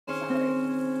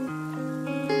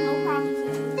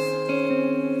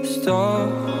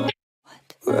start?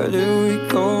 Where did we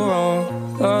go wrong?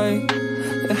 Like,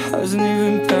 it hasn't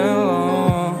even been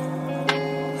long.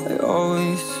 I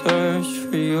always search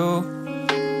for you,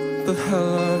 but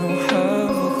hell, I don't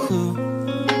have a clue.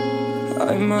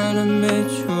 I might have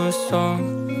made you a song,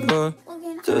 but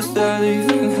does that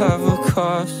even have a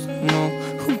cost? No,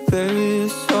 oh baby,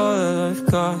 it's all that I've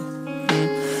got.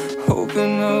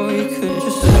 Hoping that we could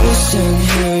just listen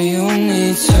here, you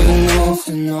need to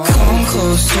know. Come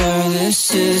closer,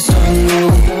 this is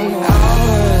unknown.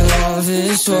 Our love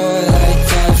is what I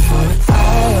died for. I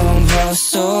don't know,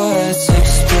 so let's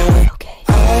explore.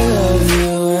 I love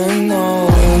you and no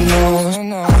one knows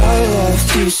I left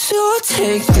you, so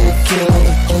take the guilt.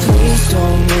 Please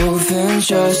don't move and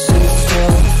just sit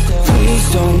still. Please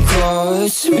don't go,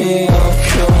 it's me, I'll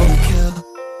kill.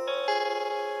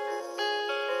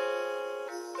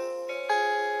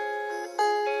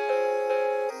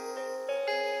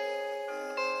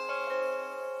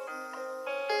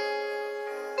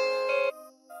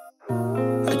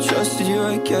 I trusted you,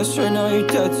 I guess right now you're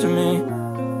dead to me.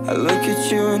 I look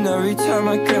at you and every time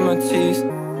I grit my teeth.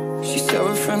 She said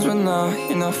we're friends, but now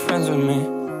you're not friends with me.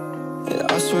 Yeah,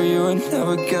 I swear you would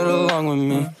never get along with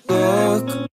me.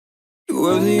 Look, you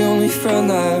were the only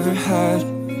friend I ever had,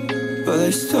 but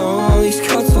there's still all these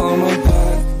cuts on my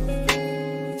back.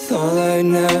 Thought I'd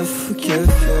never forgive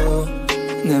you,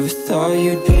 never thought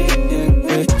you'd be in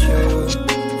with you.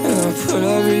 And I put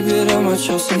every bit of my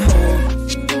trust in her.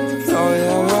 Now I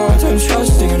have a hard time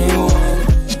trusting anyone.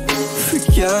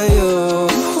 Forget you,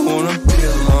 I wanna be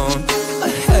alone. I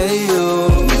hate you,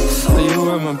 thought you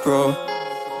were my bro.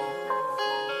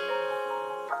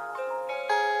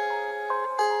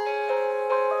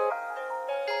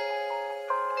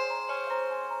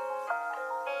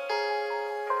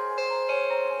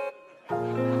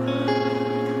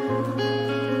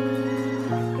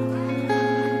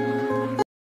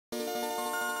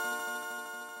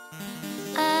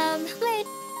 Wait,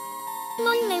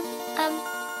 morning,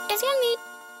 is your need?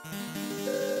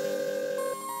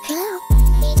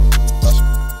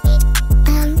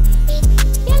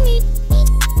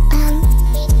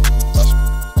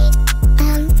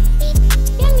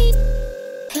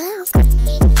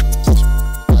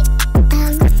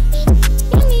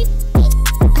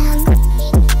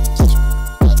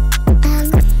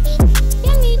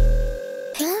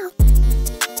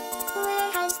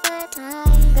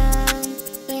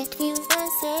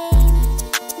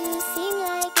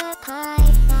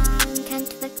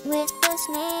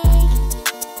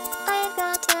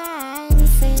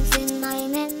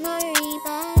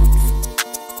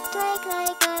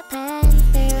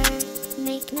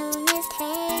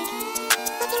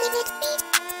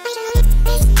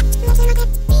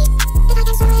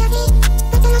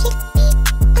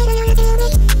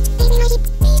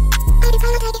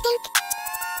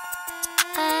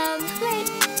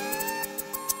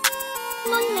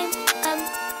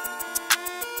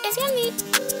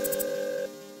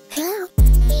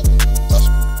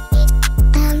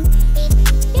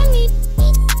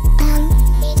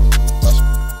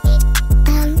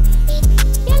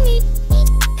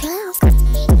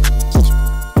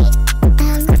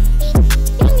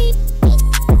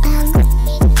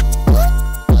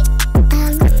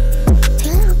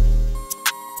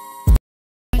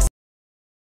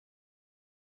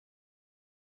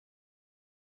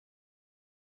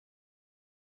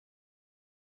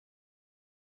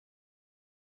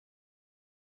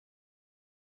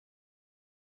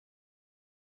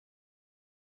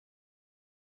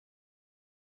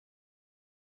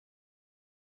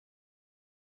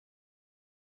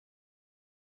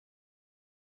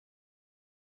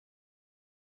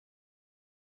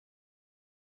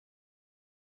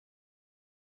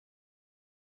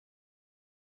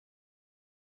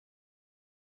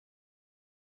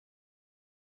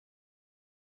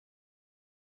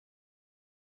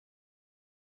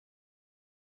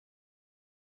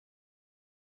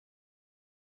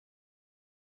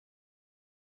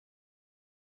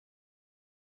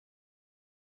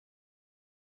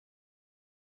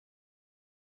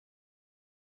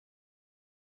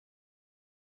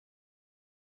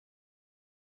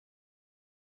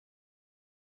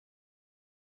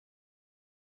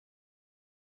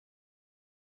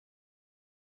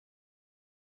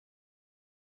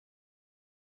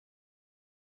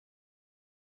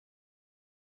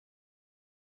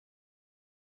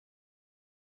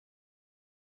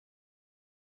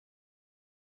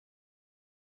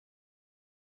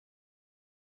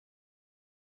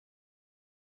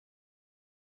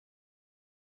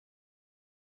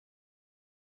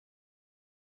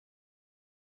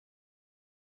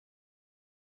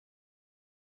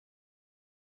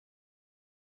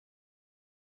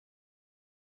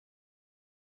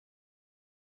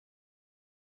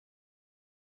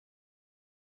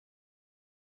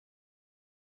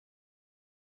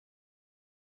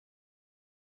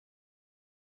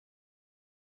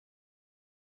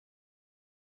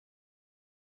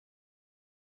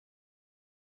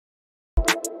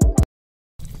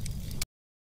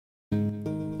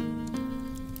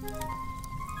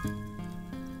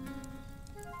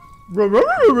 Hello,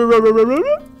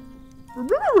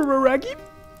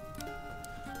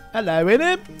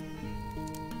 innit?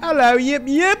 Hello, yip,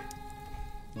 yip.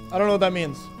 I don't know what that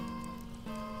means.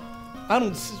 I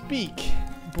don't speak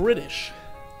British,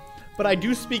 but I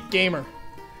do speak gamer.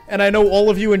 And I know all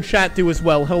of you in chat do as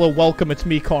well. Hello, welcome. It's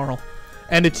me, Karl.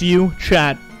 And it's you,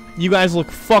 chat. You guys look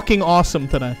fucking awesome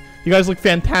today. You guys look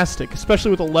fantastic,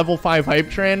 especially with a level 5 hype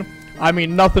train. I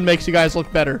mean, nothing makes you guys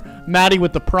look better. Maddie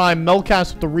with the prime,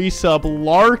 Melcast with the resub,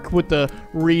 Lark with the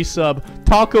resub,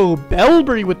 Taco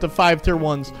Bellberry with the 5 tier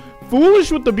 1s,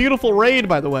 Foolish with the beautiful raid,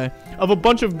 by the way, of a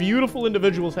bunch of beautiful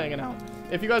individuals hanging out.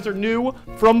 If you guys are new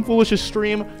from Foolish's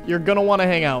stream, you're gonna want to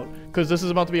hang out, because this is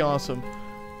about to be awesome.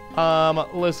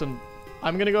 Listen,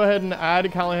 I'm gonna go ahead and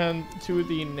add Callahan to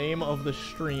the name of the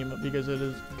stream,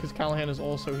 because Callahan is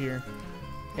also here.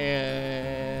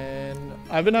 And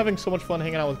I've been having so much fun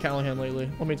hanging out with Callahan lately.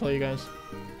 Let me tell you guys.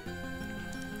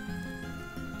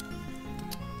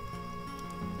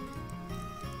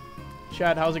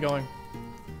 Chat, how's it going?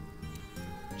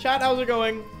 Chat, how's it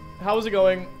going? How's it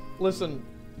going? Listen,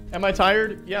 am I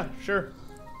tired? Yeah, sure.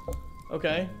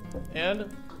 Okay.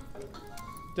 And?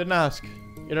 Didn't ask.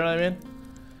 You know what I mean?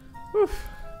 Whew.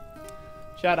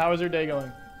 Chat, how is your day going?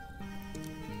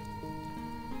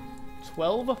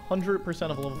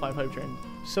 1200% of level 5 hype train.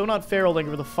 So Not Feral, thank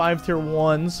you for the 5 tier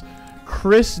 1s.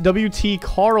 Chris WT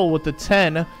Karl with the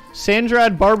 10.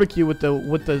 Sandrad Barbecue with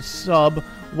the sub.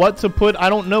 What to put, I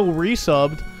don't know,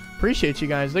 resubbed. Appreciate you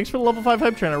guys. Thanks for the level 5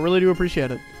 hype train. I really do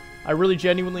appreciate it. I really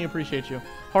genuinely appreciate you.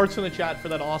 Hearts in the chat for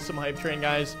that awesome hype train,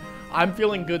 guys. I'm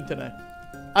feeling good today.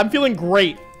 I'm feeling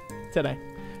great today.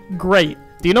 Great.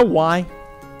 Do you know why?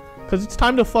 Because it's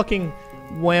time to fucking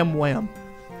wham wham.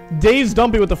 Days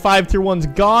Dumpy with the 5 tier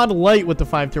 1s. God Light with the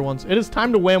 5 tier 1s. It is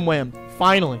time to wham wham.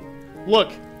 Finally.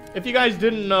 Look, if you guys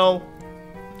didn't know,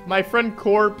 my friend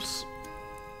Corpse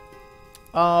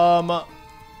has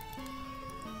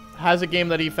a game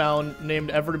that he found named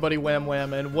Everybody Wham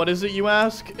Wham. And what is it, you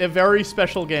ask? A very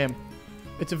special game.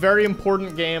 It's a very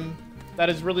important game that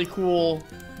is really cool.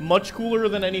 Much cooler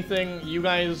than anything you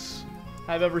guys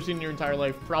have ever seen in your entire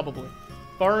life, probably.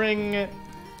 Barring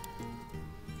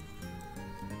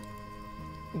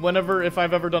if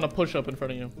I've ever done a push-up in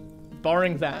front of you.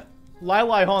 Barring that.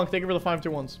 Lili Honk, thank you for the 5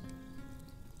 tier 1s.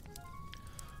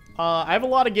 I have a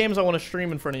lot of games I want to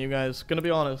stream in front of you guys. Gonna be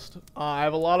honest. I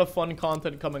have a lot of fun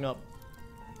content coming up.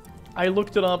 I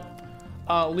looked it up.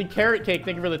 Lee Carrot Cake,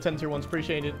 thank you for the 10 tier 1s.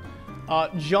 Appreciate it.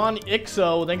 John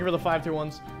Ixo, thank you for the 5 tier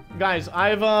 1s. Guys,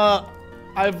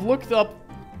 I've looked up.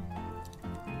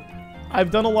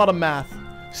 I've done a lot of math.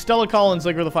 Stella Collins,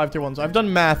 thank you for the 5 tier 1s. I've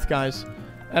done math, guys.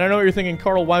 And I know what you're thinking,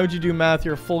 Karl, why would you do math?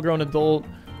 You're a full-grown adult.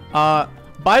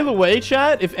 By the way,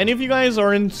 chat, if any of you guys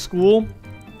are in school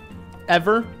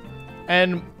ever,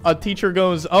 and a teacher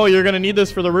goes, oh, you're going to need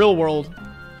this for the real world,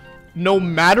 no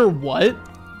matter what,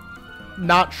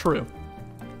 not true.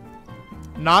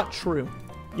 Not true.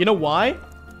 You know why?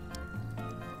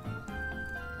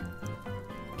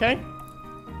 Okay?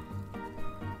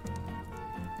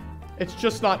 It's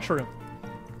just not true.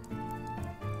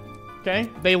 Okay?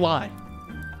 They lie.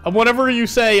 And whenever you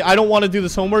say, I don't want to do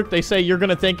this homework, they say, you're going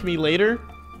to thank me later.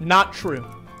 Not true.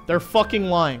 They're fucking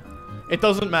lying. It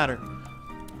doesn't matter.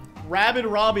 Rabid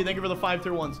Robbie, thank you for the 5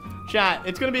 tier 1s. Chat,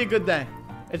 it's going to be a good day.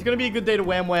 It's going to be a good day to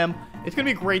wham wham. It's going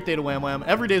to be a great day to wham wham.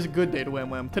 Every day is a good day to wham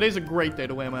wham. Today's a great day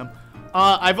to wham wham.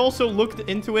 I've also looked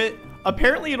into it.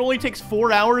 Apparently, it only takes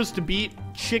 4 hours to beat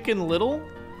Chicken Little.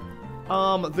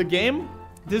 The game.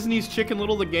 Disney's Chicken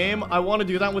Little, the game. I want to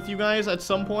do that with you guys at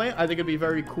some point. I think it'd be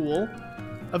very cool.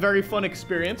 A very fun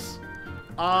experience.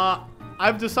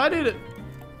 I've decided...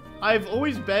 I've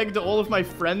always begged all of my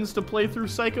friends to play through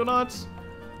Psychonauts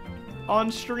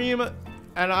on stream.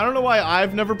 And I don't know why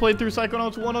I've never played through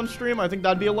Psychonauts 1 on stream. I think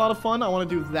that'd be a lot of fun. I want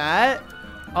to do that.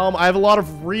 I have a lot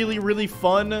of really, really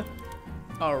fun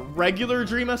regular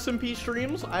Dream SMP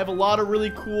streams. I have a lot of really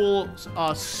cool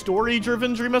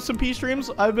story-driven Dream SMP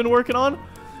streams I've been working on.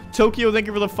 Tokyo, thank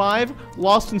you for the 5.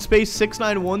 Lost in Space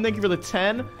 691, thank you for the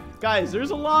 10. Guys,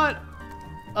 there's a lot.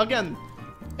 Again,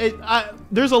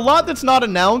 there's a lot that's not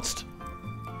announced,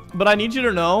 but I need you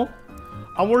to know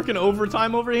I'm working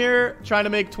overtime over here trying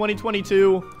to make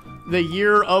 2022 the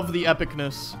year of the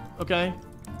epicness, okay?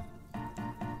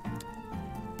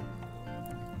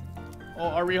 Oh,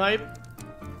 are we hype?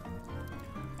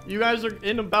 You guys are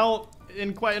in a little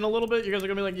bit, you guys are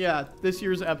gonna be like, yeah, this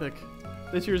year's epic.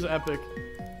 This year's epic.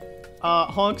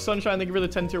 Honk Sunshine, thank you for the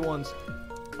 10 tier 1s.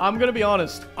 I'm gonna be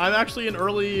honest. I'm actually in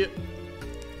early...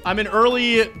 I'd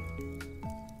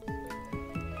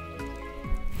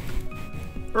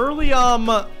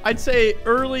say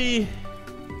early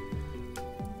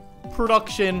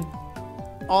production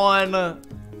on a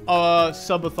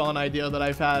subathon idea that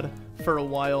I've had for a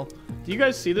while. Do you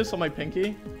guys see this on my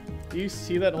pinky? Do you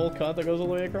see that whole cut that goes all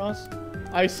the way across?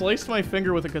 I sliced my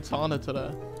finger with a katana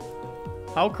today.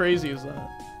 How crazy is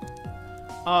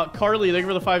that? Carly, thank you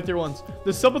for the 5 tier 1s. The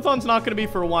subathon's not going to be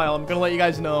for a while. I'm going to let you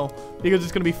guys know. Because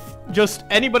it's going to be just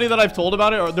anybody that I've told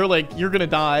about it, or they're like, you're going to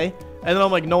die. And then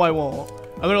I'm like, no, I won't.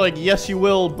 And they're like, yes, you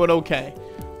will, but okay.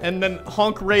 And then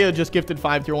Honk Rhea just gifted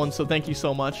 5 tier 1s, so thank you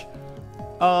so much.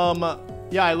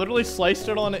 Yeah, I literally sliced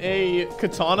it on a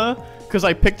katana because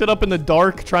I picked it up in the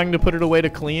dark trying to put it away to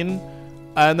clean.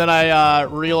 And then I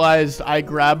realized I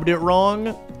grabbed it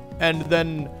wrong. And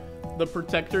then the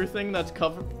protector thing that's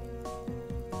covered...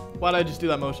 Why'd I just do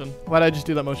that motion? Why'd I just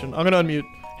do that motion? I'm gonna unmute.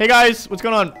 Hey guys, what's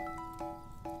going on?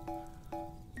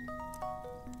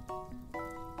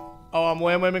 Oh, I'm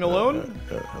wham-whamming alone?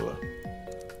 Hello.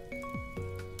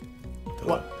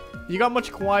 What? You got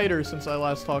much quieter since I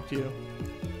last talked to you.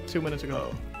 2 minutes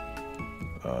ago.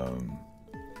 Oh.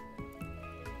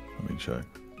 Let me check.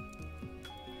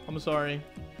 I'm sorry.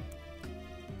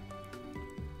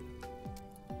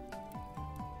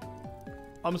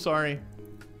 I'm sorry.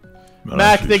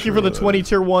 Mac, thank you for the 20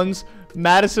 tier 1s.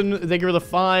 Madison, thank you for the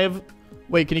 5.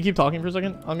 Wait, can you keep talking for a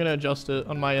second? I'm gonna adjust it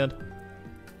on my end.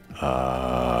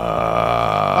 Alright,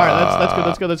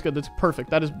 that's good. That's perfect.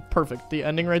 That is perfect. The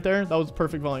ending right there, that was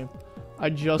perfect volume.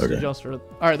 I just adjusted it.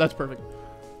 Alright, that's perfect.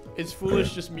 Is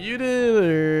Foolish just muted,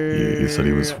 or... He said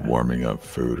he was warming up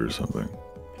food or something.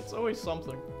 It's always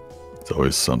something. It's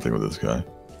always something with this guy.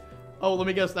 Oh, let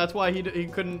me guess. That's why he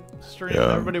couldn't stream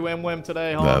Everybody Wham Wham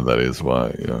today, huh? Yeah, that is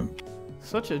why, yeah.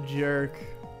 Such a jerk.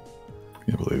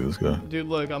 Can't believe this guy. Dude,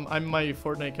 look, I'm my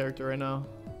Fortnite character right now.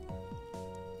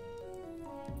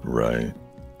 Right.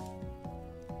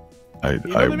 I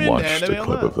watched a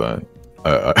clip of that.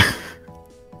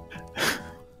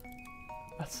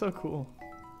 That's so cool.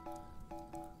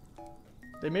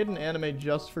 They made an anime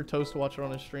just for Toast to watch it on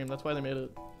his stream. That's why they made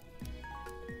it.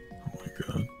 Oh my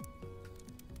god.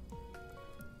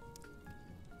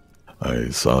 I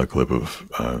saw a clip of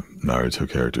Naruto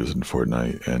characters in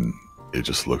Fortnite, and it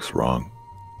just looks wrong.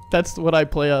 That's what I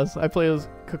play as. I play as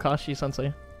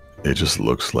Kakashi-sensei. It just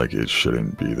looks like it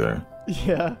shouldn't be there.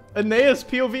 Yeah. Aeneas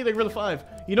POV, thank you for the 5.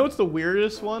 You know what's the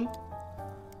weirdest one?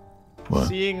 What?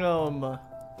 Seeing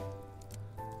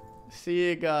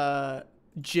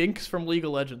Jinx from League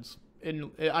of Legends.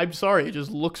 And I'm sorry, it just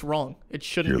looks wrong. It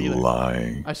shouldn't be there. You're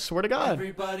lying. I swear to God.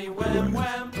 Everybody wham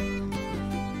wham.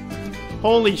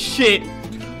 Holy shit.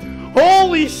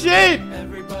 Holy shit!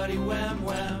 Everybody wham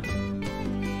wham.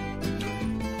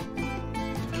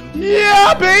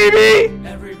 Yeah, baby!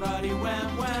 Everybody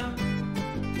wham wham.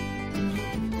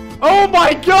 Oh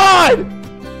my God!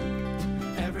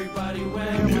 Everybody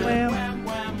wham wham wham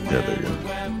wham. Yeah, there you go.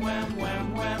 Wham wham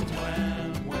wham wham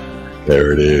wham wham.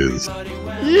 There it is.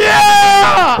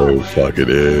 Yeah! Oh, fuck, it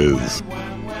is.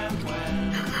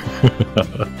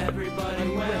 Everybody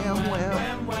wham wham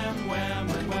wham wham wham.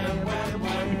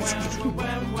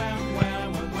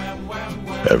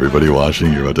 Everybody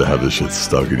watching, you're about to have this shit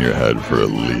stuck in your head for at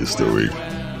least a week.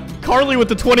 Carly with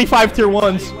the 25 tier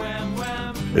 1s.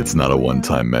 It's not a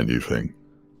one-time menu thing.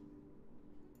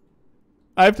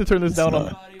 I have to turn this down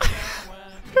on.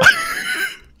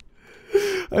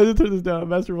 I have to turn this down.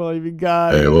 Master volume,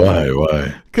 God. Hey,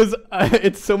 why? Because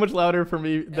it's so much louder for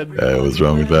me than... Hey, what's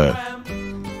wrong with that?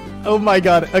 Oh my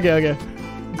God. Okay.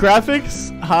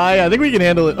 Graphics, high. I think we can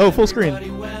handle it. Oh, full screen.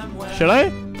 Should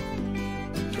I?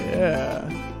 Yeah.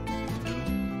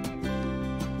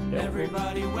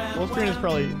 Full screen is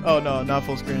probably... Oh, no, not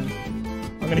full screen.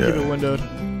 I'm going to keep it windowed.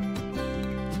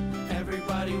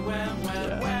 Everybody wham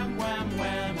wham wham wham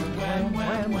wham wham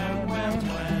wham wham wham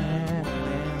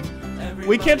wham.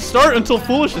 We can't start until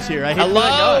Foolish is here. I hate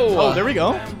Hello. Oh, there we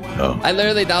go. No. I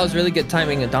literally, that was really good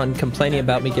timing. And Don complaining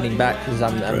about me getting back because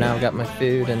I'm now got my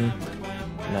food and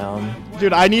now I'm...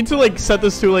 Dude, I need to like set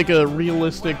this to like a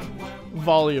realistic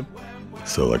volume.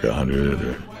 So like 100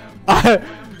 or...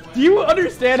 Do you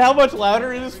understand how much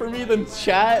louder it is for me than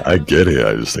chat? I get it.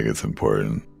 I just think it's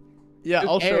important. Yeah,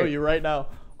 I'll show you right now.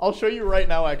 I'll show you right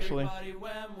now, actually.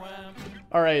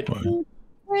 All right.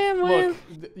 Look,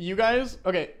 you guys.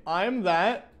 Okay, I'm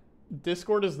that.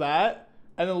 Discord is that.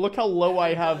 And then look how low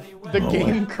I have the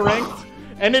game cranked.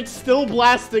 And it's still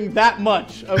blasting that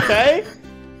much, okay?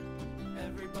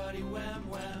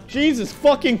 Jesus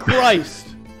fucking Christ.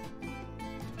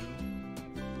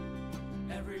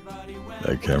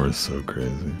 That camera's so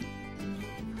crazy.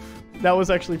 That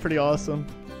was actually pretty awesome.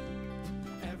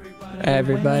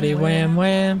 Everybody wham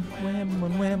wham.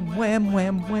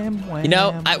 You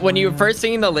know, when you were first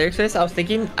singing the lyrics to this, I was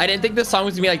thinking, I didn't think this song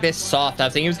was gonna be like this soft. I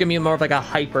was thinking it was gonna be more of like a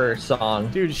hyper song.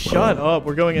 Dude, shut up.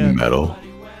 We're going in. Metal.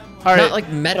 All right. Not like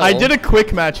metal. I did a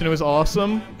quick match and it was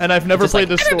awesome, and I've never played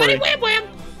this story. Wham, wham.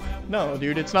 No,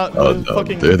 dude, it's not. Oh, no.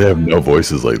 Fucking. They have no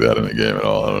voices like that in the game at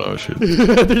all. I don't know shit.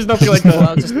 There's nothing like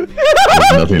that. There's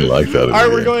nothing like that. All right,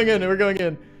 we're going in. We're going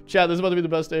in. Chat, this is about to be the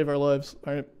best day of our lives.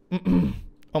 All right.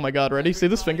 Oh my God, ready? See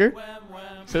this finger?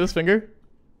 See this finger?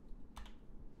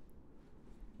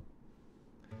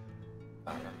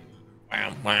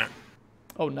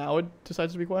 Oh, now it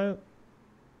decides to be quiet?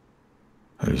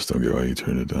 I just don't get why you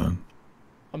turned it down.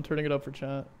 I'm turning it up for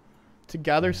chat. To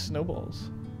gather snowballs.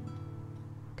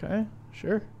 Okay,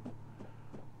 sure.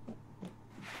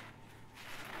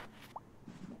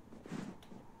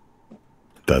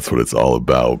 That's what it's all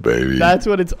about, baby. That's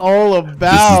what it's all about.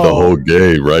 This is the whole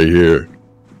game right here.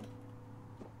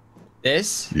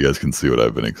 This? You guys can see what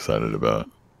I've been excited about.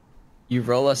 You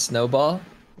roll a snowball?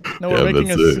 No, we're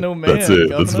making a snowman. That's it.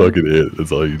 Governor. That's fucking it.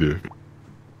 That's all you do.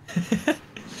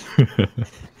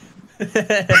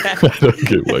 I don't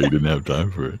get why you didn't have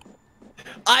time for it.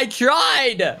 I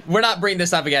tried! We're not bringing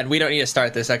this up again. We don't need to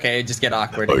start this, okay? Just get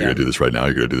awkward Oh, again. you're gonna do this right now?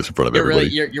 You're gonna do this in front of everybody?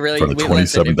 You're really, in front of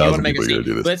 27,000 people, you're gonna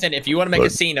do this? Listen, if you want to make a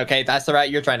scene, okay, that's the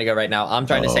route you're trying to go right now. I'm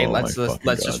trying to say, let's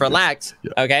just relax,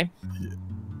 okay? Yeah.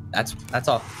 That's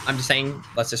all. I'm just saying,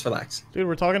 let's just relax. Dude,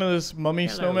 we're talking to this mummy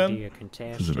snowman.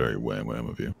 This isn't very wham wham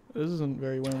of you. This isn't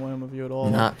very wham wham of you at all.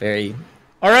 Not very.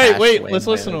 All right, wait, let's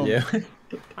listen to him.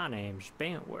 My name's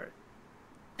Bentworth.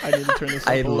 I need to turn this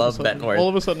up. I love Bentworth. All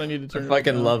of a sudden, I need to turn it up. I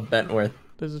fucking love Bentworth.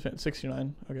 This is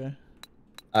 69. Okay.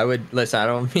 I would listen. I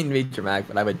don't mean to be dramatic,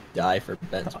 but I would die for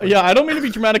Bentworth. Yeah, I don't mean to be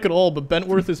dramatic at all, but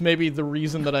Bentworth is maybe the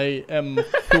reason that I am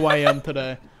who I am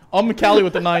today. I'm McCallie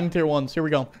with the 9 tier 1s. Here we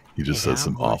go. You just said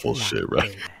some awful shit,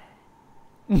 right?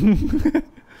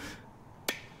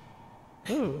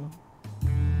 Ooh.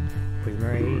 With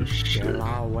me, you'll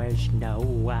always know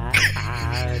what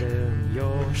item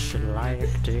you're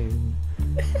selecting.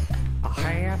 A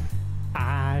head,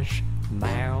 eyes,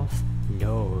 mouth,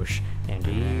 nose, and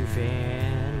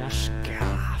even a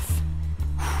scarf.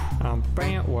 I'm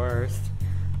Bentworth,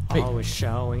 always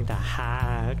showing the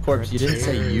high. Corpse, you didn't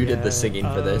say you did the singing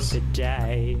for this.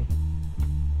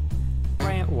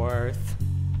 Bentworth,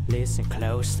 listen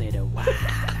closely to what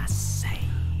I say.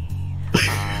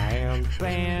 I am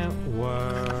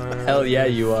Bentworth. Hell yeah,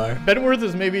 you are. Bentworth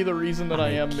is maybe the reason that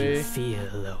I am me.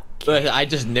 But I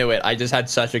just knew it. I just had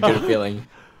such a good feeling.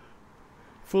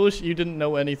 Foolish, you didn't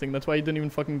know anything. That's why you didn't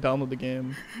even fucking download the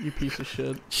game. You piece of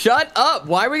shit. Shut up!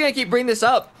 Why are we gonna keep bringing this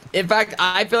up? In fact,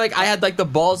 I feel like I had like the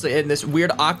balls in this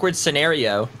weird, awkward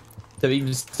scenario to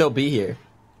even still be here.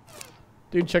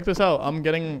 Dude, check this out. I'm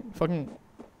getting fucking...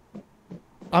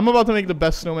 I'm about to make the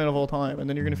best snowman of all time, and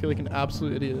then you're gonna feel like an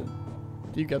absolute idiot.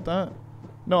 Do you get that?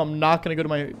 No, I'm not gonna go to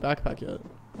my backpack yet.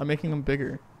 I'm making them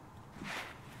bigger.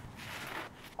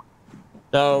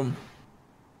 So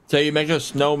you make a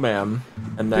snowman,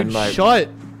 and then Dude, like... shut!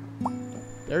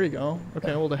 There you go.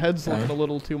 Okay, well the head's looking a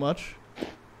little too much.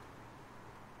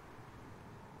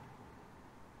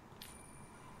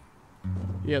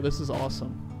 Yeah, this is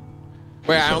awesome.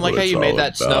 Wait, I don't like how you made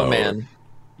that snowman.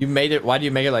 You made it. Why do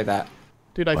you make it like that?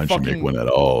 Dude, I Why don't fucking... you make one at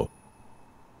all?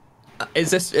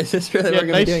 Is this really what we're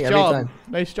gonna nice be doing job. every time?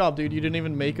 Nice job, dude. You didn't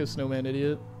even make a snowman,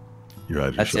 idiot. You had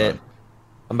your That's shot. it.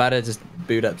 I'm about to just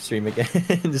boot up stream again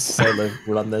and just solo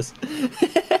run this.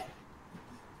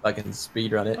 Fucking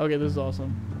speed run it. Okay, this is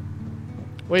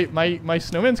awesome. Wait, my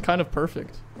snowman's kind of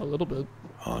perfect. A little bit.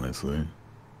 Honestly.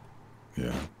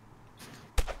 Yeah.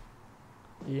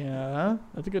 Yeah,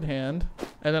 that's a good hand.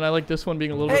 And then I like this one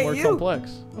being a little bit more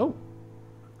complex. Oh.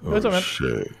 That's what I meant.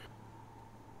 Shit.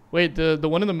 Wait, the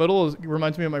one in the middle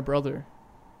reminds me of my brother.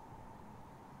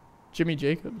 Jimmy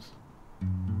Jacobs.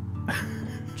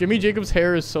 Jimmy Jacobs'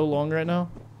 hair is so long right now.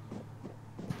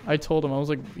 I told him, I was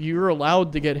like, you're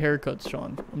allowed to get haircuts,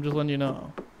 Sean. I'm just letting you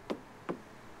know.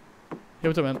 Hey,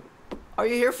 what's up, man? Are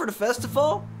you here for the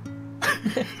festival?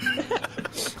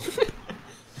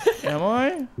 Am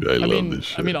I? Yeah, I love this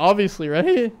shit. I mean, obviously,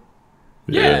 right?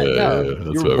 Yeah, that's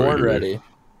you why were we're born here. ready.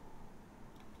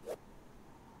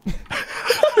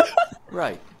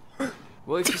 Right.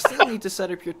 Well, if you still need to set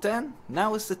up your tent,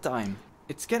 now is the time.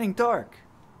 It's getting dark.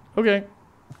 Okay.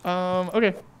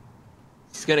 Okay.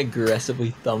 He's gonna aggressively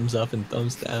thumbs up and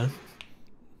thumbs down.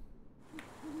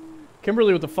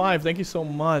 Kimberly with the 5, thank you so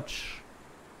much.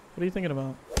 What are you thinking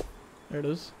about? There it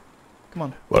is. Come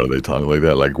on. Why do they talk like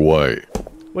that? Like what?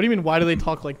 What do you mean, why do they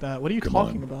talk like that? What are you Come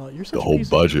talking on. about? You're such The a whole piece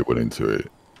budget went into it.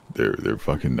 They're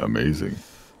fucking amazing.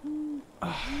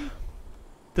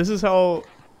 This is how.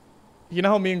 You know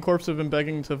how me and Corpse have been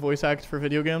begging to voice act for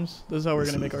video games? This is how we're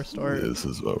gonna make our start. This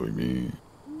is what we mean.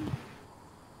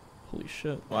 Holy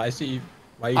shit. Why is he?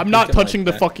 Why are you I'm not tweaking touching like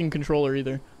the that? fucking controller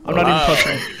either. I'm not even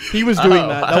touching it. He was doing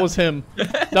that. That was him.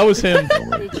 That was him.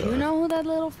 Did you know who that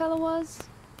little fella was?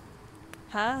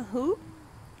 Huh? Who?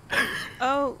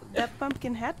 Oh, that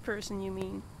pumpkin hat person, you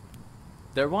mean?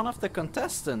 They're one of the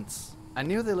contestants. I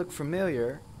knew they looked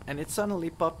familiar, and it suddenly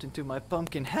popped into my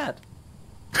pumpkin head.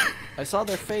 I saw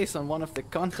their face on one of the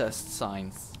contest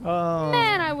signs. Oh.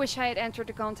 Man, I wish I had entered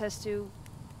the contest too.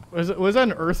 Was that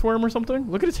an earthworm or something?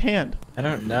 Look at his hand. I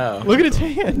don't know. Look at its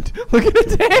hand. Look at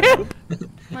its hand.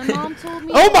 My mom told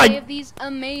me Oh to my- give these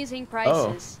amazing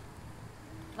prizes.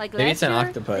 Like Maybe last it's an year,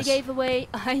 octopus. they gave away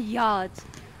a yacht.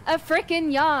 A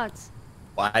freaking yacht.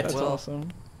 What? That's Well, awesome.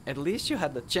 At least you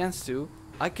had the chance to.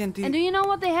 I can do. And do you know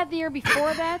what they had the year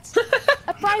before that?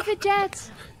 A private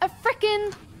jet. A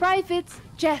freaking private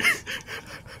jet.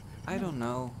 I don't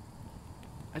know.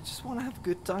 I just want to have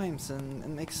good times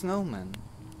and make snowmen.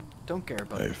 Don't care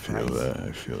about I the feel price. that.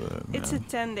 I feel that. Man. It's a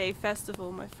 10-day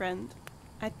festival, my friend.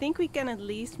 I think we can at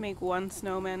least make one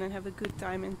snowman and have a good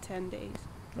time in 10 days.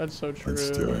 That's so true.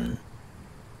 Let's do it.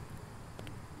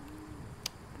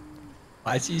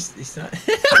 Why is he's not?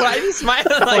 Why is he smiling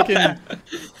like Fucking- that?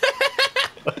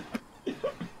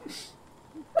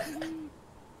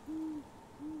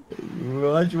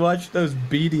 Watch those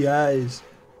beady eyes.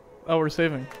 Oh, we're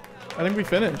saving. I think we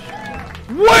finished.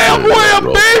 Wham wham,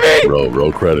 roll, baby!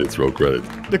 Roll credits. Roll credits.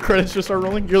 The credits just start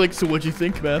rolling. You're like, so what'd you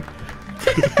think, man?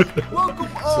 Welcome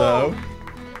all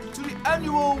to the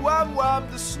annual Wham Wham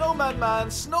the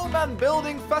Snowman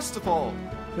Building Festival.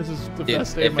 This is the Dude,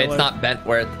 best day of if my it's life. not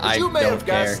Bentworth, As I you may don't have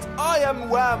care. guessed, I am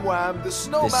Wham Wham the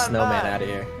Snowman This snowman Man. out of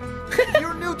here. If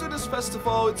you're new to this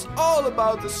festival, it's all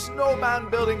about the snowman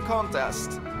building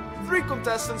contest. 3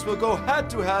 contestants will go head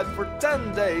to head for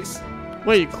 10 days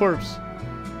Wait, Corpse.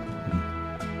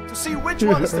 to see which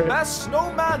one is the best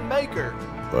snowman maker.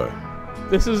 What?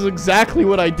 This is exactly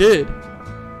what I did.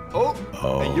 Oh,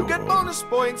 and you Oh. get bonus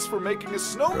points for making a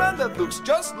snowman that looks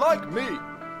just like me.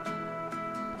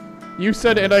 You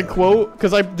said, and I quote,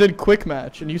 because I did quick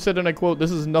match, and you said, and I quote,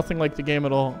 this is nothing like the game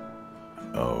at all.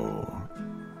 Oh.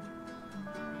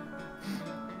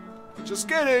 Just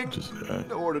kidding. Just.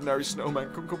 No ordinary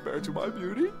snowman can compare to my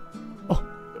beauty. Oh.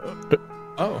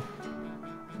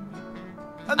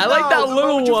 And I like now, that the little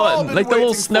moment you've all one, been like the little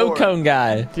waiting snow for. cone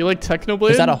guy. Do you like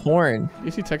Technoblade? Is that a horn?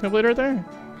 You see Technoblade right there?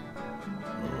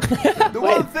 The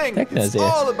one thing Techno's it's here.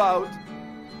 all about.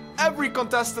 Every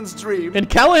contestant's dream. And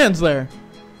Callahan's there.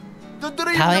 The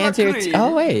dream Callahan's of a here. dream.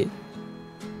 Oh wait.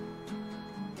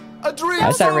 A dream.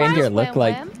 How's that Wham reindeer Wham look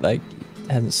Wham. like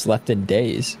hasn't slept in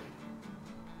days?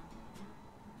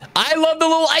 I love the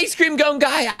little ice cream cone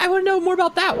guy. I want to know more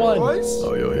about that one. Boys,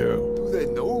 Oh, yo, here. do they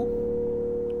know?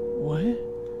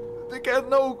 What? They can't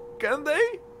know, can they?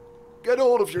 Get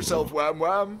hold of yourself, Wham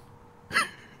Wham.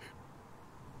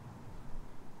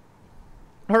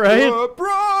 All right.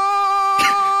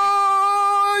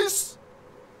 Surprise!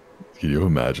 Can you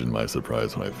imagine my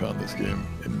surprise when I found this game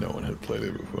and no one had played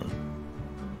it before?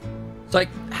 So like,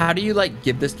 how do you like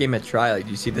give this game a try? Like,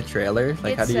 do you see the trailer?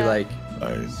 Like, how It's, do you like?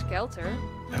 Skelter.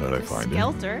 How did I find it?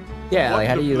 Skelter. Yeah, like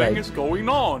how do you like? going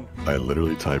on? I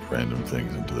literally type random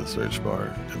things into the search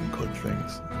bar and click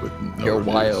things with no You're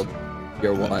reviews. wild.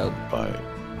 You're And then wild. Buy it.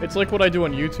 It's like what I do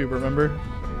on YouTube, remember?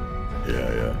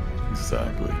 Yeah,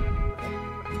 exactly.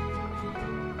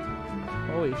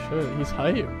 Holy shit, he's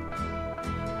hype.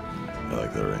 I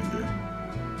like that reindeer.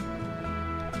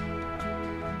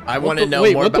 I What want to the- know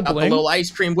wait, more what the about the bling? little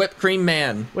ice cream whipped cream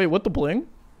man. Wait, what the bling?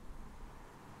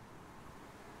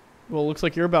 Well, looks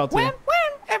like you're about to.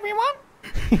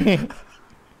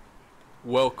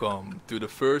 Welcome to the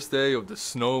first day of the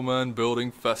Snowman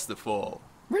Building Festival.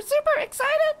 We're super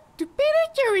excited to be the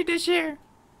jury this year.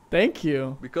 Thank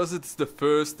you. Because it's the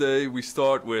first day, we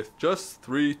start with just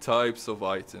 3 types of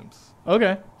items.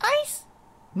 Okay. Ice,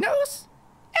 nose,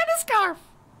 and a scarf.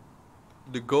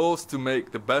 The goal is to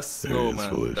make the best There it is, snowman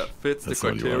foolish. that fits That's the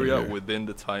what you wanna criteria hear. within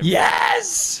the time.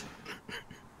 Yes.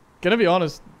 Gonna be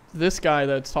honest, this guy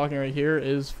that's talking right here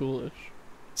is foolish.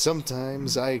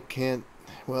 Sometimes I can't,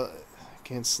 well, I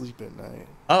can't sleep at night.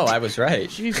 Oh, I was right.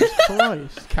 Jesus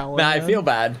Christ, Callahan. Nah, I feel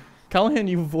bad. Callahan,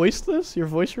 you voiced this? Your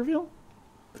voice reveal?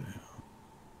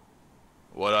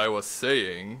 What I was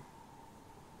saying,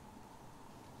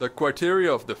 the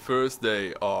criteria of the first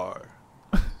day are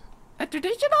A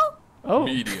traditional? Oh.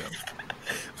 medium,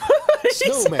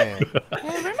 Snowman. And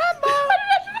remember,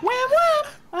 Wham Wham,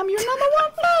 I'm your #1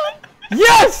 fan.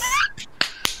 Yes!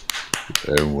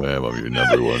 And wham, I'm your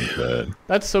 #1 fan.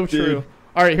 That's so true.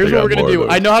 All right, here's what we're gonna do.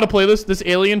 I know how to play this. This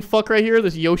alien fuck right here,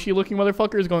 this Yoshi-looking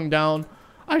motherfucker is going down.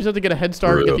 I just have to get a head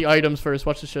start and get the items first.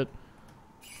 Watch this shit.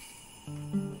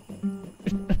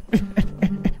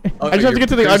 I just have to get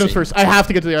to the items first. I have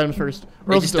to get to the items first.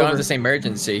 We just don't have this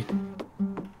emergency.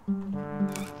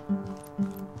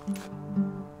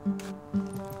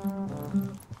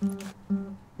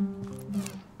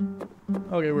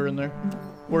 Okay, we're in there.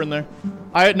 We're in there.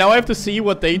 Now I have to see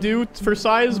what they do for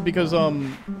size because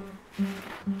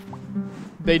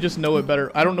they just know it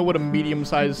better. I don't know what a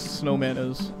medium-sized snowman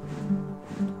is.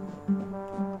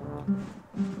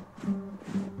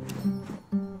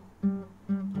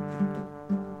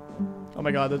 Oh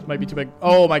my god, that might be too big.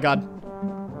 Oh my god.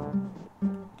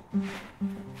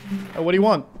 Oh, what do you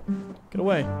want? Get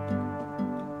away.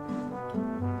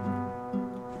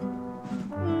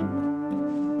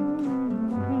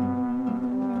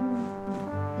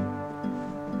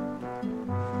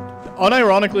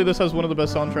 Unironically, this has one of the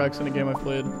best soundtracks in a game I've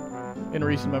played in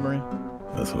recent memory.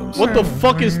 That's what I'm saying. What the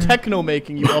fuck is techno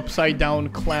making, you upside down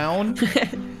clown?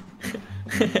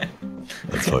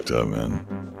 That's fucked up, man.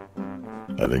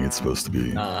 I think it's supposed to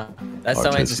be. That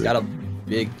someone just got a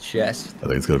big chest. I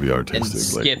think it's gotta be artistic. And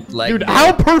skipped like dude,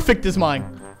 how perfect is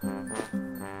mine?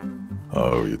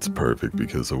 Oh, it's perfect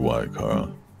because of why,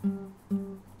 Karl?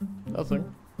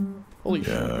 Nothing. Holy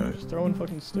shit. Just throwing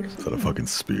fucking sticks. Is that a fucking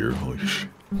spear? Holy shit.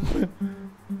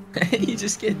 You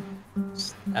just get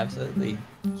absolutely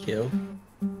killed.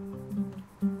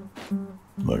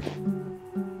 Look.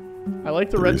 I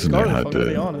like the red scarf, I'm gonna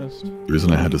be honest. The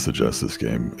reason I had to suggest this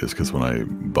game is because when I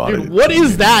bought it... What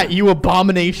is that, you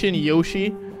abomination,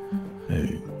 Yoshi?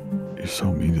 Hey, you're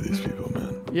so mean to these people,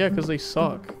 man. Yeah, because they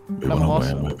suck. They want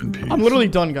to wham wham in peace. I'm literally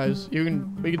done, guys. We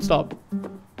can stop.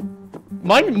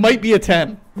 Mine might be a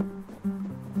 10.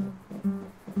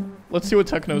 Let's see what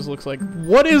Techno's looks like.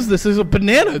 What is this? This is a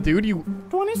banana, dude.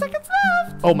 20 seconds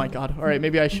left. Oh my god. All right,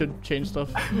 maybe I should change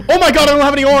stuff. Oh my god, I don't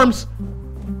have any arms.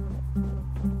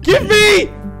 Give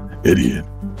me! Idiot.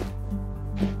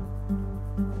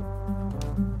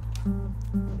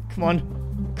 Come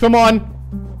on. Come on.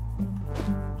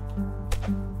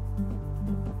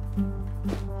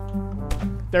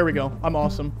 There we go. I'm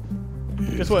awesome.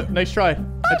 Guess what? Nice try.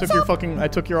 I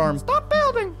took your arm. Stop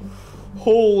building.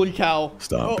 Holy cow.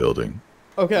 Stop building.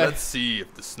 Okay. Let's see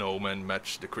if the snowmen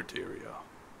match the criteria.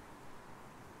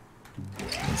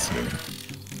 Let's see.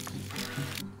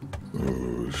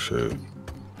 Oh, shit.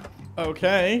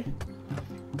 Okay.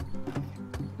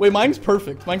 Wait, mine's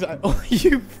perfect. Mine's... Oh,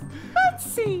 you... Let's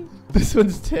see. This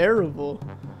one's terrible.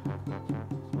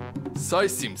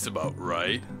 Size seems about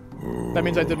right. That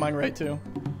means I did mine right, too.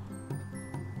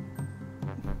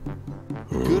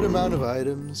 Good amount of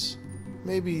items.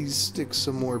 Maybe stick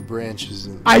some more branches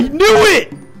in. I knew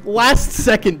it! Last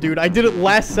second, dude. I did it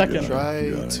last second. Try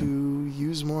to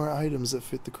use more items that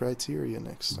fit the criteria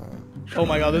next time. Oh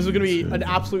my god, this is gonna be an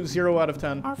absolute 0 out of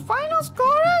 10. Our final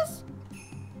score is?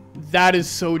 That is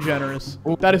so generous.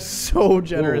 That is so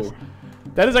generous.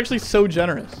 That is actually so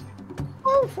generous.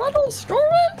 Oh, final score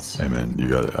is? Hey man, you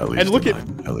got at least and look a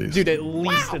 9, at least. Dude, at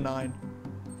least a 9.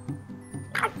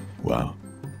 Wow.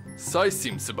 Size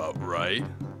seems about right.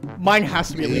 Mine has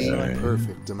to be at least a 9.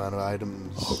 Perfect amount of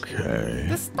items. Okay.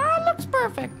 The star looks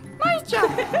perfect. Nice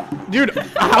job. Dude,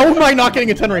 how am I not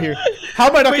getting a 10 right here? How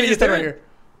am I not getting a 10 right here?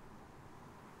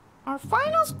 Our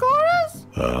final score is?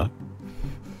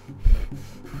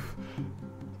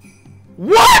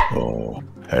 What? Oh,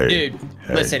 hey. Dude,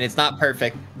 listen, it's not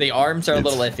perfect. The arms are a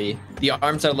little iffy. The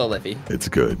arms are a little iffy. It's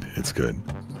good. It's good.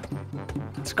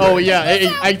 It's oh yeah,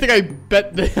 I think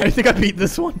I beat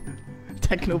this one.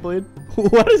 Technoblade.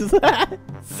 What is that?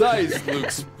 Size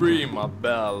looks prima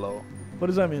bello. What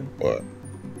does that mean? What?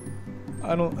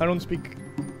 I don't speak.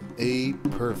 A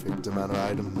perfect amount of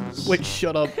items. Wait,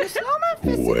 shut up.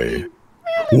 Wait.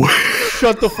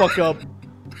 Shut the fuck up.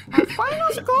 Our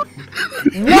final score.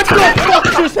 What the fuck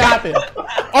just happened?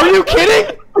 Are you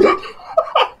kidding?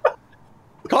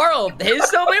 Karl, his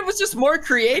snowman was just more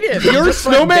creative. Your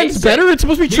snowman's better? It's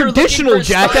supposed to be traditional,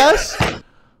 jackass.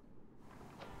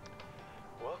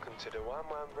 Welcome to the Wham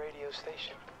Wham radio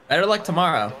station. Better luck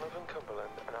tomorrow.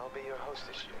 And I'll be your host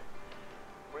this year.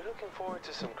 We're looking forward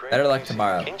to some great Better luck music,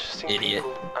 tomorrow, interesting idiot.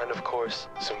 people, and of course,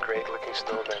 some great looking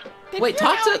snowmen. Wait,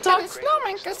 talk to the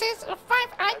snowman consists of 5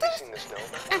 items.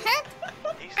 A head,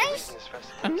 eyes,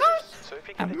 a nose,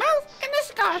 a mouth, and a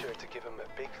scarf. Be sure to give him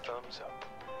a big thumbs up.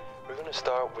 We're gonna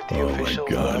start with the Oh official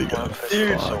my god, he Wham Wham got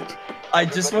Festival fucked. I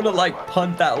just want to like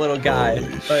punt that little guy.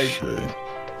 Holy Like, shit.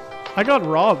 I got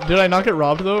robbed. Did I not get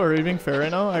robbed though? Are you being fair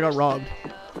right now? I got robbed.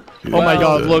 Oh my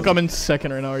god, look, I'm in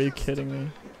second right now. Are you kidding me?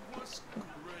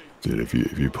 Dude, if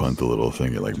you punt the little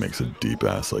thing, it like makes a deep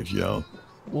ass like yell.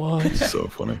 What? It's so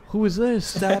funny. Who is this?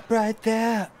 Stop right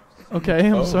there. Okay,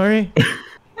 I'm sorry.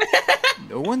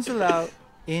 No one's allowed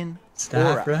in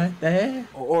Stop or out. right there.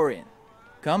 Or in.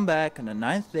 Come back on the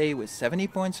 9th day with 70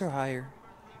 points or higher,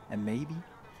 and maybe,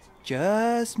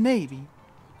 just maybe,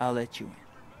 I'll let you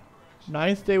in.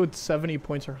 9th day with 70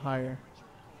 points or higher.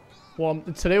 Well,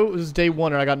 today was day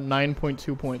 1 and I got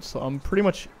 9.2 points, so I'm pretty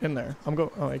much in there. I'm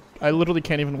go. Oh, I literally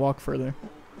can't even walk further.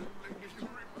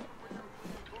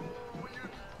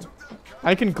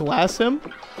 I can glass him.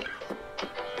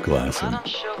 Glass him.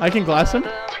 I can glass him.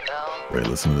 Wait,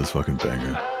 listen to this fucking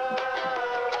banger.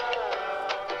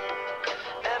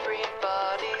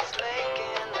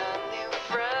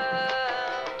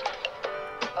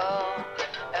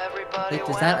 Wait,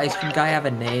 does that ice cream guy have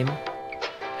a name?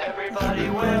 Everybody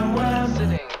Wham Wham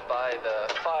sitting by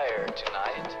the fire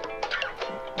tonight.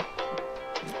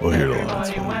 We'll hear the lines.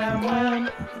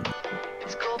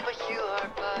 It's cold, but you are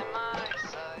by my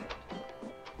side.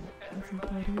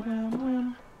 Everybody wham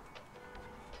wham.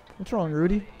 What's wrong,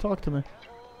 Rudy? Talk to me.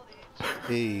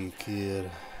 Hey,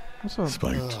 kid. What's up?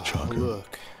 Spiked chocolate.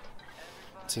 Look,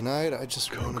 tonight I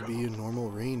just want to be a normal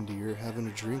reindeer having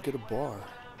a drink at a bar.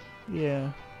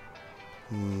 Yeah.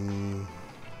 In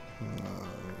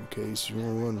case you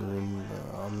were wondering,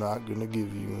 I'm not gonna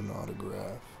give you an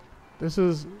autograph. This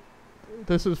is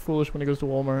foolish when he goes to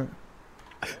Walmart.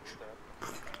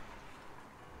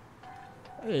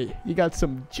 Hey, you got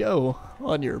some Joe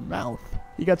on your mouth.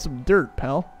 You got some dirt,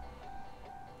 pal.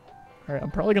 Alright,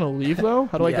 I'm probably gonna leave though.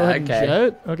 How do I go ahead and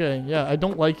jet? Okay, yeah, I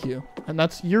don't like you. And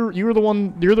that's you're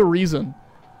the reason.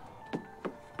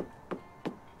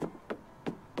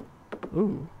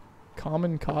 Ooh.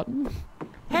 Common cotton?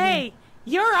 Hey,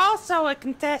 you're also a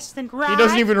contestant, right? He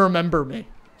doesn't even remember me.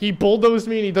 He bulldozed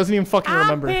me and he doesn't even fucking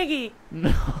remember. I'm Piggy.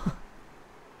 No.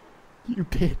 You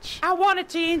bitch. I wanted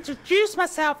to introduce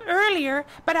myself earlier,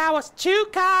 but I was too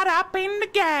caught up in the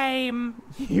game.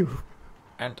 You.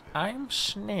 And I'm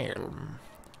Snail.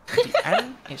 The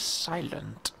N is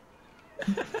silent.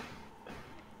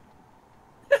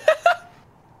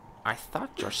 I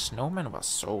thought your snowman was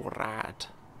so rad.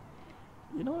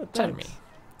 You know what? Tell me,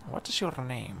 what is your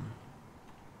name?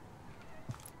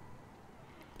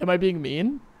 Am I being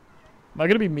mean? Am I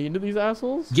gonna be mean to these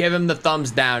assholes? Give him the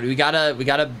thumbs down. We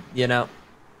gotta, you know.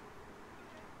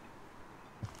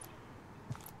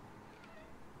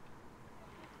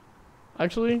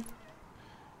 Actually,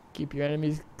 keep your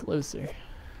enemies closer.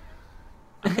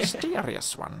 A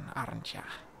mysterious one, aren't ya?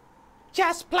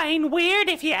 Just plain weird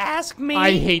if you ask me.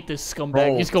 I hate this scumbag.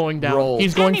 Roll. He's going down. Roll.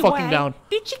 He's going Anyway, fucking down.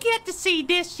 Did you get to see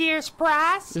this year's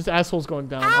prize? This asshole's going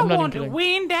down. I I'm not even want to kidding.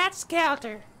 win that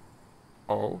skelter.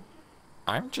 Oh,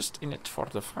 I'm just in it for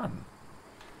the fun.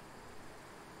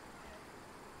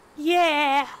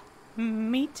 Yeah,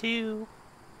 me too.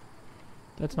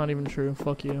 That's not even true.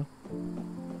 Fuck you.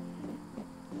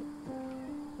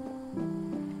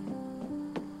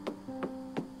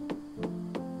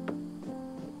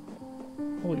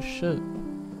 Holy shit.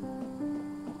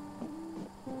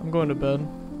 I'm going to bed.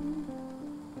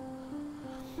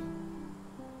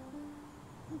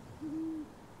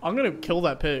 I'm gonna kill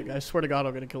that pig. I swear to God,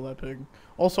 I'm gonna kill that pig.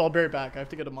 Also, I'll be right back. I have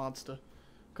to get a monster.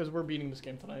 Because we're beating this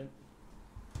game tonight.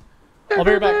 I'll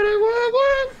be right back.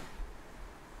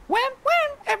 Wham,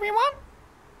 wham, everyone.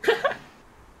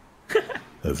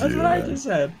 That's what I just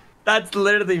said. That's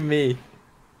literally me.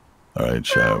 All right,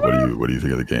 chat. What do you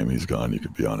think of the game? He's gone. You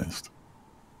could be honest.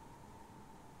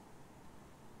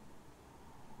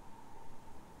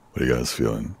 What are you guys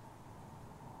feeling?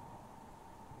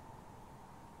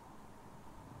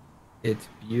 It's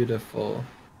beautiful.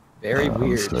 Very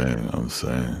weird. I'm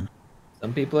saying.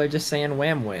 Some people are just saying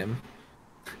wham wham.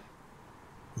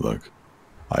 Look,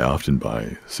 I often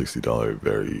buy $60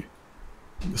 very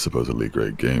supposedly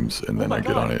great games, and then I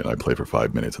get on it and I play for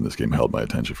 5 minutes, and this game held my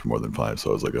attention for more than 5. So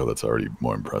I was like, oh, that's already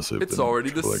more impressive. It's than already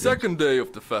the AAA second day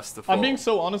of the festival. I'm being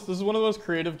so honest. This is one of the most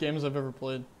creative games I've ever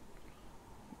played.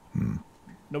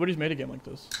 Nobody's made a game like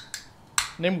this.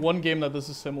 Name one game that this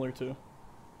is similar to.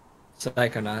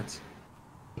 Psychonauts.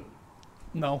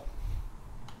 No.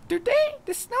 Today,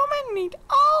 the snowmen need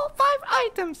all 5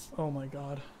 items. Oh my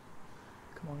God.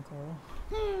 Come on, Carl.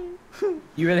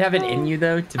 You really have it in you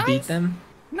though to beat them?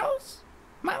 Nose,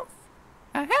 mouth,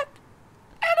 a head,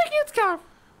 and a cute scarf.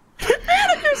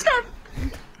 And a cute scarf.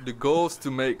 The goal is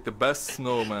to make the best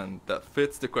snowman that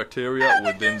fits the criteria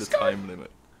within the time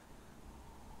limit.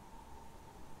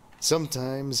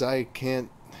 Sometimes I can't,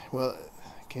 well,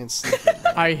 I can't sleep at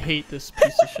night. I hate this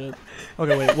piece of shit.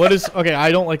 Okay, wait. What is... Okay,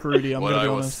 I don't like Rudy. I'm What gonna be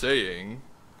I was honest. saying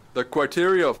The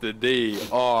criteria of the day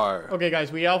are... Okay,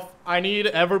 guys, I need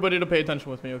everybody to pay attention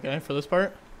with me, okay, for this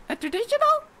part. A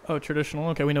traditional? Oh, traditional.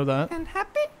 Okay, we know that. And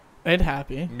happy? And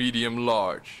happy. Medium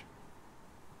large.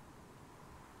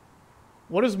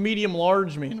 What does medium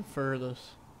large mean for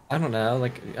this? I don't know,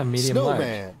 like a medium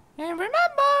Snowman. large. And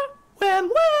remember,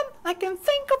 when I can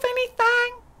think of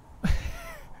anything.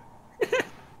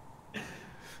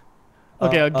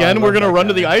 Okay, again, we're gonna run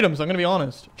to the items. I'm gonna be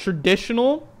honest.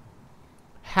 Traditional,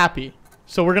 happy.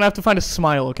 So we're gonna have to find a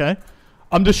smile, okay?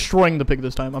 I'm destroying the pig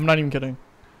this time. I'm not even kidding.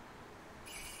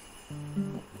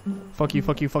 Fuck you,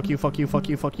 fuck you, fuck you, fuck you, fuck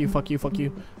you, fuck you, fuck you, fuck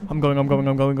you. I'm going, go,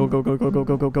 go, go, go, go,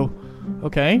 go, go, go.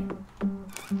 Okay.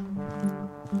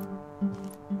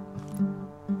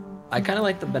 I kind of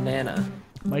like the banana.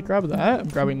 Might grab that. I'm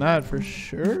grabbing that for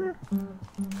sure.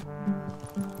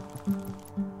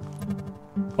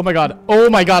 Oh my god. Oh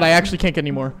my god, I actually can't get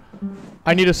any more.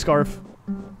 I need a scarf.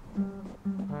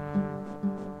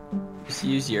 Just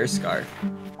use your scarf.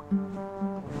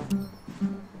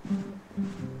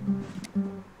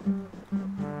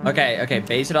 Okay, okay,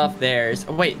 base it off theirs.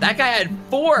 Oh, wait, that guy had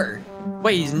 4!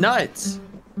 Wait, he's nuts.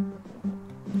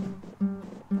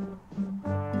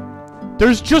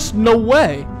 There's just no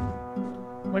way.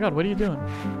 Oh my god, what are you doing?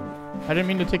 I didn't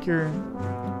mean to take your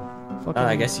fucking...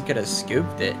 I guess you could have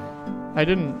scooped it. I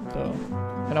didn't, though.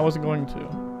 And I wasn't going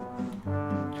to.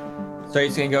 So you're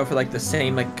just gonna go for like the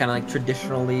same, like kind of like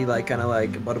traditionally, like kind of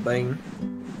like bada bing.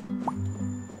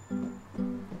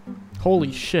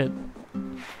 Holy shit.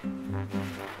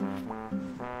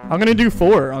 I'm gonna do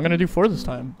 4. I'm gonna do 4 this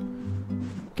time.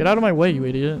 Get out of my way, you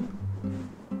idiot.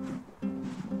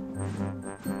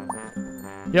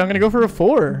 Yeah, I'm gonna go for a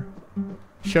 4.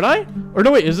 Should I? Or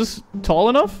no, wait, is this tall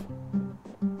enough?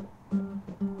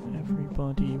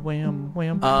 Everybody wham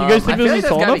wham. You guys think this is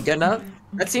tall enough? Good enough?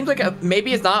 That seems like a,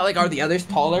 maybe it's not like, are the others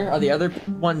taller? Are the other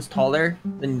ones taller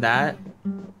than that?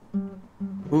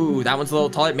 Ooh, that one's a little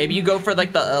taller. Maybe you go for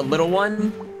like the little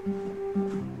one.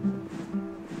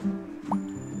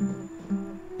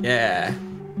 Yeah.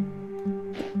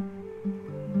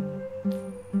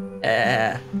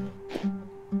 Yeah.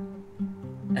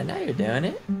 And now you're doing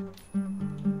it.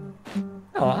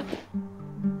 Oh.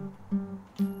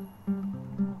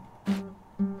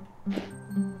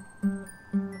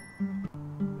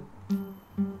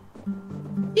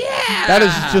 Yeah. That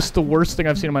is just the worst thing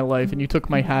I've seen in my life, and you took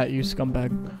my hat, you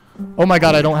scumbag. Oh my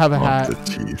god, I don't have a hat.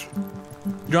 You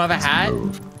don't have a hat?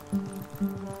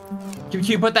 Can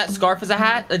you put that scarf as a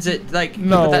hat? Is it like...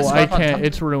 No, I can't.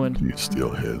 It's ruined. You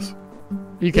steal his.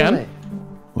 You can?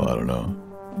 Well, I don't know.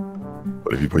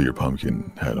 But if you put your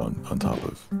pumpkin head on top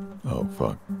of... Oh,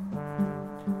 fuck.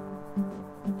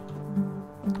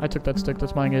 I took that stick.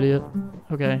 That's mine, idiot.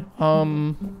 Okay.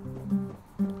 20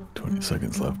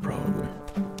 seconds left, probably.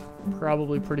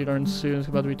 Probably pretty darn soon. It's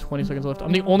about to be 20 seconds left.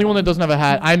 I'm the only one that doesn't have a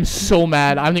hat. I'm so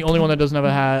mad. I'm the only one that doesn't have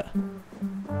a hat.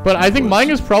 But I think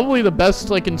mine is probably the best,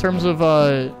 like, in terms of,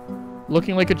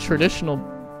 looking like a traditional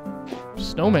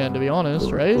snowman, to be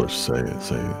honest, right? Or say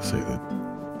that.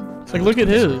 Like, look at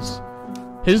his.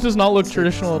 His does not look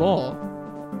traditional at all.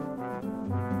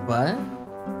 What?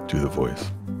 Do the voice.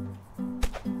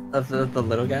 Of the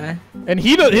little guy? And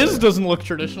his doesn't look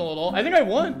traditional at all. I think I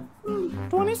won.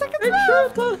 20 seconds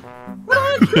left. Little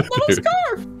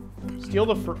scarf. Steal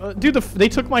the dude. They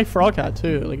took my frog hat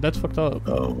too. Like, that's fucked up.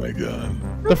 Oh my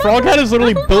god. The frog hat is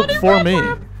literally built for me.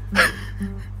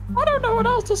 I don't know what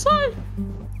else to say.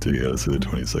 Dude, you gotta say the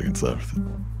 20 seconds left.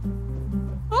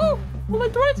 Oh, only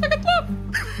 20 seconds left.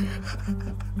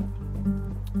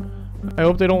 I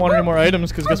hope they don't want any more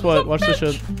items, because guess what? Watch this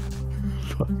shit.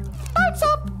 Time's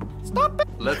up. Stop it.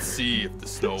 Let's see if the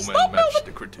snowman matched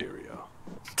the criteria.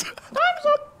 Time's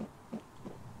up.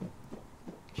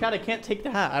 Chad, I can't take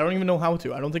the hat. I don't even know how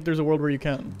to. I don't think there's a world where you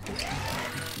can.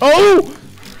 Oh!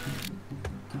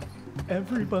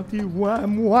 Everybody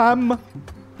wham wham.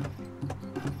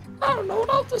 I don't know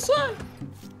what else to say.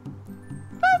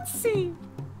 Let's see.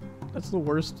 That's the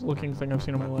worst looking thing I've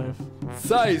seen in my life.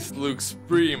 Size looks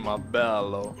prima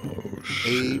bello. Oh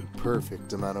shit. A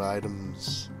perfect amount of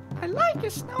items. I like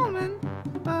your snowman,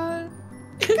 but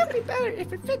it could be better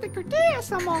if it fit the criteria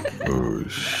somehow. Oh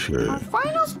shit. Our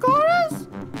final score is...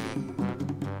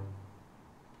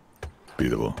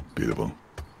 Beatable. Beatable.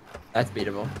 That's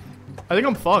beatable. I think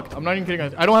I'm fucked. I'm not even kidding.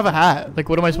 I don't have a hat. Like,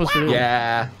 what am I supposed to do?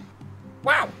 Yeah.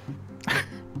 Wow.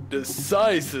 The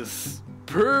size is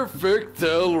perfect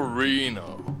El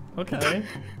Reno. Okay.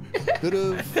 Could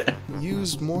have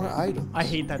used more items. I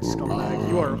hate that scumbag.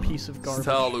 You are a piece of garbage.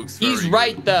 Style looks He's very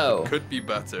right good. though. Could be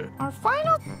better. Our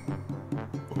final...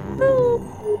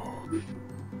 Ooh.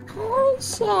 Karl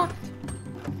sucked.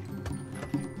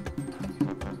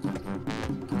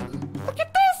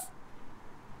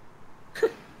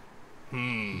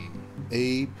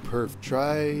 Perf,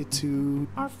 try to...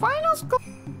 Our final score.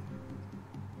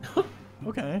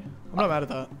 Okay, I'm not mad at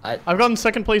that. I've gotten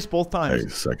second place both times. Hey,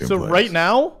 second so place. right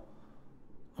now,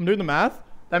 I'm doing the math.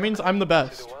 That means I'm the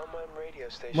best.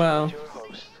 Well,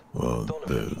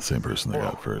 the same person that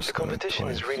got first. The competition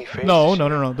is really fierce. No.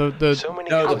 The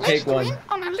the pig one.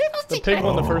 On a little The sticker. pig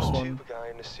won the first one.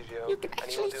 You can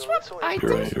actually swap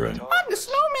items You're right. on the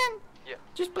snowman.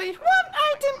 Just place one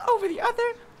item over the other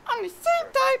on the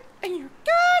same type, and you're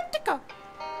good to go.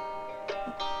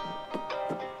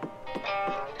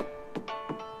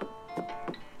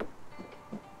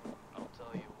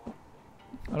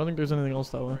 I don't think there's anything else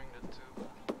that way.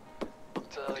 I'll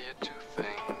tell you two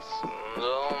things.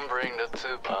 Don't bring the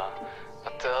tuba.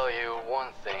 I'll tell you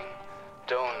one thing.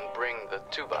 Don't bring the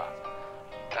tuba.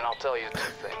 And I'll tell you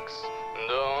two things.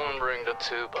 Don't bring the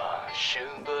tuba.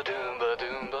 Shooba doomba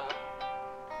doomba.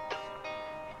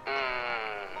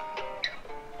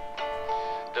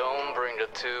 Don't bring the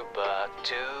tuba.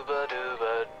 Tuba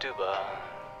dooba dooba.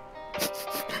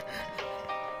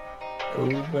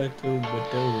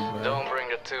 Don't bring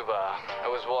the tuba. I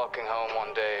was walking home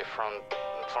one day from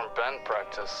band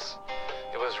practice.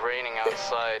 It was raining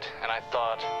outside, and I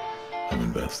thought, I'm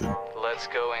invested. let's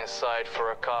go inside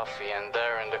for a coffee. And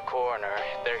there in the corner,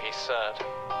 there he sat.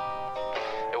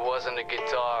 It wasn't a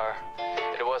guitar.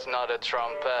 It was not a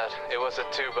trumpet. It was a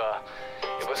tuba.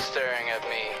 It was staring at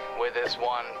me with his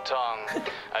one tongue.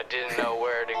 I didn't know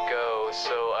where to go,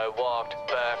 so I walked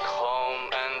back home,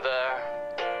 and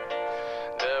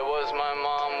there was my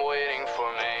mom waiting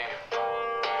for me.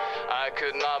 I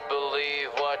could not believe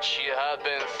what she had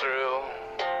been through.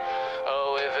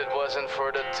 Oh, if it wasn't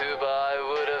for the tuba, I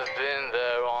would have been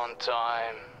there on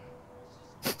time.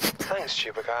 Thanks,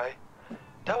 Tuba guy.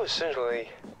 That was certainly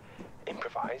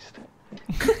improvised.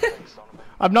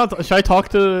 I'm not. Should I talk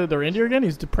to the reindeer again?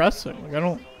 He's depressing. Like I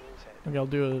don't think I'll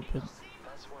do it. But...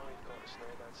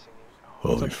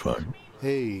 Holy fuck.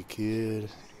 Hey, kid.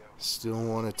 Still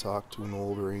want to talk to an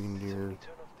old reindeer.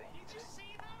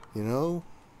 You know,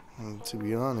 to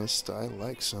be honest, I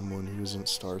like someone who isn't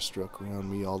starstruck around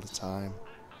me all the time.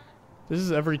 This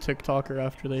is every TikToker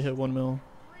after they hit 1 mil.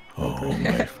 Oh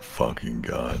my fucking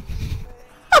god.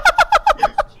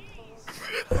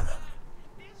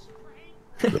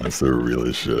 That's the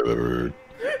realest shit I've ever heard.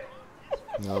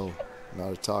 No,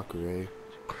 not a talker, eh?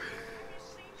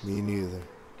 Me neither.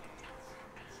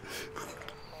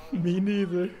 Me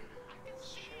neither.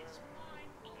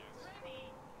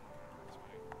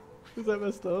 Is that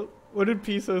messed up? What did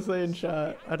Piso say in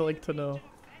chat? I'd like to know.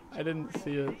 I didn't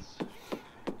see it.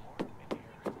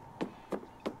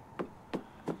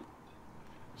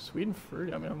 Sweet and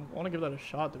fruity. I mean, I want to give that a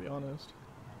shot, to be honest.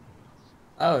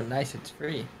 Oh, nice. It's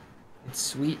free. It's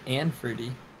sweet and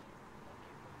fruity.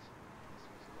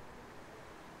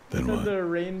 Then Said what? the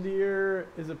reindeer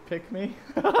is a pick-me.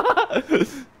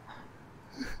 That's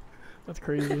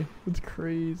crazy. That's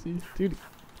crazy. Dude.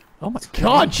 Oh my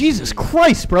god, Jesus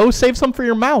Christ, bro. Save some for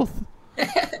your mouth. I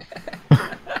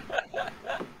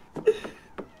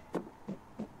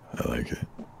like it.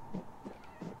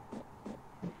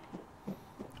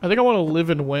 I think I want to live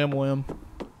in Wham Wham.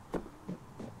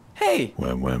 Hey,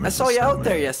 Wham Wham I is saw a you out snowman.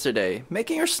 there yesterday,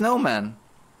 making your snowman.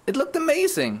 It looked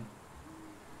amazing.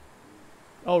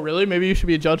 Oh, really? Maybe you should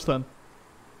be a judge then.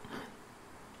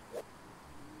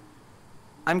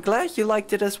 I'm glad you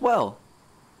liked it as well.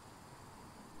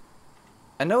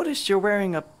 I noticed you're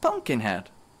wearing a pumpkin hat.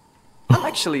 I'm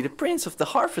actually the prince of the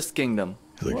Harvest Kingdom.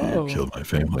 He's like, Whoa. you killed my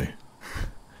family.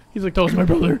 He's like, that was my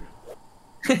brother.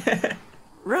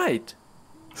 Right.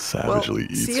 Savagely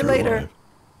Well, eats see you her later. alive.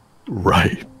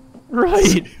 Right.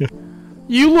 Right.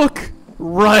 You look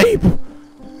ripe.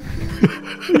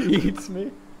 He eats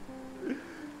me.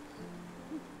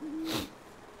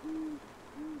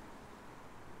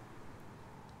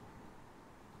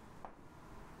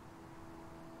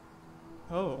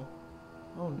 Oh.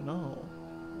 Oh no.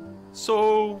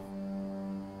 So,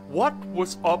 what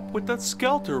was up with that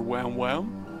Skelter, Wham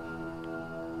Wham?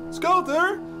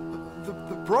 Skelter?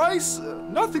 The price?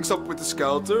 Nothing's up with the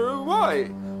Skelter. Why?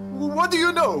 What do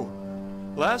you know?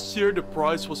 Last year the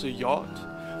price was a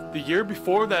yacht. The year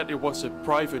before that it was a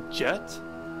private jet.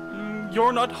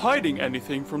 You're not hiding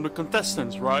anything from the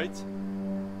contestants, right?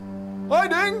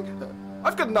 Hiding?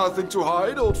 I've got nothing to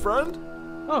hide, old friend.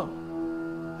 Oh.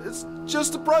 It's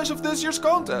just the price of this year's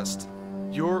contest.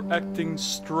 You're acting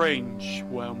strange,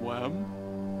 Wham Wham.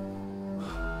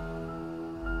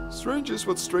 Strange is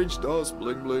what strange does,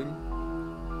 bling bling.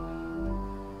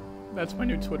 That's my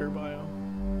new Twitter bio.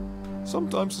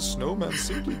 Sometimes the snowman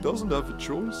simply doesn't have a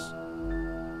choice.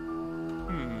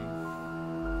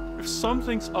 If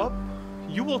something's up,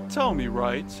 You will tell me,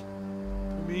 right?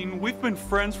 I mean, we've been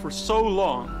friends for so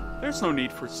long. There's no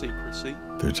need for secrecy.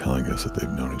 They're telling us that they've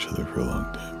known each other for a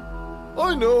long time.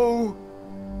 I know.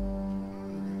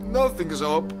 Nothing is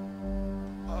up.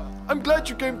 I'm glad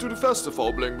you came to the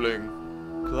festival, Bling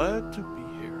Bling. Glad to be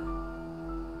here.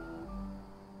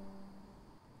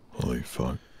 Holy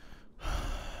fuck.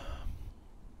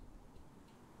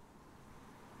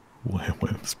 Wham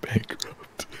Wham's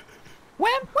bankrupt.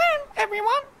 Wham wham,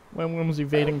 everyone. Wham Wham's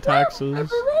evading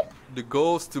taxes. The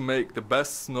goal is to make the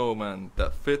best snowman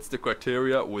that fits the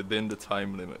criteria within the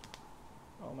time limit.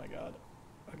 Oh my god.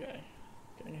 Okay.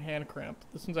 Getting hand cramped.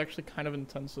 This one's actually kind of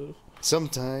intensive.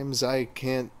 Sometimes I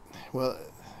can't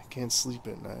sleep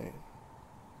at night.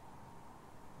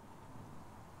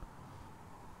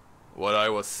 What I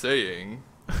was saying,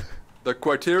 the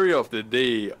criteria of the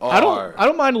day are... I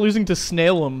don't mind losing to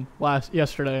Snailum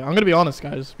yesterday. I'm gonna be honest,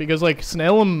 guys, because like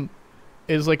Snailum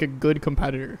is like a good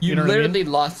competitor. You know literally what I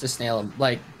mean? lost to Snailum,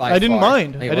 like by I didn't far.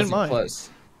 mind. Like, I it didn't wasn't mind. Close.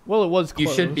 Well, it was close.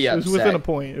 You should be It was upset. within a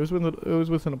point. It was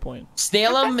within a point.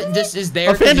 Snailum just is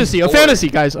there. A fantasy,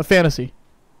 guys, a fantasy.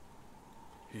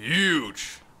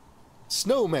 Huge.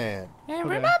 Snowman. And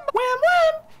remember, wham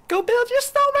wham, go build your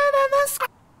snowman in the sky.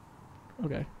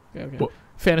 Okay. What?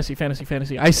 Fantasy.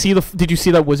 I see the. Did you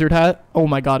see that wizard hat? Oh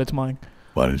my god, it's mine.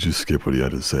 Why did you skip what he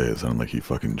had to say? It sounded like he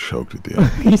fucking choked at the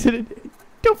end. He said,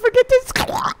 "Don't forget this."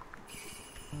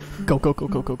 Go.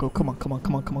 Come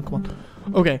on.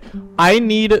 Okay, I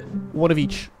need one of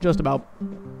each, just about.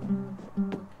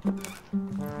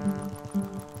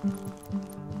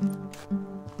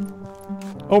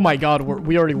 Oh my god,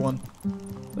 we already won.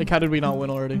 Like, how did we not win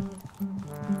already?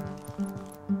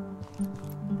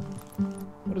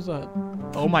 What is that?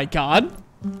 Oh my god!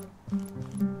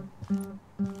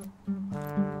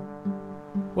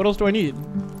 What else do I need?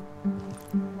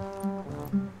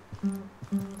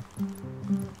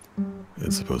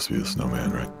 It's supposed to be a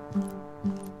snowman, right?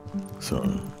 So,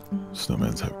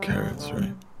 snowmans have carrots,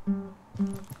 right?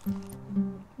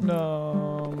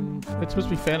 No, it's supposed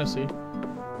to be fantasy.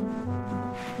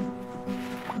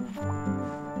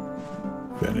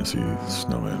 Fantasy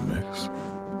snowman mix.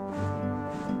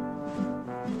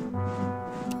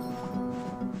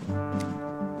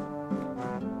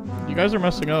 You guys are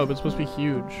messing up. It's supposed to be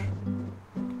huge.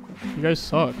 You guys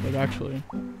suck, like, actually.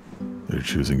 They're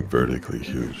choosing vertically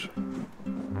huge.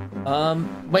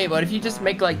 Wait, what if you just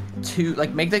make like two,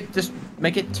 like just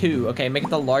make it two, okay? Make it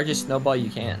the largest snowball you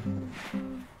can.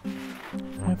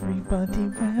 Everybody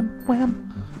wham wham.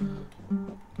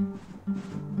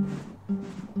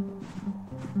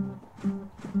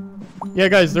 Yeah,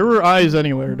 guys, there were eyes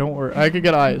anywhere. Don't worry. I could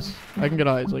get eyes. I can get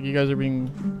eyes. Like, you guys are being...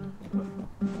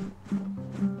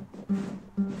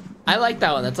 I like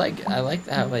that one. That's like, I like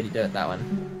how you do it, that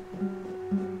one.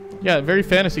 Yeah, very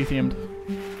fantasy themed.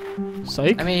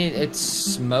 Psych? I mean, it's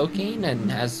smoking and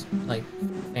has, like,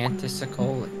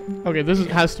 fantastical. Okay, this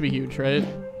has to be huge, right?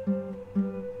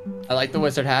 I like the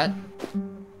wizard hat.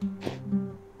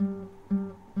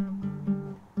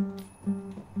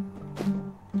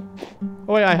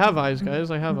 Oh wait, I have eyes, guys.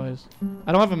 I have eyes.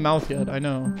 I don't have a mouth yet, I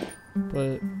know.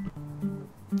 But...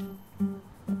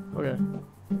 Okay.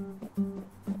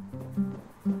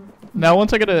 Now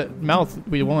once I get a mouth,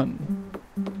 we won.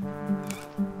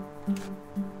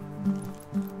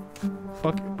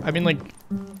 Fuck. I mean, like...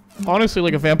 Honestly,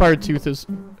 like, a vampire tooth is...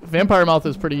 Vampire mouth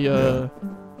is pretty,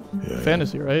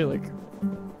 fantasy, right? Like...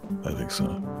 I think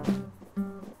so.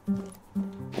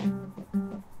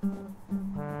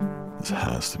 This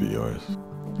has to be yours.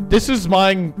 This is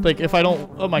mine, like, if I don't...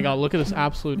 Oh my god, look at this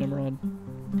absolute Nimrod.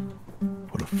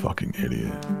 What a fucking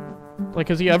idiot. Like,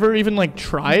 has he ever even, like,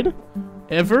 tried?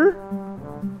 Ever?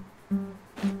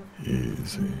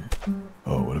 Easy.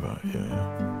 Oh, what about...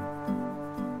 Yeah.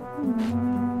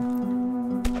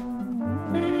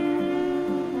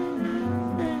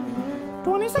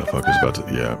 The fuck is about to...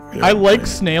 Yeah. I like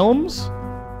Snailums.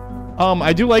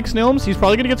 I do like Snailums. He's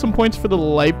probably gonna get some points for the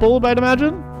light bulb, I'd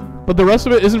imagine. But the rest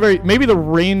of it isn't very... Maybe the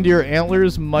reindeer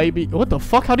antlers might be... What the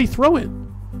fuck? How'd he throw it?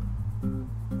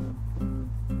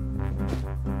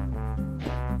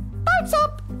 Lights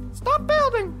up! Stop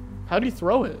building! How'd he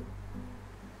throw it?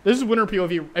 This is winner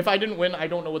POV. If I didn't win, I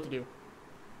don't know what to do.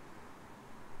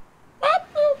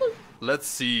 Let's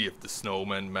see if the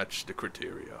snowman matched the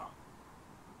criteria.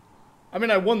 I mean,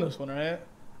 I won this one, right?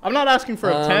 I'm not asking for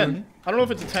a 10. I don't know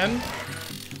if it's a 10.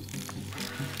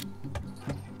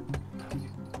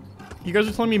 You guys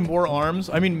are telling me more arms?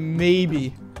 I mean,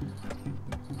 maybe.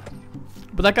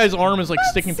 But that guy's arm is, like,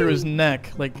 sticking through his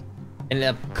neck. Like,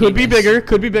 could be bigger.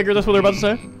 Could be bigger. That's what they're about to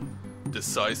say. The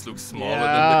size looks smaller Yeah.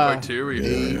 than the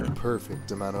criteria. A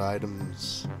perfect amount of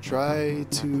items. Try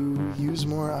to use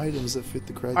more items that fit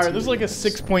the criteria. All right, this is like a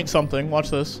 6 point something. Watch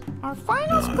this. Our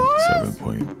final score is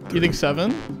 7.3. You think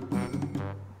 7?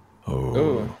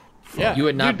 Oh. Yeah. You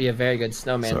would not be a very good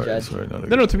snowman judge.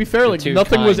 No, to be fair, You're like too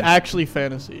nothing was kind. actually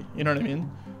fantasy. You know what I mean?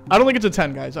 I don't think it's a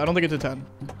 10, guys. I don't think it's a 10.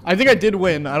 I think I did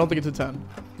win. I don't think it's a 10.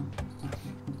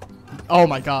 Oh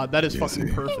my god, that is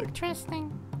fucking perfect.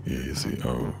 interesting. Yeah, you see.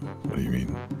 Oh, what do you mean?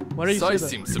 Why do you say Size that?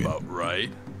 seems about right.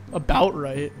 About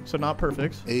right, so not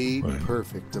perfect. A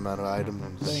perfect amount of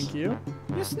items. Thank you.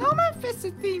 Your snowman fits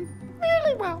the theme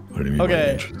really well. What do you mean?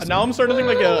 Okay, now I'm starting to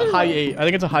think like a high 8. I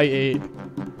think it's a high 8.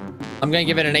 I'm gonna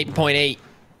give it an 8.8.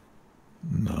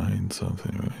 9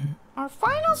 something, right? Our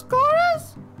final score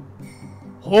is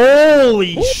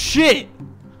Holy shit!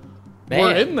 Man.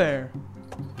 We're in there.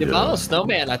 The model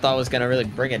snowman I thought was gonna really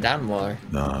bring it down more.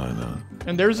 Nah.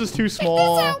 And theirs is too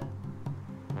small.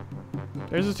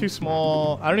 Theirs is too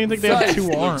small. I don't even think they have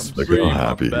 2 arms. Look at how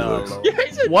happy he looks.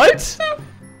 What?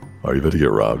 Are you about to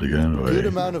get robbed again? Good Wait.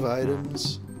 amount of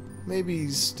items. Maybe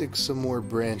stick some more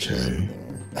branches in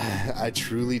there. I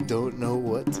truly don't know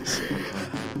what to say.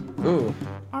 Ooh.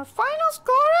 our final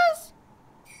score is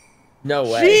No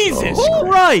way. Jesus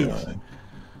Christ!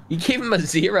 You gave him a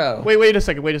 0. Wait a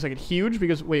second. Huge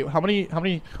because wait, how many?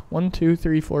 1, 2,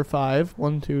 3, 4, 5.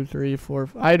 1, 2, 3, 4.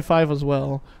 I had 5 as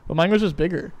well, but mine was just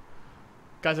bigger.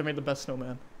 Guys, I made the best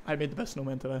snowman. I made the best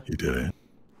snowman today. You did it.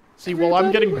 See, while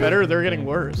I'm getting better, they're getting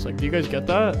worse. Like, do you guys get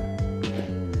that?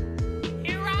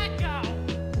 here I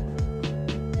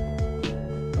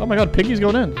go. Oh my God, Piggy's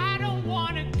going in. I don't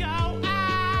wanna go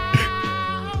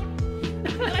out.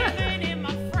 Living in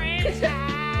my friend's house.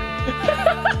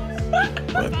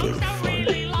 What the Don't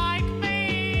really like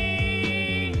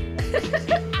me.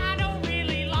 I don't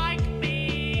really like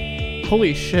me.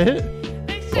 Holy shit!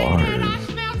 Bars.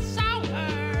 Smell sour,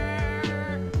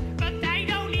 but they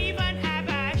don't even have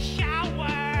a shower.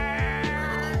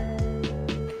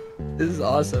 This is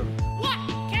awesome. What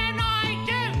can I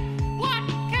do? What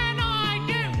can I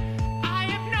do? I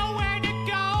have nowhere to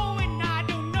go and I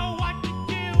don't know what to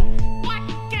do. What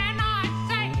can I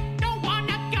say? Don't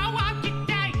wanna go out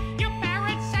today. Your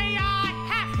parents say I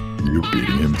have. You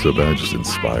beating him so bad just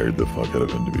inspired the fuck out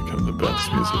of him to become the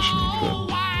best musician he could.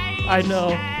 I know.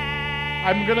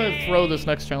 I'm gonna throw this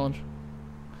next challenge.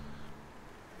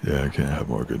 Yeah, I can't have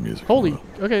more good music. Holy,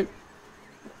 okay.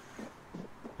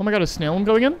 Oh my God, is Snail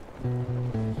going in?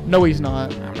 No, he's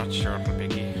not. I'm not sure,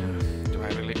 Piggy. Do I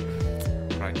really?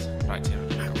 Right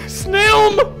here.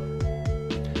 Snail!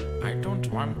 I don't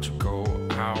want to go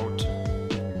out.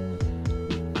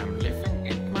 I'm living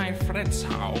in my friend's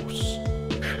house.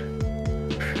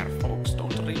 Her folks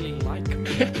don't really like me.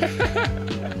 And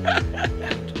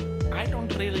I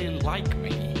don't really like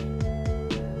me.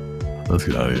 Let's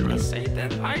get out of here, man. Say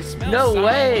that I smell No sour,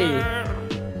 way.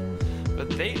 But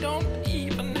they don't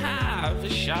even have a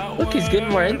shower. Look, he's getting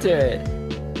more into it.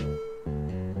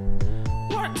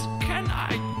 What can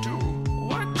I do?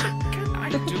 What can I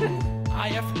do? I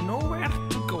have nowhere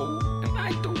to go, and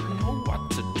I don't know what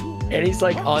to do. And he's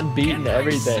like on beat and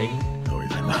everything.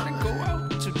 I wanna go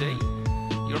out today.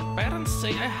 Your parents say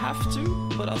I have to,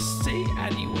 but I'll stay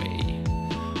anyway.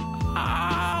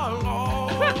 I'll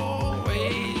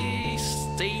always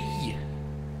stay.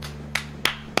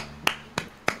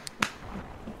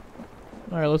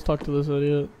 Alright, let's talk to this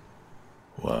idiot.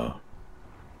 Wow.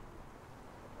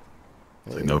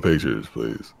 Like, no pictures,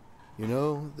 please. You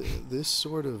know, this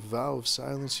sort of vow of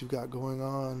silence you've got going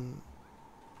on,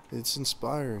 it's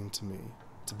inspiring to me.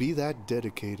 To be that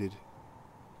dedicated,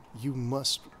 you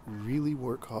must really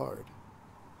work hard.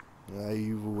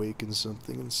 You've awakened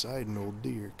something inside an old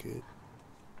deer, kid.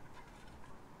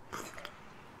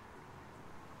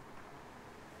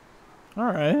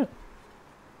 Alright.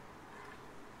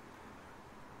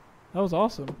 That was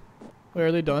awesome. Wait,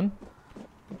 are they done?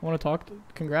 I want to talk.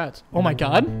 Congrats. Oh my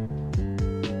God.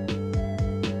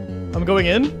 I'm going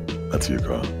in? That's you,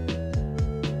 Karl.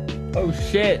 Oh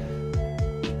shit.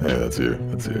 Hey, that's you.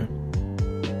 That's you.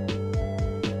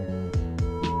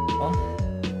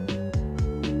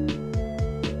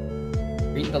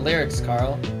 Read the lyrics,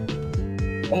 Karl.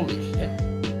 Holy shit.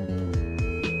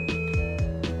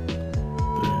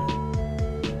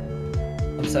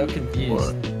 I'm so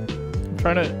confused. I'm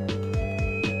trying to.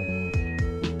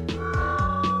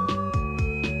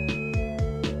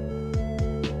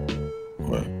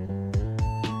 What?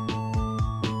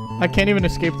 I can't even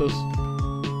escape this.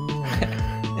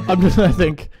 I'm just, I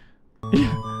think.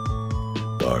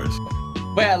 Bars.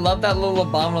 Wait, I love that little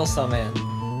abominable snowman.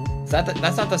 Is that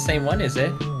that's not the same one, is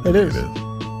it? It is.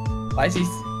 Why is he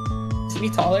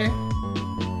taller?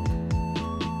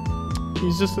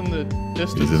 He's just in the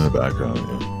distance. He's in the background.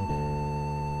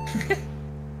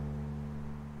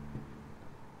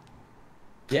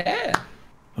 Yeah.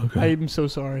 Okay. I'm so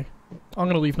sorry. I'm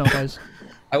gonna leave now, guys.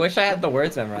 I wish I had the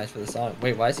words memorized for the song.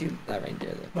 Wait, why is he that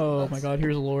reindeer there? Oh my god,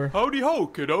 here's lore. Howdy ho,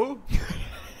 kiddo.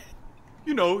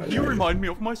 You know, you remind me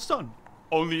of my son.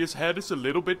 Only his head is a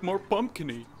little bit more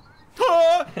pumpkin-y.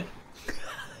 Ah!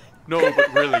 No,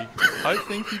 but really, I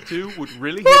think you two would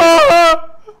really hit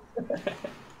it.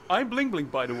 I'm Bling Bling,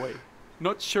 by the way.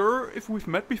 Not sure if we've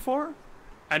met before?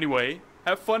 Anyway,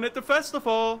 have fun at the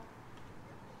festival!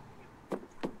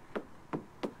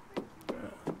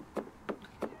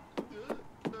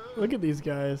 Look at these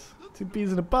guys. 2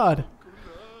 peas in a pod.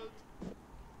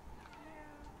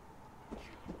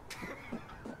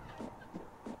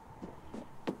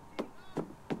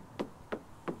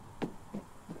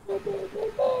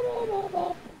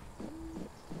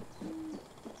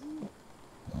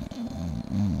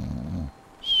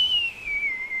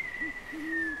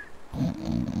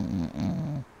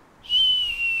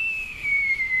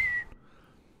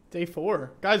 Day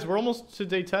 4. Guys, we're almost to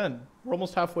day 10. We're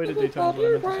almost halfway to day 10. Is what I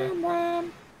meant to say.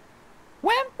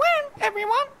 Wham, wham,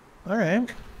 everyone.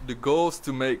 Alright. The goal is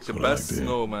to make the what I best like to hear.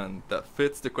 snowman that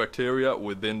fits the criteria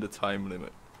within the time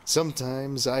limit.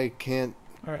 Sometimes I can't.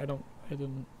 Alright, I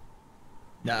didn't.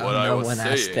 No, What I no was one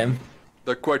asked saying. him.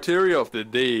 The criteria of the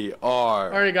day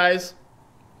are... Alright, guys.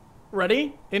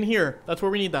 Ready? In here. That's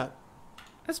where we need that.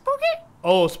 A spooky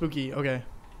Oh, spooky. Okay.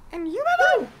 and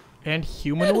humanoid. And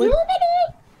humanoid?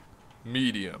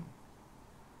 medium.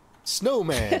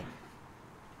 Snowman.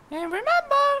 And remember,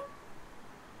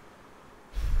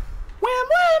 wham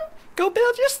wham, go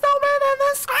build your snowman and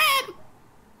then scram.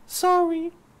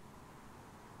 Sorry.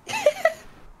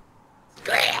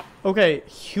 Okay,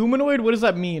 humanoid, what does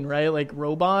that mean, right? Like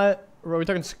robot? Or are we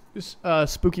talking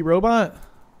spooky robot?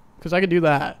 Because I could do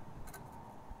that.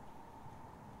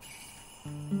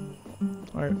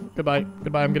 Alright, goodbye.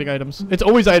 Goodbye, I'm getting items. It's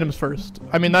always items first.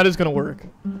 I mean, that is going to work.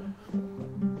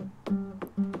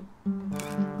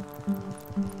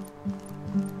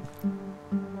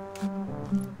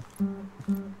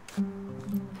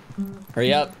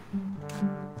 Hurry up.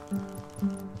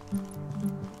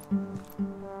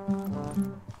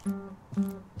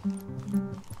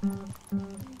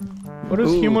 What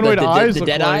does Ooh, humanoid eyes the look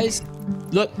dead like? eyes?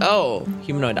 Look, oh,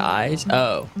 humanoid eyes.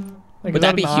 Oh. Like, Would is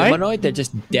that be an eye? humanoid? They're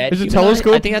just dead. Is a humanoid?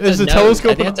 telescope? I think that's Is a a nose.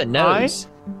 telescope I think that's a an eye? nose.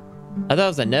 I thought it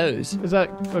was a nose. Is that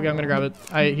okay? I'm gonna grab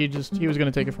it. He was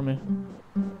gonna take it from me.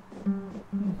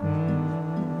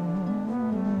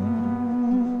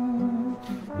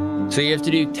 So you have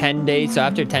to do 10 days. So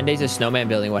after 10 days of snowman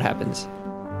building, what happens?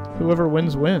 Whoever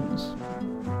wins wins.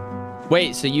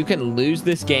 Wait, so you can lose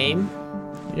this game?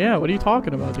 Yeah. What are you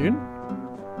talking about, dude?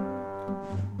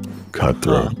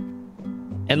 Cutthroat.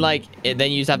 And like,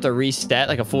 then you just have to reset,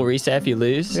 like a full reset if you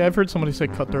lose? Yeah, I've heard somebody say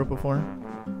cutthroat before.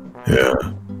 Yeah.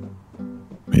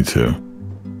 Me too.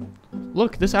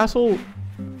 Look, this asshole.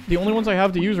 The only ones I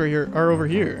have to use right here are over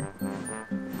here.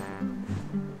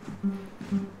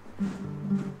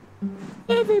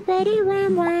 Everybody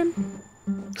wham wham.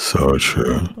 So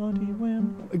true.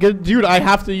 Dude, I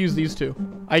have to use these two.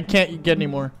 I can't get any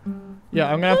more. Yeah,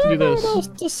 I'm gonna have to do this. What else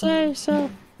to say? So,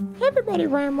 everybody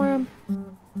wham wham.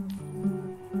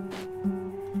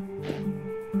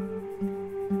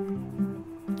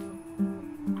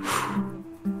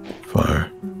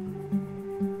 Fire.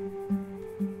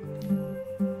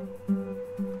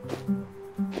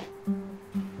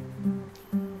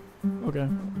 Okay.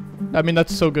 I mean,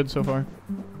 that's so good so far.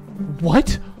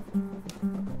 What?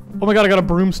 Oh my god, I got a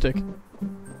broomstick.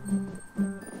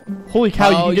 Holy cow,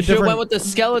 Oh, you can you get should have different... went with the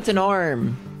skeleton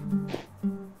arm.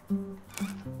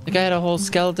 The guy had a whole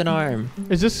skeleton arm.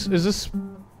 Is this I don't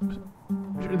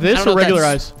or know if regular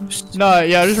that's- eyes? No,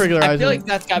 yeah, just regular eyes. I feel like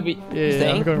that's gotta be Yeah, yeah,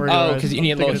 thing. I'm going regular Oh, eyes. because you I'm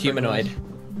need a little taking it regular humanoid.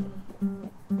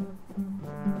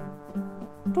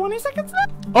 20 seconds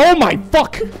left. Oh my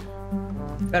fuck!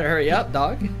 Better hurry up,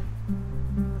 dog.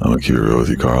 I'm gonna keep it real with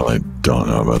you, Karl. I don't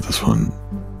know about this one.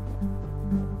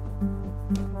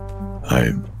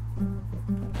 I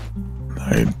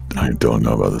don't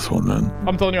know about this one, man.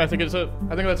 I'm telling you, I think it's it.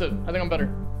 I think that's it. I think I'm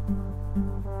better.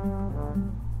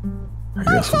 I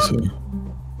guess we'll see.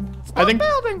 I think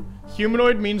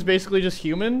humanoid means basically just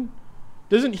human.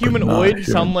 Doesn't humanoid human.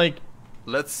 sound like...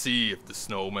 Let's see if the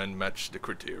snowmen match the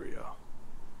criteria.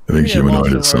 I think Yeah,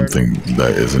 humanoid lost is the word. something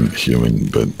that isn't human,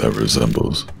 but that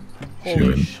resembles Holy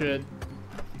human. shit.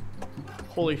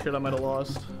 Holy shit, I might have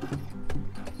lost.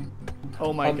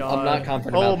 Oh my I'm god. not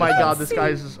confident Oh about my this. god, this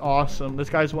guy's is awesome. This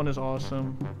guy's one is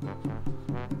awesome.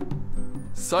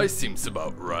 Size seems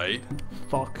about right.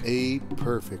 Fuck. A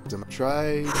perfect.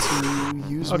 Try to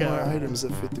use Okay, more alright. items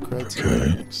that fit the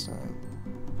criteria next time.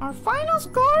 Our final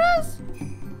scorers?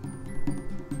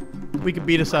 We could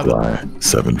beat a 7. Flat.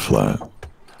 7 flat.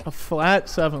 A flat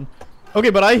 7. Okay,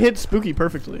 but I hit Spooky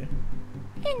perfectly.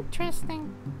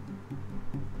 Interesting.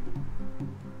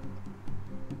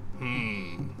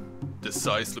 The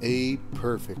size. A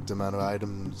perfect amount of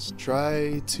items.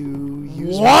 Try to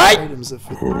use What? more items that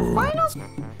fit Our finals?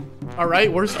 All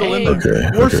right, we're still in the Okay,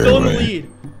 we're okay, still in the right.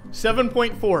 lead.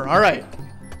 7.4. All right.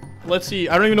 Let's see.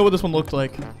 I don't even know what this one looked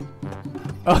like.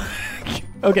 Oh,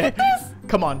 okay.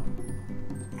 Come on.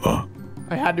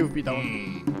 I had to have beat that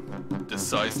one. The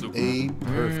size look. A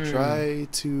perfect. Try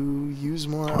to use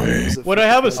more items that What do I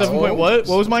have? A 7 point what?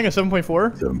 What was mine? A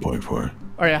 7.4? 7.4.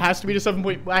 All right, it has to be to 7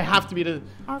 point. I have to be to.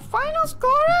 Our final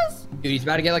scorers? Dude, he's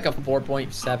about to get like a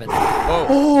 4.7.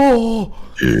 Oh,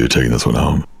 You're taking this one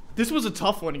home. this was a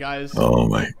tough one, guys. Oh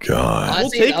my god.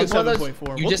 Honestly, take that a was one of those-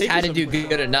 7.4. You We'll just take had a to do 7.4.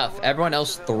 good enough. Everyone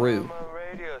else threw.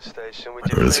 Radio station with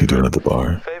What your is he doing at the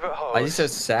bar? favorite host. Why are you so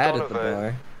sad at the Donovan.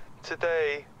 bar?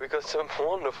 Today, we got some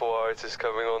wonderful artists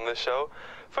coming on the show.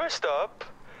 First up,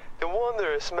 the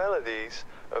wondrous melodies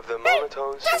of the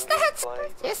monotone Just the head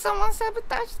flight. Yes, someone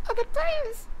sabotaged other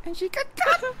players, and she got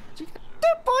caught. She got 2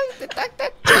 points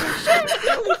deducted. And sure,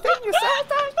 the only thing you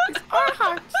sabotage is our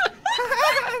hearts.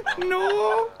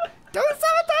 No, don't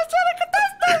sabotage the other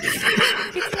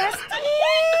contestants. It's nasty.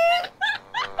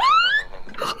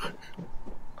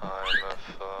 I'm a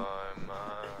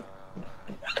fireman.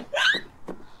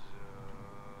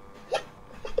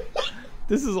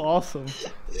 This is awesome.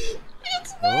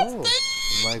 Oh,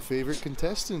 my favorite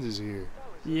contestant is here.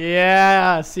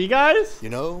 Yeah. See, guys. You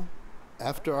know,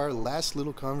 after our last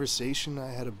little conversation,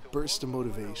 I had a burst of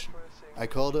motivation. I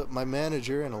called up my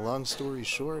manager, and a long story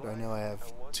short, I now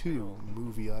have 2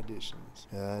 movie auditions.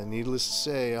 Needless to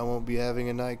say, I won't be having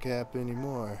a nightcap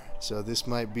anymore. So this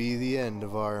might be the end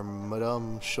of our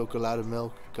Madame Chocolat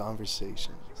Milk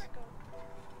conversations.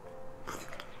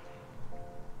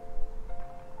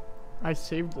 I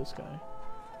saved this guy.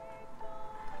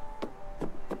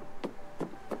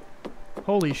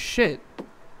 Holy shit.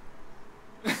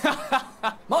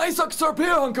 My socks are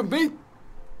here, Uncle B.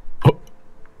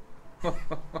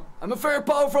 I'm a very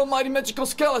powerful, mighty magical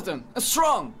skeleton, and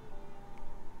strong.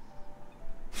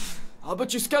 How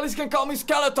about you skellies can call me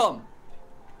Skeleton?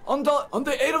 On the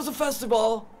 8th of the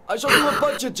festival, I shall do a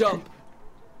budget jump.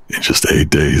 In just 8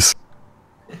 days.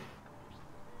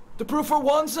 To prove for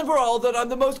once and for all that I'm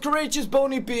the most courageous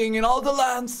bony being in all the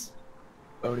lands.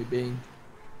 Bony being.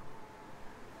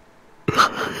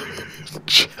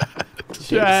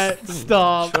 Chat,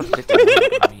 stop.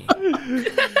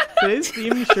 Today's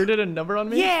theme sure did a number on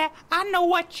me. Yeah, I know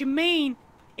what you mean.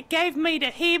 It gave me the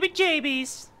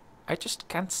heebie-jeebies. I just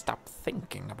can't stop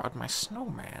thinking about my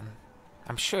snowman.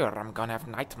 I'm sure I'm gonna have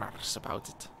nightmares about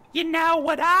it. You know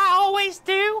what I always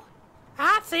do?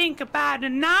 I think about a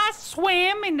nice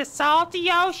swim in the salty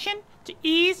ocean to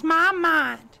ease my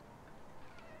mind.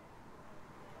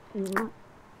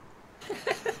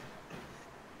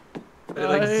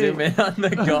 Like zoom in on the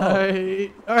goal.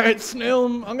 Alright, Snail,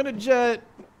 I'm gonna jet.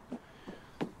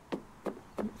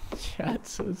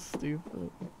 Chat's so stupid.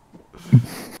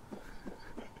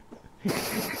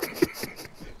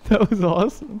 That was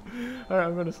awesome. Alright,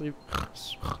 I'm gonna sleep.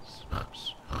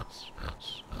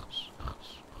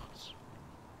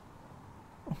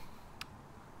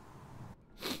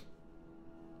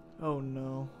 Oh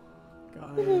no.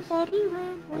 Guys.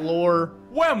 Lore.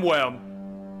 Wham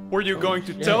Wham! Were you going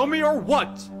to tell me or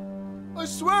what? I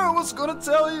swear I was gonna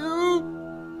tell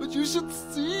you, but you should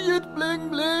see it, Bling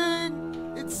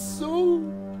Bling. It's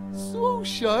so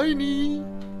shiny.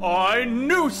 I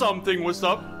knew something was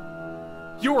up.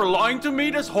 You were lying to me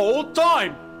this whole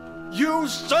time. You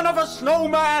son of a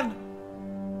snowman!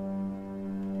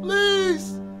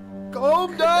 Please,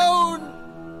 calm down.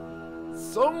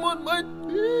 Someone might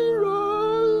hear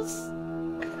us.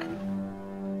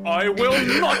 I will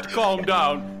not calm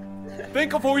down.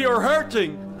 Think of who you're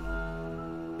hurting.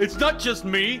 It's not just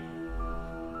me.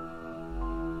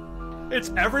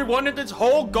 It's everyone at this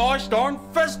whole gosh darn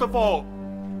festival.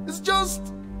 It's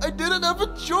just, I didn't have a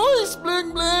choice,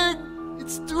 Bling Bling.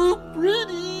 It's too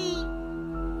pretty.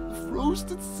 The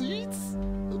frosted seats,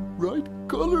 a bright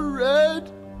color red,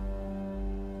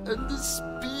 and the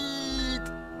speed.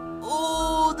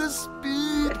 Oh, the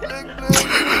speed, Bling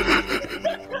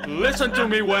Bling. Listen to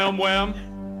me, Wham Wham.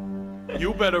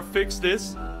 You better fix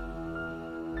this,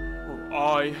 or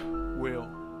I will.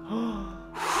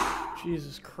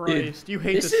 Jesus Christ. You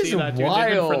hate to this see is that, dude. They've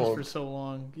been friends wild. for so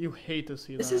long. You hate to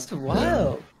see This that. is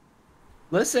wild.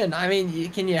 Listen, I mean,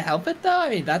 can you help it though? I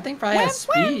mean, that thing probably has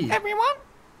speed. Everyone.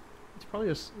 It's probably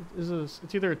it's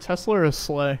either a Tesla or a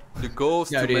sleigh. The goal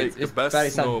is No, to dude, make the it's best probably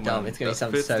something snowman dumb. It's gonna be that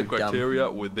something fits so the dumb. criteria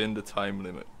within the time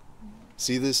limit.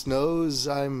 See this nose?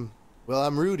 I'm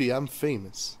Rudy. I'm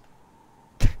famous.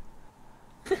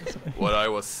 What I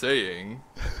was saying,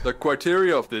 the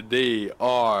criteria of the day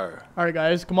are All right,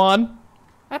 guys, come on.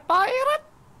 A pirate.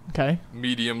 Okay.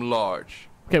 medium large.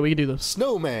 Okay, we can do this.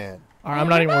 Snowman. All right, I'm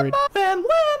not even worried.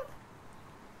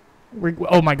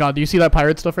 Oh my god, do you see that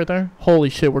pirate stuff right there? Holy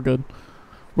shit, we're good.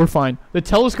 We're fine. The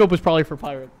telescope is probably for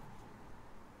pirate.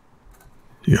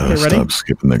 You gotta Okay, ready? stop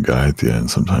skipping the guy at the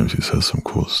end. Sometimes he says some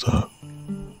cool stuff.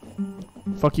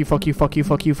 Fuck you, fuck you, fuck you,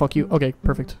 fuck you, fuck you. Okay,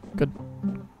 perfect. Good.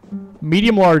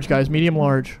 Medium large, guys. Medium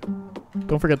large.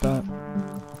 Don't forget that.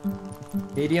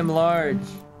 Medium large.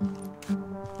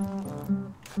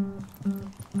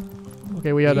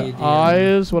 Okay, we had Medium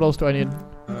eyes. What else do I need?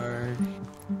 large.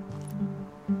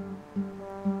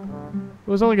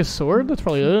 Was that like a sword? That's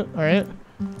probably it. Alright.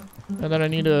 And then I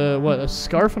need a, what? A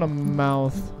scarf and a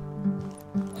mouth.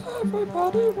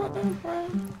 Everybody Wham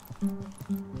Wham.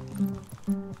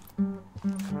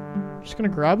 Just gonna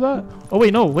grab that? Oh,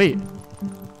 wait, no, wait.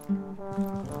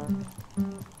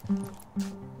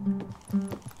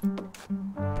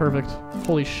 Perfect.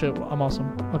 Holy shit, I'm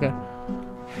awesome. Okay.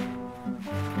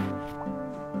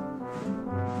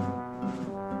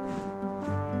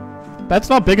 That's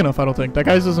not big enough, I don't think. That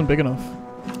guy's isn't big enough.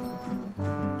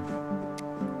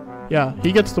 Yeah,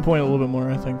 he gets the point a little bit more,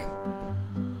 I think.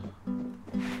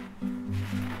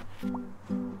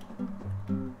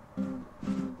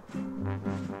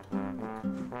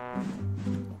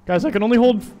 Guys, I can only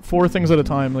hold 4 things at a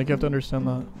time. Like, you have to understand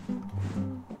that.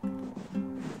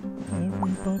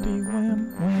 Everybody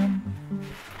wham wham.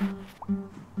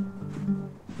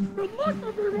 Good luck,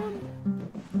 everyone.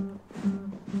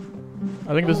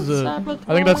 I think this is a...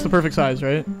 I think that's the perfect size,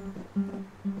 right?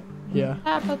 Yeah.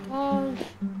 Sabotage.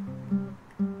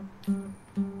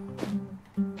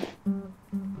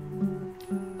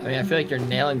 I mean, I feel like you're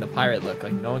nailing the pirate look.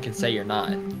 Like, no one can say you're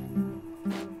not.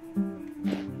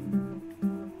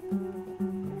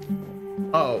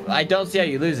 Oh, I don't see how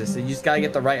you lose this. You just gotta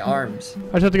get the right arms.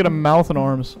 I just have to get a mouth and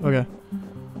arms. Okay.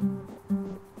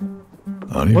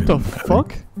 What the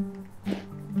fuck? Yeah,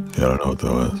 I don't know what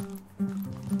that was.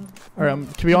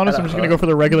 Alright, to be honest, I'm just gonna go for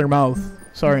the regular mouth.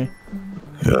 Sorry.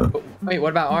 Yeah. Wait, what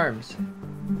about arms?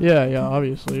 Yeah,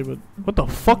 obviously, but... What the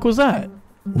fuck was that?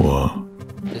 Whoa.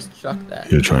 Just chuck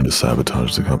that. You're trying to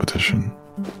sabotage the competition.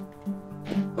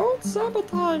 Don't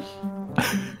sabotage.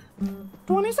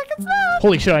 20 seconds left.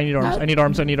 Holy shit, I need arms. I need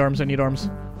arms, I need arms, I need arms.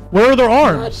 Where are their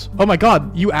arms? Oh my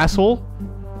god, you asshole.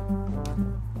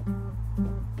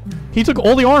 He took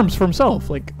all the arms for himself,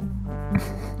 like...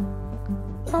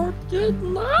 Don't get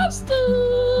nasty.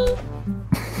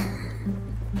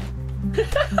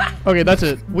 Okay, that's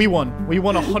it. We won. We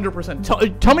won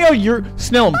 100%. Tell me how you're...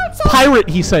 Snell, pirate,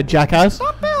 he said, jackass.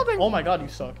 Stop building. Oh my god, you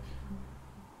suck.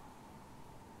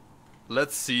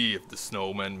 Let's see if the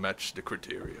snowmen match the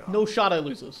criteria. No shot I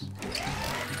lose this.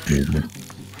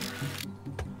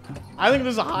 I think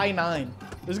this is a high 9.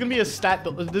 This is gonna be a stat...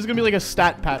 This is gonna be like a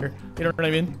stat pattern. You know what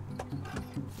I mean?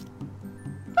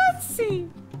 Let's see.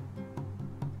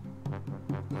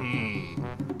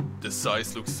 The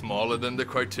size looks smaller than the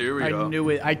criteria. I knew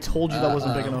it. I told you that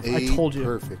wasn't big enough. I told you.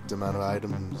 Perfect amount of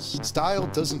items. Style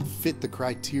doesn't fit the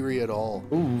criteria at all.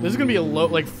 This is gonna be a low,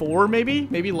 like 4 maybe?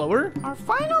 Maybe lower? Our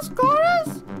final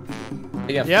scorers.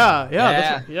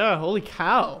 Yeah. Holy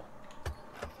cow.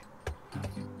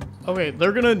 Okay,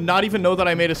 they're gonna not even know that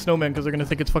I made a snowman because they're gonna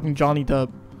think it's fucking Johnny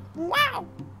Depp. Wow.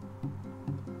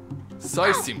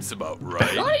 Size seems about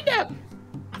right. Johnny Depp.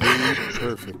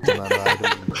 Perfect amount of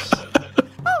items.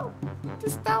 Oh,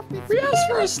 this stuff is we asked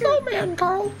for a snowman,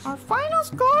 Karl. Our final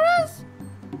scorers.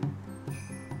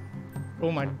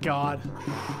 Oh my god.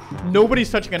 Nobody's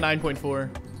touching a 9.4.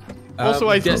 Also,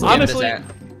 I just honestly...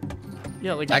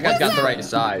 Yeah, like... That guy's got the right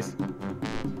size.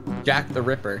 Jack the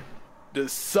Ripper. The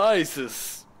size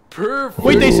is perfect.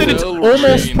 Wait, they said it's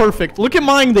almost perfect. Look at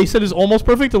mine, they said it's almost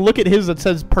perfect, and look at his that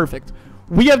says perfect.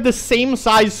 We have the same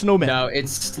size snowman. No,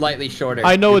 it's slightly shorter.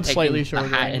 I know You're it's taking slightly shorter.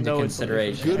 The hat I into know it's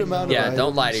consideration. Good amount of Yeah, items.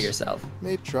 don't lie to yourself.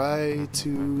 May try to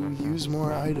use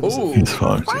more items. Ooh. He's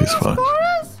fucked. He's fucked.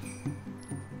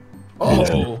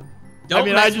 Oh. Don't I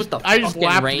mean, mess with the I just fucking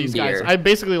lapped these guys. reindeer. I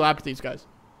basically lapped these guys.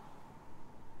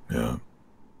 Yeah.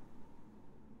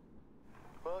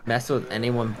 Mess with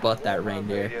anyone but that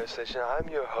reindeer. Radio station. I'm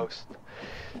your host,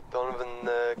 Donovan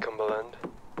Cumberland.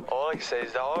 All I can say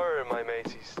is that our my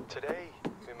mateys today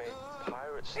we made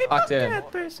pirates. Fuck them.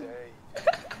 person.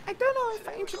 I don't know if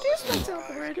I introduced myself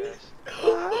already.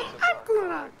 I'm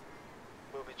Karl.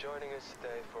 Will be joining us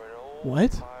today for an old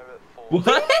What? pirate fall.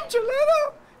 What?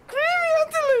 Gelato! Creamy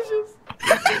and delicious!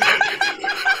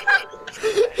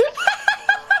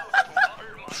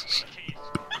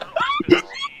 I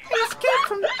escaped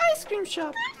from the ice cream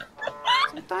shop.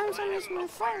 Sometimes I miss my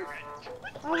phone.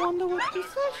 I wonder what this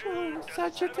session is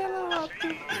such a killer up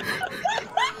to.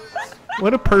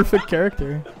 What a perfect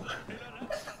character.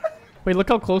 Wait, look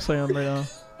how close I am right now.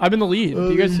 I'm in the lead.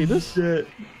 Do you guys see this? Creamy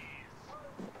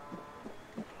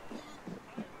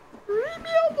and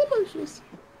delicious.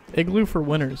 Igloo for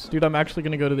winners, dude. I'm actually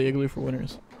gonna go to the igloo for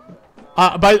winners.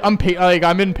 But I'm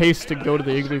in pace to go to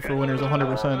the igloo for winners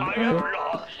 100%.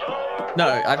 No,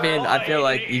 I mean, I feel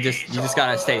like you just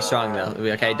gotta stay strong though.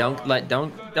 Okay, don't let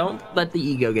the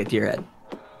ego get to your head.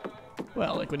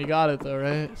 Well, like when you got it though,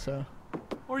 right? So.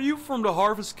 Are you from the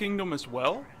Harvest Kingdom as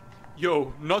well?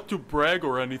 Yo, not to brag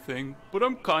or anything, but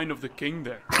I'm kind of the king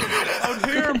there.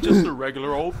 Out here, I'm just a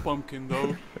regular old pumpkin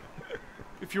though.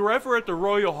 If you're ever at the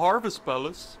Royal Harvest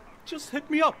Palace, just hit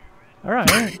me up. All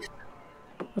right.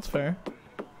 That's fair.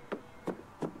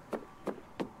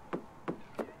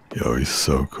 Yo, he's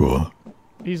so cool.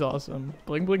 He's awesome.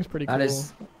 Bling Bling's pretty cool. Not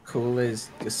as cool as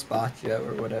Gazpacho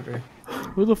or whatever.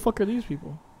 Who the fuck are these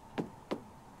people?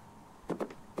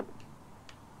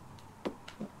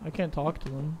 I can't talk to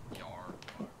them.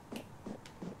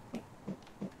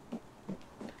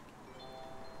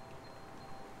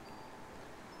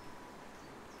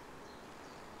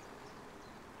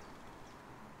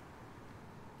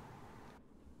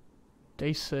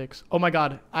 Day 6. Oh my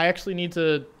god. I actually need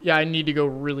to... Yeah, I need to go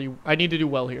really... I need to do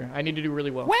well here. I need to do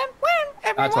really well.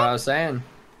 That's what I was saying.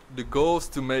 The goal is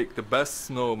to make the best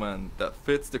snowman that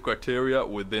fits the criteria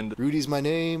within the... Rudy's my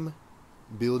name.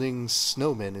 Building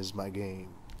snowmen is my game.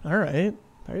 Alright.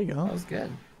 There you go. That was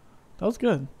good. That was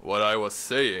good. What I was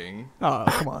saying... Oh,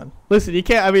 come on. Listen, you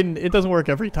can't... I mean, it doesn't work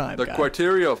every time, The guys.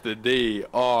 criteria of the day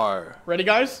are... Ready,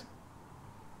 guys?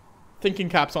 Thinking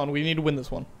caps on. We need to win this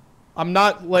one. I'm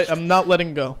not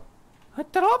letting go.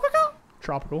 Tropical?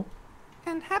 Tropical.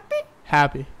 And happy?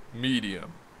 Happy.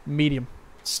 Medium. Medium.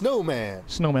 Snowman.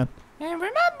 Snowman. And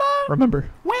Remember.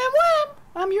 Wham Wham!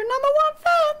 I'm your #1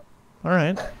 fan!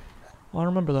 Alright. I'll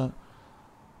remember that.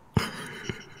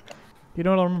 You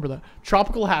know what? I'll remember that.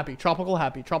 Tropical happy. Tropical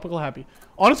happy. Tropical happy.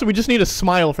 Honestly, we just need a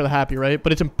smile for the happy, right?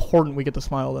 But it's important we get the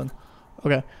smile then.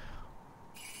 Okay.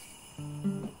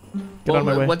 Get out of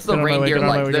my way. What's the reindeer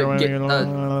like? Which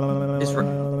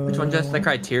one's just the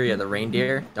criteria? The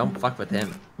reindeer? Don't fuck with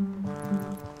him.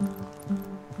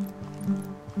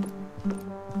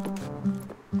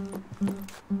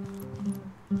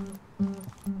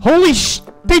 Holy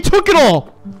they took it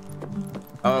all!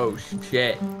 Oh,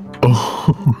 shit.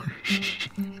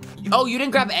 Oh, you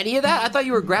didn't grab any of that? I thought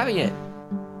you were grabbing it.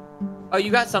 Oh,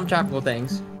 you got some tropical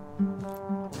things.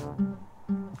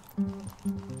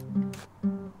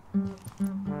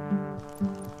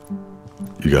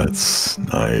 You got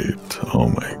sniped. Oh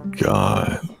my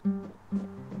god.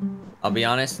 I'll be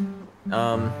honest.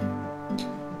 Ooh.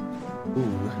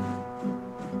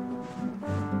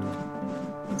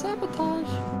 Sabotage.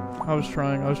 I was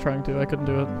trying to. I couldn't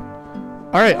do it.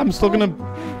 Alright, I'm still gonna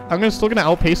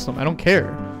outpace them. I don't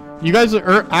care. You guys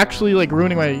are actually like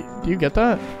ruining my... Do you get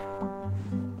that?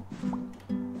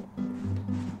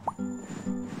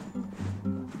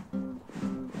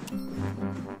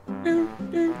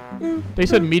 They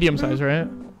said medium size, right?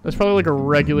 That's probably like a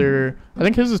regular... I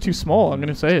think his is too small. I'm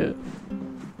gonna say it.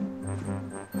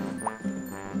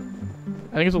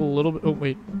 I think it's a little bit... Oh,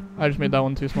 wait. I just made that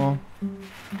one too small.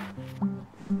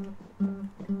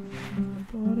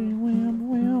 Everybody wham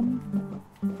wham.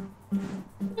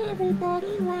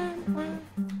 Everybody wham wham.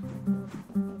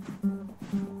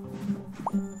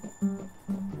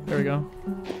 There we go.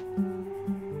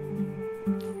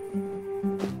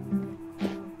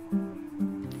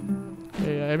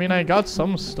 I mean, I got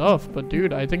some stuff, but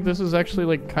dude, I think this is actually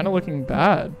like kind of looking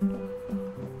bad.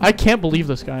 I can't believe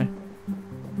this guy.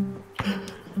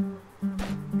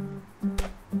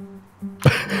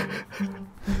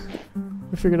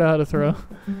 I figured out how to throw.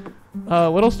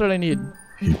 What else did I need?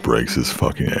 He breaks his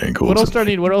fucking ankles. What else do I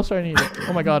need? What else do I need?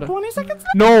 Oh my god. 20 seconds.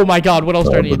 No, my god, what else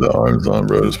do I need? Put the arms on,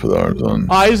 bro. Just put the arms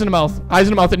on. Eyes in the mouth. Eyes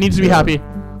in the mouth. It needs to be happy.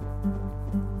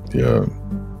 Yeah.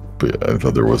 But yeah, I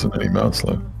thought there wasn't any mouths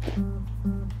left.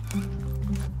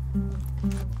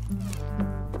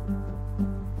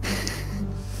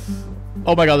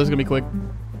 Oh my god, this is gonna be quick.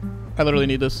 I literally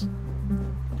need this.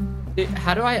 Dude,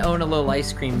 how do I own a little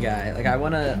ice cream guy? Like I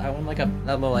want like a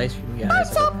little ice cream guy.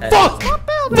 Fuck! Fuck!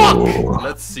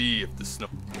 Let's see if the snow...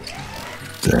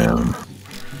 Damn.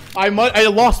 I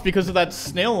lost because of that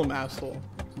snail asshole.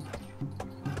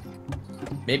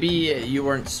 Maybe you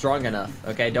weren't strong enough.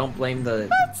 Okay, don't blame the.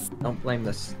 Don't blame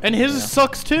this. And his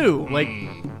sucks too. Like.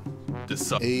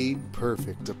 A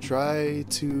perfect. Try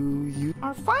to use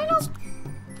Our finals.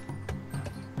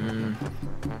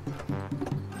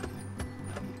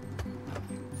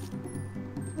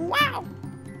 Wow.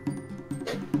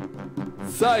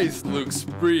 Size looks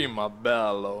prima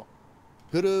bello.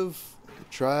 Could've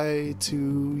tried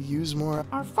to use more.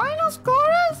 Our final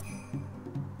scorers.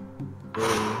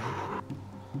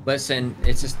 Listen,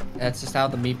 that's just how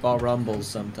the meatball rumbles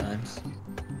sometimes.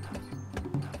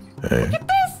 Hey.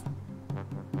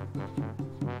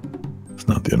 It's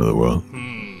not the end of the world.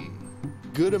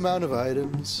 Good amount of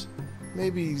items.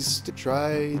 Maybe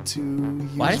try to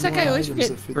use Why does that guy more always items get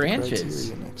that fit the branches?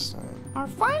 criteria next time. Our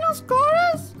final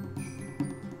scorers.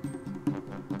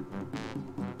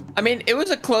 I mean, it was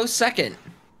a close second.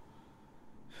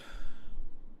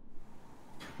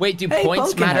 Wait, do Hey, points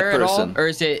Pumpkinhead matter at all,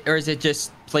 person. or is it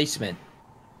just placement?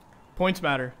 Points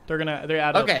matter. They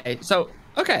add up. Okay, so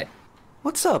okay.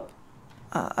 What's up?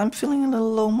 I'm feeling a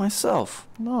little low myself.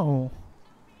 No.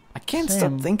 I can't Same.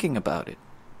 stop thinking about it.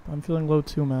 I'm feeling low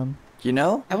too, man. You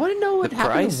know? I want to know what the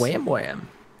happened price? to Wham Wham.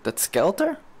 That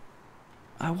Skelter?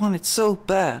 I want it so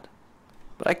bad.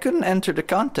 But I couldn't enter the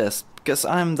contest because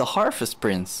I'm the Harvest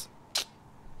Prince.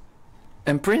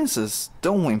 And princes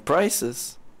don't win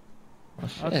prizes. Oh,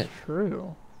 shit. That's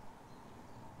true.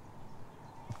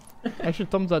 I should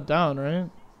thumbs that down, right?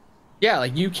 Yeah,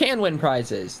 like you can win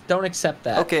prizes. Don't accept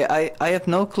that. Okay, I have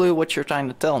no clue what you're trying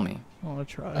to tell me. I want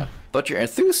to try. But your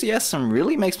enthusiasm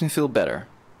really makes me feel better.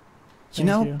 You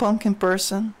know, you. pumpkin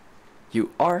person,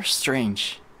 you are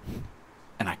strange.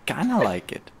 And I kinda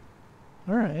like it.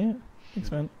 Alright.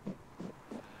 Thanks, man.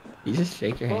 You just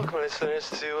shake your hand. Welcome, listeners,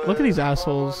 to, Look at these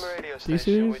assholes. Do you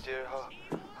see these?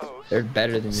 They're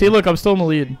better than See, you. look, I'm still in the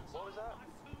lead.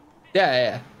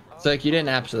 Yeah. So like you didn't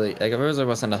absolutely like it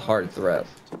wasn't a hard throw.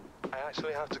 I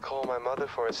actually have to call my mother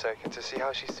for a second to see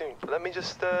how she's doing. Let me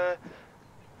just Hey,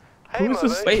 Who's mother.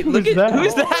 this? Wait, Who's look at that?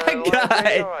 who's Oh, that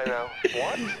guy? Right now.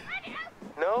 What?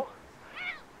 No?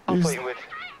 I'll Who's- play with.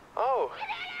 Oh,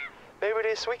 maybe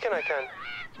this weekend I can.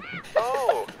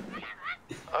 Oh.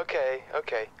 Okay.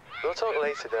 We'll talk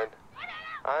later then.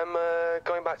 I'm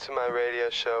going back to my radio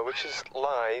show, which is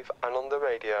live and on the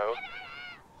radio.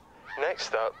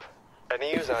 Next up, a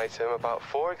news item about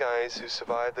 4 guys who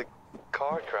survived the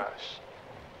car crash.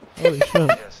 Holy shit.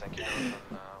 Yes, thank you.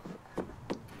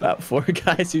 About 4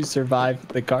 guys who survived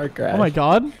the car crash. Oh my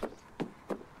god.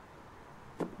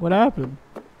 What happened?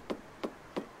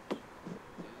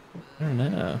 I don't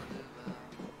know.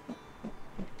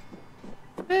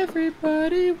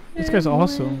 Everybody. This guy's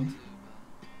awesome.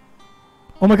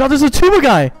 Oh my god, there's a tuba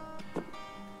guy!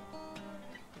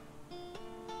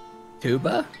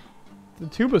 Tuba? The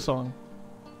tuba song.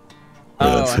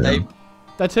 Oh, that's him.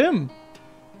 That's him.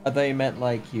 I thought you meant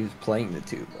like he was playing the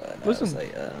tuba. And Listen. I was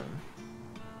like,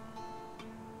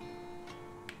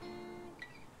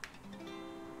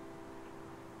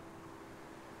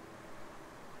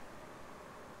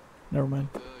 Never mind.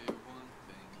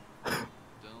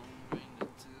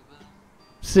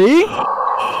 See?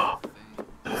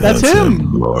 That's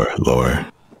him! Lower.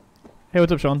 Hey,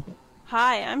 what's up, Sean?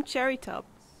 Hi, I'm Cherry Top.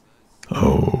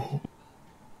 Oh.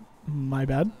 My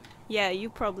bad. Yeah, you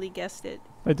probably guessed it.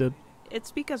 I did.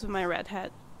 It's because of my red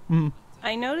hat. Mm.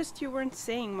 I noticed you weren't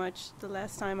saying much the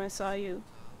last time I saw you.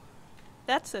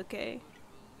 That's okay.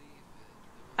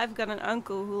 I've got an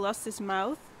uncle who lost his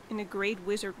mouth in a great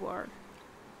wizard war.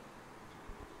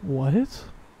 What?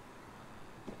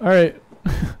 Alright.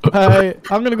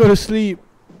 I'm gonna go to sleep.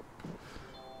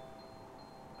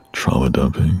 Trauma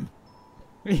dumping.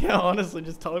 Yeah, honestly,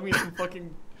 just telling me some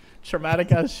fucking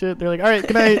traumatic ass shit. They're like, alright,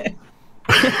 good night.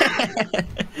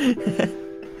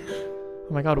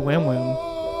 Oh my god, Wham Wham.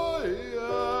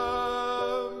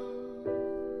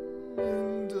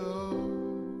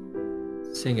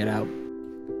 sing it out.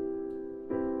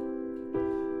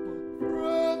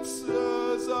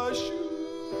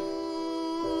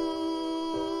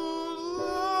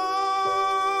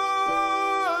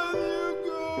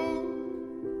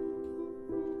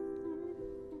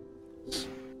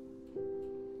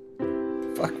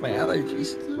 Fuck my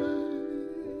allergies.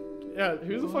 Yeah,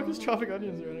 who the fuck is chopping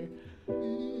onions already?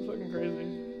 It's fucking crazy.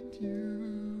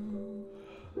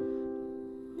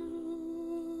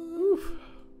 Oof.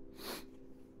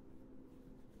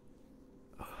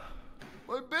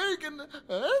 My big and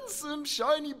handsome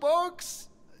shiny box.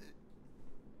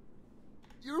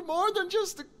 You're more than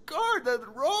just a car that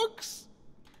rocks.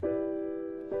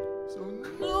 So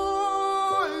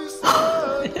nice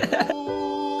and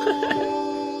cool.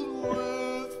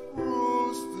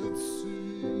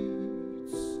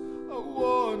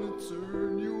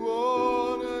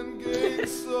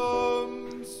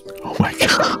 Oh my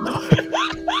god.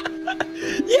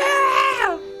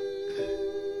 Yeah!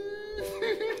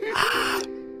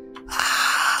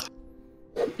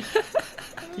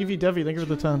 Evie Devi, thank you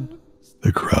for the 10.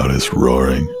 The crowd is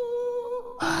roaring.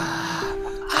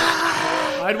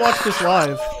 I'd watch this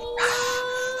live.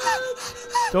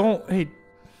 Don't, hey,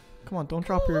 come on, don't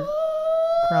drop your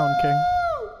crown, King.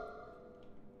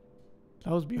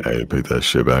 That was beautiful. Hey, pick that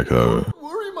shit back up. Don't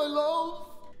worry, my love.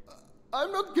 I'm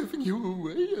not giving you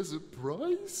away as a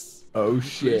prize. Oh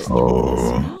shit.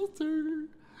 Oh. Shelter.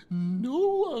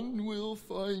 No one will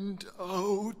find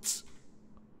out.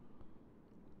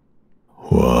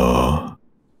 Whoa.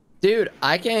 Dude,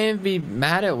 I can't even be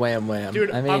mad at Wham Wham.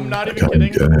 Dude, I mean, I'm not even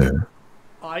kidding. Okay.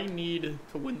 I need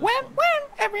to win this Wham one. wham,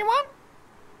 everyone.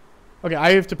 Okay,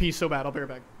 I have to pee so bad. I'll be right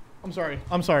back. I'm sorry.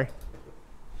 I'm sorry.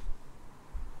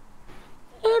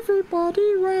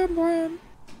 Everybody wham wham.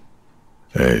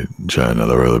 Hey, John, now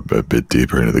that we're a bit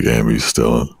deeper into the game, are you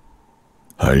still...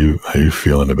 How you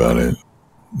feeling about it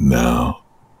now?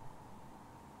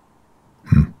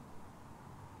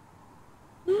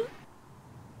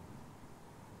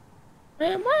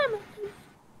 Wham wham.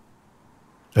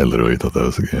 I literally thought that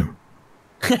was a game.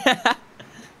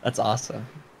 that's awesome.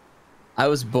 I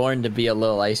was born to be a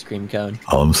little ice cream cone.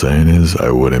 All I'm saying is,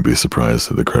 I wouldn't be surprised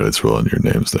if the credits roll and your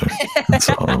name's there. That's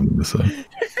all I'm gonna say.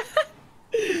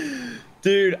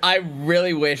 Dude, I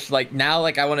really wish, like, now,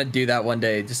 like, I want to do that one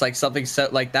day. Just, like, something so,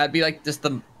 like, that'd be, like, just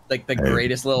the, like, the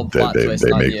greatest little plot twist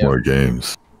They on make you. more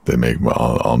games. They make more,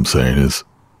 all I'm saying is...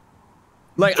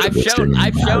 Like, I've this shown game I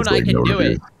has, like, can no do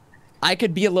reviews. it. I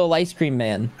could be a little ice cream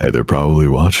man. Hey, they're probably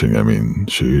watching. I mean,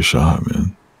 shoot your shot,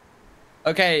 man.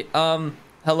 Okay,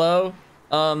 hello,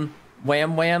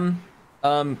 Wham Wham,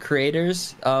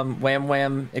 creators, Wham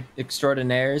Wham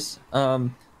extraordinaires.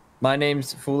 My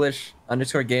name's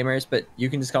Foolish_gamers, but you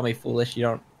can just call me Foolish. You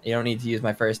don't need to use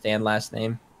my first and last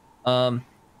name.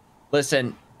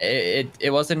 Listen,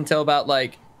 it wasn't until about,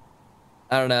 like,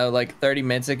 I don't know, like 30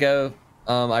 minutes ago,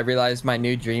 I realized my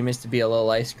new dream is to be a little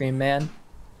ice cream man.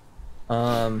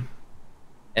 And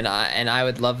I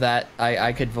would love that.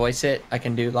 I could voice it. I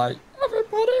can do, like,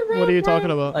 everybody. What are you talking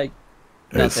about? Like,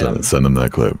 Hey, send them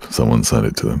that clip. Someone send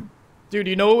it to them. Dude,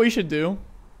 you know what we should do?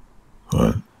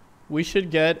 What? We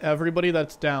should get everybody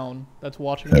that's down, that's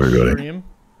watching this Everybody. stream.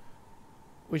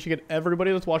 We should get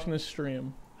everybody that's watching this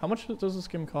stream. How much does this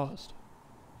game cost?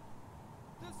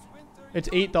 It's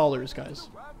 $8, guys.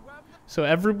 So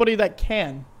everybody that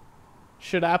can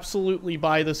should absolutely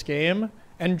buy this game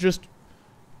and just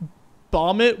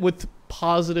bomb it with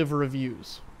positive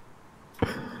reviews.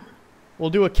 We'll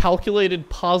do a calculated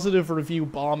positive review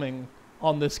bombing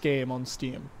on this game on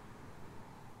Steam.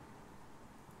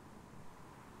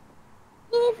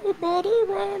 Everybody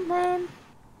wham wham.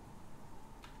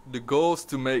 The goal is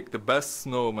to make the best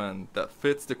snowman that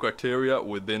fits the criteria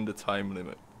within the time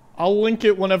limit. I'll link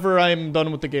it whenever I'm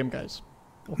done with the game, guys.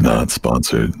 Not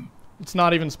sponsored. It's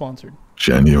not even sponsored.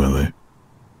 Genuinely.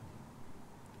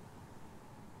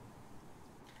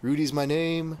 Rudy's my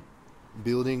name.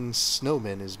 Building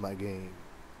snowmen is my game.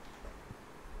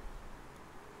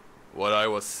 What I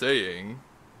was saying...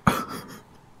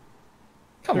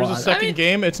 There's a second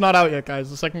game. It's not out yet, guys.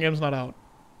 The second game's not out.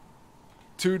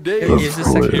 Today's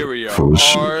criteria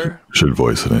are... Should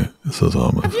voice in it. This is all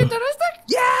I'm gonna say.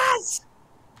 Yes!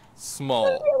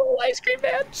 Small. Ice cream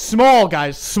man. Small,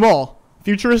 guys. Small.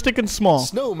 Futuristic and small.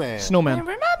 Snowman. Snowman.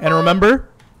 And remember,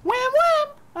 Wham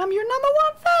wham. I'm your #1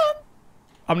 fan.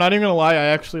 I'm not even gonna lie. I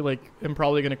actually, like, am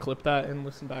probably gonna clip that and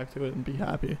listen back to it and be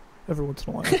happy every once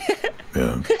in a while.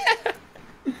 Yeah.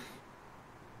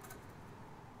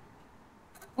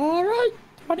 All right,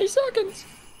 20 seconds.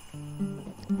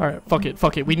 All right, fuck it,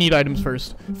 fuck it. We need items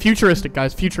first. Futuristic,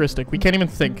 guys, futuristic. We can't even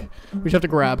think. We just have to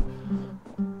grab.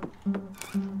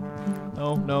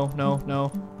 No, no, no,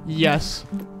 no. Yes,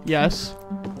 yes.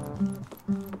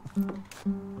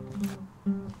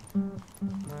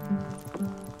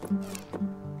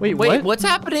 Wait, what? What's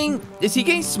happening? Is he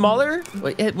getting smaller?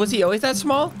 Wait, was he always that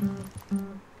small?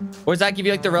 Or does that give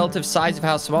you, like, the relative size of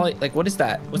how small? Like, what is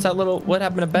that? What's that little? What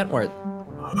happened to Bentworth?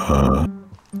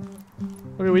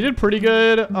 Okay, we did pretty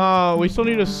good. We still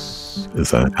need a. Is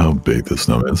that how big the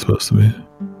snowman's supposed to be?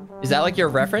 Is that like your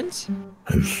reference?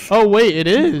 Oh wait, it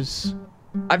is.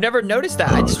 I've never noticed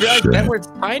that. I just realized shit. Bentworth's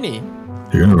tiny.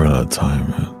 You're gonna run out of time,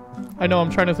 man. I know. I'm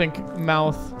trying to think.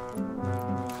 Mouth.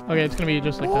 Okay, it's gonna be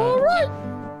just like All that. right,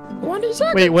 20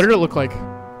 seconds. Wait, what did it look like?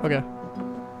 Okay.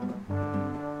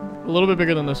 A little bit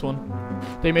bigger than this one.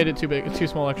 They made it too big. It's too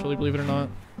small, actually. Believe it or not.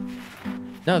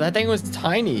 No, that thing was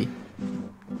tiny.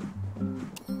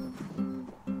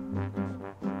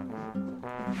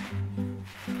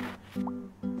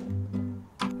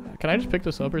 Can I just pick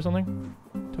this up or something?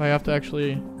 Do I have to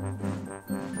actually...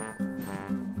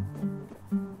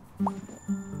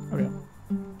 Okay.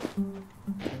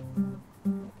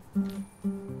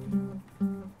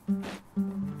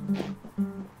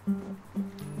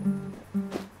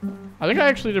 I think I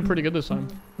actually did pretty good this time.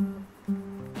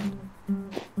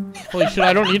 Holy shit,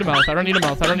 I don't need a mouth. I don't need a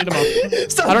mouth. I don't need a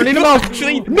mouth. I don't need a mouth.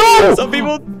 Actually, no!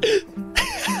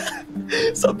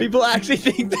 Some people actually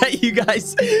think that you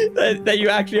guys that you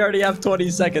actually already have 20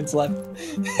 seconds left.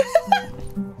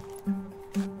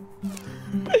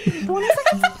 20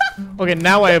 seconds? Okay,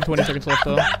 now I have 20 seconds left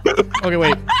though. Okay,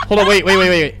 wait. Hold on, wait.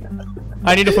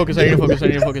 I need to focus. I need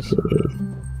to focus.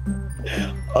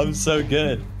 I'm so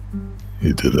good.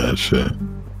 He did that shit.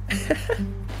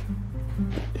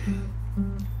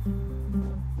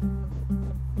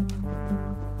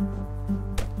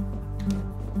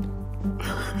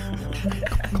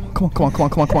 Come on.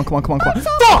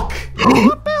 Fuck!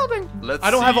 What building?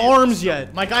 I don't have arms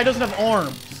yet. My guy doesn't have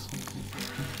arms.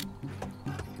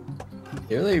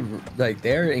 They're really, like,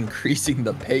 they're increasing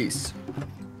the pace.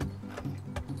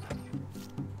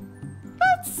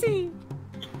 Let's see.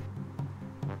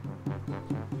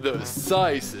 The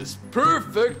size is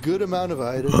perfect. Good amount of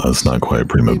items. Well, that's not quite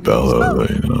prima bello, but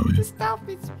you know what I mean. This stuff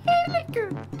is really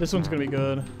good. This one's gonna be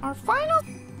good. Our final.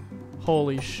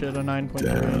 Holy shit, a 9.3.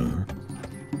 Damn.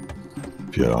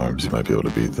 If you had arms, you might be able to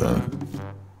beat that.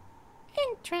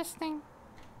 Interesting.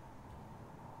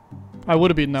 I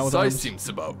would have beaten that with Size arms. seems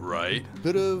about right.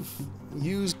 Could have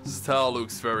used. Style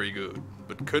looks very good,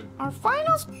 but could. Our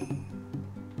finals.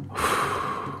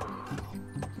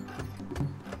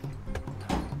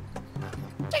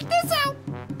 Check this out.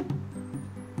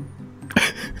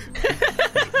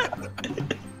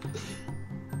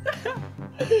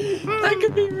 That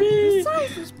could be me. The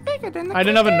size is bigger than the I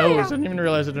didn't have a criteria. nose. I didn't even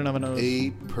realize I didn't have a nose.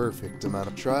 A perfect amount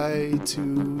of. Try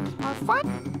to. Our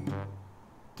final.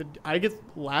 Did I get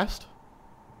last?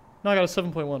 No, I got a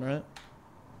 7.1, right?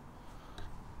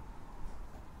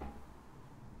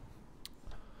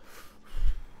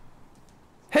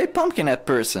 Hey, Pumpkinhead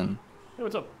person. Hey,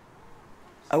 what's up?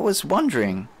 I was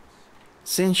wondering,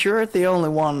 since you're the only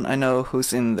one I know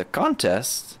who's in the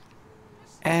contest,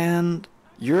 and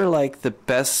you're like the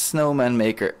best snowman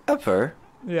maker ever,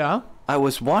 Yeah? I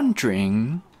was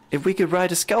wondering if we could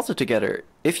ride a skelter together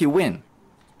if you win.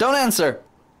 Don't answer!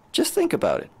 Just think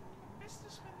about it.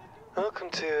 Welcome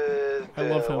to I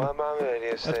love him. Wham Wham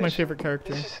radio That's my station. favorite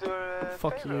character. This is your,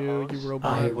 Fuck you, you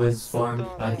robot. I was formed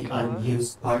by the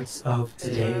unused parts of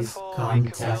today's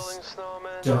contest.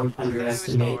 Don't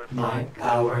underestimate my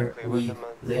power,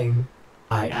 weakling.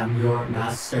 I am your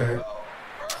master.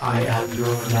 I am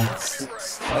your master.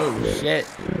 Oh shit.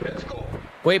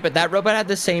 Wait, but that robot had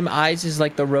the same eyes as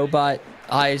like the robot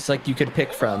eyes like you could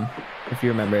pick from, if you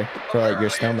remember, for like your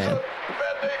snowman.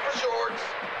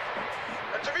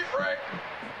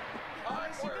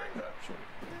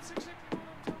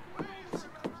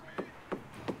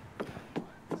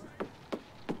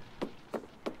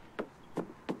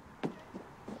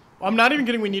 I'm not even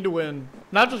kidding, we need to win.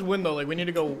 Not just win though, like we need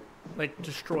to go, like,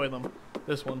 destroy them.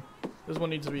 This one. This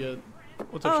one needs to be a...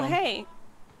 What's up, Oh, Sean? hey.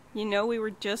 You know we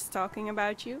were just talking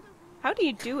about you. How do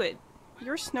you do it?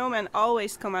 Your snowmen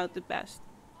always come out the best.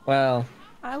 Well,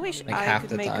 I wish like I half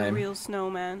could the make a time. real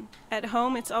snowman. At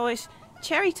home, it's always,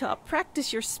 Cherry Top,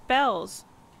 practice your spells.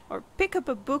 Or pick up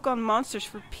a book on monsters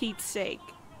for Pete's sake.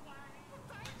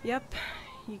 Yep,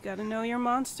 you gotta know your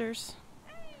monsters.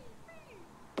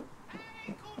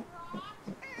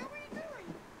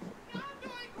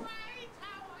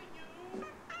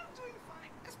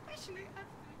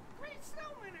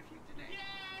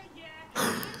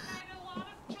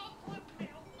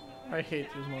 I hate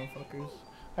these motherfuckers.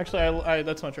 Actually, I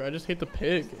that's not true. I just hate the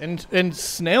pig. And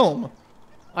Snailm.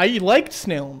 I liked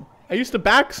Snailm. I used to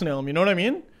back Snailm, you know what I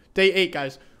mean? Day 8,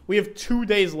 guys. We have 2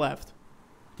 days left.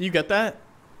 Do you get that?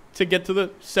 To get to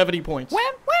the 70 points.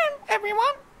 Wham, wham,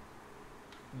 everyone!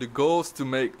 The goal is to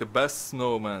make the best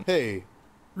snowman. Hey,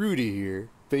 Rudy here,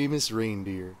 famous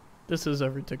reindeer. This is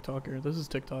every TikToker. This is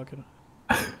TikToking.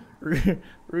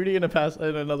 Rudy in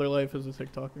another life is a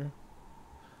TikToker.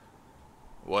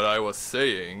 What I was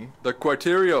saying, the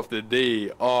criteria of the day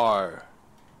are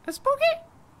A spooky?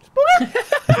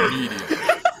 medium.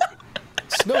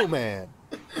 Snowman.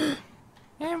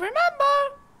 And remember,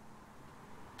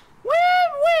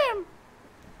 wham,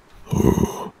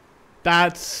 wham!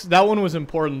 That one was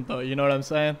important though, you know what I'm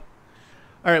saying?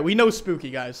 Alright, we know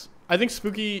spooky, guys. I think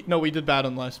spooky, no, we did bad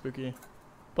on last spooky.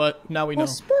 But now we know.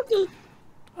 Spooky!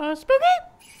 Spooky!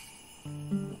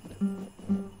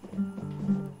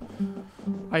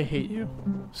 I hate you.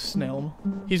 Snail.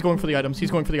 He's going for the items.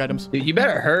 He's going for the items. Dude, you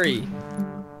better hurry.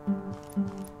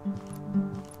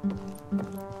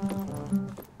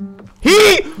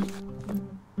 He!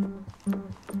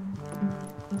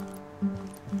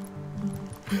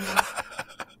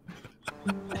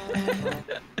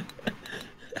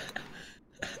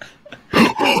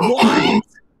 What?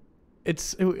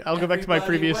 I'll go back to my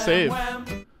previous save.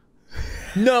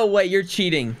 No way, you're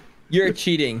cheating. You're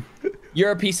cheating.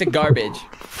 You're a piece of garbage.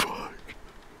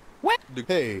 What?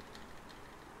 Hey.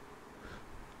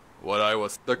 What I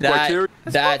was the criteria.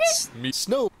 That's me.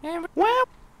 Snow.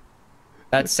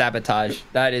 That's sabotage.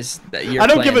 That is. You're I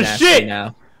don't give a nasty shit.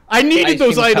 Now. I needed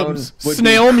those items.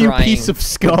 Snail, you piece of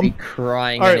scum.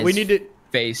 Crying. All right, we need to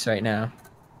face right now.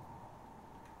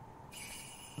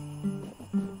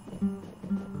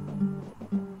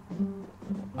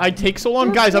 I take so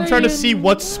long, guys. I'm trying to see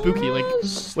what's spooky. Like,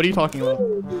 what are you talking about?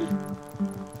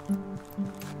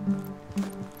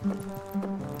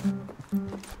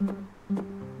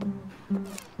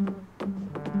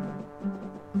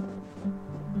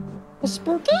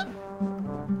 Spooky?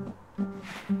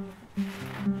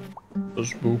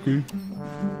 Spooky.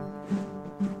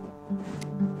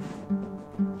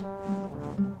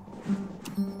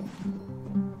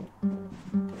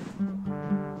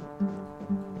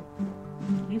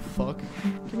 You fuck.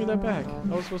 Give me that back. That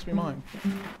was supposed to be mine.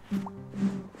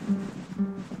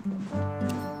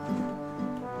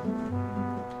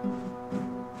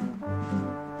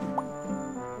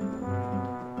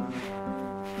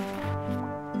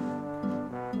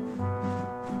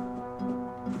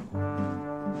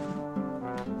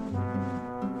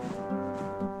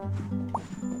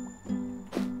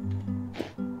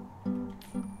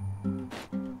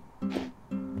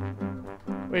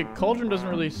 Wait, Cauldron doesn't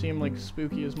really seem like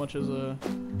spooky as much as a...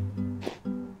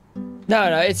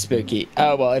 No, it's spooky.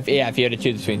 Oh well, if you had to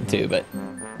choose between the two, but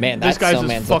man, that This guy's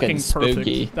snowman's is looking fucking perfect.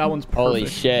 spooky. That one's perfect. Holy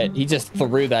shit, he just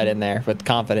threw that in there with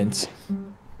confidence.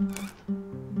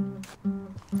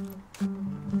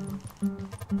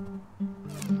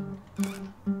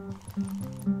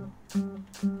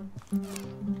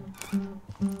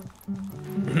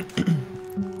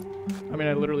 I mean,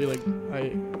 I literally like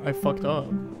I fucked up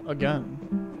again.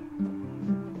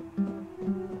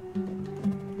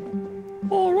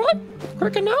 All right,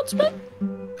 quick announcement.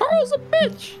 Karl's a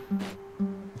bitch.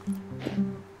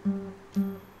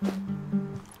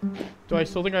 Do I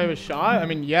still think I have a shot? I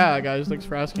mean, yeah, guys. Thanks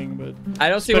for asking, but I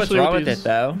don't see what's especially wrong with these- it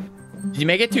though. Did you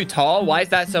make it too tall? Why is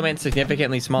that snowman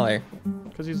significantly smaller?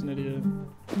 Because he's an idiot.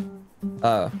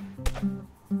 Oh.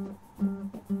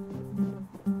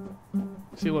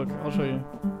 See, look, I'll show you.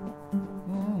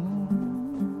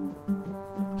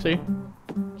 See?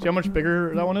 See how much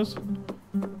bigger that one is?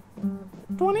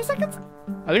 20 seconds?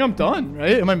 I think I'm done,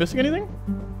 right? Am I missing anything?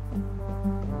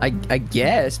 I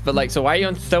guess, but like, so why are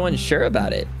you so unsure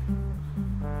about it?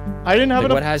 I didn't have Like,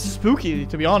 enough what has- spooky,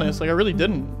 to be honest. Like, I really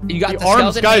didn't. You got the the arms,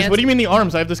 skeleton guys. hands? What do you mean the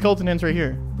arms? I have the skeleton hands right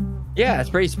here. Yeah, it's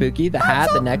pretty spooky. The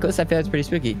hat, the necklace, I feel it's pretty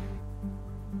spooky.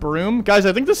 Broom? Guys,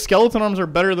 I think the skeleton arms are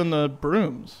better than the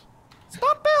brooms.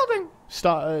 Stop building!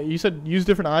 Stop. You said use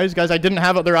different eyes? Guys, I didn't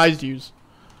have other eyes to use.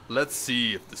 Let's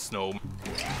see if the snow.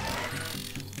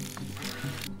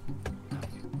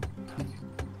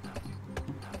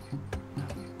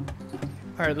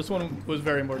 Alright, this one was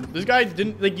very important. This guy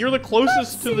didn't, like, you're the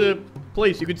closest to the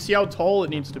place. You could see how tall it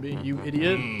needs to be, you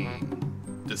idiot.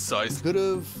 Decisive. Could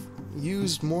have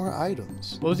used more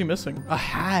items. What was he missing? A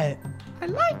hat. I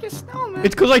like your snowman.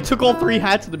 It's because I took all 3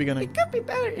 hats at the beginning. It could be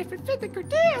better if it fit the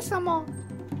criteria some more.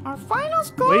 Our final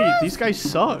score Wait, is... these guys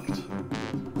sucked.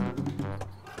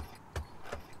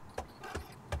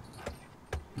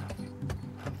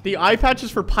 The eye patch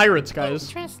is for pirates, guys.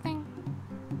 Interesting.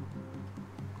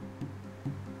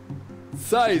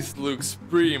 Size looks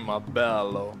prima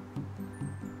bello.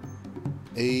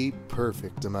 A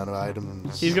perfect amount of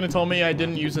items. He's gonna tell me I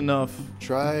didn't use enough.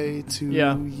 Try to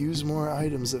Yeah. use more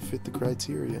items that fit the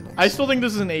criteria next. I still think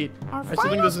this is an 8. Our I still think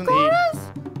final this is an score 8.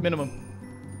 is... Minimum.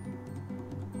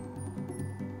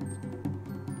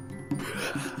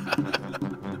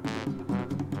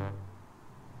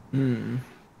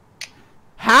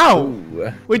 How?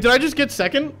 Ooh. Wait, did I just get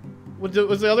second? Was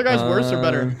the other guys worse or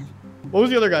better? What was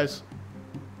the other guys?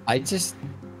 I just...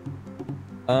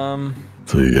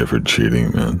 That's what you get for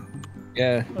cheating, man.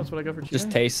 Yeah. That's what I got for cheating.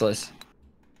 Just tasteless.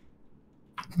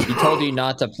 He told you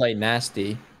not to play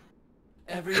nasty.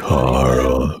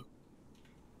 Karl,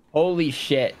 Holy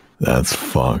shit. that's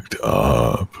fucked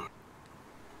up.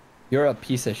 You're a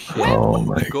piece of shit. Oh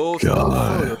my Goes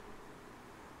god.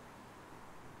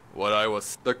 What I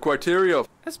was the criteria of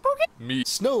A spooky me.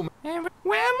 Snowman. and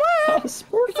wham wham. It's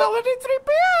already 3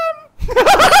 p.m.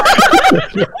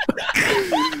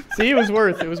 See, it was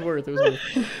worth.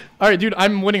 All right, dude,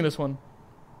 I'm winning this one.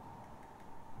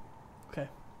 Okay.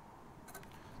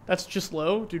 That's just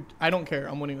low, dude. I don't care.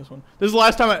 I'm winning this one. This is the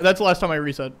last time. That's the last time I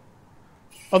reset.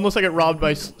 Unless I get robbed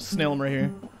by Snail right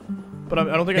here. But I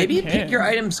don't think Maybe I can. you pick your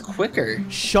items quicker.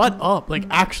 Shut up. Like,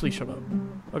 actually shut up.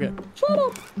 Okay. Shut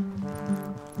up.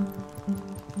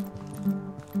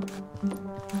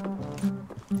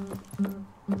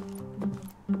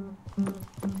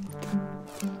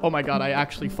 Oh my god, I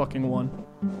actually fucking won.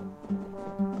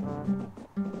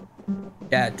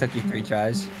 Yeah, it took you 3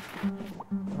 tries.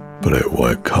 But at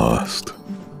what cost?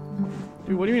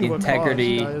 Dude, what do you mean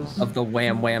Integrity what cost, guys? of the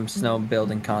Wham Wham snow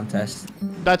building contest.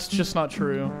 That's just not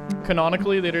true.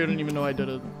 Canonically, they didn't even know I did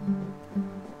it.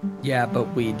 Yeah,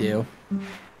 but we do.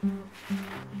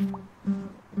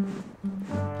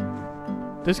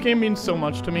 This game means so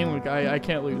much to me. Like, I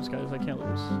can't lose, guys. I can't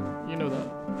lose. You know that.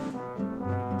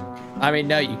 I mean,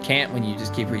 no, you can't when you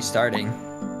just keep restarting.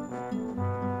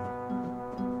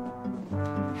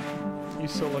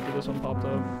 He's so lucky this one popped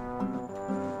up.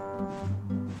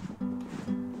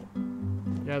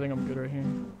 Yeah, I think I'm good right here.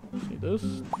 Just need this.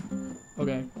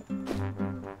 Okay.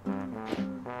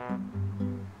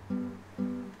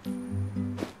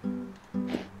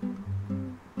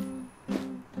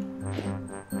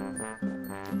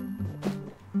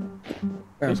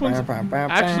 This one's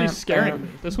actually scaring me.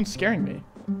 This one's scaring me.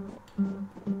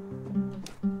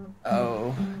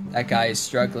 Oh, that guy is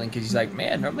struggling because he's like,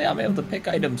 man, normally I'm able to pick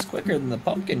items quicker than the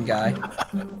pumpkin guy.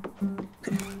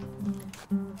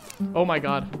 Oh my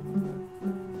god.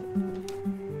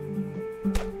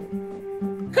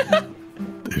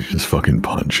 Did he just fucking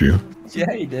punch you?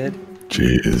 Yeah, he did.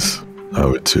 Jeez. I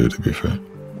would too, to be fair.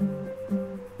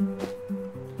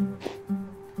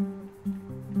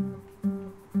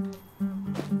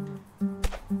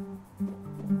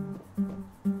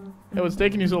 Hey, what's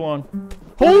taking you so long?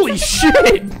 Holy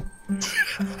shit!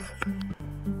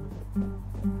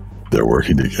 They're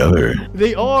working together.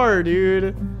 They are,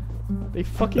 dude. They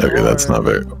fucking Okay, are. that's not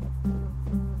very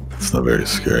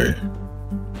scary.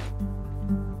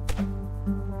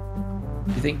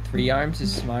 You think 3 arms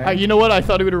is smart? You know what? I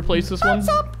thought it would replace this one.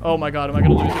 Oh my god, am I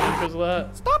gonna lose again because of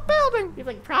that? Stop building! You're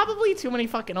like, probably too many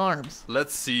fucking arms.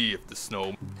 Let's see if the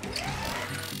snow...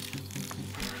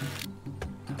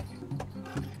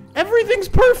 Everything's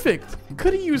perfect.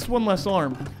 Could have used one less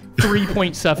arm.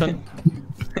 3.7.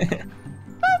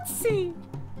 Let's see.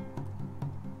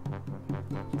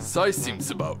 Size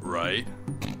seems about right.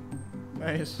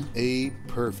 Nice. A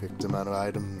perfect amount of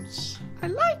items. I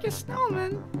like your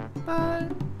snowman,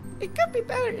 but it could be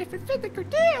better if it fit the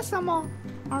criteria some more.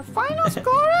 Our final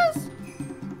score is...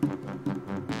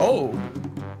 Oh,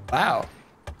 wow.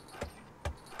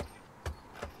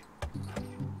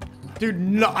 Dude,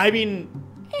 no, I mean...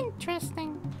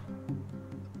 Interesting.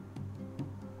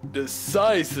 The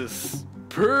size is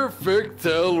perfect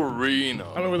arena.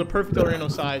 I mean, with a perfect arena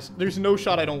size, there's no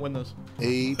shot I don't win this.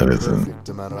 A perfect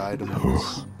amount of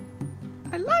items.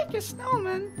 I like your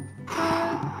snowman,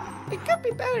 but it could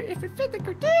be better if it fit the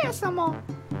criteria some more.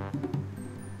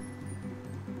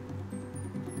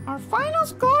 Our final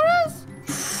score is...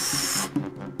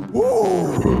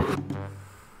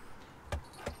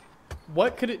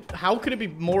 What could it... How could it be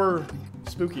more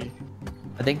spooky?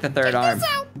 I think the 3rd arm.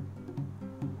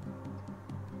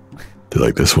 They're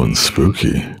like, this one's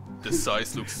spooky. The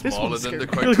size looks This smaller one's than the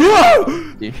scary.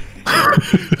 criteria. Whoa!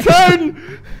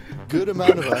 10! Good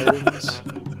amount of items.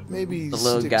 Maybe The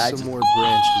little stick guy some just- more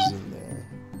branches in there.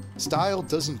 Style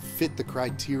doesn't fit the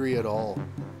criteria at all.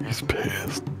 He's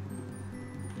pissed.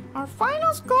 Our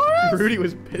final score is... Rudy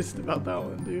was pissed about that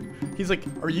one, dude. He's like,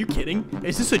 are you kidding?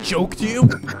 Is this a joke to you?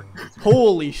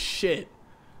 Holy shit.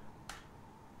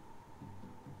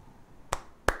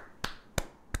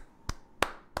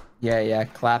 Yeah,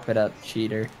 clap it up,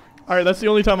 cheater. Alright, that's the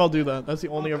only time I'll do that. That's the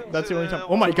only time.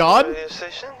 Oh my god! Radio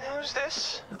station? Who's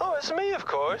this? Oh, it's me, of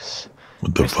course.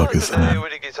 What the fuck is Today that?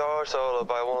 with a guitar solo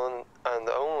by one and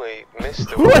only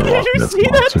Mr. What, did you That's see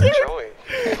that, monster.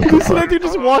 dude? Did you see that dude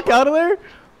just walk out of there?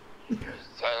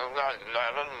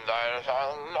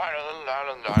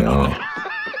 No.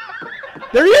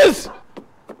 There he is!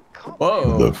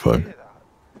 Whoa. The fuck?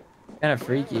 Kind of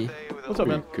freaky. What's up,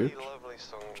 man? Good.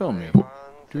 Tell me,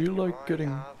 do you like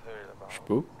getting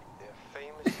spooked?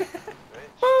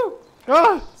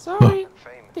 Ah! Sorry,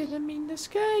 didn't mean to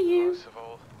scare you.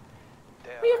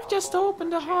 We have just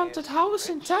opened a haunted house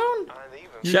in town.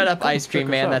 Shut up, Ice Cream check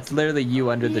us Man. out. That's literally you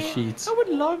under the Yeah, sheets. I would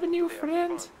love a new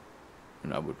friend.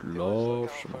 And I would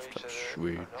love some of that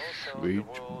sweet, sweet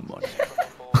money.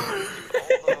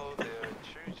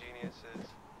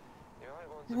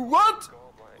 What?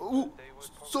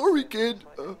 kid.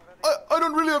 I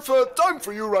don't really have time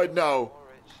for you right now.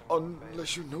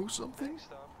 Unless you know something.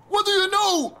 What do you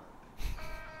know?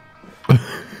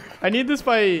 I need this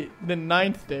by the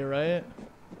 9th day, right?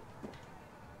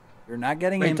 You're not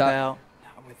getting Wait, in, Doc. pal.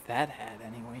 Not with that hat,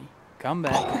 anyway. Come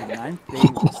back on the 9th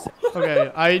day.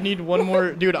 Okay, I need one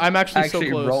more. Dude, I'm actually so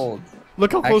close. rolled.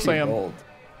 Look how close I Actually am. rolled.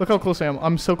 Look how close I am.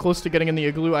 I'm so close to getting in the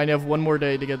igloo. I have one more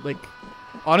day to get, like...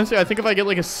 Honestly, I think if I get,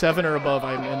 like, a 7 or above,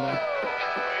 I'm in there.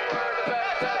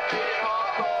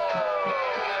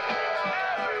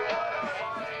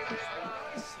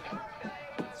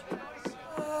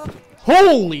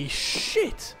 Holy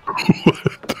shit!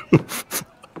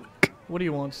 What do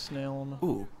you want, Snail?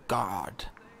 Oh, God.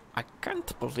 I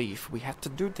can't believe we had to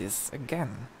do this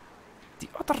again. The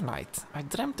other night, I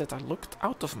dreamt that I looked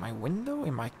out of my window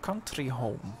in my country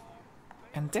home.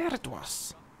 And there it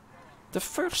was. The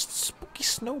first spooky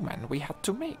snowman we had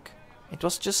to make. It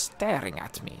was just staring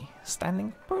at me,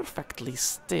 standing perfectly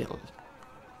still.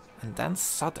 And then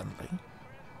suddenly,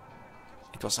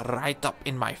 it was right up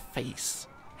in my face,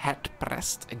 head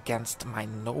pressed against my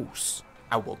nose.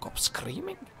 I woke up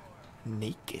screaming,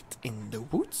 naked in the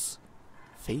woods,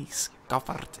 face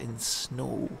covered in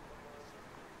snow.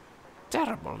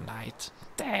 Terrible night,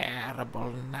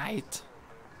 terrible night.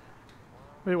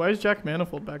 Wait, why is Jack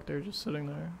Manifold back there just sitting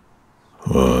there?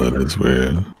 Oh, that is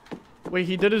weird. Wait,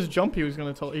 he did his jump he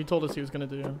told us he was gonna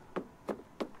do.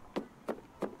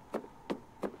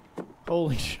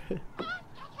 Holy shit.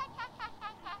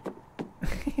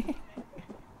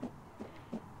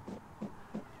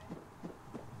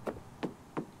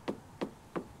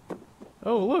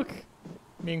 Oh, look.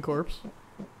 Mean corpse.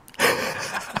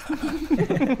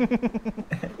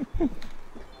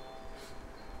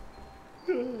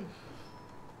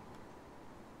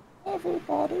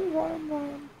 Everybody wham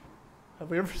wham. Have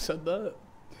we ever said that?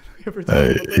 Have we ever talked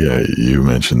about that? Yeah, you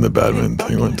mentioned the badminton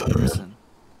thing one time. Yeah.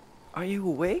 Are you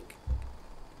awake?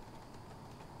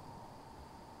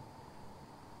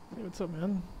 Hey, what's up,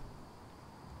 man?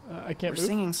 I can't We're move.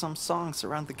 singing some songs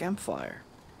around the campfire.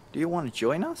 Do you want to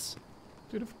join us?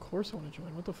 Dude, of course I want to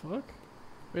join. What the fuck?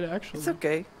 Wait, actually. It's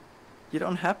okay. You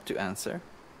don't have to answer.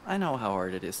 I know how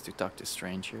hard it is to talk to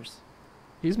strangers.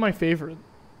 He's my favorite.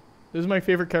 This is my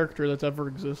favorite character that's ever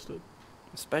existed.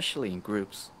 Especially in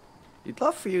groups. We'd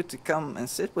love for you to come and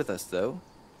sit with us, though.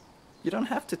 You don't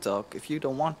have to talk if you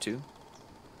don't want to.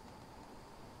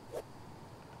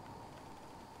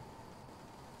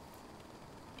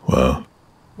 Wow.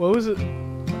 What was it?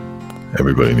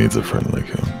 Everybody needs a friend like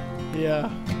him. Yeah.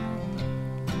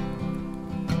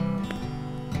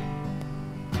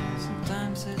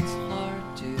 Sometimes it's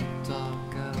hard to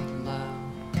talk out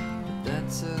loud, but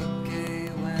that's okay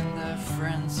when there are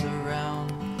friends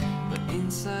around. But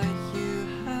inside you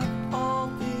have all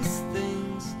these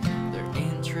things, they're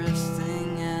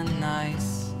interesting and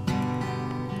nice.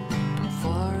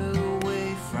 Far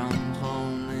away from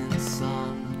home in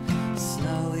some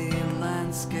snowy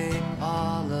landscape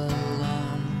all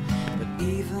alone. But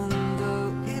even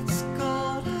though it's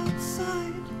cold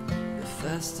outside, the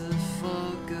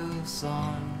festival goes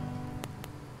on.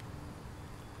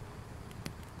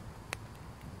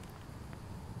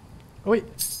 Oh, wait.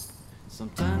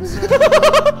 Sometimes I look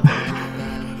up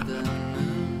at the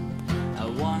moon. I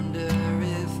wonder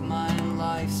if my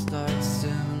life starts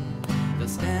soon.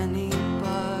 Does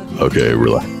anybody Okay,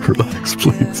 relax,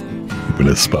 please. I'm in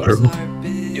a spiral.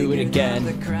 Do it again.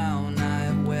 the crown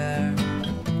I wear?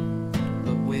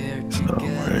 But we're wearing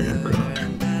a crown.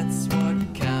 and that's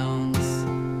what counts.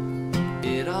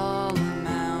 It all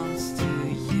amounts to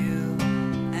you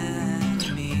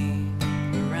and me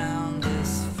around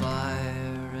this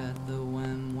fire at the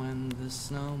when the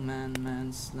snowman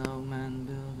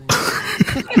building.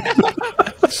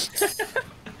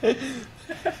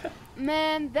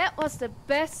 Man, that was the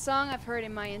best song I've heard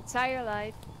in my entire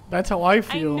life. That's how I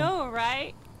feel. I know,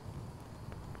 right?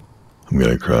 I'm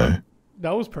gonna cry.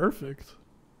 That was perfect.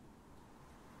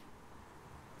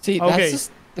 See, Okay. that's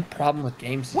just the problem with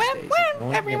games these days.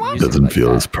 Everyone. It doesn't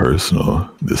feel as personal.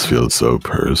 This feels so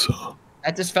personal.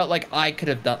 I just felt like I could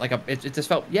have done it just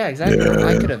felt exactly. Yeah.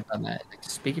 I could have done that. Like,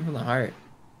 speaking from the heart.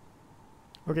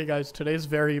 Okay, guys, today's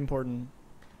very important.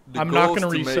 The I'm not goal is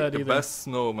gonna to reset make the either. best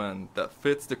snowman that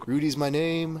fits the. Rudy's my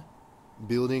name.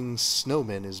 Building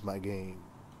snowmen is my game.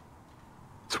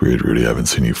 It's weird, Rudy. I haven't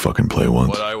seen you fucking play once.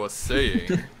 What I was saying.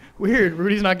 Weird.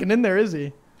 Rudy's not getting in there, is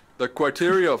he? The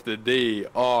criteria of the day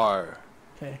are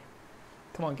Okay.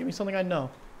 Come on, give me something I know.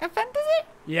 A fantasy?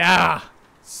 Yeah.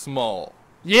 small.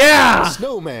 Yeah.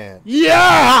 Snowman.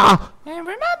 Yeah. And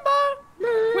remember,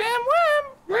 wham wham,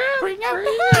 bring out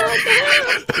the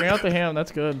ham. Bring out the ham.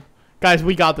 That's good. Guys,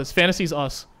 we got this. Fantasy's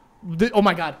us. Oh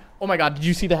my god. Oh my god. Did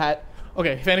you see the hat?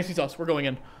 Okay, fantasy sauce. We're going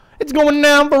in. It's going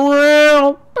down for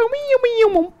real.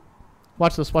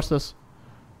 Watch this. Watch this.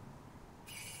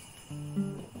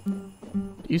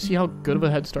 Do you see how good of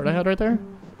a head start I had right there?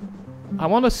 I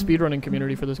want a speedrunning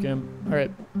community for this game. All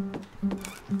right.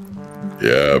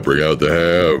 Yeah, bring out the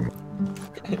ham.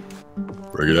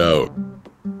 Bring it out.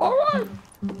 All right.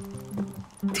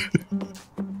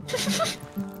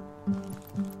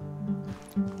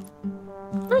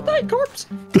 Birthday corpse.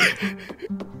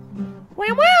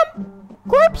 Wham wham.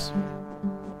 Corpse.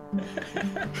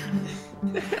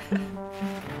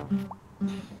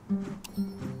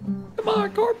 Come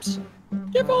on, corpse.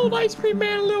 Give old ice cream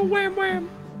man a little wham wham.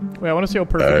 Wait, I want to see how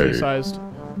perfectly sized.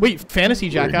 Wait, fantasy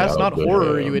jackass, not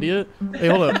horror, you idiot. Hey,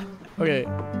 hold up. Okay.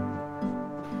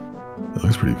 That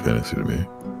looks pretty fantasy to me.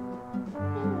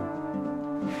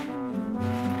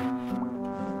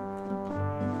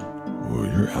 Oh,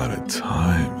 you're out of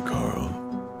time, Karl.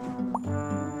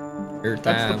 Your That's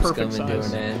the time's perfect coming to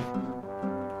size. an end.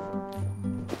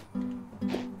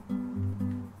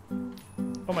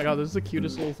 Oh my god, this is the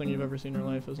cutest little thing you've ever seen in your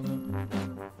life, isn't it?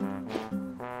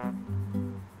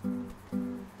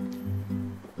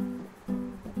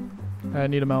 I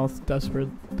need a mouth. Desperate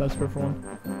for one.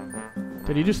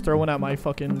 Did he just throw one at my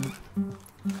fucking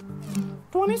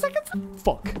 20 seconds?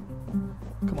 Fuck.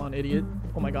 Come on, idiot.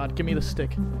 Oh my god, give me the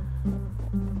stick.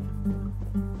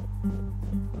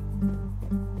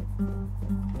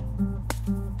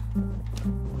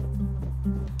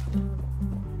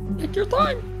 Take your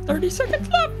time. 30 seconds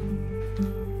left.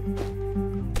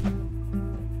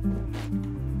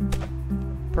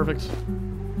 Perfect.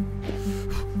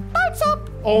 That's up.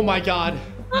 Oh my god.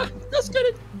 Let's get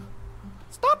it.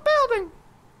 Stop building.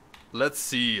 Let's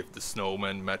see if the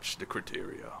snowmen match the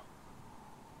criteria.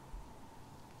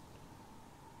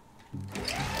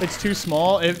 It's too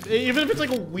small. Even if it's like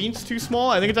a weence too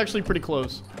small, I think it's actually pretty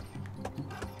close.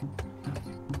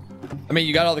 I mean,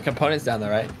 you got all the components down there,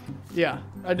 right? Yeah,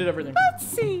 I did everything. Let's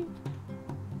see.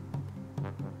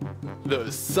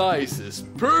 The size is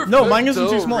perfect. No, mine isn't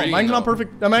too small. Mine's not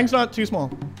perfect. Mine's not too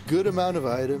small. Good amount of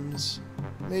items.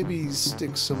 Maybe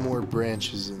stick some more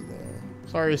branches in there.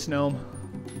 Sorry, Snow.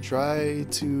 Try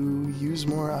to use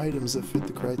more items that fit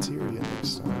the criteria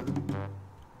next time.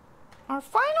 Our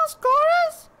final score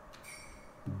is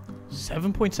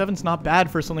 7.7 is not bad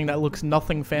for something that looks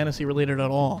nothing fantasy related at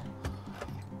all.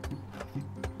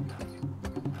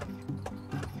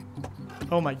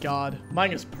 Oh my god.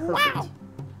 Mine is perfect. Wow.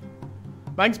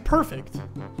 Mine's perfect.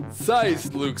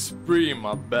 Size looks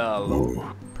prima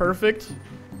bello. Perfect.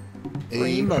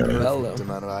 Prima bello. Perfect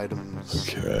amount of items.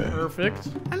 Okay. Perfect.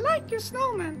 I like your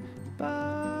snowman, but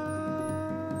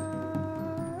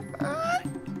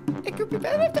it could be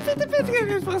better if the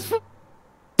 50-50 was full.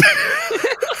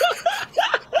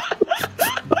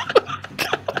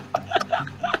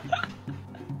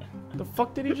 The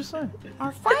fuck did he just say?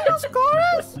 Our final score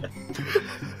is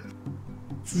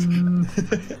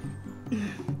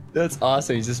That's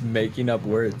awesome. He's just making up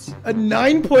words. A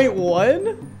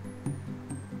 9.1?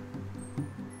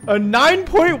 A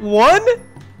 9.1?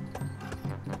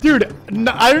 Dude,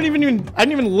 I didn't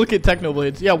even look at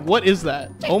Technoblades. Yeah, what is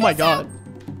that? Oh my god.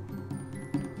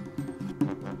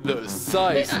 The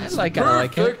size is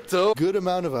perfect. Good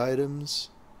amount of items.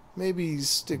 Maybe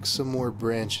stick some more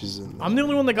branches in there. I'm the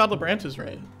only one that got the branches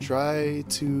right. Try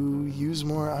to use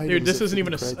more items. Dude, this that isn't fit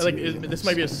even the a criteria this next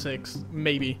might be a time. 6,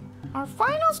 maybe. our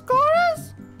final score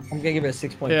is. I'm gonna give it a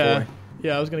 6.4. Yeah,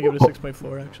 yeah, I was gonna give it a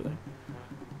 6.4 actually.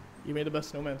 You made the best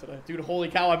snowman today, dude. Holy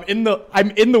cow! I'm in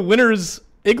the winner's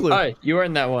igloo. Alright, you were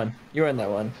in that one. You were in that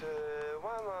one.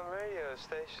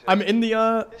 I'm in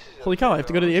the Holy cow! I have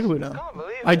to go to the igloo now.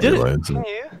 I did it.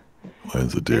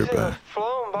 Lions a deer back.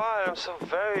 Flown by. I'm so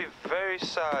very, very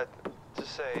sad to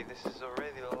say this is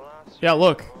already the last. Yeah,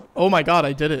 look. Oh my god,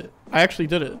 I did it. I actually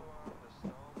did it.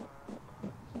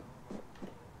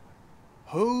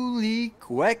 Holy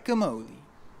guacamole.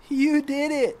 You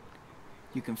did it!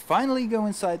 You can finally go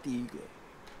inside the igloo.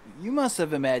 You must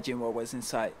have imagined what was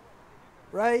inside,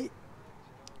 right?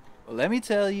 Well, let me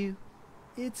tell you,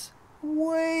 it's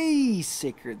way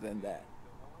sicker than that.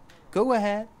 Go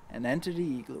ahead and enter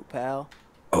the igloo, pal.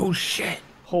 Oh shit.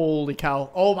 Holy cow.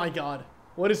 Oh my god.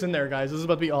 What is in there, guys? This is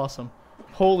about to be awesome.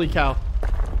 Holy cow.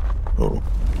 Oh.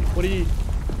 What do you...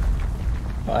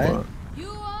 What?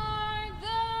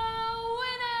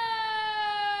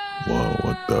 Whoa,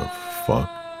 what the fuck?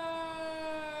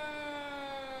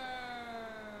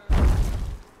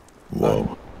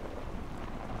 Whoa.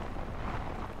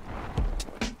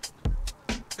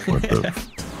 What the...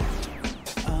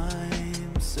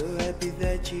 I'm so happy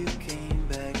that you came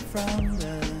back from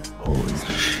the Holy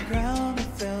shit.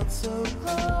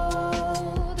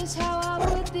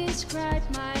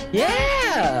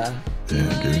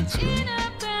 soon.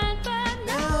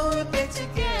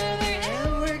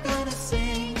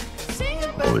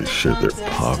 Holy shit, they're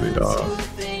popping off.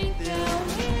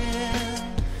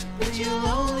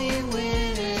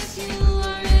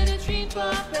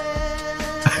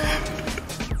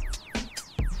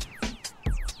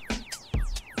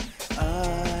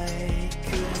 I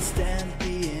couldn't stand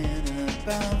being a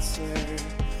bouncer.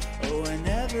 Oh, I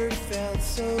never felt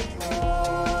so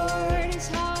bored. Is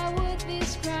how I would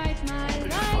describe my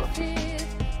life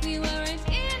if we weren't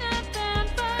in a band,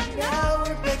 but Now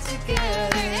we're back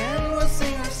together and we'll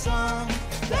sing our song.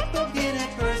 That pumpkin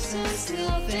and person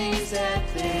still thinks that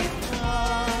they've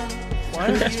won.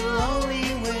 What? You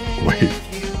only win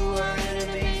if you are an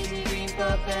amazing green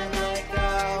pup and like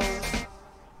ours.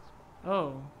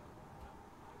 Oh.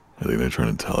 I think they're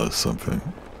trying to tell us something.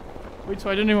 Wait, so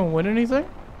I didn't even win anything?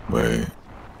 Wait.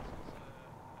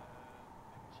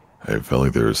 I felt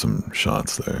like there were some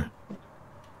shots there.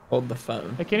 Hold the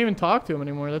phone. I can't even talk to him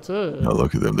anymore. That's it. Now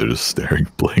look at them, they're just staring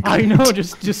blankly. I know,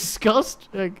 just disgust.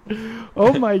 Like,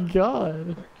 oh my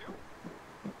god.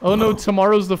 Oh no,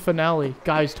 tomorrow's the finale.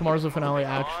 Guys, tomorrow's the finale,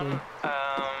 actually.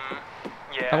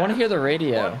 I want to hear the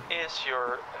radio. What is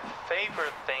your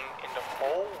favorite thing in the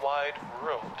whole wide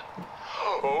world?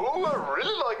 Oh, I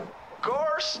really like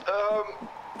cars.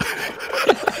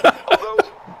 Although,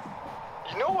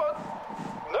 you know what?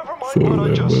 Never mind what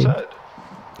I just said.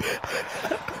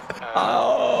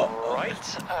 Right.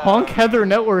 Honk Heather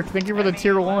Network, thank you for the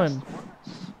tier 1.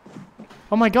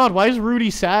 Oh my god, why is Rudy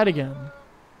sad again?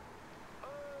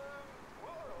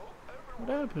 What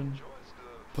happened?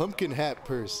 Pumpkin hat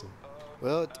person.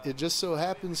 Well, it just so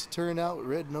happens to turn out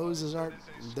red noses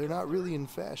they're not really in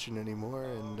fashion anymore,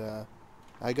 and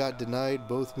I got denied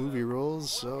both movie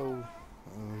roles, so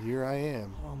here I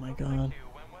am. Oh my god.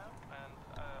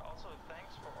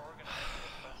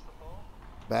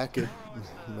 Back at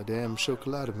Madame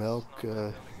Chocolate Milk,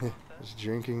 just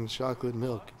drinking chocolate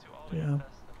milk. Yeah.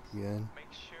 Again.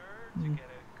 Mm.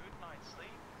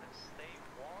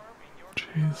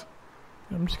 Jeez.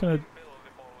 I'm just gonna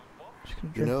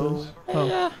drink You know, this.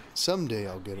 Oh. someday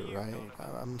I'll get it right.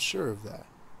 I'm sure of that.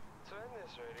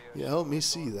 Yeah, help me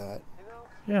see that.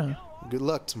 Yeah. Good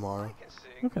luck tomorrow.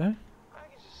 Okay.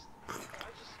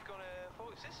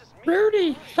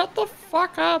 Rudy, shut the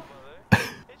fuck up.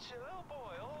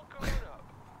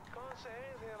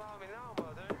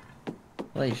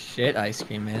 Holy shit, ice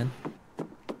cream, man.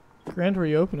 Grand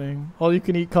reopening. All you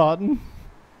can eat cotton.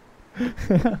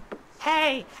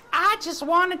 Hey, I just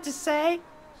wanted to say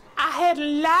I had a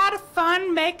lot of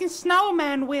fun making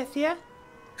snowmen with you.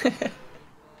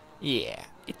 Yeah,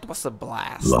 it was a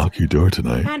blast. Lock your door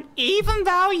tonight. And even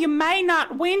though you may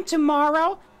not win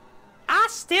tomorrow, I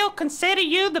still consider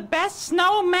you the best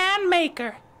snowman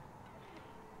maker.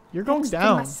 You're going Next to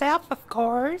down. myself, of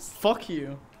course. Fuck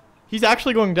you. He's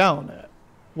actually going down.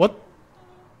 What?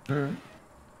 Well,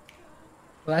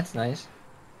 that's nice.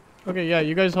 Okay, yeah,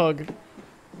 you guys hug.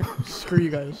 Screw you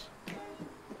guys.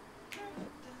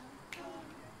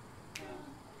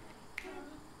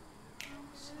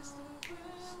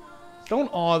 Don't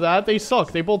aw that. They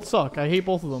suck. They both suck. I hate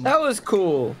both of them. That was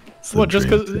cool. What, just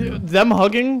because them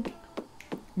hugging?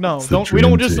 No, It's the don't. We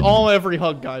don't dream just team. all every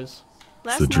hug, guys.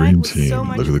 It's the dream team. so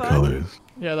much Look at the fun. colors.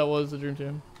 Yeah, that was the dream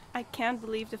team. I can't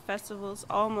believe the festival's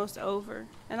almost over,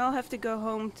 and I'll have to go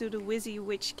home to the Wizzy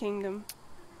Witch Kingdom.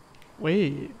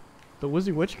 Wait, the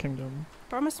Wizzy Witch Kingdom.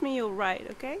 Promise me you'll write,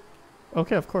 okay?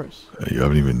 Okay, of course. You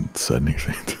haven't even said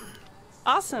anything.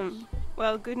 Awesome.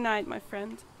 Well, good night, my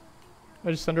friend.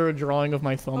 I just sent her a drawing of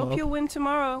my thumb Hope up. you'll win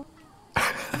tomorrow.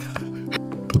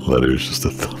 The letter is just a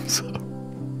thumbs up.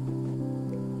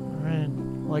 Alright.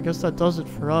 Well, I guess that does it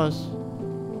for us.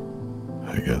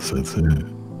 I guess that's it.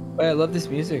 Wait, I love this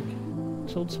music.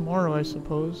 Till tomorrow, I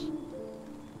suppose.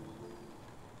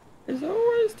 There's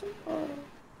always tomorrow.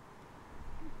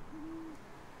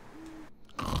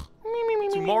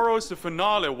 Tomorrow is the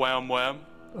finale, Wham Wham.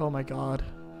 Oh my god.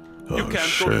 You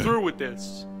can't go through with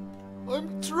this.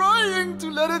 I'm trying to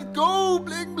let it go,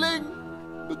 bling bling,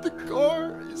 but the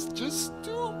car is just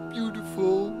too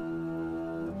beautiful.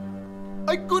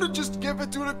 I couldn't just give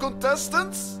it to the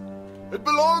contestants. It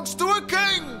belongs to a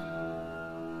king.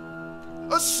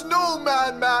 A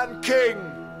snowman man king.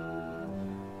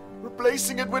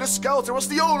 Replacing it with a skelter was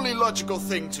the only logical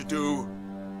thing to do.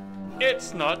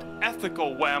 It's not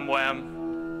ethical, Wham Wham.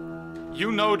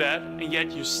 You know that, and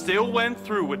yet you still went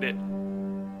through with it.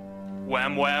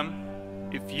 Wham Wham,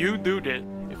 if you do this,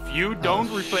 if you don't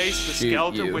replace the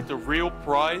skelter with the real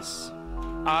prize,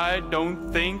 I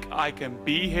don't think I can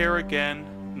be here again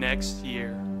next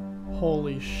year.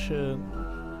 Holy shit.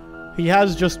 He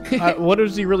has just. What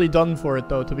has he really done for it,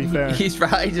 though? To be fair, He's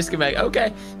probably just gonna be like,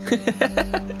 okay.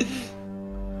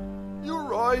 You're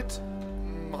right.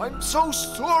 I'm so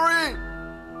sorry.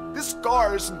 This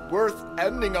scar isn't worth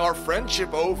ending our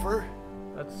friendship over.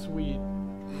 That's sweet.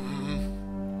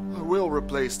 I will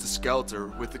replace the skelter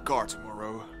with the car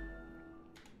tomorrow.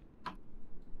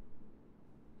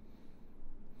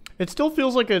 It still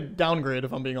feels like a downgrade,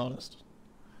 if I'm being honest.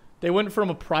 They went from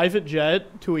a private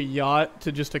jet to a yacht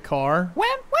to just a car.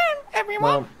 Wham wham,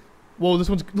 everyone! Whoa, this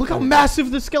one's. Look how massive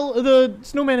the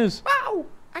snowman is. Wow!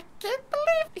 I can't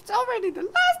believe it's already the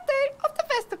last day of the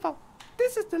festival.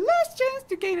 This is the last chance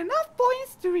to gain enough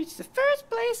points to reach the first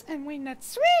place and win that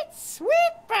sweet,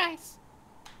 sweet prize.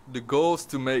 The goal is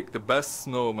to make the best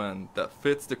snowman that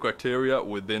fits the criteria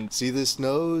within. See this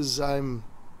nose? I'm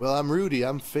Rudy.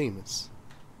 I'm famous.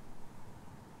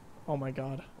 Oh my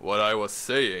god. What I was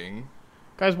saying.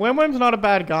 Guys, Wham Wham's not a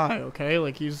bad guy, okay?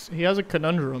 Like, he has a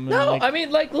conundrum. No, and, like, I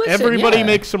mean, like, listen, everybody yeah.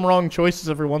 makes some wrong choices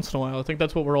every once in a while. I think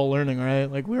that's what we're all learning, right?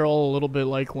 Like, we're all a little bit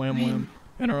like Wham Wham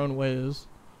in our own ways.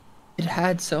 It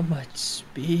had so much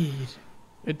speed.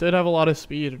 It did have a lot of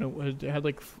speed, and it had,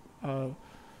 like, what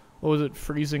was it,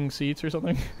 freezing seats or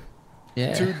something?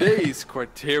 Yeah. Today's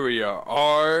criteria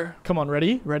are... Come on,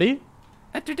 ready? Ready?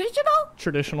 A traditional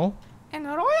Traditional. and a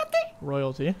royalty.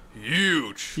 Royalty.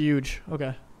 Huge. Huge.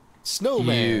 Okay.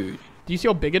 Snowman. Huge. Do you see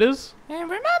how big it is? And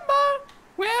remember,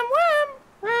 wham wham,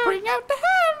 bring out the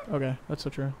ham. Okay, that's so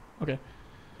true. Okay.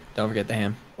 Don't forget the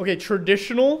ham. Okay,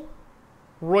 traditional,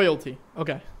 royalty.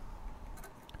 Okay.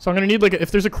 So I'm gonna need, like,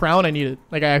 if there's a crown, I need it.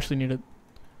 Like, I actually need it.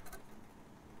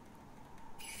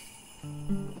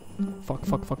 Fuck.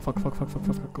 Go.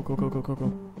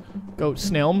 Go,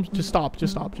 snail. Just stop,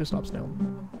 snail.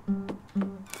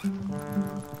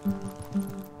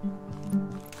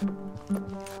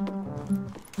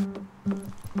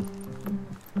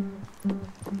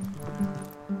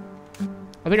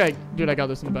 Dude, I got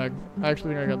this in the bag. I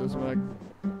actually think I got this in the bag.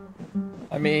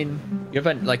 I mean, you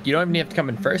don't even have to come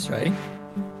in first, right?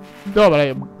 No,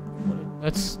 but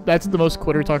that's the most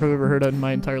quitter talk I've ever heard in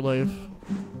my entire life.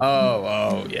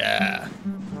 Oh, yeah.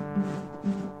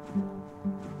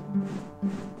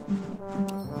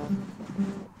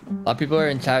 A lot of people are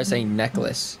in chat saying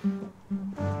necklace.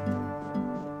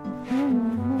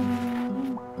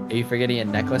 Are you forgetting a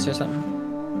necklace or something?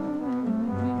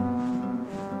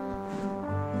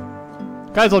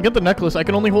 Guys, I'll get the necklace. I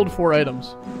can only hold 4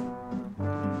 items.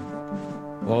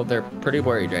 Well, they're pretty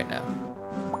worried right now.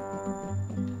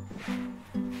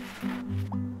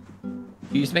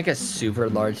 You just make a super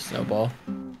large snowball.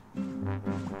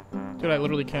 Dude, I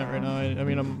literally can't right now. I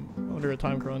mean, I'm under a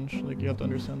time crunch. Like, you have to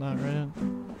understand that, right?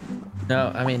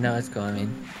 No, it's cool.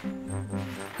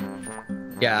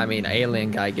 Yeah, I mean,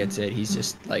 alien guy gets it. He's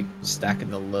just, like, stacking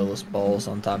the littlest balls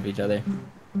on top of each other.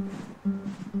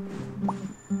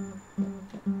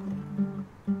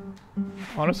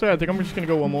 Honestly, I think I'm just gonna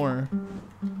go one more.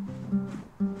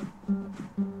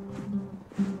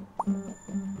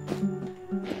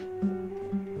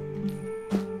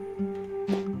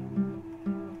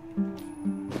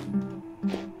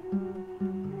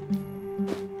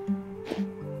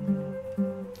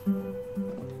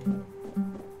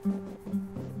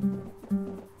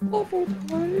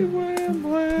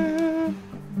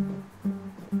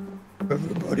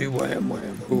 Everybody wham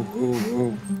wham. Ooh, ooh,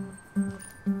 ooh.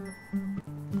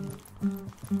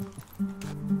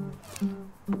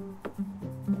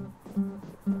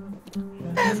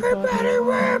 Everybody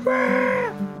wham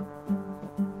wham.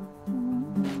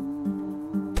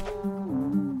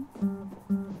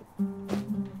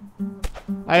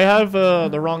 I have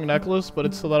the wrong necklace, but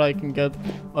it's so that I can get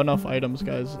enough items,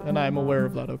 guys, and I'm aware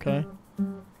of that, okay?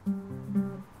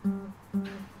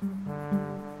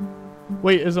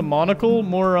 Wait, is a monocle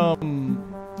more,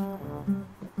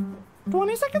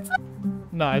 20 seconds left.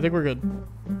 Nah, I think we're good.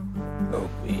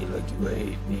 Love me like you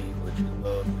hate me, but you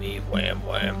love me, wham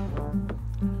wham.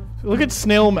 Look at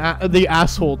Snail, the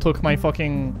asshole took my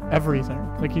fucking everything.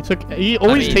 Like, he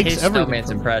always takes his everything.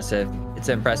 Snowman's impressive. It's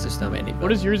an impressive snowman. He built. What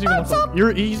does yours even look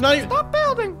like? He's not even. Stop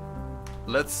building.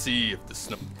 Let's see if the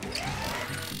snow...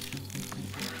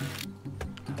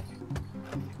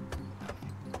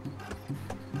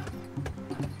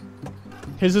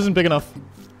 His isn't big enough.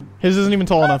 His isn't even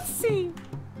tall enough. See.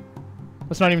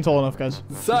 That's not even tall enough, guys.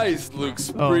 Size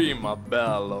looks prima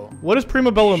bello. What does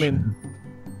prima bello mean?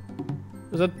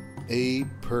 Is that a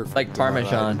perfect like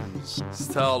Parmesan?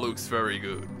 Style looks very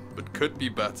good, but could be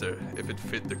better if it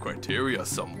fit the criteria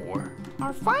some more.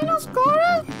 Our final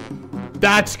score?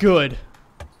 That's good.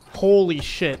 Holy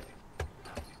shit.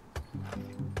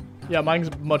 Yeah, mine's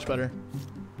much better.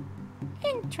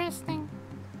 Interesting.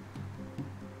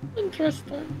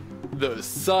 Interesting. The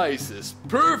size is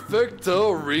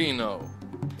perfectorino.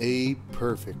 A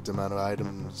perfect amount of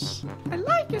items. I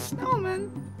like a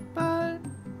snowman, but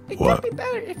it What? could be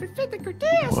better if it fit the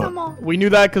criteria some more. We knew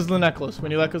that because of the necklace. We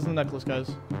knew that because of the necklace,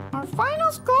 guys. Our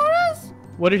final scorers?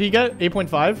 What did he get?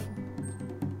 8.5?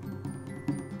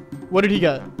 What did he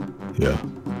get? Yeah.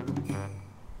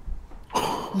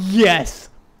 Yes!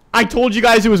 I told you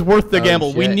guys it was worth the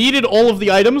gamble. We shit. needed all of the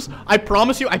items. I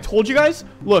promise you, I told you guys.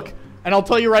 Look, and I'll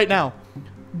tell you right now.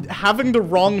 Having the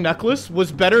wrong necklace was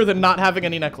better than not having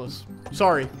any necklace.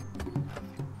 Sorry.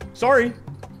 Sorry.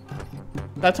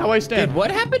 That's how I stand. Dude,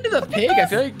 what happened to the pig? I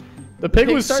feel like The pig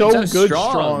was so started good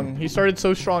strong. He started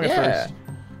so strong at Yeah. first.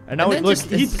 And now, then look, just-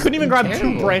 he it's couldn't even grab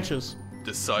terrible. 2 branches.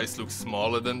 The size looks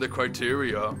smaller than the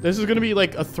criteria. This is gonna be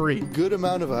like a 3. Good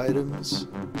amount of items.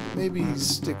 Maybe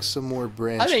stick some more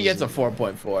branches. I think it's a in.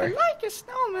 4.4. I like a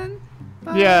snowman,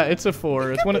 but Yeah, it's a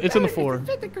 4. It's could be it's in the better 4. if it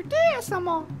fit the criteria some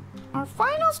more. Our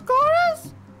final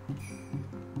scorers?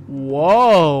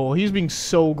 Whoa, he's being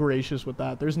so gracious with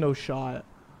that. There's no shot.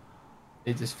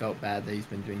 It just felt bad that he's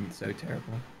been doing so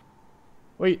terrible.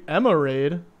 Wait, Emma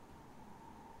raid?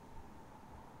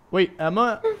 Wait,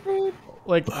 Emma?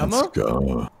 Like Let's Emma?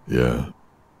 go. Yeah.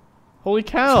 Holy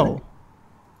cow.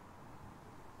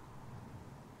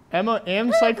 Emma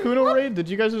and Sykkuno raid? Did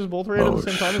you guys just both raid at the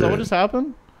same time? Is that what just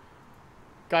happened?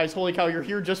 Guys, holy cow, you're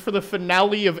here just for the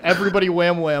finale of Everybody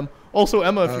Wham Wham. Also,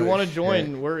 Emma, if you Oh, want to shit.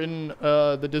 join, we're in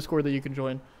the Discord that you can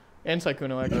join. And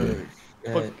Sykkuno, actually.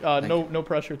 But no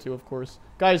pressure to, of course.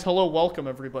 Guys, hello, welcome,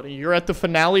 everybody. You're at the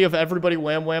finale of Everybody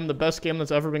Wham Wham, the best game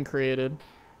that's ever been created.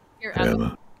 Here,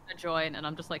 Emma to join, and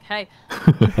I'm just like, hey,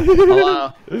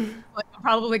 Hello. like, I'm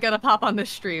probably gonna pop on this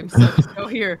stream, so just go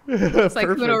here. It's like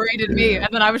Kuno rated me, and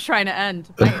then I was trying to end.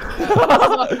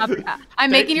 I'm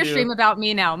making your you. stream about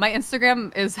me now. My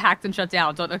Instagram is hacked and shut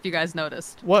down. Don't know if you guys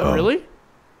noticed. What, really?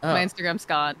 My Instagram's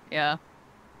gone. Yeah.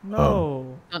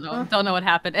 No. Don't know what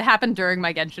happened. It happened during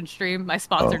my Genshin stream, my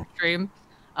sponsored stream.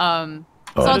 So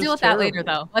That I'll is deal with that later,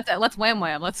 terrible. though. Let's wham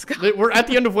wham. Let's go. We're at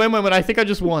the end of Wham Wham, and I think I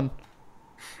just won.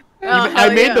 Oh, I hell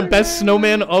made yeah. the best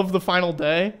snowman of the final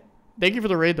day. Thank you for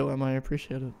the raid, though, Emma. I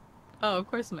appreciate it. Oh, of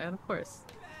course, man. Of course.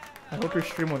 I hope your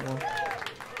stream went well.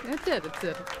 It did. It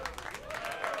did.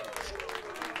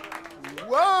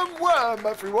 Wham wham,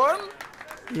 everyone!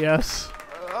 Yes.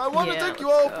 I want to Yeah, thank you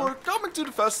let's all go. for coming to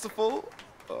the festival.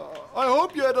 I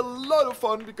hope you had a lot of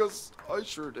fun because I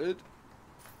sure did.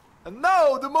 And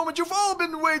now, the moment you've all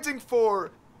been waiting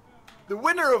for. The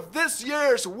winner of this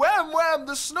year's Wham Wham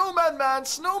the Snowman Man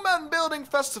Snowman Building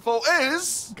Festival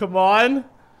is... Come on.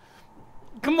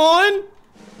 Come on.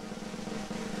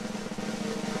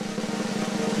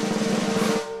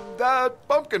 that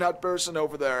pumpkin hat person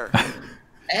over there.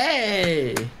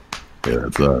 Hey! Yeah,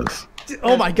 that's us.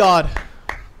 Oh my god.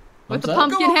 With the Go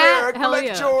pumpkin over hat? there, Hell collect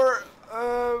yeah. your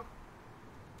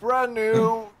brand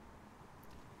new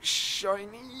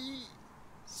shiny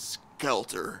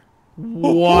skelter.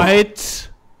 What?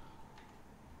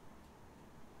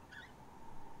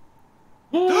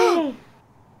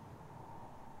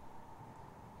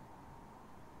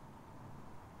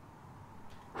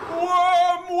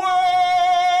 Wham wham!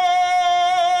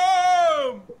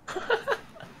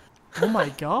 Oh my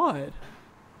god.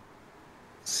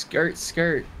 Skirt,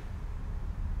 skirt.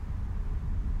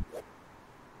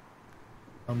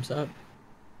 Thumbs up.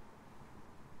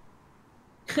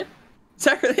 Is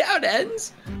that really how it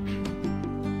ends?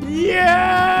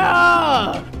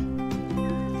 Yeah!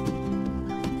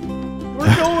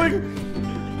 We're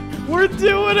going. We're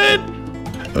doing it.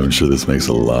 I'm sure this makes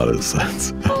a lot of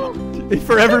sense.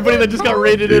 For everybody that just got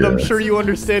rated in, I'm Yeah. sure you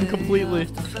understand completely.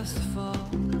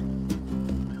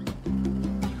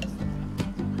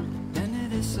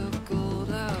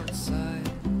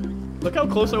 Look how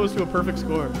close I was to a perfect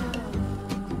score.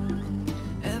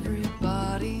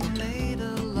 Everybody made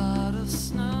a lot of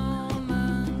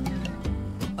snowmen.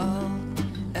 Oh,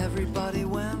 everybody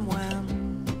wham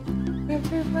wham.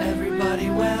 Everybody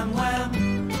wham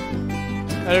wham.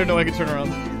 I didn't know I could turn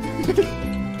around.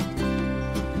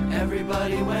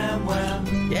 Everybody wham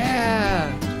wham.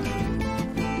 Yeah!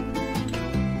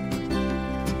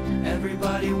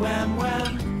 Everybody wham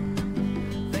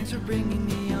wham. Thanks for bringing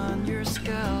me on your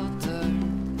skelter.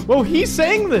 Whoa, he's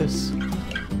saying this.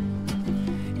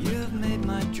 You've made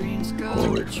my dreams go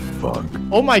Holy true. fuck.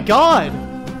 Oh my god.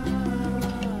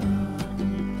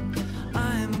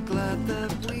 I'm glad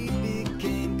that we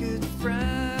became good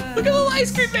friends. Look at the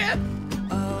ice cream man!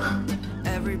 Oh,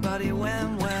 everybody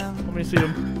wham wham. Let me see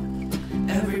him.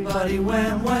 Everybody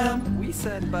wham wham. We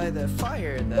sat by the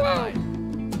fire that Wow. night.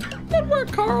 Good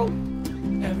work, Karl!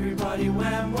 Everybody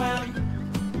wham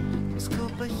wham. Let's go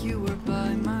but you were by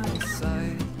my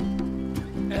side.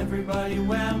 Everybody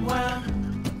wham wham.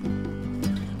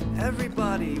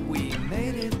 Everybody, we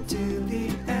made it to the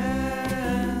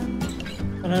end.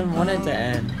 I don't want it to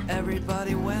end.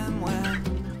 Everybody wham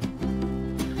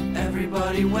wham.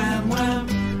 Everybody wham wham.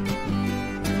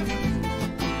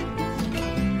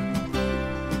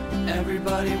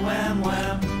 Everybody wham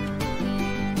wham.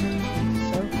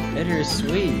 So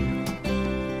bittersweet.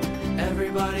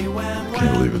 Everybody wham I can't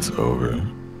wham. believe it's over.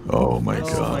 Oh my Oh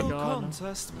god. my God.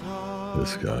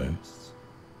 This guy.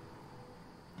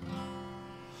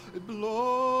 It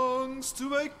belongs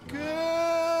to a king.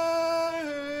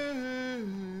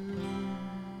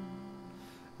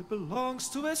 It belongs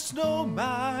to a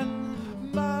snowman.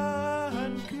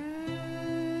 Man king.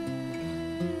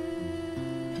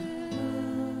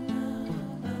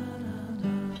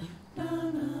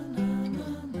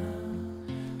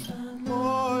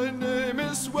 My name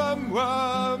is Wham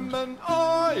Wham, and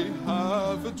I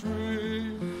have a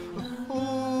dream. A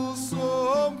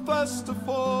wholesome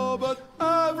festival, but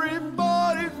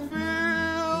everybody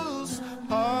feels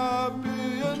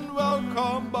happy and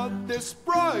welcome. But this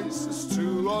price is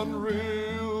too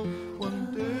unreal.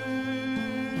 One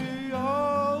day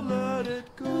I'll let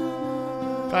it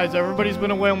go. Guys, everybody's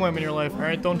been a wham wham in your life,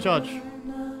 alright? Don't judge.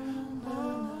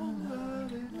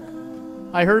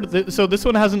 I heard so this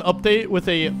one has an update with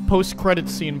a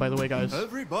post-credits scene, by the way, guys.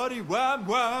 Everybody wham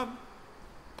wham.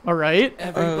 All right.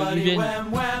 Everybody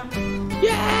wham wham.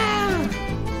 Yeah.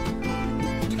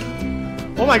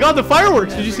 Oh my God, the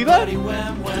fireworks! Did you see that? I'm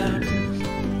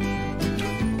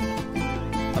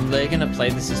literally gonna play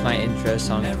this as my intro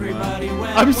song.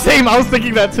 I'm same. I was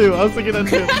thinking that too.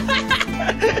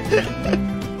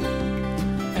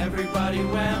 Everybody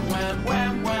wham wham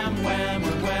wham wham wham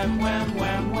wham wham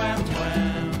wham wham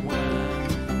wham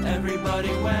wham. Everybody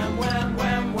wham wham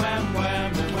wham wham wham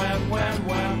wham wham wham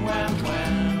wham wham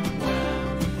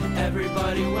wham.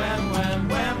 Everybody wham wham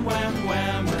wham wham wham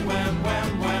wham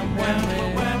wham wham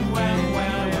wham wham wham wham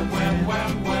wham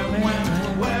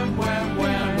wham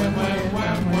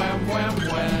wham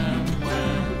wham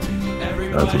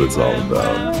wham. That's what it's all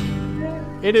about.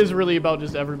 It is really about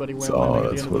just everybody wham whamming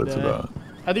That's what it's about.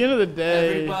 At the end of the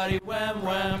day. Everybody wham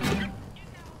wham.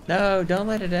 No, don't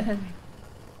let it end.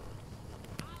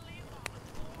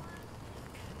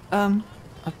 A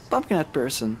pumpkinhead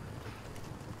person.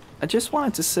 I just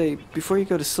wanted to say before you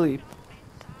go to sleep,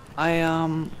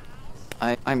 I'm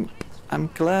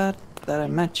glad that I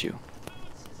met you.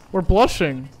 We're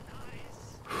blushing.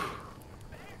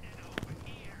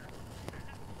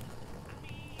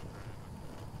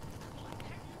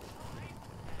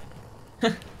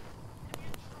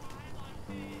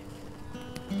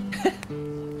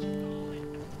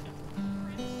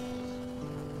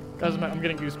 Guys, I'm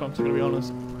getting goosebumps, I'm gonna be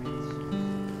honest.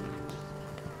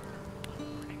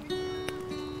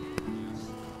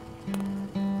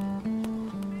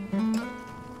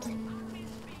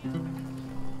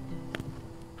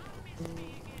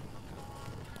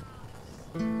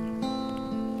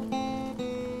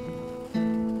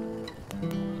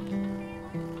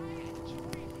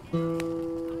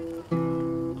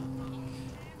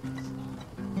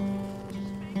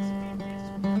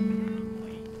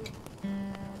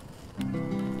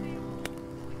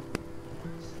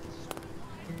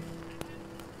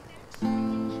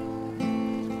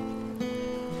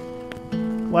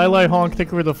 Lili Honk,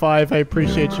 thank you for the 5. I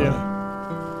appreciate you.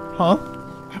 Huh?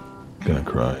 Gonna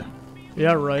cry.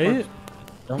 Yeah, right?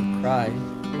 Don't cry.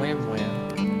 Wham wham.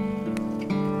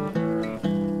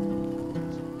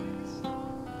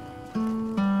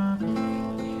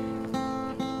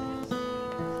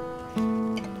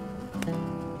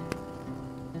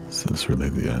 Is this really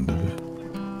the end of it?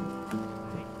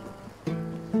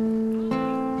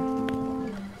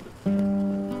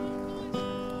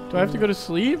 Do I have to go to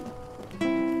sleep?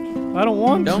 I don't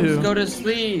want to. Don't go to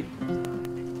sleep.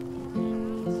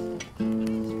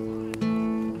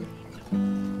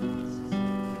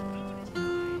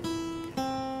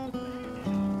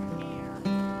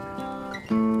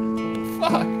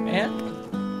 Fuck, man.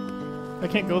 I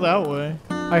can't go that way.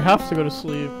 I have to go to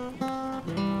sleep.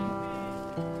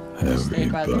 Stay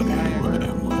by the fire.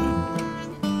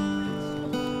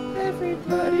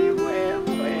 Everybody wham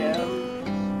wham.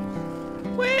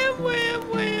 Wham wham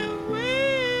wham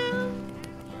wham.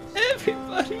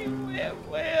 Everybody wham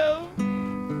wham.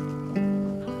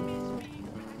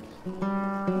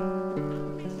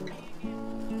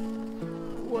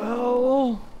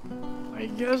 Well, I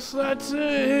guess that's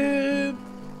it.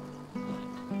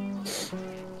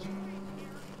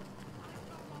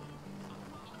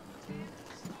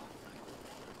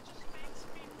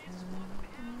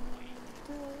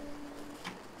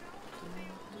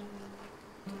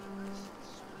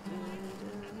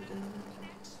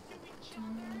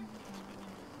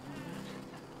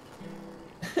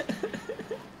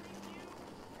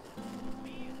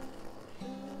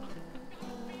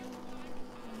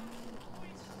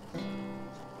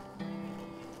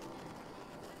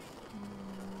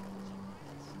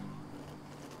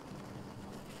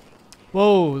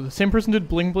 Whoa, the same person did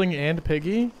Bling Bling and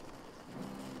Piggy?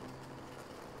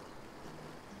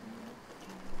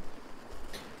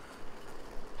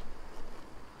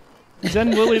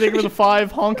 Zen Lily, thank you for the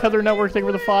 5. Honk Heather Network, thank you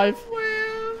for the 5.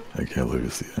 I can't believe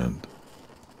it's the end.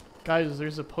 Guys,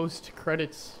 there's a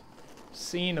post-credits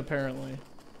scene, apparently,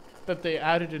 that they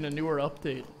added in a newer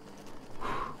update.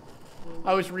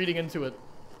 I was reading into it.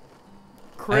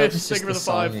 Chris, thank you for the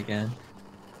 5. Again.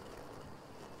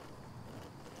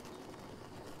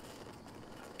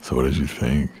 So what did you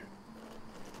think?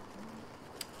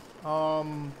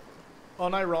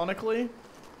 Unironically,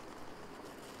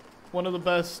 one of the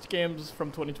best games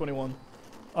from 2021.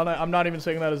 I'm not even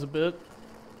saying that as a bit.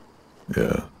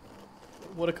 Yeah.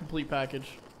 What a complete package.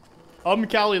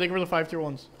 Callie, thank you for the 5 tier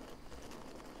 1s.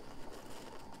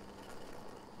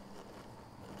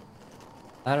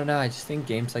 I don't know, I just think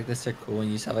games like this are cool when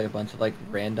you just have like a bunch of like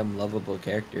random lovable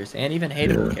characters and even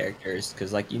hateable characters,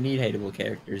 because like you need hateable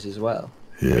characters as well.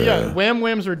 Yeah, Wham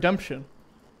Wham's Redemption.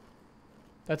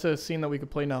 That's a scene that we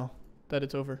could play now that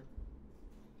it's over.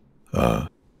 I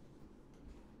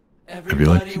feel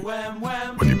like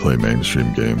when you play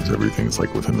mainstream games, everything's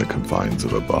like within the confines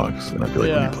of a box, and I feel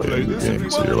like when you play indie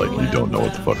games, so you're like, you don't know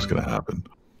what the fuck's gonna happen.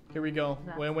 Here we go.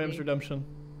 Wham Wham's Redemption.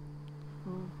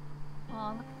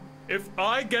 If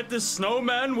I get this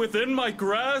snowman within my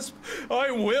grasp, I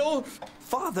will.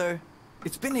 Father,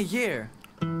 it's been a year.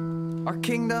 Our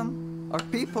kingdom, our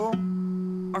people,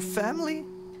 our family,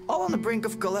 all on the brink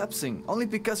of collapsing, only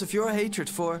because of your hatred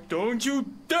for... Don't you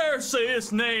dare say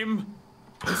his name!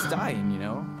 He's dying, you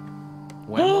know?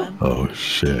 Wham Wham? Oh,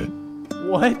 shit.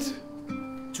 What?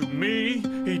 To me,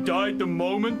 he died the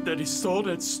moment that he saw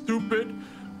that stupid,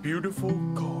 beautiful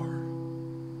car.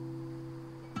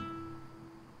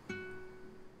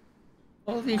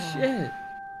 Holy shit.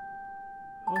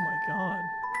 Oh my god.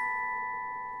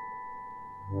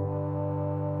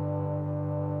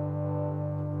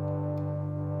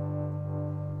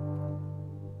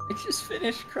 I just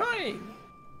finished crying.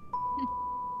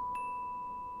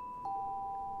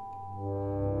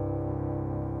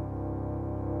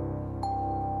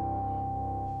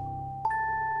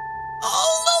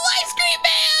 Oh, the ice cream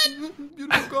man!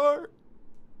 Beautiful car.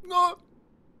 No.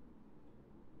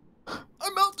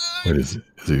 I'm out there. Wait, is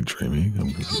he dreaming?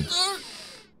 I'm confused.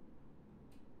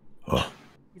 Oh,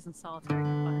 He's in solitary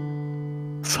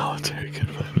confinement. solitary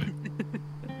confinement.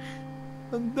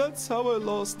 And that's how I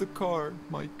lost the car,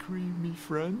 my creamy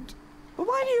friend. But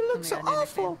why do you look so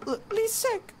awful? Please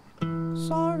sick.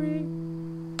 Sorry.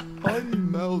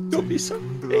 I'm melting. Don't be so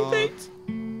blood.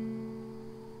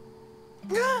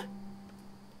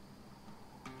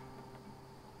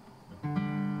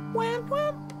 Wham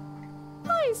Wham.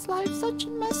 Why is life such a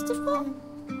masterful?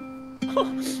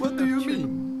 What do you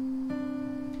mean?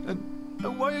 And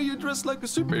why are you dressed like a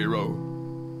superhero?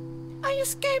 I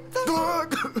escaped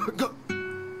the...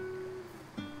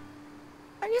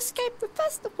 I escaped the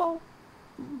festival.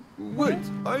 Wait,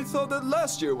 I thought that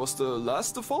last year was the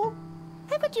last of all?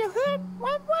 Haven't you heard?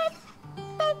 Wham Wham.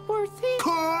 Bedworth,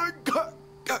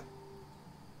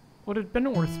 What did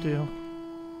Benworth do?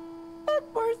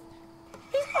 Bedworth.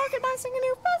 He's organizing a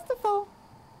new festival.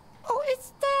 Oh,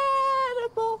 it's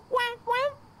terrible. Wham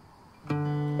Wham.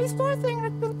 He's forcing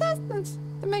the contestants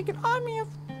to make an army of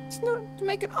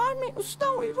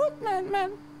snowy woodmen,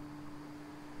 man.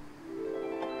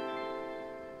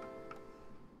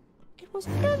 It was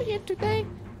earlier today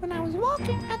when I was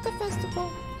walking at the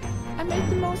festival. I made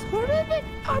the most horrific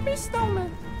army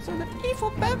snowman so that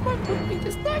evil Bedworth would be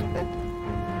distracted.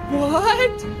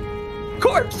 What?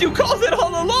 Corpse, you called it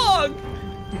all along!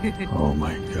 Oh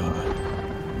my god.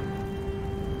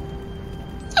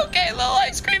 It's okay, little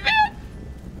ice cream man.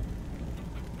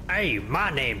 Hey,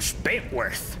 my name's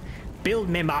Bentworth. Build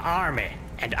me my army,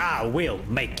 and I will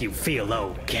make you feel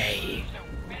okay.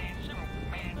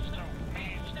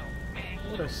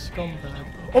 What a scumbag.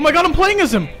 Oh my god, I'm playing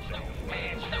as him!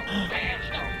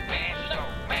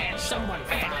 Someone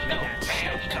find me that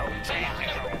snowcoat.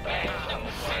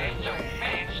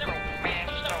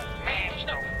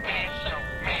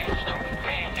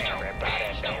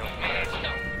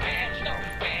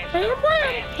 Wham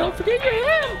Wham! Don't forget your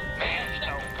ham!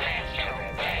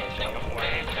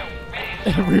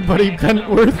 Everybody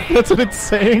Bentworth, that's what it's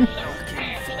saying.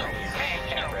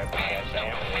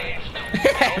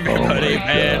 Everybody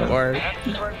Bentworth.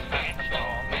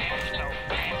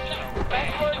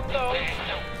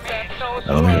 I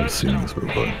don't think I've seen this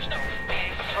before.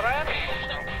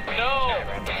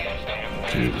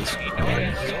 Jesus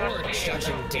Christ. Your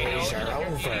judging days are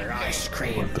over, ice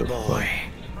cream boy.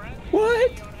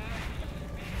 What?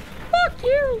 Fuck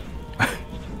you!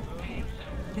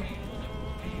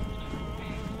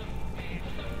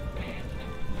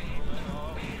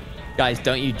 Guys,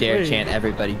 don't you dare Wait. chant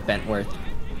everybody Bentworth.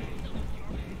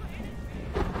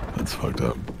 That's fucked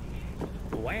up.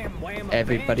 Wham wham.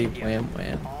 Everybody abandon.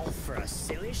 wham wham. All for a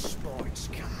silly sports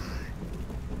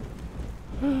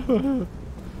car.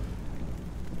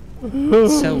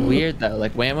 So weird though.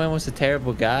 Like Wham Wham was a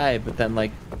terrible guy, but then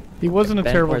like He wasn't a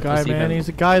terrible Bentworth guy, was man. even He's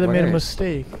a guy that made a worse.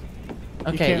 mistake. You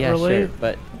Okay, can't yeah, relate? sure,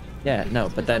 but yeah, no,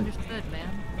 but then Understood, man.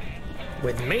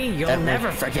 With me, you'll Bentworth-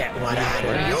 never forget what I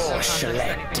Yeah. you're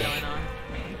selecting.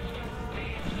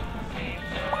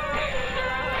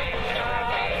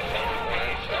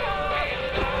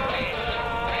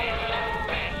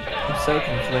 I'm so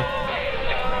conflicted.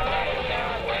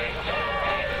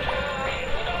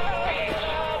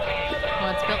 Well,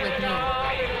 it's built like me.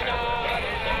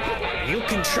 You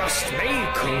can trust me,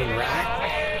 Coon Rat.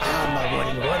 I'm a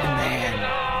wooden woodman.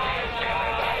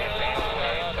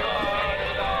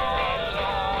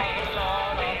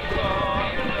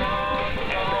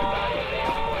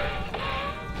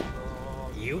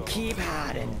 You keep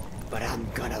hiding, but I'm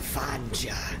gonna find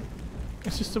ya.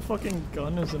 It's just a fucking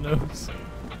gun as a nose.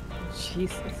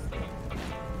 Jesus.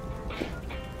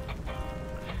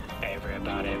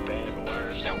 Everybody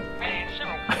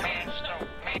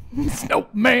Snow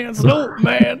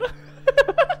man.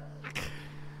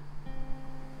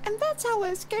 And that's how I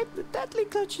escaped the deadly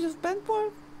clutches of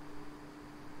Bentworth.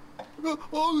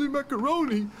 Holy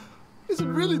macaroni! Is it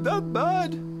really that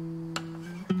bad?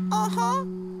 Uh-huh.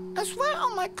 I swear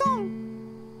on my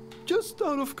gun. Just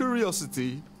out of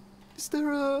curiosity, is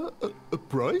there a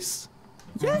price?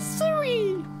 Yes,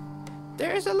 sirree.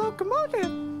 There's a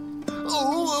locomotive.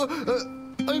 Oh,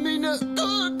 I mean,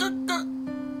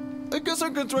 I guess I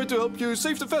can try to help you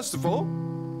save the festival.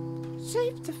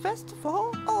 Save the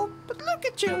festival? Oh, but look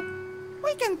at you.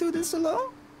 We can't do this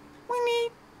alone. We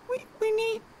need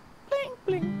bling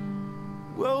bling.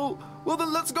 Well,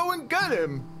 then let's go and get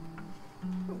him.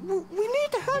 We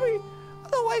need to hurry,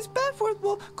 otherwise Bentworth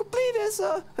will complete his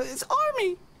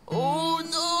army. Oh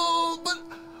no, but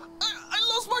I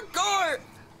lost my car.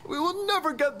 We will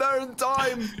never get there in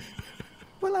time.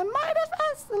 Well, I might have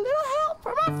asked a little help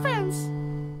from our friends.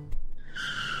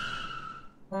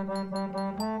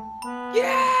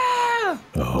 Yeah!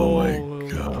 Oh my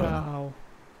god. Wow.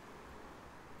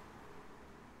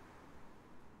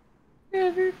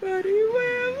 Everybody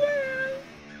wham wham.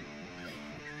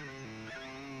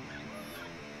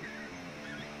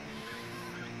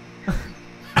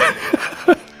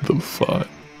 The fire.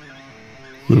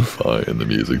 The fire and the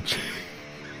music.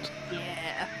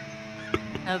 Yeah.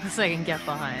 Now this I can get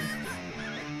behind.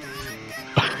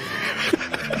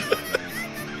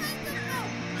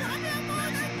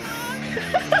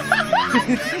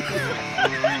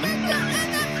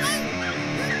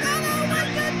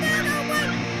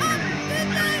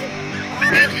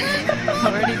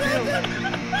 Already do.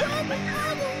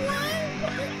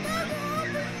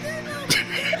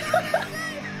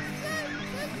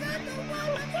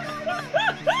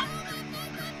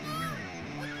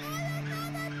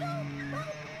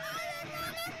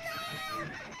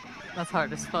 That's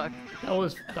hard as fuck. That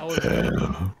was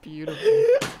beautiful.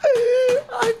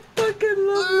 I fucking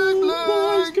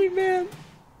love Ice Cream Man.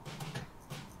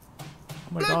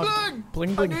 Oh my god.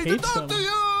 Bling Bling hates him.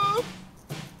 You.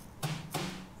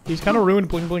 He's kind of ruined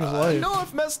Bling Bling's I life. know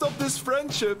I've messed up this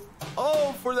friendship.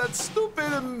 Oh, for that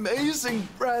stupid, amazing,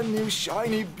 brand new,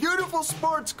 shiny, beautiful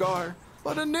sports car.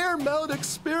 But a near-melt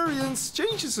experience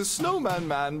changes a snowman,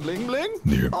 man, Bling Bling.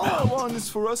 All I want is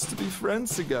for us to be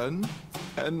friends again.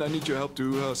 And I need your help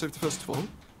to save the festival.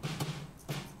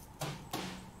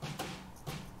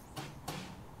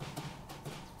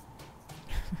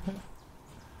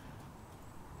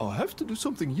 I'll have to do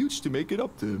something huge to make it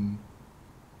up to him.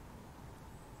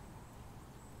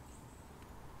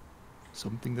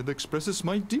 Something that expresses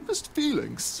my deepest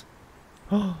feelings.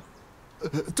 A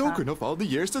token of all the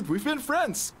years that we've been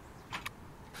friends.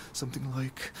 Something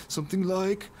like,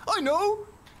 I know!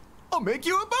 I'll make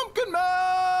you a pumpkin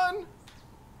man!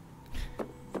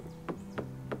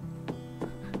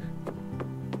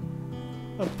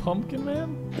 A pumpkin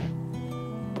man?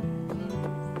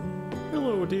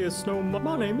 Hello, dear Snowman.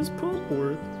 My name is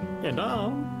Pumpworth, and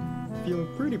I'm feeling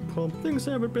pretty pumped. Things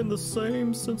haven't been the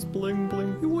same since Bling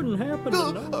Bling. You wouldn't happen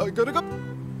to know. I gotta go.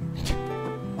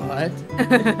 What?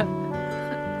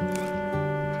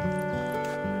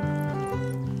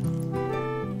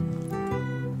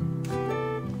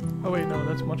 Oh wait, no,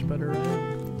 that's much better,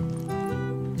 right?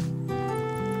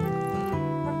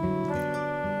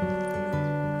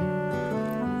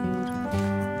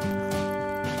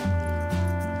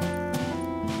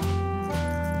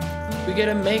 We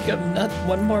gotta make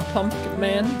one more pumpkin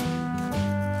man.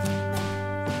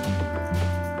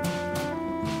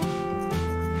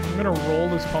 gonna roll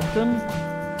this pumpkin.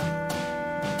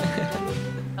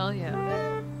 Hell yeah.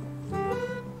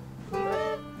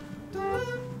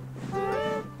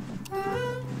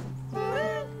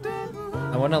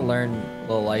 I want to learn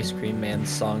Little Ice Cream Man's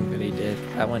song that he did.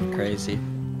 That went crazy.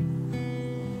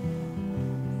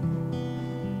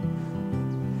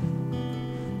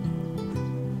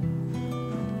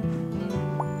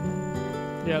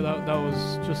 Yeah, that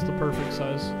was just the perfect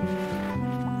size.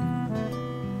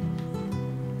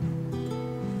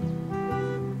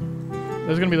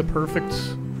 This is gonna be the perfect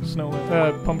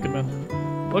pumpkin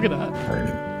man. Look at that.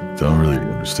 I don't really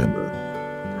understand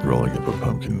the rolling up a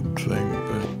pumpkin thing,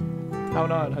 but How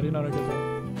not? How do you not get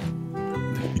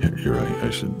that? yeah, you're right. I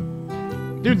should.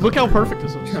 Dude, look how perfect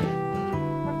this is.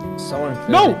 Someone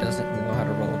clearly No! doesn't know how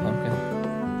to roll a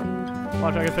pumpkin.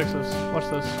 Watch, I can fix this. Watch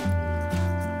this.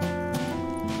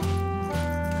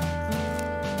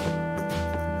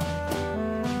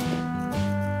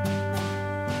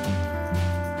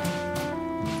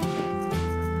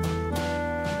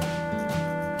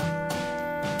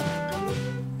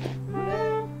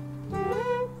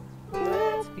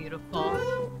 It's beautiful.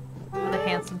 What a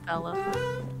handsome fella.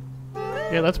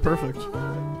 Yeah, that's perfect.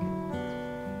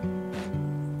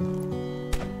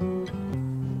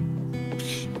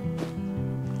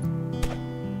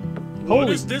 What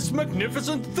is this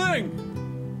magnificent thing?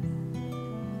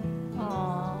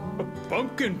 Aww. A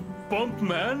pumpkin bump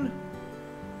man?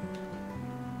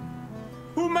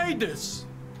 Who made this?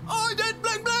 I did,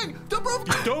 bling bling! The proof.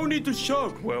 You don't need to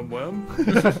shout, Wham Wham.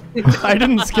 I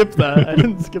didn't skip that. I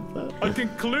didn't skip that. I can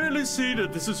clearly see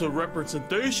that this is a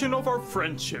representation of our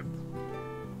friendship.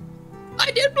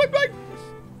 I did, bling bling!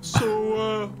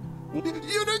 So, You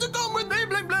need to come with me,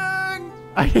 bling bling!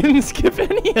 I didn't skip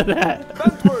any of that.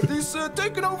 Bentworth, he's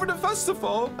taking over the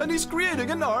festival, and he's creating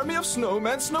an army of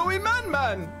snowmen, snowy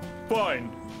man.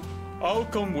 Fine. I'll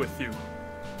come with you.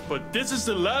 But this is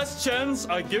the last chance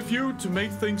I give you to make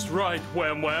things right,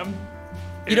 Wham Wham.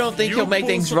 You don't think he'll make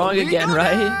things wrong again,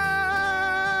 right?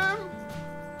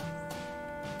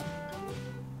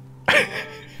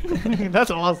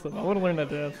 That's awesome. I want to learn that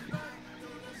dance.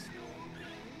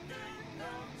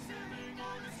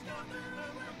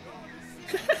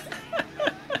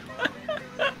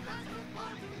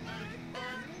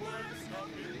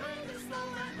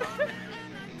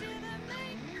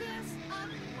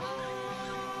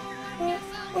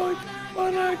 I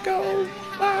wanna go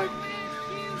back.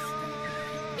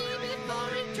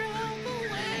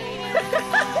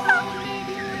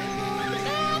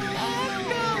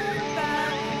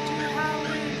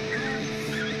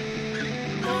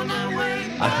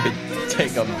 I would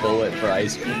take a bullet for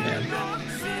Ice Cream Man.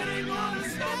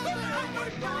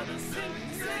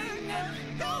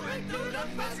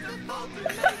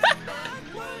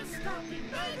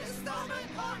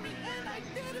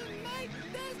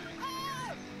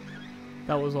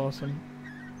 That was awesome.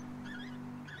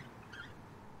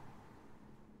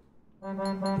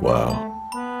 Wow.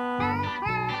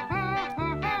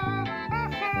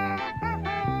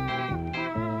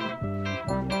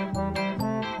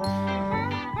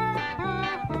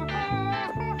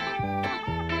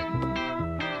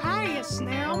 Hiya,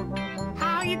 Snail.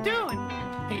 How you doing?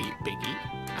 Hey, Biggie.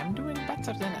 I'm doing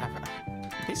better than ever.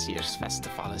 This year's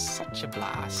festival is such a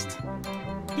blast.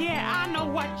 Yeah, I know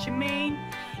what you mean.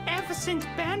 Ever since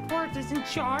Bentworth is in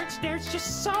charge, there's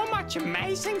just so much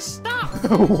amazing stuff.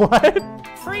 What?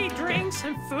 Free drinks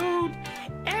and food,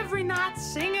 every night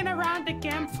singing around the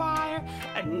campfire,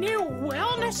 a new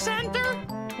wellness center.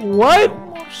 What?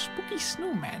 More spooky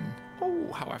snowmen.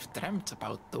 Oh, how I've dreamt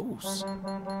about those.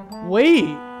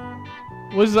 Wait.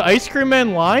 Was the Ice Cream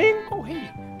Man lying? Oh, hey.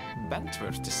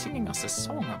 Bentworth is singing us a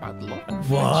song about love and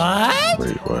What?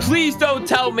 friendship. Wait, what? Please don't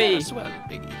tell me. As well,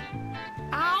 Biggie.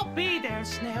 I'll be there,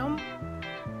 Snail.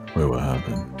 Wait, what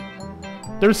happened?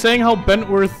 They're saying how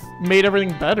Bentworth made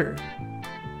everything better.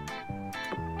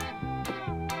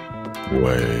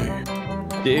 Wait.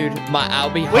 Dude, I'll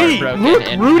be Wait, heartbroken look,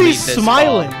 and Rudy's leave this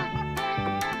smiling. call.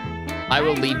 I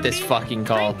will leave this fucking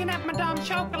call. Drinking up Madame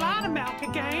Chocolate milk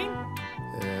again.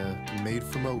 Yeah, made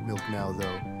from oat milk now,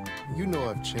 though. You know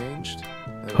I've changed.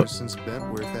 Ever since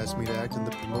Bentworth asked me to act in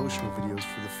the promotional videos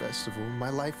for the festival, my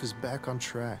life is back on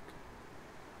track.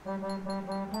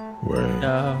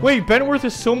 Wait. Wait, Bentworth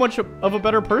is so much of a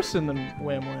better person than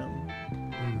Wham Wham.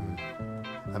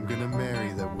 I'm gonna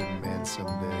marry that wooden man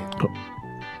someday.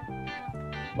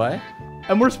 What?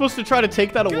 And we're supposed to try to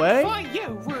take that away? For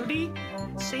you, Rudy.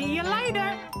 See you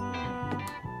later.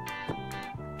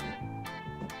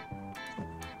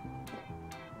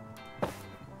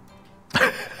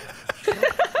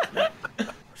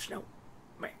 Snow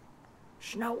man,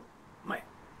 snow man,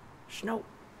 snow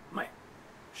man.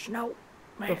 Snow.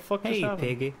 The fuck just Hey, happened?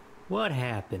 Piggy. What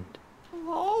happened?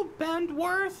 Oh,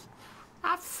 Bentworth,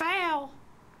 I fell.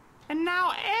 And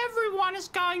now everyone is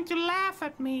going to laugh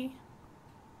at me.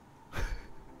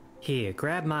 Here,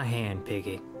 grab my hand,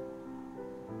 Piggy.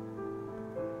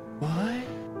 What?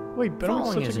 Wait, Ben's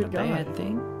Falling such a isn't good guy. bad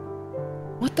thing.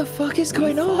 What the fuck is We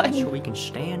going fall on? So we can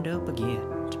stand up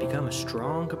again to become a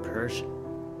stronger person.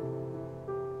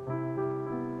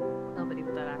 Nobody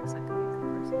with that accent can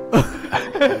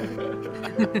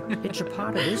It's a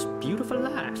part of this beautiful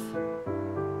life.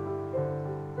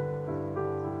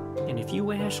 And if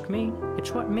you ask me,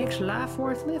 it's what makes life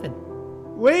worth living.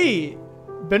 Wait,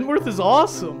 Benworth is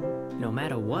awesome. No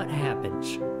matter what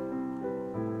happens.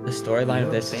 The storyline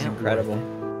of this is incredible.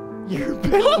 You're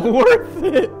worth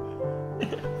it.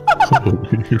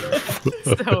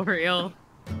 So real.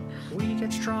 We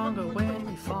get stronger when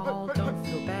we fall. Don't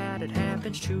feel bad, it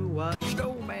happens to us.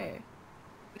 Snowman.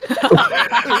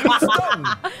 It's done!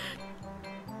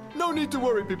 No need to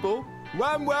worry, people.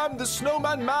 Wham Wham, the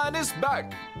Snowman Man is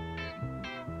back!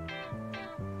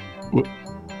 What?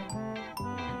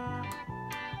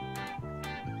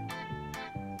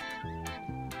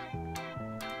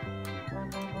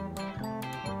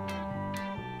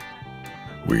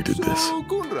 We did this. So,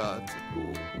 Kunrad,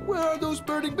 where are those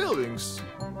burning buildings?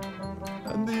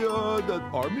 And that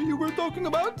army you were talking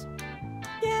about?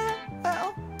 Yeah,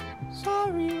 well,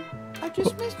 sorry. I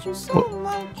just missed you so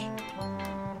much.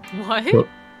 What?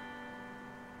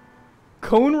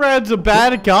 Conrad's a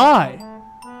bad guy.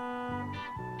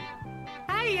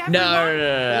 Hey, everyone,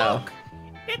 No. look!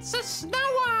 It's a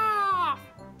snow-off!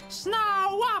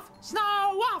 Snow-off!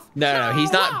 Snow-off! No,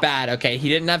 he's not bad, okay? He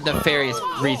didn't have nefarious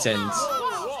reasons.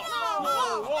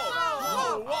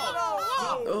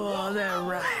 Oh, they're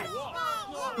right.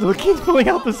 Look, he's pulling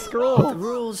out the The scroll.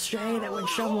 rules say that when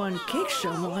someone kicks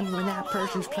someone when that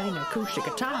person's playing an acoustic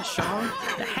guitar song,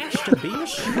 there has to be a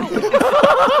snow.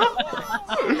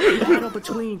 Battle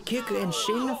between kicker and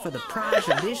singer for the prize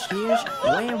of this year's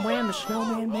Wham Wham the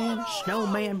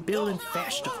Snowman Building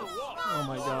Festival. Oh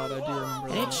my god, I do remember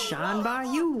And that. it's signed by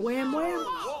you, Wham Wham.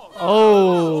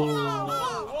 Oh.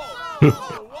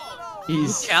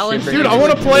 He's challenged. Dude, I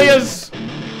want to play as...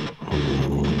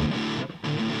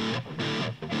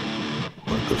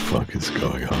 What the fuck is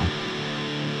going on?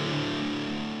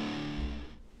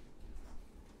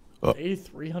 Oh, Day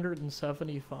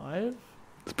 375?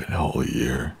 it's been a whole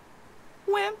year.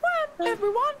 Wham wham,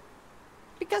 everyone!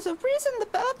 Because of recent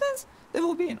developments, there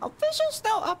will be an official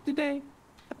snow up today.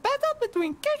 A battle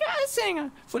between kicker and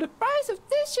singer for the prize of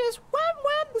this year's Wham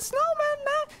Wham the Snowman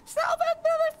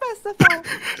Building Festival.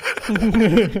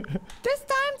 This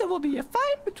time there will be a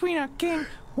fight between our king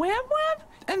Wham Wham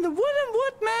and the wooden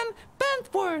woodman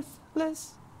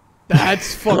Bentworthless.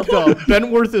 That's fucked up.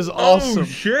 Benworth is awesome. Oh,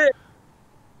 shit.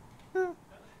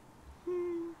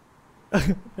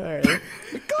 Alright.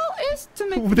 The goal is to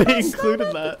make They the best included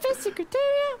snowman that. that fits the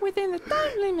criteria within the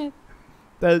time limit.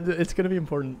 It's gonna be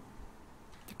important.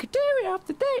 The criteria of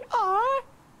the day are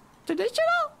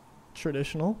traditional,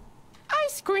 Traditional.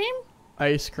 ice cream,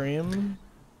 Ice cream.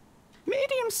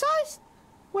 medium sized,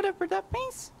 whatever that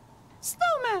means,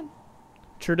 snowman.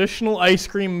 Traditional ice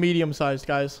cream, medium-sized,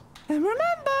 guys. And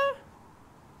remember,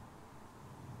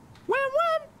 wham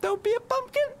wham, don't be a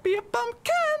pumpkin, be a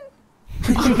pumpkin.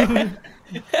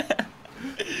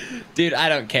 Dude, I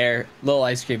don't care. Little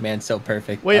Ice Cream Man's so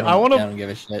perfect. Wait, I wanna- I don't give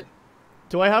a shit.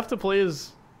 Do I have to play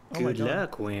as... Oh my Good god.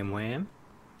 luck, Wham Wham.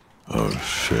 Oh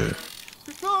shit.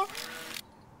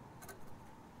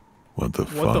 What the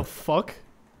fuck? What the fuck?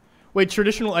 Wait,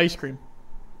 traditional ice cream.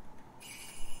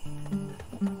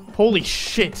 Holy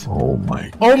shit. Oh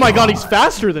my Oh my god, he's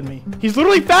faster than me. He's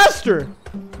literally faster.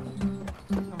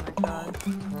 I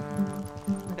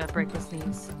gotta break his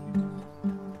knees.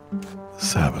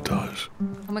 Sabotage.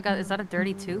 Oh my god, is that a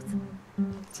dirty tooth?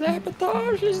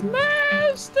 Sabotage is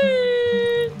nasty.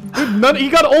 Dude, he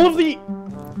got all of the...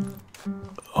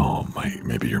 Oh my,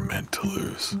 maybe you're meant to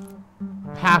lose.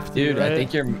 Have to, Dude, right? I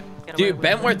think you're... Dude,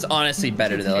 Bentworth's honestly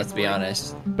better though, let's be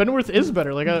honest. Benworth is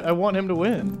better. Like, I want him to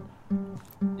win.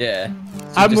 Yeah. So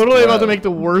I'm just literally about to throw. make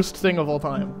the worst thing of all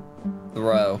time.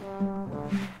 Throw.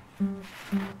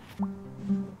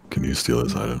 Can you steal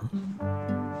this item?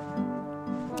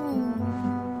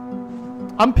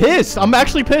 I'm pissed. I'm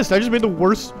actually pissed. I just made the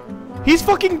worst... He's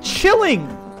fucking chilling.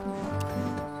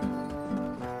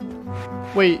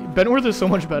 Wait, Benworth is so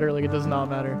much better. Like, it does not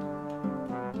matter.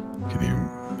 Can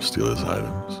you steal his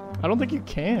items? I don't think you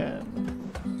can.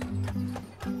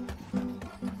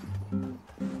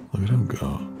 Look at him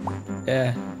go.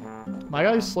 Yeah. My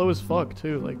guy's slow as fuck,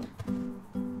 too. Like...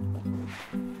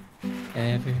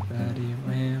 Everybody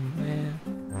wham wham.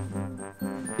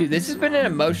 Dude, this has been an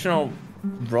emotional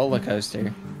roller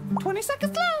coaster. 20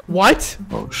 seconds left. What?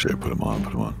 Oh shit, put him on,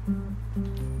 put him on.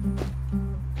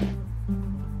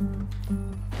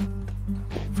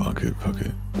 Fuck it, fuck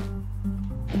it.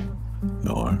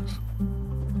 No arms.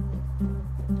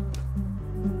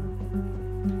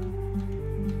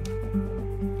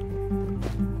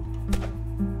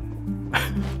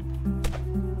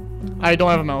 I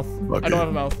don't have a mouth. Fuck I don't it. have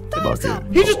a mouth. Fuck it.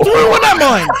 He just threw one at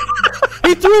mine!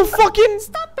 He threw a fucking...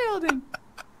 Stop building.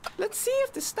 Let's see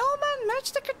if the snowman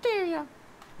matched the criteria.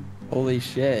 Holy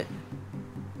shit.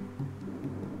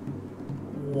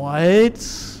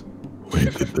 What?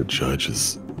 Wait, the judge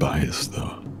is biased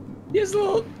though. He's a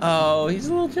little... Oh, he's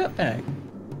a little jetpack.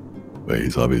 Wait,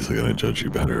 he's obviously gonna judge you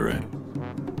better, right?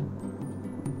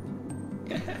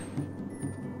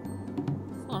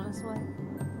 Honestly.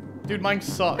 Dude, mine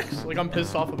sucks. Like, I'm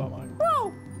pissed off about mine.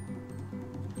 Whoa!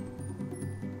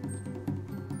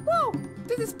 Whoa!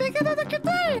 This is bigger than the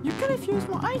criteria! You could have used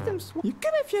more items. You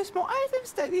could have used more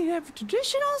items that either have a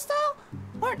traditional style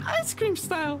or an ice cream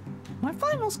style. My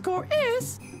final score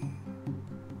is...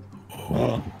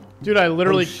 Oh. Dude, I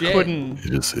literally shit. couldn't.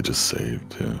 It just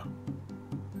saved, yeah.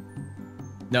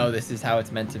 No, this is how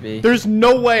it's meant to be. There's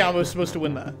no way I was supposed to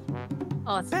win that.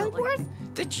 Oh, it's Bentworth,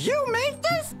 did you make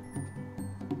this?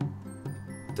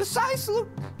 The size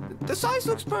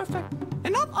looks perfect.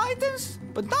 Enough items,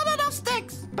 but not enough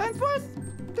sticks. Bentworth,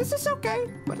 this is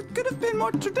okay, but it could have been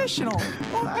more traditional.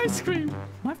 More ice cream.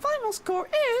 My final score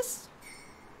is...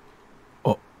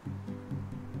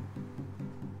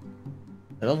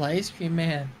 Little ice cream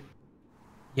man.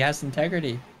 He has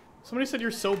integrity. Somebody said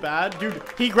you're so bad. Dude,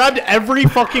 he grabbed every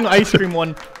fucking ice cream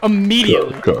one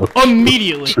immediately. Go.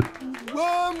 Immediately.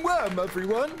 Wham wham,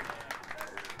 everyone.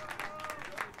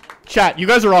 Chat, you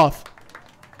guys are off.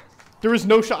 There was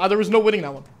no shot. There was no winning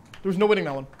that one. There was no winning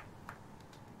that one.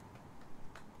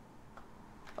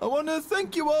 I want to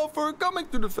thank you all for coming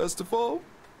to the festival.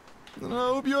 And I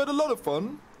hope you had a lot of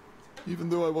fun, even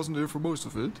though I wasn't here for most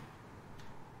of it.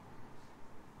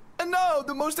 And now,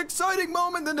 the most exciting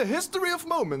moment in the history of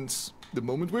moments. The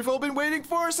moment we've all been waiting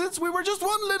for since we were just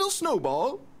one little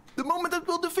snowball. The moment that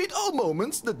will defeat all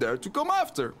moments that dare to come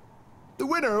after. The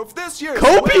winner of this year's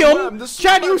Copium?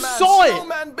 Chad, you saw it!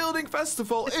 Snowman Building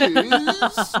Festival is...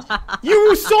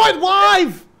 You saw it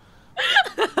live!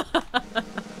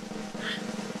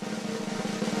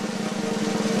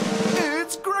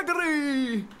 It's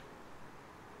Gregory!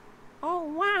 Oh,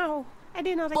 wow. I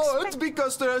did not But expect...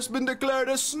 because there has been declared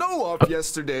a snow-off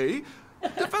yesterday,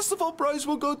 the festival prize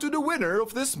will go to the winner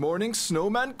of this morning's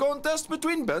snowman contest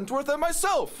between Bentworth and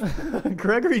myself.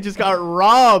 Gregory just got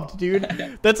robbed,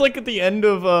 dude. That's like at the end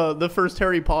of the first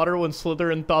Harry Potter when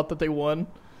Slytherin thought that they won.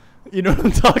 You know what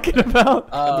I'm talking about?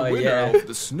 Oh, the winner yeah. of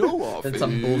the snow-off That's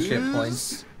some bullshit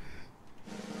points.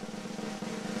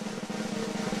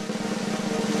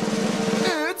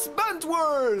 It's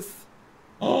Bentworth!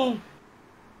 Oh!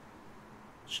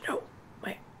 Snow,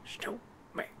 man, snow,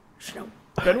 man, snow.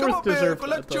 Come Bentworth up here, deserved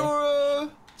collect that, though.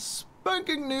 your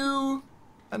spanking new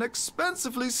and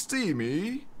expensively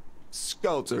steamy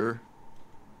Scouter.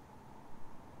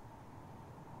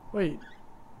 Wait.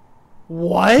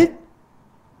 What?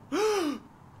 Wham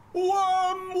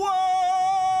wham!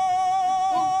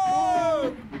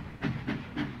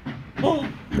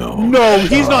 No,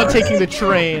 he's not taking the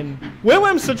train. Wham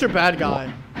Wham's such a bad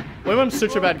guy. Wham Wham's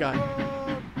such a bad guy.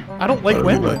 I don't like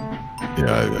Wham Wham.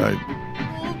 Yeah,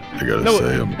 I gotta No,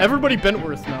 say, everybody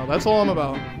Bentworth now. That's all I'm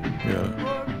about. yeah.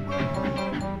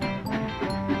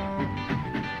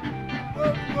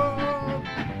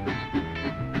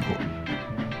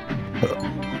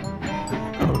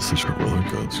 That was such a roller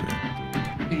coaster.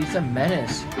 Dude, he's a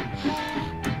menace.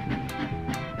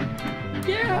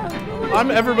 Yeah. I'm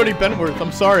everybody Bentworth.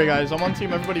 I'm sorry, guys. I'm on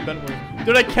team everybody Bentworth.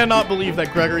 Dude, I cannot believe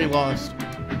that Gregory lost.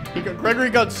 Gregory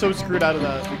got so screwed out of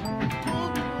that.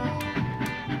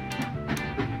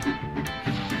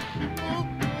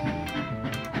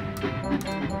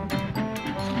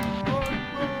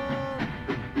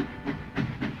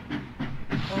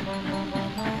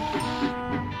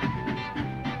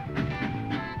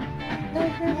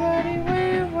 Everybody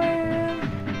wham wham.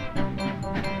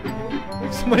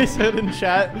 Somebody said in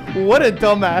chat, what a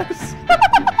dumbass.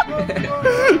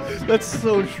 That's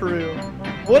so true.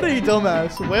 What a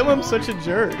dumbass. Wham Wham's such a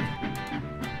jerk.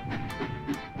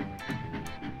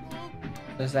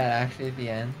 Was that actually the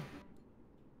end?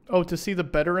 Oh, to see the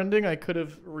better ending, I could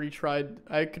have retried.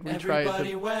 I could retry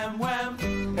Everybody it. wham wham.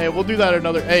 Hey, we'll do that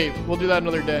another. Hey, we'll do that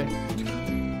another day.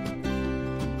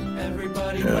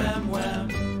 Everybody wham wham.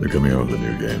 They're coming out with a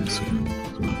new game soon.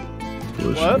 So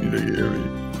Foolish What? need to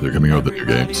get They're coming out with a new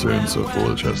game soon, so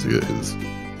Foolish has to get his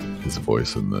his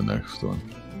voice in the next one.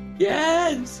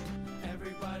 Yes.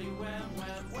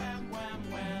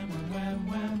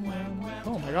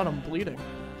 Oh my god, I'm bleeding.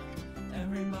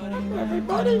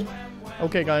 Everybody.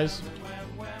 Okay, guys.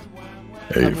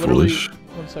 Hey, I'm literally- Foolish.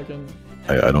 1 second.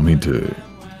 I don't mean to.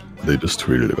 They just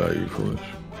tweeted about you, Foolish.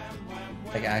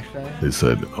 Like actually? They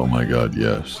said, "Oh my God,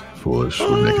 yes, Foolish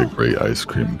would make a great ice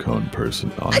cream cone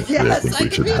person. Honestly, I Yes, think we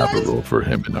should have a role for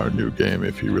him in our new game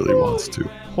if he really wants to."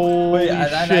 Holy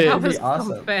that shit. That was awesome.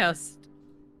 so fast.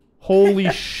 Holy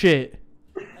shit.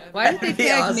 Why didn't they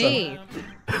That'd be tag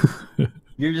awesome. me?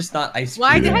 You're just not ice cream.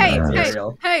 Why did hey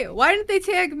material. why didn't they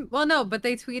tag? Well, no, but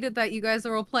they tweeted that you guys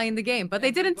are all playing the game, but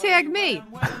they didn't tag me.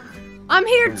 I'm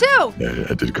here too.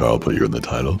 Yeah, did Karl put you in the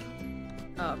title?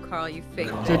 Oh, Karl, you fake.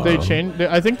 Did they change?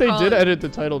 I think they did Karl- edit the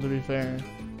title, to be fair.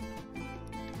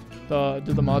 Did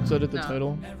the mods edit the No.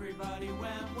 title?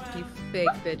 You fake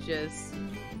bitches.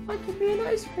 I could be an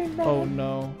ice cream man. Oh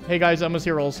no. Hey guys, Emma's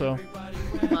here also.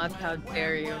 Mods, how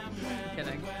dare you? I'm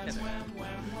kidding. Kidding.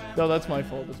 No, that's my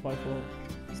fault. That's my fault.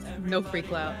 No free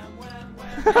clout.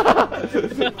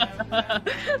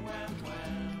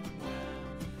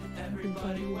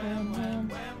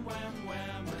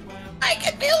 I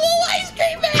can be a little ice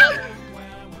cream man.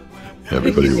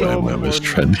 Everybody This is so Wham Wham is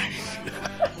important. trending.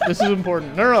 This is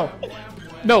important.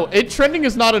 No, it trending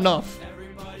is not enough.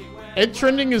 It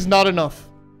trending is not enough.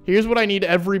 Here's what I need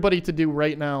everybody to do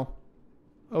right now.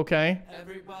 Okay?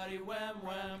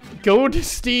 Go to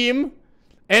Steam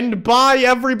and buy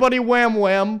Everybody Wham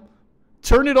Wham.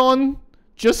 Turn it on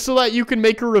just so that you can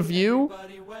make a review.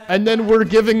 And then we're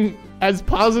giving as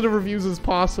positive reviews as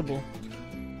possible.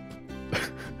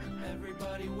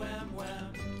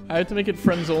 I have to make it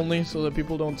friends only so that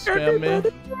people don't spam me.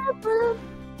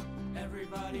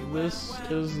 This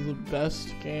is the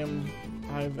best game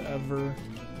I've ever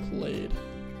played.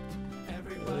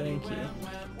 Thank you.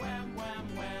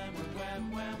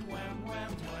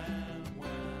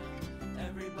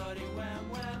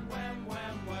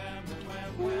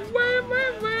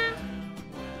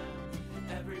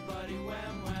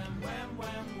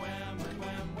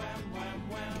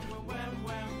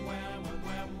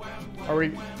 Are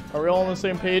we all on the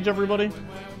same page, everybody?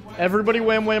 Everybody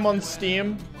Wham Wham on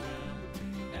Steam.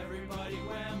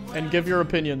 And give your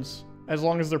opinions, as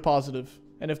long as they're positive.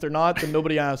 And if they're not, then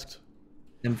nobody asked.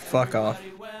 And fuck off.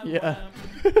 Yeah.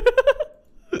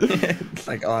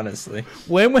 Like, honestly.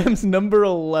 Wham Wham's number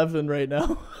 11 right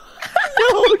now.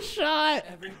 No shot!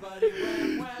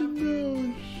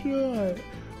 No shot.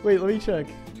 Wait, let me check.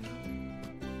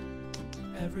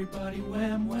 Everybody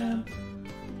Wham Wham.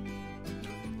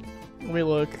 Let me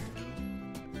look.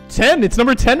 10! It's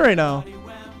number 10 right now.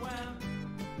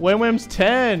 Wham Wham's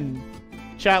 10.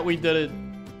 Chat, we did it.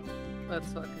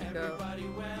 Let's fucking go.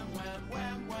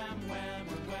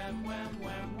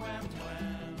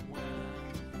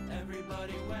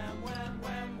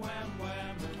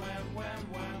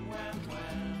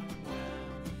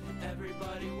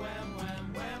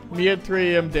 Me at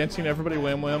 3 AM dancing to Everybody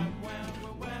Wham Wham.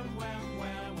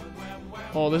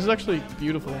 Oh, this is actually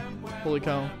beautiful. Holy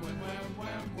cow.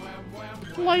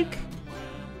 Like.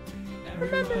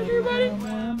 Remember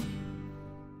everybody?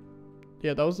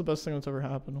 Yeah, that was the best thing that's ever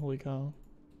happened. Holy cow.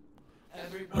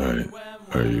 Alright,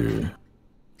 are you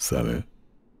excited?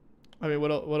 I mean,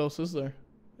 what else is there?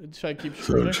 Should I keep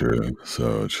So shooting? true,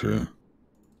 so true.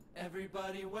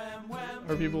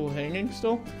 Are people hanging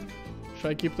still?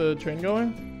 Should I keep the train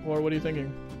going? Or what are you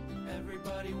thinking?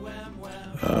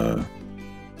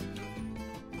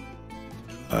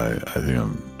 I think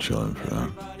I'm chilling for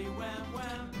now.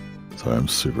 Sorry, I'm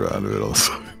super out of it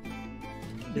also.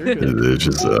 You're good. It's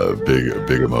just a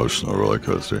big emotional roller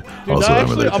coaster. Dude, Also, that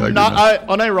Emma, they actually, tagged I'm you not.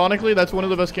 now. Unironically, that's one of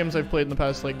the best games I've played in the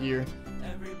past like year.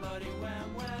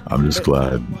 I'm just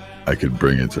glad I could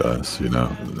bring it to us, you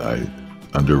know. I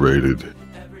underrated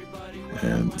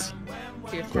and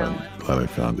glad I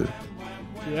found it.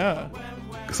 Yeah.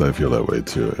 Because I feel that way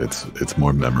too. It's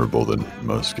more memorable than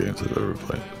most games I've ever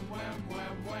played.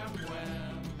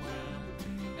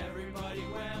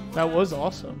 That was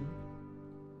awesome.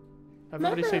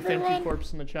 Everybody say thank you,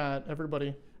 Corpse, in the chat.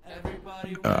 Everybody.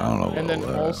 I don't know. And then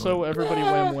also Everybody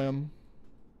Wham Wham.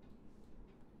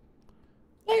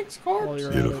 Thanks, While Corpse.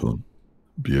 you're at it. Beautiful.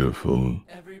 Beautiful.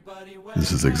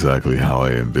 This is exactly how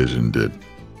I envisioned it.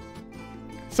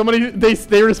 Somebody,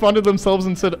 they responded themselves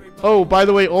and said, oh, by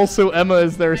the way, also Emma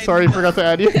is there. Sorry, forgot to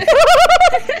add you.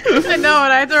 I know,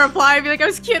 and I had to reply and be like, I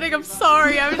was kidding, I'm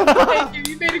sorry. I was just thank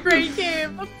you. You made a great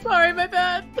game. I'm sorry, my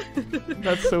bad.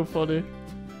 That's so funny.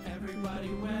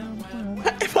 Am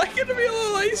I gonna be a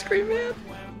little ice cream man?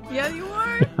 Yeah, you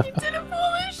are. You did it,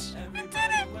 Foolish. You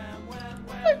did it.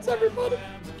 Thanks, everybody.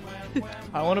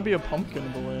 I want to be a pumpkin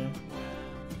boy.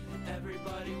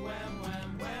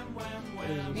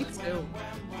 Me too.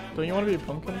 Don't you want to be a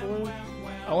pumpkin boy?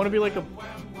 I want to be like a.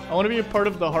 I want to be a part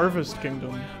of the Harvest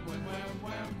Kingdom.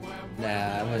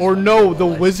 Nah. Or no, the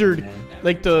wizard,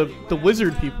 like the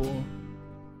wizard people,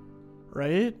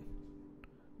 right?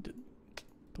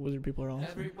 The wizard people are awesome.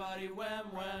 Everybody wham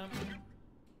wham.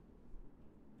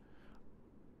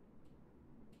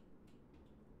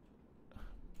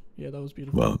 Yeah, that was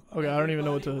beautiful. Well, okay, I don't even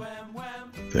know what to.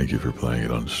 thank you for playing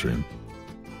it on stream.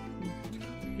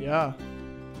 Yeah.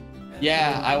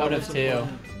 Yeah, I would have too.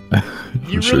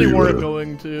 You sure really you weren't would've.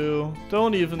 going to.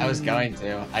 Don't even. I was going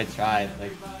to. I tried.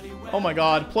 Like. Oh my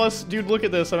god. Plus, dude, look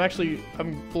at this.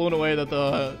 I'm blown away that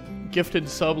the gifted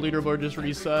sub leaderboard just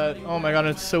reset. Oh my god,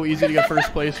 it's so easy to get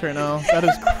first place right now. That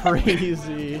is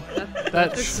crazy.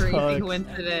 That's a crazy sucks.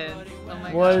 coincidence. Oh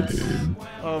my What? god.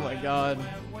 Oh my god.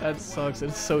 That sucks.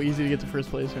 It's so easy to get to first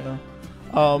place right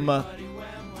now.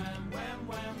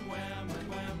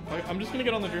 I'm just gonna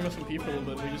get on the Dream SMP for a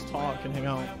little bit. We just talk and hang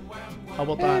out. How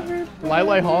about that?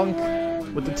 Lili Honk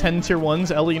with the 10 tier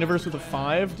 1s. Ellie Universe with a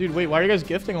 5. Dude, wait, why are you guys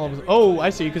gifting all of this? Oh, I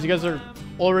see, because you guys are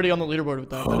already on the leaderboard with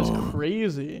that. That is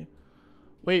crazy.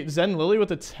 Wait, Zen Lily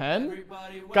with a 10?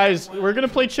 Guys, we're gonna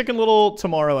play Chicken Little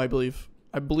tomorrow, I believe.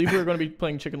 I believe we're gonna be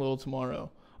playing Chicken Little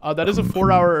tomorrow. That is a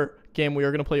 4-hour game. We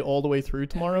are gonna play all the way through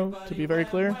tomorrow, to be very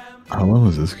clear. How long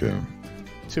was this game?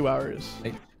 2 hours.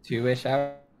 Like 2-ish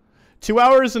hours. 2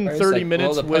 hours and 30 like,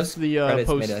 minutes well, the with the post-credits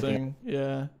post made it, thing.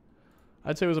 Yeah.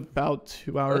 I'd say it was about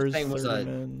 2 hours, thing was 30 a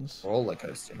minutes. roller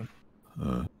coaster.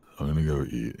 I'm gonna go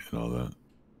eat and all that.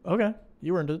 Okay,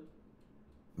 you earned it.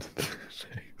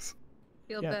 Thanks.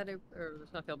 Feel Yeah. better, or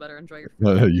not feel better. Enjoy your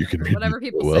No, you can read whatever it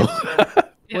people well. say.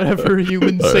 Yeah. Whatever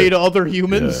humans say to other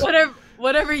humans. Yeah.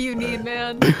 Whatever you need,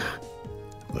 man.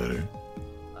 Later.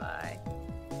 Bye.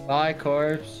 Bye,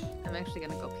 corpse. I'm actually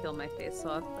gonna go peel my face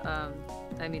off.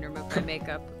 I mean, remove my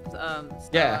makeup. So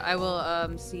Yeah. I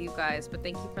will see you guys. But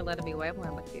thank you for letting me wham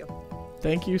wham with you.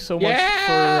 Thank you so much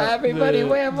Yeah, for everybody the,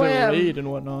 wham the wham. raid and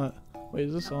whatnot. Wait,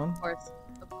 is this on? Of course,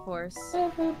 of course.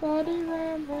 Everybody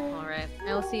wham wham. All right,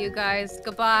 I will see you guys.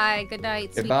 Goodbye. Good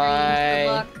night. Sweet Goodbye. dreams. Good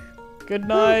luck. Good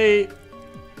night.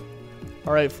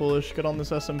 All right, Foolish, get on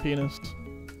this SMP-ness.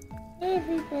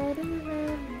 Everybody wham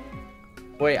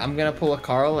wham. Wait, I'm gonna pull a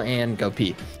Karl and go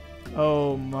pee.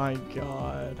 Oh my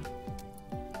god.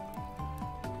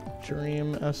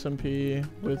 Dream SMP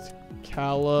with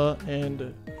Kala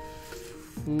and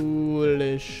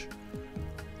Foolish.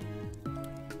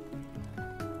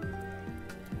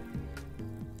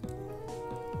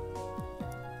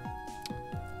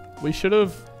 We should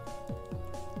have...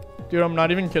 Dude, I'm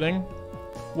not even kidding.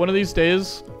 One of these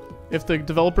days, if the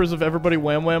developers of Everybody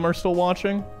Wham Wham are still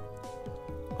watching,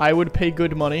 I would pay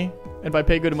good money. And by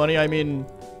pay good money, I mean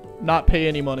not pay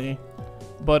any money.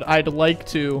 But I'd like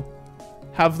to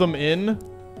have them in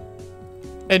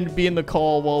and be in the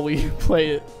call while we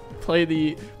play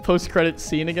the post-credit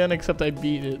scene again, except I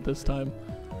beat it this time.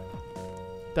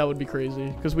 That would be crazy,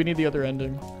 because we need the other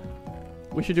ending.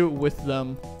 We should do it with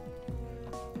them.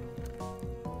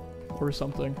 Or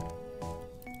something.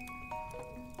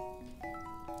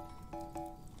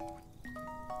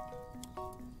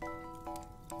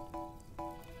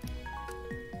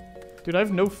 Dude, I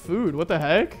have no food. What the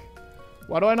heck?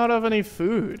 Why do I not have any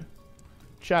food?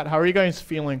 Chat, how are you guys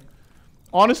feeling?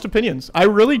 Honest opinions. I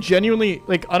really genuinely,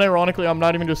 like, unironically, I'm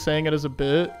not even just saying it as a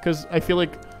bit, because I feel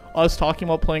like us talking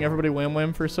about playing Everybody Wham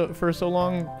Wham for so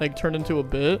long, like, turned into a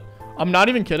bit. I'm not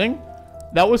even kidding.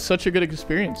 That was such a good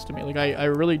experience to me. Like, I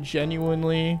really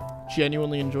genuinely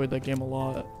enjoyed that game a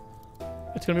lot.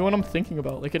 It's gonna be what I'm thinking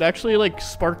about. Like, it actually, like,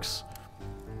 sparks...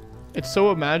 It's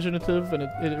so imaginative, and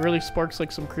it really sparks,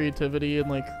 like, some creativity, and,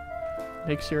 like,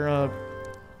 makes your,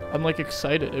 I'm, like,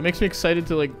 excited. It makes me excited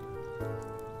to, like,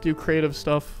 do creative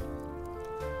stuff.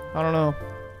 I don't know.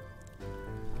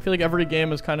 I feel like every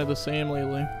game is kind of the same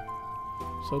lately.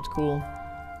 So it's cool.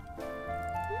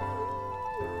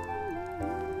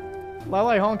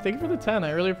 Lili Honk, thank you for the 10.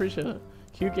 I really appreciate it.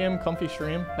 Cute game, comfy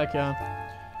stream. Heck yeah.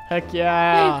 Heck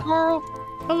yeah. Hey, Karl.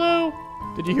 Hello.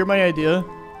 Did you hear my idea?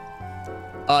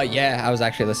 Yeah, I was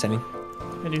actually listening.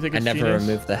 And you think I it's never genius?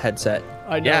 removed the headset.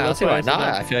 I know, Yeah, I'll that's see why why I said not.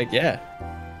 that. I feel like, yeah.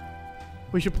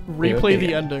 We should replay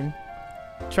the ending.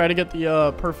 Try to get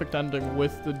the perfect ending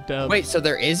with the dev. Wait, so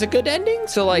there is a good ending?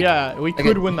 So like, yeah, we like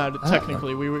could a- win that Oh.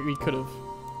 technically. We could have.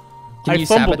 Can I you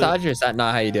fumbled sabotage, it. or is that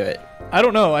not how you do it? I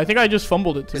don't know. I think I just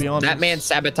fumbled it, to be honest. That man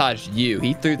sabotaged you.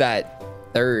 He threw that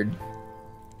third,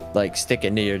 like, stick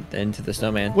into the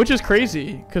snowman. Which is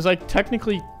crazy, because I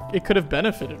technically it could have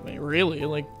benefited me. Really,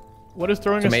 like, What does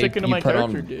throwing So a maybe stick into you my put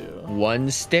character on do?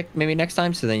 one stick maybe next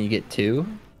time, so then you get 2.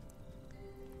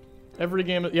 Every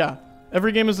game, yeah.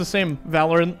 Every game is the same.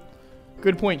 Valorant.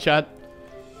 Good point, chat.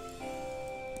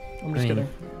 I'm just kidding.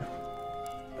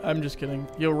 I'm just kidding.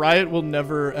 Yo, Riot will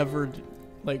never, ever,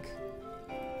 like...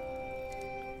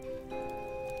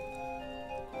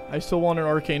 I still want an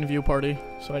Arcane View party,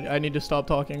 so I need to stop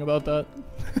talking about that.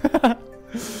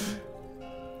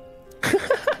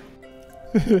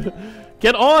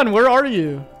 Get on! Where are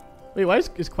you? Wait, why is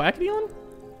Quackity on?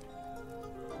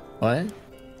 What?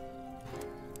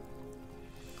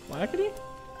 Quackity?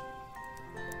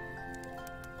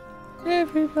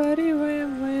 Everybody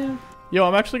wham wham. Yo,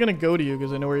 I'm actually gonna go to you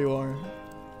because I know where you are.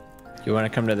 You want to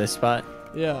come to this spot?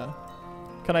 Yeah.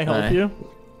 Can I help Alright. you?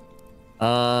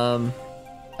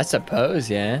 I suppose,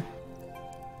 yeah.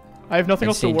 I have nothing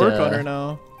else to work on right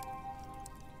now.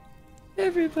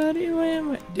 Everybody wham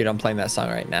wham. Dude, I'm playing that song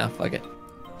right now. Fuck it.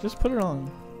 Just put it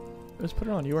on. Just put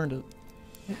it on. You earned it.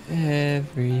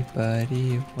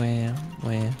 Everybody wham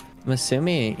wham. I'm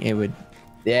assuming it would.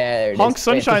 Yeah, there it Honk is.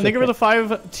 Sunshine, thank you for the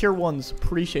 5 tier 1s.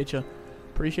 Appreciate you.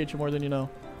 Appreciate you more than you know.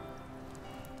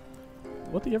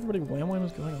 What the Everybody Wham Wham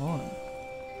is going on?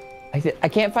 I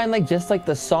can't find like just like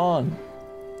the song.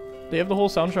 They have the whole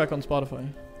soundtrack on Spotify.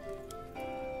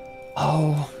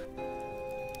 Oh.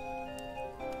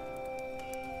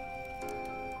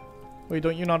 Wait,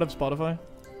 don't you not have Spotify?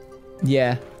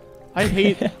 Yeah.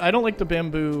 I don't like the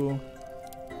bamboo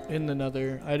in the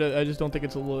nether. I just don't think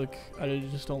it's a look. I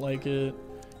just don't like it.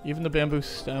 Even the bamboo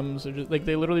stems are just like,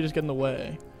 they literally just get in the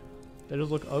way. They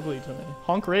just look ugly to me.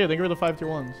 Honk Ray, I think we're the 5 tier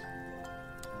 1s.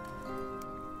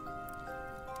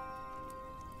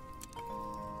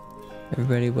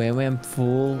 Everybody Wham Wham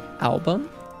full album?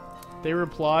 They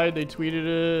replied, they tweeted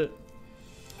it.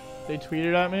 They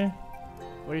tweeted at me.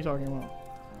 What are you talking about?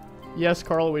 Yes,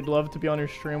 Karl, we'd love to be on your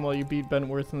stream while you beat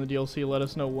Bentworth in the DLC. Let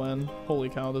us know when. Holy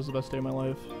cow, this is the best day of my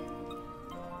life.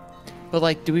 But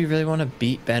like, do we really want to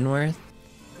beat Bentworth?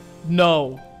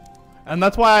 No. And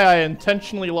that's why I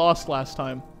intentionally lost last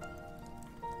time.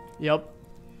 Yep.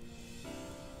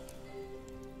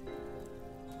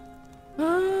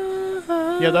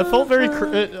 Yeah, that felt very I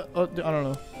don't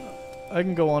know. I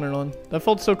can go on and on. That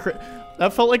felt so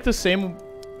that felt like the same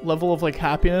level of like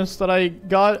happiness that I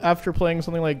got after playing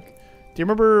something like, do you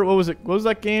remember, what was it? What was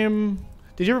that game?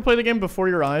 Did you ever play the game Before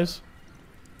Your Eyes?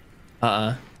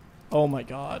 Oh my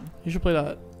god. You should play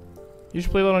that. You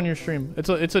should play that on your stream.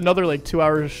 It's another like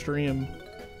 2-hour stream.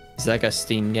 Is that like a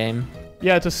Steam game?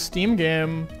 Yeah, it's a Steam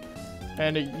game,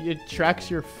 and it tracks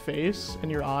your face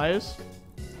and your eyes.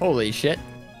 Holy shit.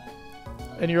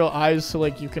 And your eyes, so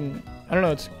like you can, I don't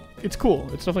know, it's cool.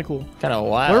 It's definitely cool. Kind of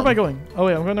wild. Where am I going? Oh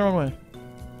wait, I'm going the wrong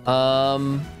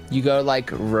way. You go like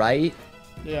right.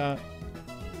 Yeah.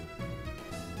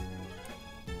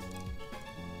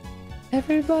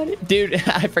 Everybody, dude,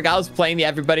 I forgot I was playing the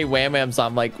Everybody Wham Wham song.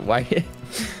 I'm like, why? I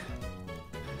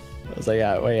was like,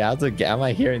 yeah, wait, how am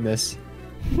I hearing this?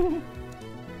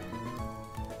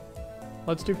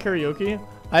 Let's do karaoke.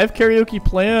 I have karaoke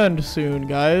planned soon,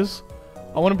 guys.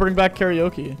 I want to bring back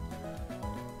karaoke.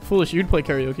 Foolish, you'd play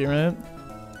karaoke,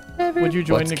 right? Would you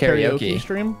join What's the karaoke? karaoke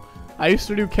stream? I used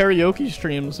to do karaoke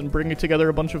streams and bring together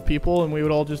a bunch of people, and we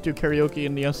would all just do karaoke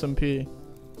in the SMP.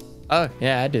 Oh,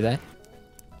 yeah, I do that.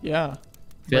 Yeah.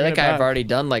 I feel like I've already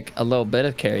done like a little bit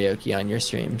of karaoke on your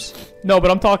streams. No,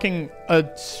 but I'm talking a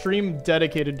stream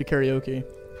dedicated to karaoke.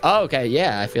 Oh, okay,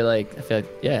 yeah. I feel like,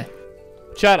 yeah.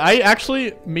 Chat,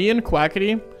 me and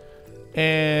Quackity,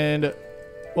 and,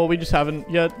 well, we just haven't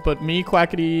yet, but me,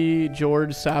 Quackity,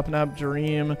 George, Sapnap,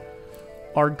 Dream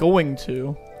are going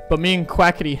to, but me and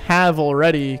Quackity have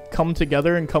already come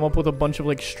together and come up with a bunch of,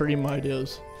 like, stream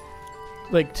ideas.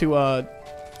 Like, to,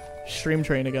 stream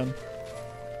train again.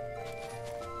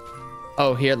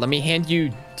 Oh, here, let me hand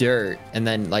you dirt and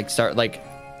then like start like,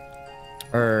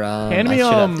 or hand me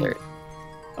I should have dirt.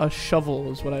 A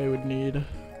shovel is what I would need.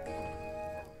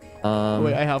 Oh,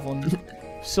 wait, I have one.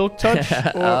 Silk touch?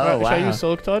 Or, wow. should I use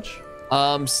silk touch?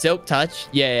 Silk touch.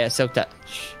 Yeah, silk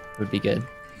touch would be good.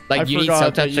 Like you need forgot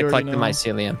silk that touch you to already collect the know.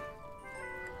 mycelium.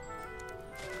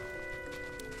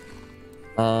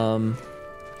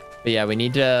 But yeah, we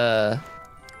need to.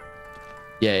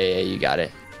 Yeah, you got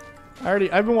it.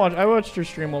 I watched your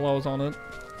stream while I was on it.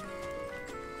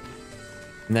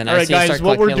 And then Alright guys,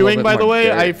 what we're doing, by the way,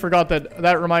 dirt. I forgot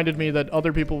that reminded me that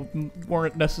other people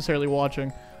weren't necessarily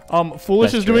watching.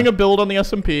 Foolish That's is doing true. a build on the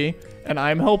SMP, and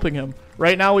I'm helping him.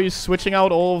 Right now he's switching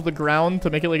out all of the ground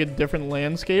to make it like a different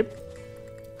landscape.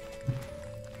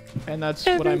 And that's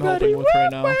what I'm helping with right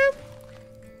now.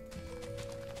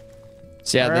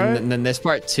 So yeah, Alright. then this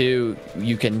part 2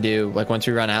 you can do like once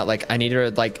we run out. Like I need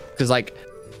to like because like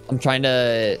I'm trying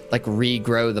to like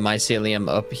regrow the mycelium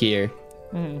up here.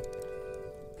 Hmm.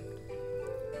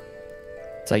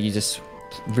 It's like you just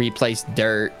replace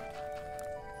dirt.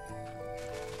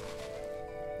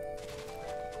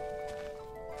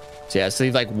 So yeah, so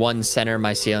leave like one center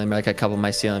mycelium, or like a couple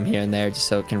mycelium here and there, just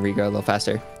so it can regrow a little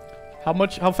faster.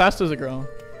 How fast does it grow?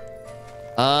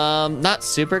 Not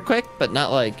super quick, but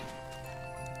not like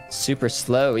super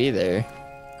slow either.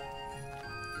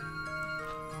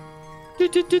 You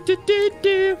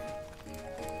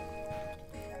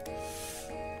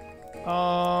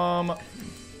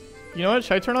know what?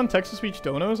 Should I turn on text-to-speech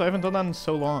donos? I haven't done that in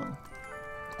so long.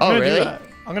 Oh, really?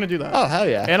 I'm gonna do that. Oh, hell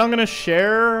yeah. And I'm gonna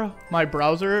share my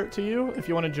browser to you if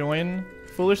you want to join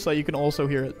Foolish, so that you can also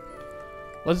hear it.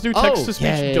 Let's do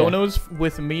text-to-speech donos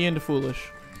with me and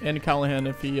Foolish and Callahan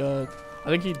if he. I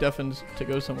think he deafens to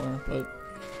go somewhere, but.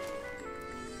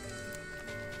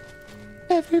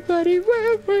 Everybody,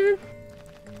 where?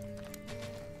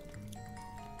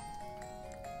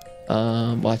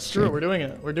 Watch stream. True, we're doing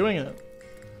it. We're doing it.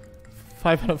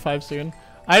 5 out of 5 soon.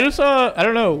 I just I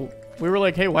don't know. We were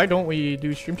like, hey, why don't we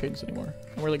do stream chains anymore?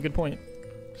 And we're like, good point.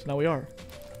 So now we are.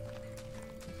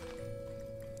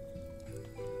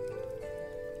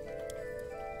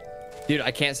 Dude,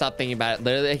 I can't stop thinking about it.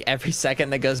 Literally, like, every second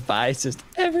that goes by, it's just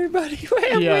everybody.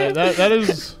 Wham, Yeah, wham. that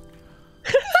is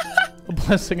a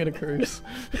blessing and a curse.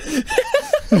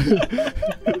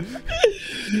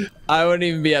 I wouldn't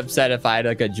even be upset if I had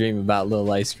like a dream about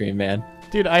Little Ice Cream, man.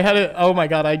 Dude, I had it. Oh my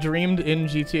god, I dreamed in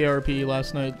GTA RP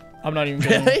last night. I'm not even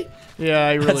kidding. Really? Yeah,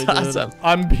 I really That's did. awesome.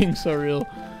 I'm being so real.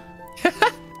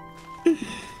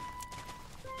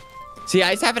 See,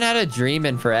 I just haven't had a dream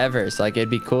in forever, so like it'd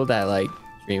be cool to like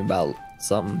dream about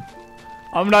something.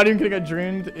 I'm not even gonna get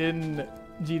dreamed in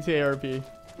GTA RP.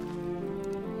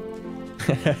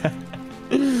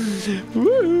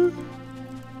 Woo!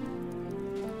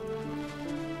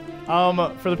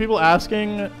 For the people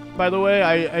asking, by the way,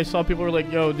 I saw people were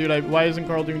like, yo, dude, why isn't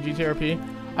Karl doing GTA RP?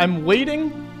 I'm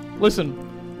waiting. Listen,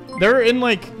 they're in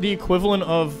like the equivalent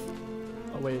of.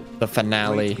 Oh wait. The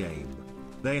finale. Game.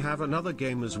 They have another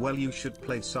game as well. You should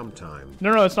play sometime.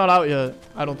 No, it's not out yet.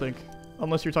 I don't think,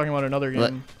 unless you're talking about another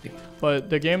game. But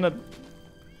the game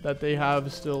that they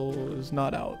have still is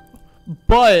not out.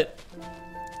 But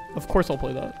of course I'll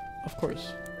play that. Of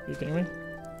course. Are you kidding me?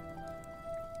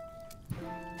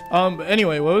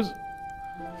 Anyway, what was?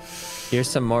 Here's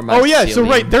some more. Oh yeah, so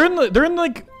right, they're in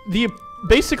like the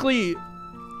basically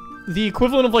the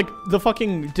equivalent of like the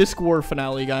fucking Disc War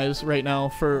finale, guys, right now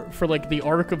for like the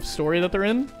arc of story that they're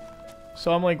in.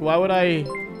 So I'm like, why would I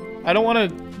don't want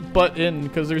to butt in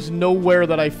because there's nowhere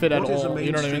that I fit at all.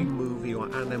 You know what I mean? Movie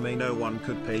or anime no one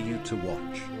could pay you to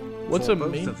watch. What's For a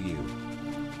both main? of you?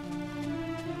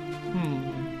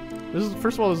 This is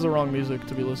first of all, this is the wrong music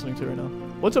to be listening to right now.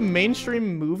 What's a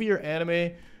mainstream movie or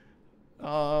anime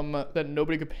that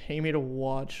nobody could pay me to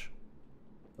watch?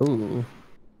 Ooh.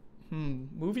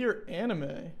 Movie or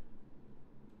anime?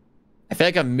 I feel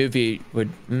like a movie would.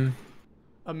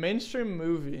 A mainstream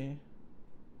movie.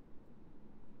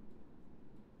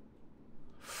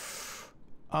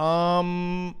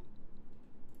 I'm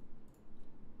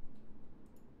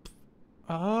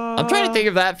trying to think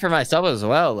of that for myself as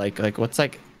well. Like what's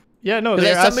like. Yeah, no.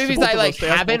 There's some asked movies both I of like us. They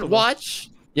asked both haven't of us. watched.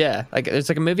 Yeah, like there's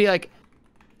like a movie like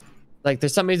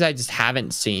there's some movies I just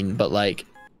haven't seen, but like,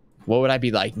 what would I be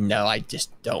like? No, I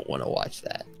just don't want to watch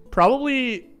that.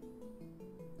 Probably.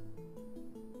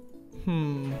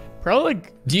 Probably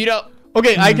like. Do you know?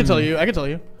 Okay, I can tell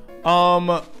you.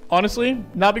 Honestly,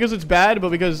 not because it's bad, but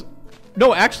because.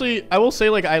 No, actually, I will say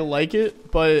like I like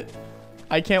it, but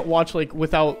I can't watch like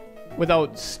without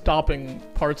stopping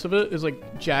parts of it. Is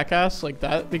like Jackass, like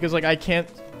that, because like I can't.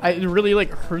 It really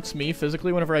like hurts me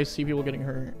physically whenever I see people getting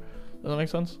hurt. Does that make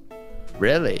sense?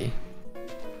 Really?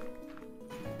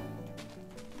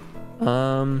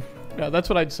 Yeah, that's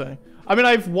what I'd say. I mean,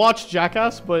 I've watched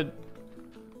Jackass, but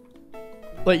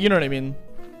like, you know what I mean?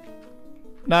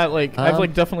 Not like I've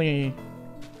like definitely.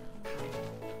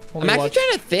 I'm actually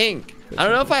trying to think. I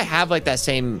don't know if I have like that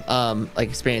same like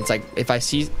experience. Like if I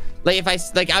see, like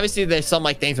obviously there's some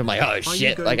like things where I'm like, oh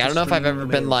shit. Like I don't know if I've ever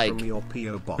been like. Your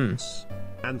PO box.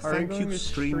 And Are you thank going you to for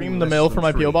stream the mail for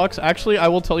my PO box? Actually, I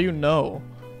will tell you no,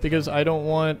 because I don't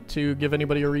want to give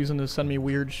anybody a reason to send me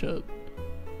weird shit.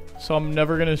 So I'm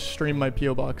never gonna stream my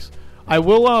PO box. I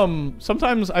will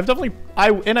sometimes I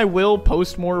will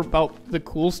post more about the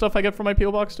cool stuff I get from my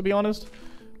PO box, to be honest,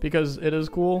 because it is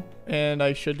cool and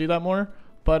I should do that more.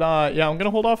 But yeah, I'm gonna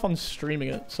hold off on streaming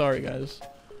it. Sorry guys.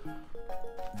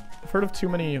 I've heard of too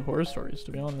many horror stories,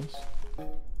 to be honest.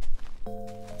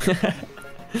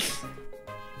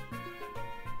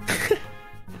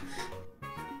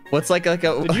 What's like a?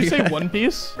 Did you say One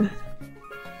Piece?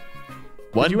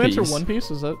 One Did you Piece? answer One Piece?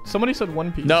 Is that somebody said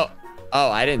One Piece? No. Oh,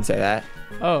 I didn't say that.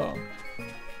 Oh.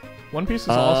 One Piece is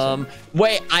awesome.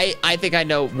 Wait, I think I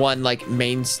know one like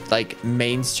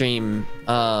mainstream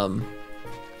Go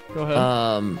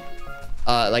ahead.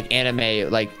 like anime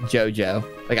like JoJo.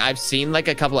 Like I've seen like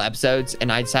a couple episodes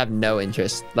and I just have no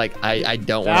interest. Like I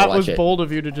don't want to watch it. That was bold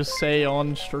of you to just say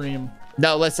on stream.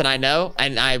 No, listen, I know,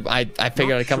 and I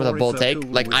figured I'd come with a bold take.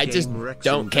 Like I just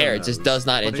don't care. It just does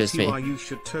not interest me.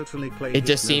 It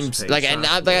just seems like, and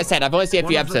like I said, I've only seen a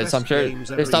few episodes, so I'm sure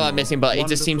there's stuff I'm missing, but it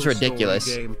just seems ridiculous.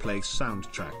 Gameplay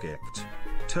soundtrack act.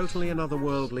 Totally an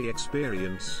otherworldly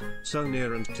experience, so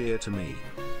near and dear to me.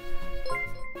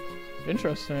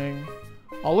 Interesting.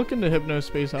 I'll look into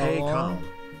Hypnospace Hey Outlaw. Karl,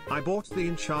 I bought the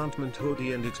enchantment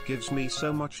hoodie and it gives me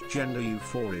so much gender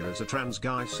euphoria as a trans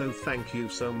guy, so thank you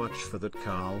so much for that,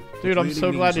 Karl. Dude, It I'm really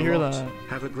so glad means to a hear lot. that.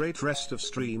 Have a great rest of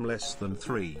stream less than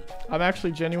 3. I'm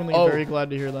actually genuinely very glad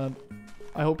to hear that.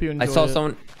 I hope you enjoy I saw it.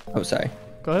 someone. Oh, sorry.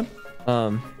 Go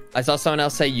ahead. I saw someone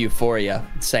else say Euphoria.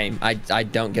 Same. I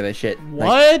don't give a shit.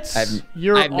 What? Like,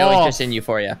 You're I have no off. interest in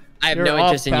Euphoria. I have You're no off,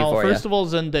 interest in pal. Euphoria. First of all,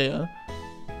 Zendaya.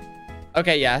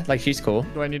 Okay, yeah, like she's cool.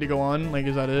 Do I need to go on? Like,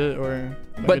 is that it, or? am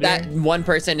I But good that here? one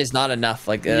person is not enough.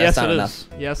 Like Yes, that's not it enough. is.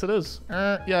 Yes, it is.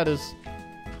 Yeah, it is.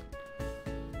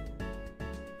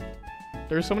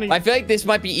 There's so many. I feel like this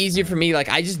might be easier for me. Like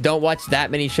I just don't watch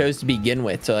that many shows to begin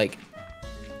with. So like,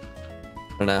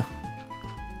 I don't know.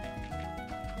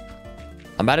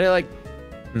 I'm about to like,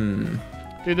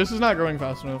 Dude, this is not growing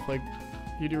fast enough. Like,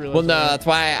 you do realize. Well, no,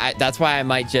 that? that's why I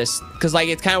might just, cause like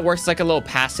it kind of works like a little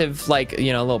passive, like a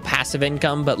little passive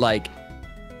income. But like,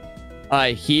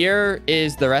 here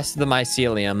is the rest of the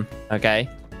mycelium. Okay.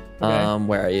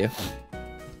 Where are you?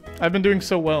 I've been doing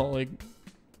so well. Like.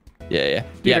 Yeah. Dude,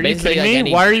 Yeah. are you Basically, kidding like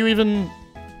me? Why are you even?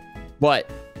 What?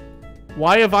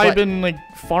 Why have I What? been like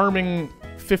farming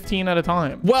 15 at a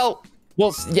time? Well,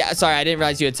 yeah. Sorry, I didn't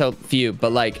realize you had so few.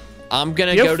 But like, I'm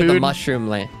gonna You go have to the food? mushroom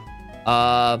land.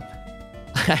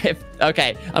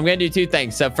 Okay, I'm gonna do 2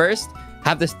 things. So first,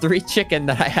 have this 3 chicken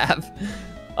that I have.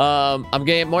 I'm gonna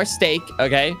get more steak.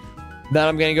 Okay. Then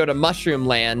I'm gonna go to mushroom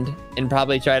land and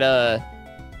probably try to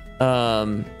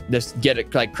just get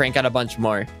it, like crank out a bunch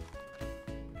more.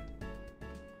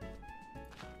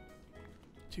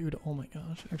 Dude, oh my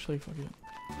gosh. Actually, fuck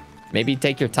it. Maybe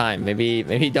take your time.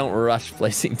 Maybe don't rush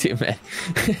placing too many.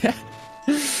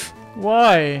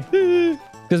 Why?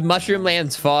 Because mushroom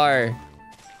land's far.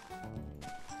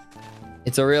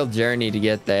 It's a real journey to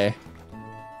get there.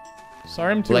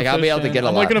 Sorry, I'm too Like, efficient. I'll be able to get a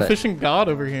I'm lot, like an but- efficient god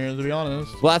over here, to be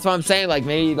honest. Well, that's what I'm saying. Like,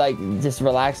 maybe, like, just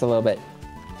relax a little bit.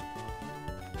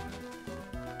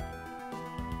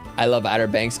 I love Outer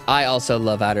Banks. I also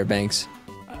love Outer Banks.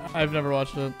 I've never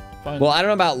watched it. Fine. Well, I don't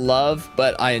know about love,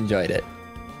 but I enjoyed it.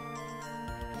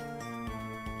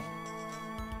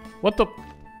 What the?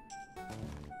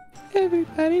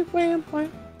 Everybody wham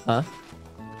wham. Huh?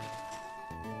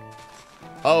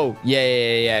 Oh,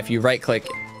 yeah. If you right click,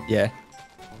 yeah.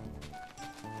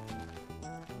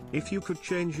 If you could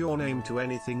change your name to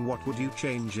anything, what would you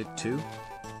change it to?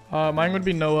 Mine would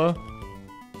be Noah.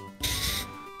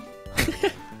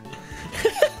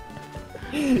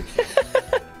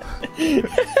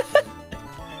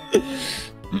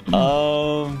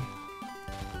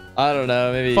 I don't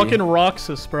know, maybe Fucking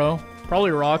Roxas, bro.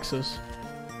 Probably Roxas.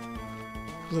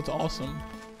 Because it's awesome.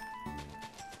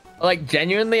 like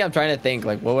genuinely I'm trying to think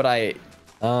like what would I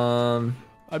I'm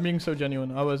being so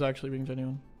genuine. I was actually being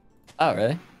genuine. Oh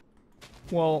really?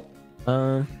 Well,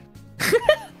 well,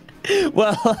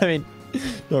 I mean, not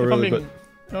if really, I'm being, but if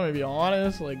I'm gonna be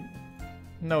honest, like,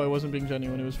 no, it wasn't being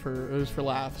genuine. It was for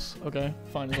laughs. Okay,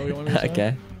 fine. Is that what you want me to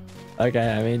say?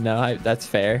 okay. I mean, no, that's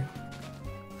fair.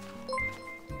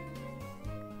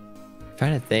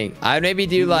 Trying to think. I'd maybe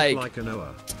do You look like. like a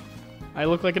Noah. I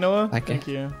look like a Noah. Okay. Thank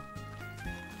you.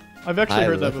 I've actually I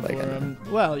heard that look like before. a Noah.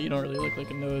 Well, you don't really look like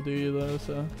a Noah, do you? Though,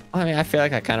 so. I mean, I feel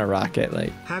like I kind of rock it.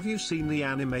 Like, Have you seen the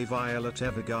anime Violet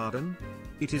Evergarden?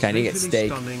 It is Kinda get visually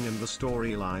steak. stunning and the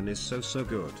storyline is so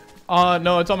good.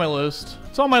 No, it's on my list.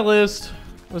 It's on my list.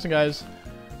 Listen, guys.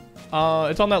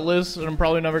 It's on that list, and I'm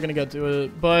probably never gonna get to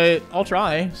it, but I'll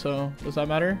try. So, does that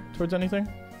matter towards anything?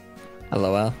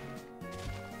 LOL.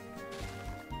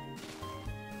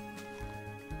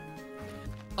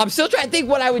 I'm still trying to think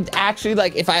what I would actually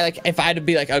like if I had to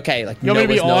be like, okay, like You want me to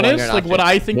be Noah's no longer honest? an Like what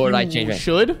option. I think What would I you change it?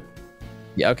 should?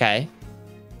 Yeah, okay.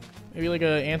 Maybe like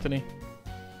a Anthony.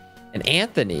 An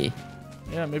Anthony.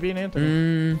 Yeah, maybe an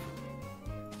Anthony.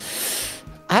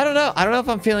 I don't know. I don't know if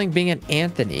I'm feeling being an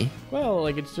Anthony. Well,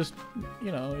 like it's just,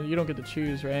 you know, you don't get to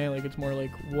choose, right? Like it's more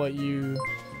like what you.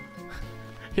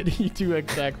 You do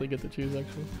exactly get to choose,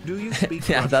 actually. Do you speak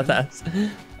Yeah, Russian? that's.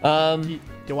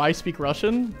 Do I speak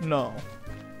Russian? No.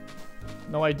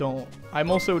 No, I don't.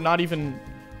 I'm also not even.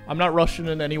 I'm not Russian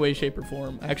in any way, shape, or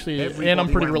form. Actually, and I'm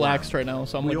pretty relaxed right now,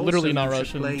 so I'm like literally not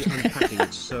Russian.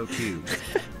 It's so cute.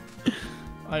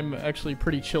 I'm actually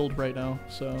pretty chilled right now,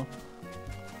 so.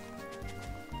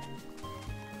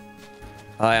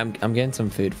 I'm getting some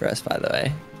food for us, by the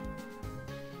way.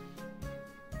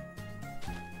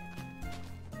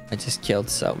 I just killed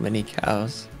so many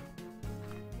cows.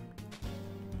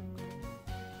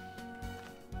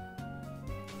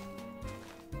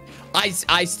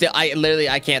 I literally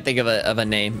can't think of a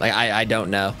name. Like I don't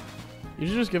know. You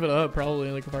should just give it up,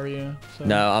 probably. Like if I were you. So.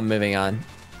 No, I'm moving on.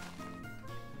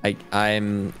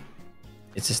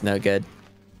 It's just no good.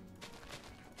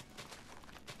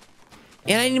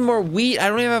 And I need more wheat. I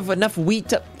don't even have enough wheat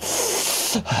to.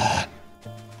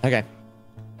 Okay.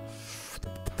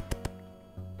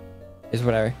 It's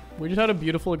whatever. We just had a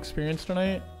beautiful experience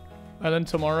tonight, and then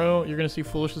tomorrow you're gonna see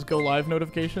Foolish's go live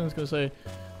notification. It's gonna say,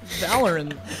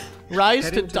 Valorant, rise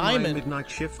to Heading to my diamond. midnight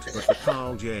shift, but the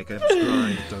Karl Jacobs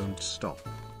grind don't stop.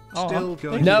 Oh, Still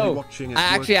going to be No, watching it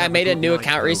actually, work. I Have made a good new night,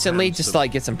 account though, recently just handsome. to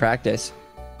like get some practice.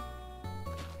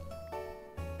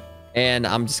 And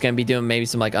I'm just gonna be doing maybe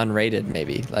some like unrated,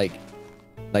 maybe like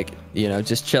you know,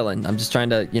 just chilling. I'm just trying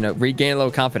to, you know, regain a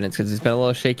little confidence because it's been a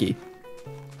little shaky.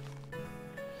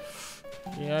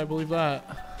 Yeah, I believe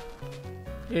that.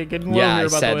 Hey, get in Yeah, here, I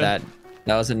by said the way.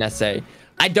 that wasn't necessary.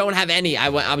 I don't have any. I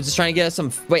was just trying to get us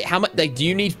some. Wait, how much? Like, do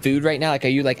you need food right now? Like, are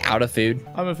you like out of food?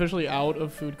 I'm officially out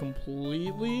of food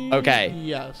completely. Okay.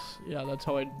 Yes. Yeah, that's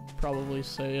how I'd probably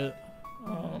say it.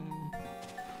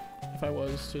 If I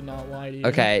was to not lie to you.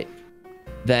 Okay.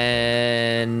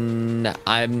 Then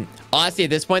I'm honestly at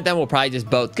this point. Then we'll probably just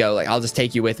both go. Like, I'll just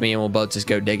take you with me, and we'll both just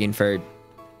go digging for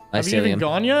Have you even mycelium.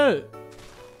 gone yet?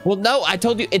 Well, no, I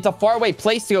told you it's a faraway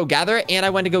place to go gather it, and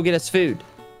I went to go get us food.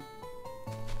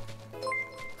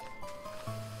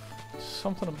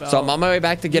 Something about. So I'm on my way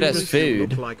back to get us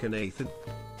food. Look like a Nathan.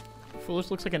 Foolish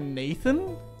looks like a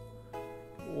Nathan.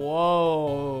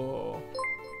 Whoa.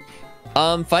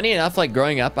 Funny enough, like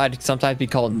growing up, I'd sometimes be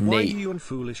called Why Nate. do you and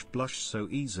Foolish blush so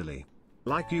easily?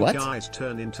 Like you What? guys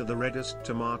turn into the reddest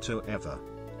tomato ever.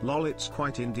 Lol, it's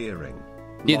quite endearing.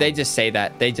 Dude, they just say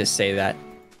that. They just say that.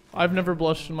 I've never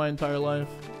blushed in my entire life.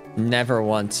 Never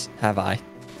once have I.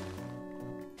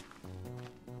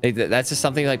 That's just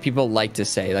something like people like to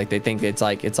say. Like they think it's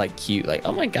like cute. Like,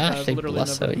 oh my gosh, I've they literally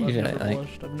blush so never- I've easily. never Like,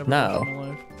 blushed. I've never no, blushed in my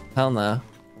life. hell no.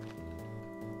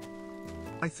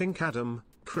 I think Adam,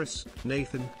 Chris,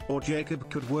 Nathan, or Jacob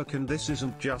could work, and this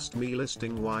isn't just me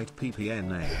listing white PPN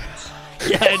names.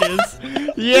 Yeah, it is.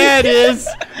 Yeah, it is.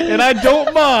 And I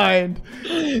don't mind.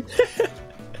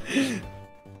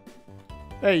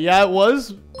 Hey, yeah, it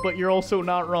was, but you're also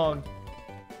not wrong.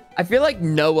 I feel like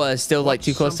Noah is still like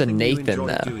too close to Something you Nathan enjoy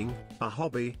though. doing, a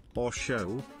hobby or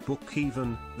show, book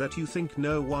even, that you think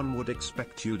no one would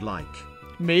expect you'd like.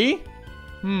 Me?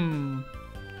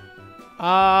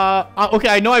 Okay,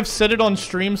 I know I've said it on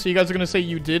stream, so you guys are gonna say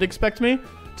you did expect me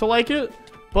to like it,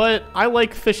 but I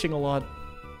like fishing a lot.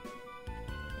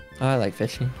 Oh, I like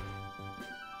fishing.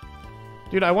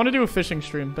 Dude, I want to do a fishing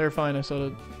stream. They're fine, I said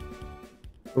it.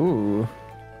 Ooh.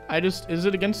 Is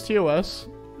it against TOS?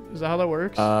 Is that how that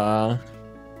works? I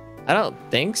don't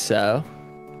think so.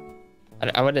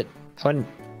 I wouldn't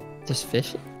just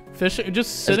fishing. Fishing,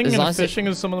 just sitting as long and as it- fishing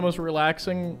is some of the most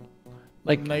relaxing,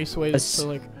 like nice ways to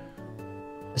like.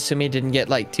 Assuming it didn't get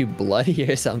like too bloody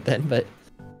or something, but.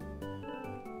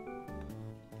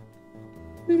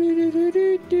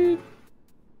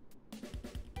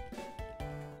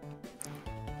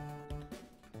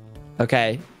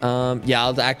 Okay. Yeah.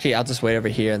 I'll just wait over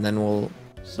here and then we'll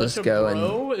Such a go and.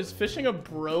 bro? Is fishing a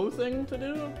bro thing to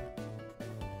do?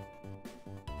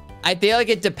 I feel like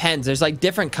it depends. There's like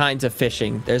different kinds of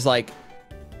fishing. There's like.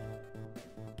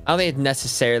 I don't think it's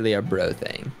necessarily a bro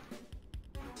thing.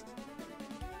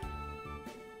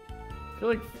 I feel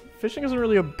like fishing isn't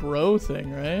really a bro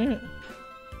thing, right?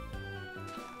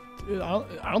 Dude,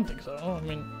 I don't think so. I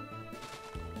mean,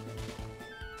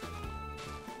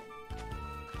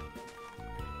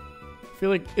 I feel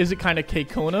like, is it kind of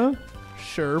K-Kona?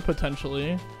 Sure,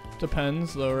 potentially.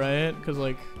 Depends though, right? Because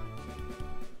like,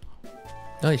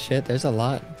 Holy shit, there's a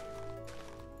lot.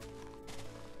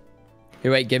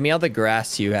 Here, wait, give me all the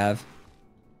grass you have.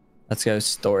 Let's go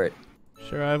store it.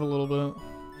 sure, I have a little bit.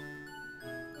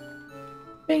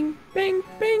 Bing, bing,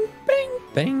 bing, bing,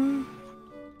 bing.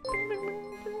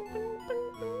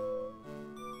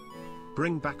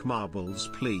 Bring back marbles,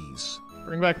 please.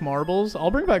 Bring back marbles?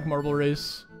 I'll bring back marble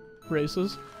races.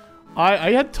 I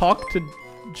had talked to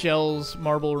Gel's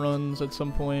marble runs at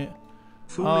some point.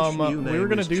 We were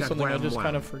gonna do something, I just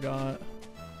kind of forgot.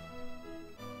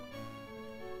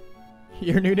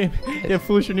 Your new name? Yeah,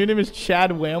 Foolish, your new name is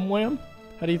Chad Wham Wham?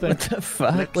 How do you think? What the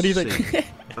fuck? What do you think?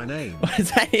 My name. What is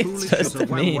that even supposed to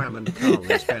mean? Wham and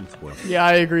Karl is Bentworth. Yeah,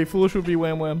 I agree. Foolish would be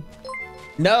Wham Wham.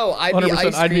 No, I'd be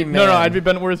 100%. Ice Cream Man. No, I'd be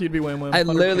Bentworth, you'd be Wham Wham. I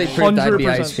literally proved I'd be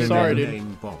 100%. Ice Cream Sorry,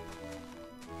 Man. dude.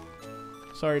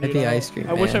 Sorry, dude. I'd be Ice Cream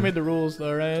I wish I Man. made the rules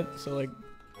though, right? So like,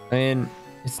 I mean,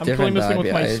 it's I'm different killing this though. thing I'd with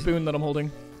be my Ice- spoon that I'm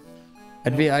holding.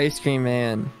 I'd be Ice Cream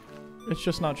Man. It's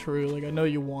just not true. Like, I know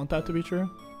you want that to be true,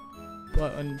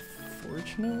 but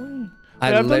unfortunately, I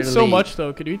I've done so literally- much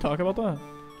though. Could we talk about that?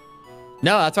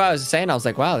 No, that's what I was saying. I was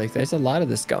like, wow, like, there's a lot of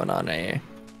this going on right here.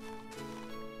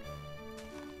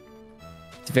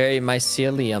 It's very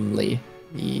myceliumly.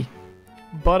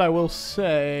 But I will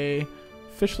say,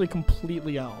 officially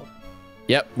completely out.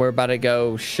 Yep, we're about to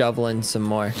go shoveling some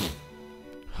more.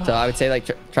 So I would say like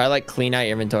try like clean out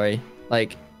your inventory.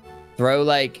 Like throw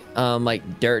like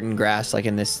dirt and grass like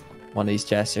in this one of these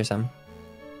chests or something.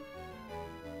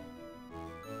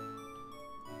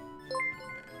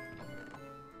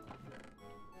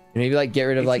 Maybe like get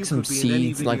rid of If like you some could be in any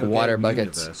seeds and like video water game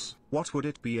buckets. universe, what would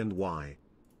it be and why?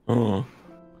 Oh.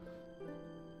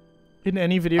 In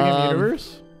any video game Um,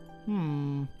 universe?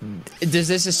 Does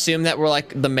this assume that we're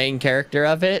like the main character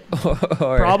of it? Or...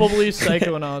 Probably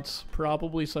Psychonauts.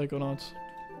 Probably Psychonauts.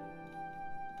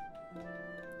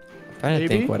 Trying to Maybe?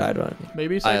 think what I'd want.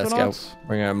 Maybe Alright, let's go. Psychonauts?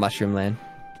 We're going to Mushroom Land.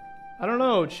 I don't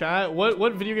know, chat.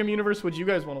 What video game universe would you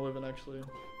guys want to live in, actually?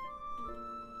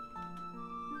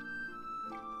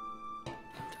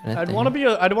 I'd want to be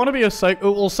a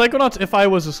Psychonauts if I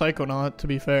was a Psychonaut, to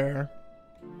be fair.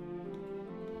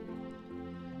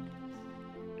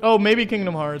 Oh, maybe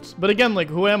Kingdom Hearts. But again, like,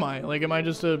 who am I? Like, am I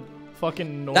just a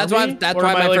fucking normie? That's why or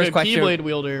am my I like first a question- Keyblade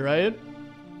wielder, right?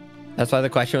 That's why the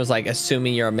question was like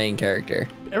assuming you're a main character.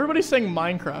 Everybody's saying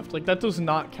Minecraft. Like, that does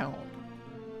not count.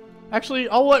 Actually,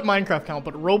 I'll let Minecraft count,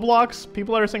 but Roblox,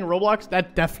 people that are saying Roblox,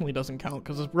 that definitely doesn't count,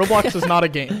 because Roblox is not a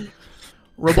game.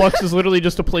 Roblox is literally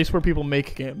just a place where people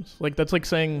make games. Like, that's like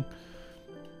saying...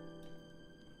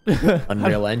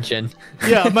 Unreal Engine.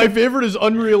 Yeah, my favorite is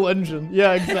Unreal Engine.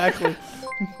 Yeah, exactly.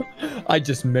 I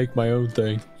just make my own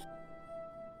thing.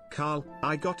 Karl,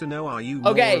 I got to know, are you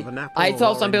more Okay, of an apple I or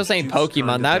saw some people orange saying juice Pokemon.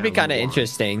 kinda That would be down kind of the line?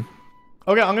 interesting.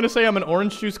 Okay, I'm gonna say I'm an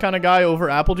orange juice kind of guy over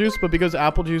apple juice, but because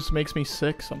apple juice makes me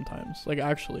sick sometimes. Like,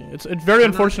 actually, it's very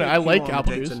unfortunate. I Can like take you on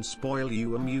apple date juice. and spoil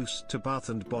you. I'm used to Bath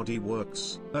and Body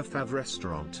Works, a fav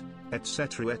restaurant,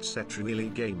 etc. etc. Really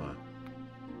gamer.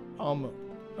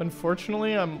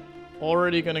 Unfortunately, I'm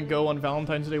already gonna go on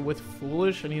Valentine's Day with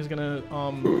Foolish, and he's gonna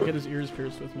get his ears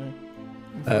pierced with me.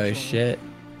 Oh shit.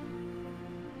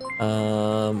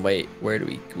 Wait, where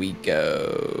do we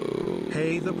go?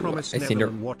 Hey, the promised I seen her-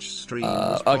 Neverland watch stream.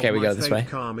 okay, we go this way.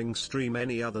 Calming stream.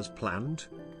 Any others planned?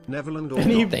 Neverland or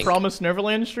Any not? promised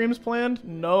Neverland streams planned?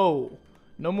 No.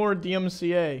 No more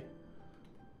DMCA.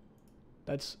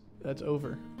 That's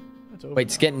over. That's over. Wait,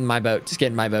 just get in my boat. Just get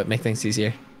in my boat. Make things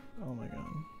easier. Oh my god.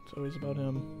 It's always about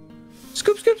him.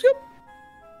 Scoop, scoop, scoop.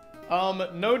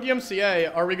 No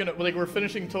DMCA. Are we gonna, like, we're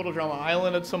finishing Total Drama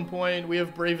Island at some point. We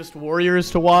have Bravest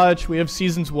Warriors to watch. We have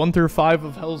seasons 1 through 5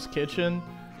 of Hell's Kitchen.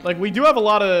 Like, we do have a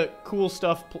lot of cool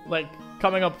stuff, like,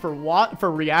 coming up for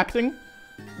reacting.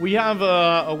 We have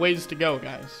a ways to go,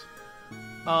 guys.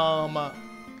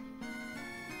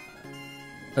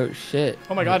 Oh shit.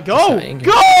 Oh my god, I'm go! so angry.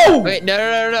 Go! Wait,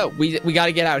 no. We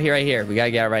gotta get out here right here. We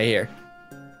gotta get out right here.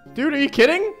 Dude, are you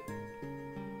kidding?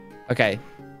 Okay.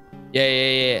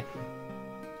 Yeah.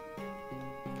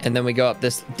 And then we go up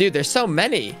this. Dude, there's so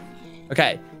many.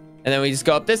 Okay. And then we just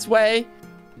go up this way.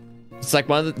 It's like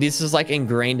this is like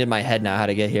ingrained in my head now how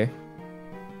to get here.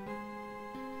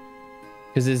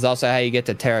 Because this is also how you get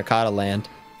to Terracotta Land.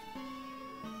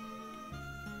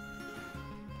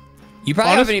 You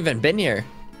probably haven't even been here.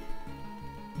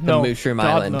 No. Mushroom God,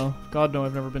 Island. no. God, no,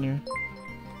 I've never been here.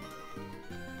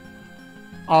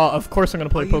 Of course I'm gonna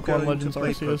play Pokemon Legends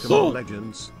Arceus. Pokemon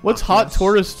Legends What's hot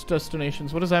tourist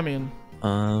destinations? What does that mean?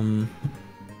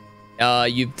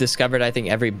 You've discovered, I think,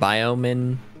 every biome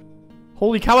in...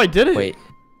 Holy cow, I did it! Wait.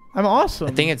 I'm awesome.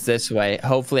 I think it's this way.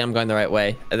 Hopefully I'm going the right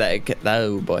way.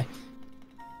 Oh, boy.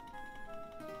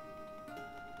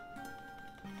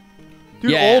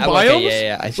 Dude, Yeah, all okay, biomes?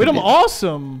 yeah, I Wait, should I'm do-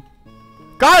 awesome!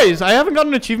 Guys, I haven't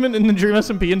gotten an achievement in the Dream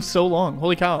SMP in so long.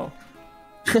 Holy cow.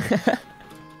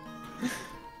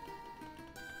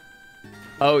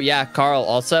 Oh, yeah, Karl,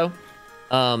 also.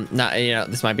 Not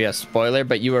this might be a spoiler,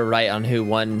 but you were right on who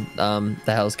won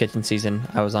the Hell's Kitchen season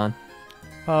I was on.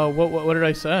 What did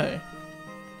I say?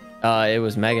 It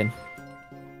was Megan.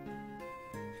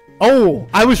 Oh,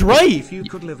 I was right. If you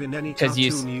could live in any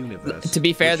cartoon universe, to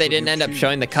be fair, they didn't end up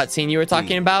showing the cutscene you were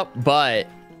talking about, but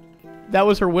that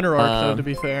was her winter arc, though. To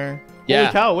be fair, yeah.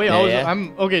 Holy cow! Wait, Yeah.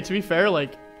 I'm okay. To be fair,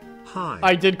 like, Hi.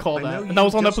 I did call that, and that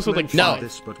was on episode like 5.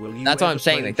 That's what I'm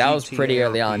saying. Like that was pretty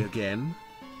early on. Again?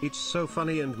 It's so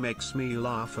funny and makes me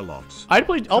laugh a lot. I'll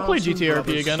play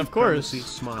GTRP again, of course.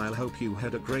 Smile. Hope you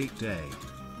had a great day.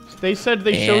 They said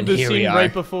they showed the scene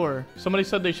right before. Somebody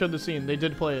said they showed the scene. They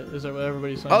did play it. Is that what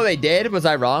everybody's saying? Oh, they did? Was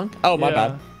I wrong? Oh, my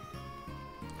bad.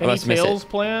 Any tales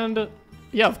planned?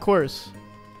 Yeah, of course.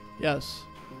 Yes.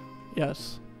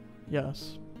 Yes.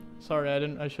 Yes. Sorry, I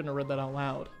shouldn't have read that out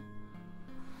loud.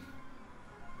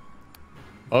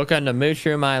 Welcome to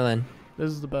Mushroom Island. This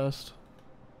is the best.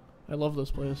 I love this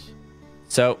place.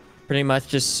 So, pretty much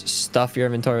just stuff your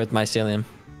inventory with mycelium.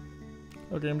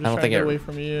 Okay, I'm just trying to get away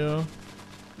from you.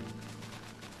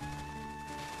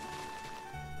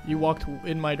 You walked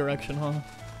in my direction, huh?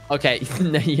 Okay,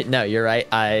 no, you're right.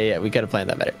 We could have planned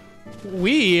that better.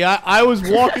 I was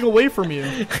walking away from you.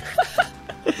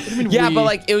 Yeah, but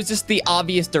like it was just the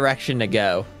obvious direction to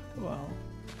go. Wow.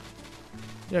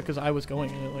 Yeah, because I was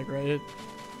going in it, like, right?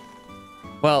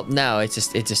 Well, no,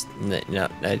 it's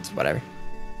whatever.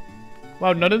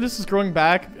 Wow, none of this is growing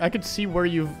back. I could see where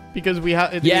we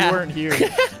weren't here.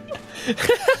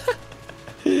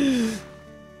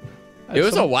 It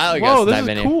was a while ago. Whoa, this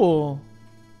is cool.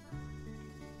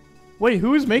 Wait,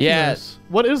 who is making this?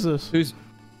 What is this?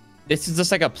 This is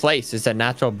just like a place. It's a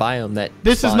natural biome that.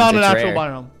 This is not a natural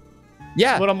biome.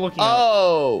 Yeah. That's what I'm looking at.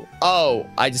 Oh,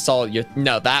 I just saw you.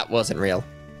 No, that wasn't real.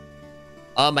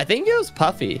 I think it was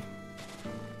Puffy.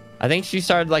 I think she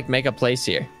started like make a place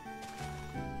here.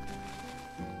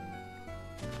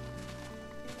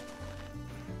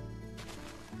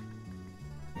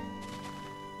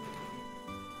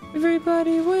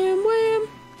 Everybody wham wham.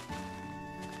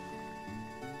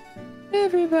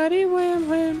 Everybody wham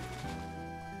wham.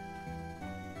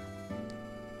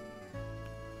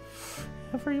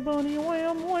 Everybody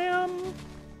wham wham.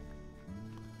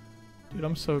 Dude,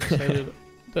 I'm so excited.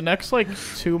 The next like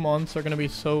 2 months are gonna be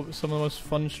some of the most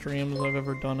fun streams I've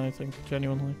ever done, I think,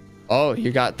 genuinely. Oh,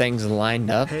 you got things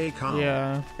lined up? Hey Karl.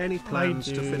 Yeah. Any plans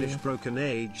to finish Broken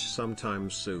Age sometime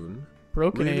soon?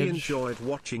 Broken really Age. Enjoyed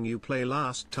watching you play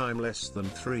last time less than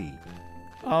 3.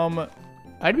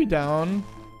 I'd be down.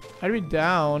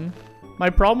 My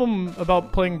problem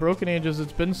about playing Broken Age is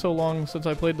it's been so long since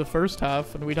I played the first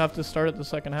half, and we'd have to start at the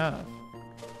second half.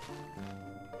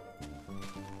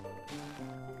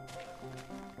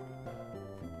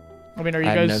 I mean, are you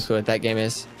guys... I have no clue what that game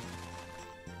is.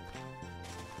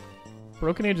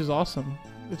 Broken Age is awesome.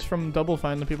 It's from Double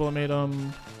Fine, the people that made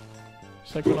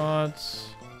Psychonauts,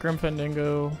 Grim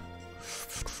Fandango,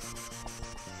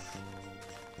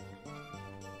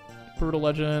 Brutal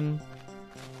Legend.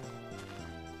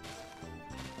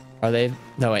 Are they?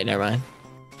 No, wait, never mind.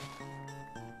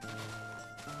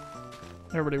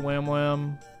 Everybody wham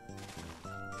wham.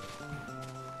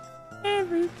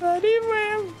 Everybody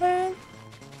wham wham.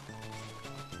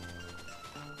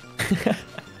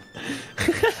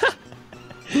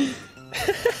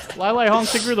 Lili Honk,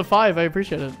 thank you for the 5. I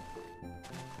appreciate it.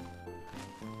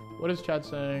 What is chat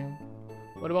saying?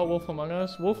 What about Wolf Among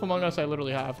Us? Wolf Among Us, I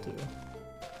literally have to.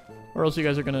 Or else you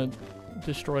guys are gonna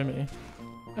destroy me.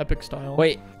 Epic style.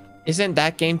 Wait, isn't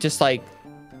that game just like...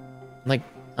 Wait,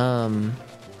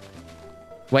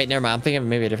 never mind. I'm thinking of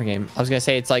maybe a different game. I was gonna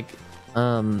say it's like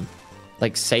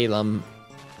Salem.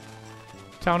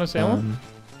 Town of Salem?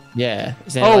 Yeah.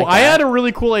 Oh, like I had a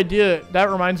really cool idea. That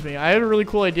reminds me. I had a really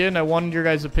cool idea and I wanted your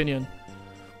guys' opinion.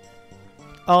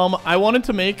 I wanted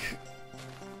to make...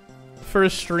 For a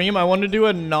stream, I wanted to do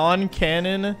a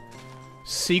non-canon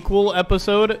sequel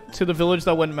episode to The Village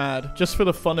That Went Mad. Just for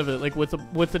the fun of it. Like,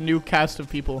 with a new cast of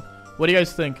people. What do you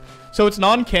guys think? So it's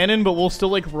non-canon, but we'll still,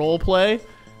 like, role play.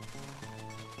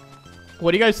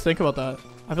 What do you guys think about that?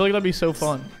 I feel like that'd be so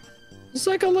fun. It's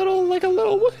like a little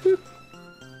woohoo.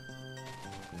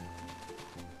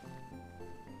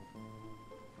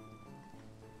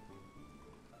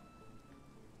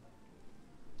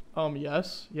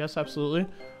 Yes, absolutely.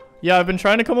 Yeah, I've been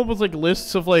trying to come up with like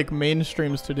lists of like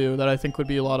mainstreams to do that I think would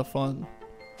be a lot of fun.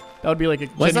 That would be like a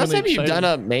When's the last time you've done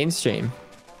a mainstream?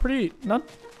 I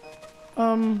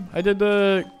did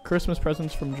the Christmas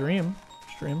presents from Dream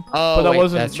stream. Oh, but that wait,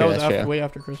 wasn't. that was way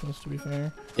after Christmas, to be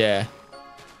fair. Yeah.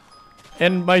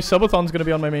 And my subathon's gonna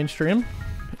be on my main stream,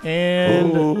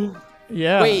 and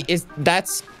yeah. Wait, do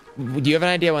you have an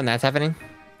idea when that's happening?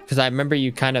 Because I remember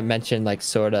you kind of mentioned like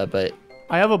sorta, but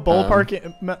I have a ballpark,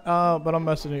 but I'm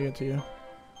messaging it to you.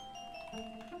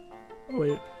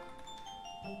 Wait.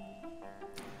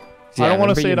 Yeah, I don't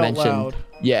want to remember say you it out mentioned- loud.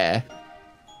 Yeah.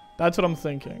 That's what I'm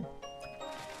thinking.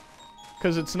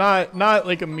 Because it's not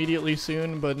like immediately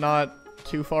soon, but not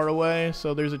too far away.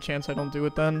 So there's a chance I don't do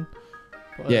it then.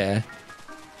 But Yeah.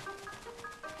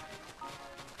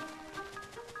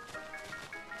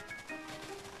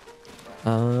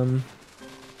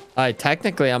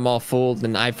 Technically I'm all full,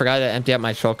 and I forgot to empty out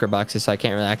my shulker boxes, so I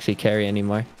can't really actually carry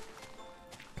anymore.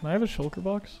 Can I have a shulker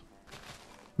box?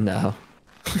 No.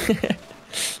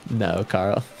 No,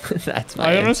 Carl. That's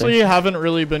my I honestly answer. haven't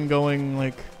really been going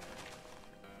like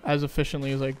as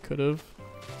efficiently as I could have.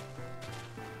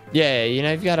 Yeah, you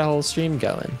know, you've got a whole stream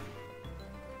going.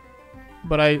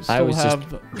 But I still was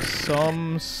have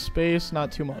some space,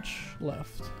 not too much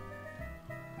left.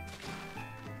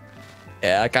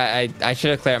 Yeah, like I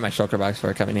should have cleared out my shulker box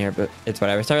before coming here, but it's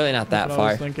whatever. It's not really not that That's what I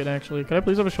far. was thinking actually. Could I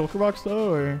please have a shulker box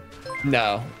though, or?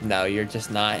 No, you're just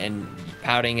not. And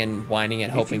pouting and whining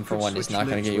and hoping for one is not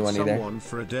going to get you one either. Someone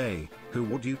for a day, who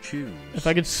would you choose? If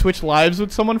I could switch lives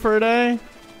with someone for a day,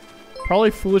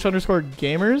 probably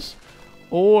foolish_gamers,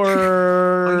 or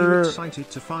Are you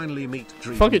excited to finally meet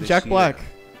Dream fuck it, this Jack year? Black.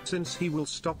 Since he will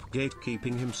stop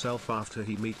gatekeeping himself after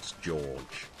he meets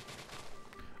George.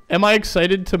 Am I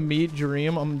excited to meet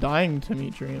Dream? I'm dying to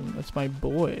meet Dream. That's my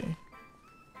boy.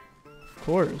 Of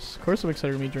course I'm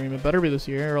excited to meet Dream. It better be this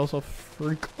year, or else I'll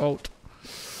freak out.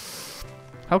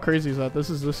 How crazy is that? This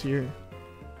is this year.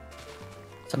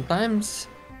 Sometimes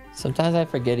I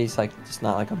forget he's like just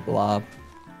not like a blob.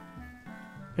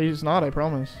 He's not, I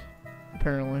promise.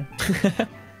 Apparently.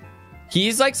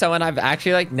 He's like someone I've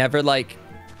actually like never like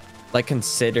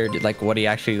considered like what he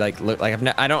actually like look like.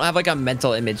 I don't have like a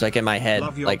mental image like in my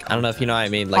head. Like I don't know if you know what I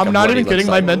mean. Like I'm of not what he even kidding. looks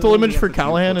My like. mental image for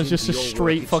Callahan is just a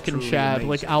straight fucking Chad,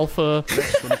 like alpha.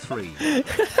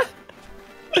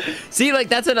 See, like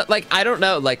that's like I don't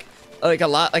know, like a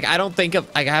lot, like I don't think of,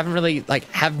 like I haven't really like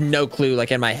have no clue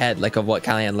like in my head like of what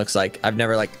Callahan looks like. I've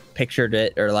never like pictured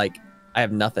it, or like I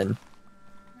have nothing.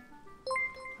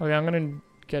 Okay, I'm gonna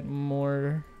get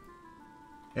more.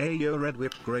 Hey, yo, red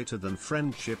whip greater than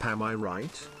friendship, am I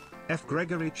right? F.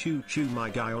 Gregory choo choo, my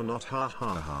guy or not, ha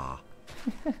ha ha.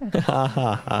 Ha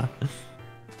ha ha.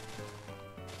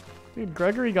 Dude,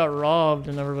 Gregory got robbed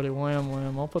and Everybody Wham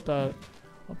Wham. I'll put that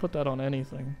on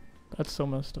anything. That's so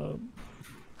messed up.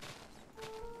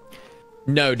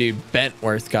 No, dude,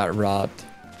 Bentworth got robbed.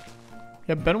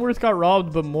 Yeah, Bentworth got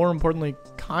robbed, but more importantly,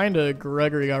 kinda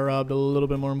Gregory got robbed a little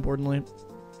bit more importantly.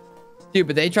 Dude,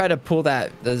 but they tried to pull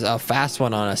that a fast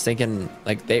one on us, thinking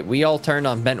like we all turned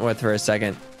on Bentworth for a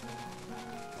second.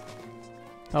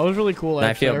 That was really cool. And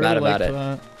Actually, I feel bad really about liked it.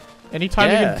 That. Anytime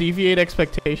you Yeah. can deviate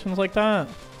expectations like that.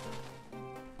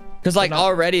 Because like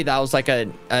already that was like a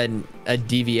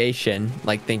deviation,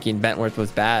 like thinking Bentworth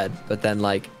was bad, but then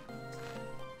like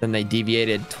then they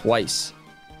deviated twice.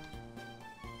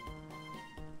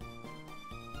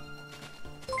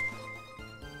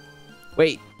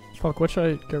 Wait. Fuck, what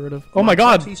should I get rid of? Oh my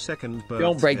god!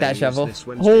 Don't break that shovel.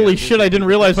 Holy shit, I didn't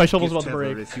realize my shovel's about to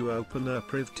break. If you open a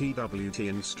Priv TWT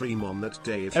and stream on that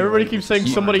day, if Everybody you're keeps able to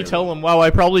saying somebody smile. tell him. Wow, I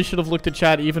probably should have looked at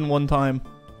chat even one time.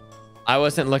 I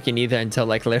wasn't looking either until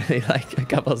like literally like a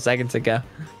couple of seconds ago.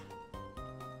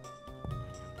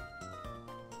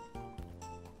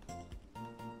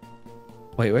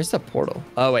 Wait, where's the portal?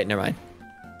 Oh wait, never mind.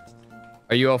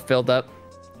 Are you all filled up?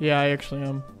 Yeah, I actually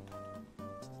am.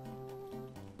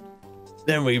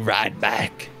 Then we ride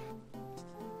back.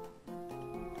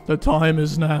 The time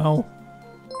is now.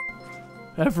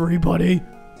 Everybody.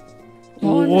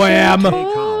 Wham! Hey,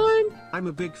 Karl, I'm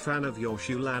a big fan of your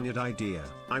shoe lanyard idea.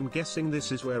 I'm guessing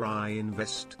this is where I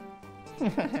invest.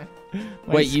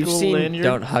 Wait, you've school seen lanyard?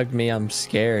 Don't Hug Me, I'm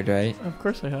Scared, right? Of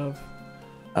course I have.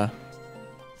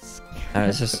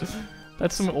 It's just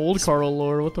That's some old Karl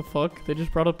lore. What the fuck? They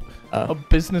just brought up a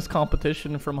business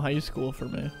competition from high school for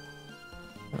me.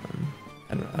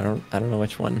 I don't know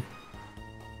which one.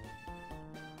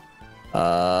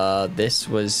 This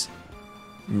was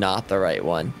not the right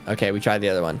one. Okay, we tried the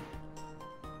other one.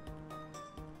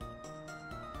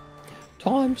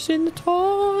 Time's in the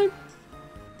time.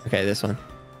 Okay, this one.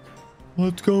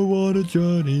 Let's go on a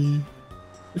journey.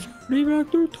 Journey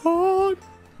back through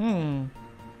time.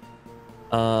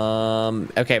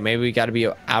 Okay, maybe we gotta be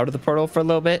out of the portal for a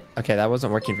little bit. Okay, that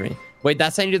wasn't working for me. Wait,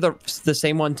 that's saying you do the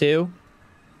same one too?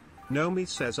 Nomi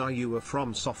says, are you a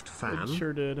FromSoft fan? It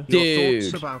sure did. Your Dude.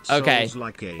 thoughts about Okay.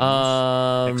 Souls-like games?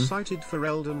 Um, Excited for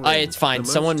Elden Ring. It's fine. the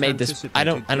Someone most made this. I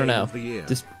don't anticipated know. game of the year.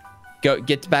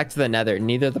 get back to the Nether.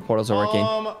 Neither of the portals are working.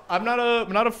 I'm not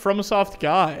a FromSoft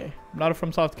guy. I'm not a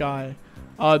FromSoft guy.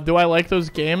 Do I like those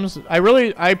games?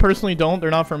 I personally don't. They're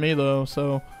not for me though.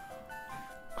 So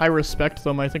I respect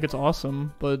them. I think it's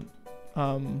awesome. But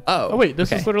oh wait,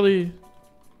 this is literally.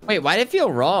 Wait, why did it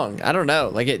feel wrong? I don't know.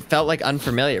 Like it felt like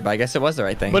unfamiliar, but I guess it was the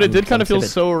right thing. But it did kind of feel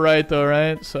so right though,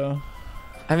 right? So.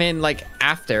 I mean, like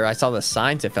after I saw the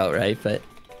signs, it felt right, but.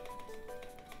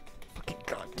 Fucking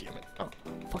goddamn it! Oh,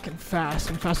 fucking fast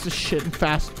and fast as shit and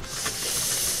fast.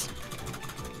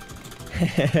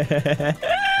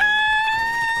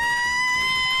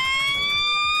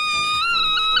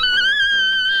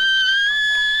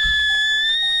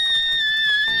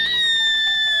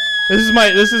 This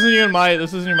isn't even my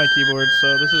keyboard,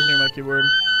 so this isn't even my keyboard.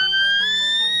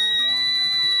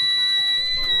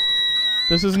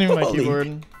 This isn't even my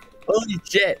keyboard. Holy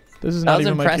shit. This is not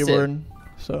even my keyboard.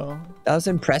 So that was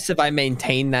impressive. I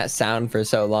maintained that sound for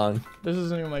so long. This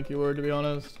isn't even my keyboard, to be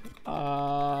honest.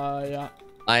 Yeah.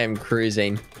 I am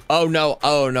cruising. Oh no,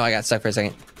 I got stuck for a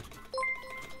second.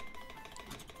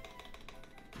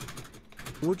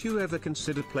 Would you ever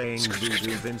consider playing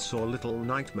Voodoo Vince or Little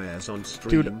Nightmares on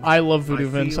stream? Dude, I love Voodoo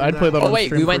Vince. I'd play that on stream. Oh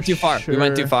wait, we went too far. Sure. We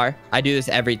went too far. I do this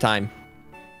every time.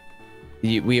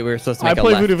 We were supposed to make I a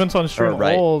play left Voodoo Vince on stream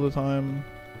right. all the time.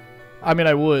 I mean,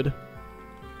 I would.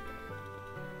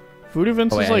 Voodoo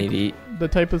Vince is like the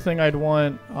type of thing I'd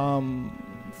want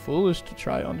Foolish to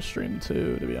try on stream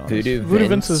too, to be honest. Voodoo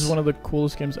Vince is one of the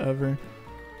coolest games ever.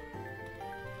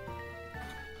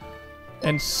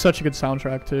 And such a good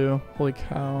soundtrack too. Holy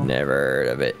cow. Never heard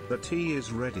of it. The tea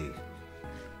is ready.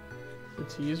 The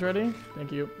tea is ready?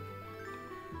 Thank you.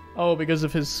 Oh, because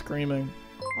of his screaming.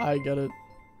 I get it.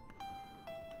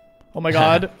 Oh my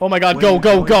god. Oh my god. Go,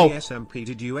 go, go. SMP,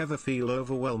 did you ever feel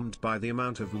overwhelmed by the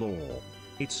amount of lore?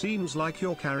 It seems like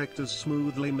your characters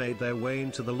smoothly made their way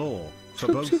into the lore. For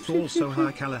both also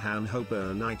High Callahan hope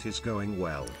our night is going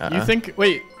well. You think...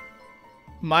 Wait.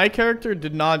 My character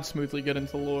did not smoothly get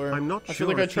into lore. I'm not I sure feel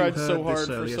like I if you tried heard so hard this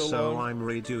for earlier, so long. I'm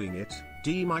redoing it.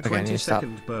 D, my Okay, I need to stop.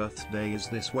 22nd birthday is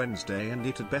this Wednesday, and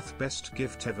it'd best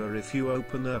gift ever if you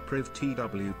open a priv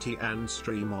TWT and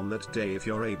stream on that day if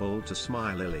you're able to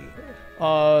smile, Lily.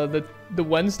 The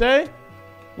Wednesday?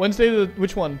 Wednesday,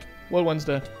 which one? What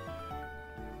Wednesday?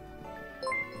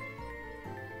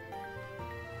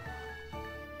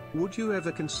 Would you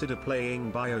ever consider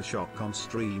playing BioShock on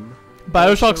stream?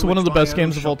 BioShock's one of the best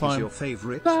games of all time. Your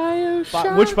favorite?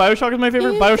 Which BioShock is my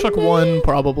favorite? BioShock 1,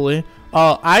 probably.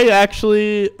 I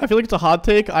feel like it's a hot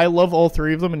take. I love all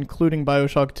three of them, including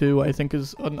BioShock 2. I think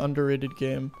is an underrated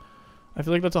game. I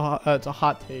feel like that's it's a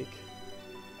hot take.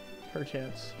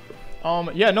 Perchance.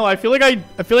 Yeah, no, I feel like I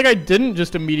didn't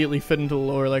just immediately fit into the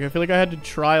lore. Like I feel like I had to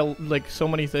try like so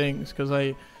many things because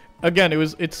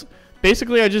it's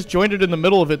basically I just joined it in the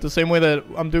middle of it the same way that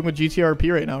I'm doing with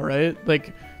GTRP right now, right?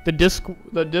 Like the disc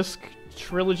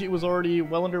trilogy was already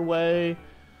well underway.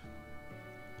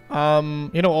 You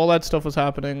know, all that stuff was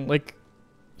happening. Like,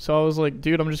 so I was like,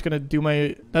 dude, I'm just gonna do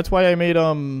my. That's why I made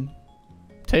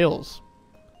Tails.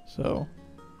 So,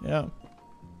 yeah.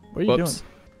 What are you doing?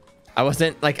 I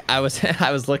wasn't like I was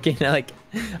looking like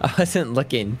I wasn't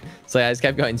looking, so I just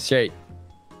kept going straight.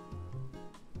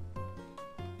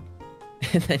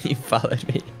 And then you followed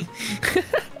me.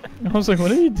 I was like,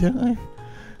 what are you doing?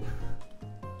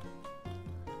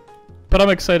 But I'm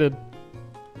excited.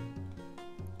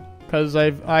 Because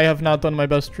I have not done my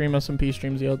best stream SMP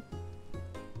streams yet.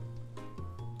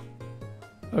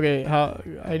 Okay,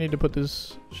 I need to put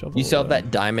this shovel You still have away.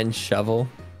 that diamond shovel?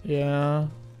 Yeah.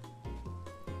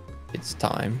 It's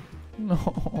time.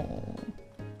 No.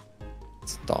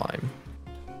 It's time.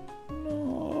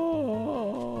 No.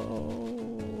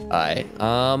 Alright,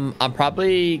 I'm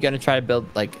probably gonna try to build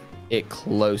like it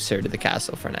closer to the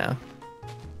castle for now.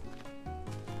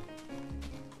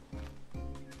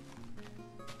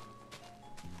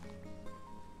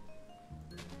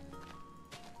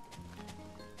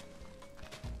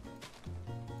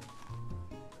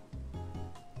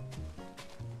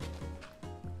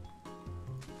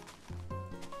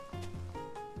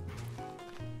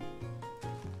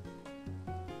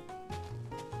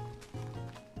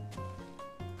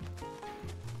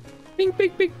 Bing,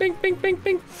 bing, bing, bing, bing, bing,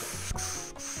 bing.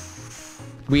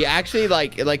 We actually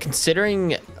like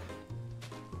considering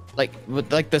like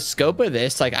with like the scope of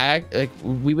this, like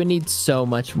we would need so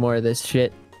much more of this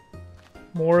shit.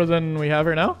 More than we have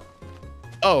right now?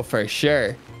 Oh, for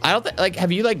sure. I don't think like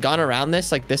have you like gone around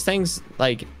this? Like this thing's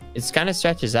like it's kind of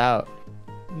stretches out.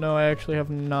 No, I actually have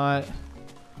not.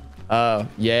 Oh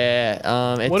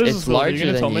yeah. What is it's this build? Are larger you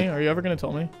gonna than tell me? Are you ever gonna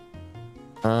tell me?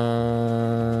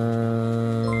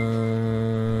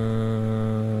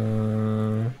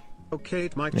 Okay,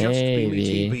 it might just be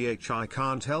me Maybe. TBH. I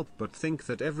can't help but think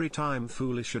that every time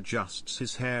Foolish adjusts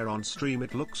his hair on stream,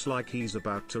 it looks like he's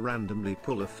about to randomly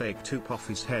pull a fake tube off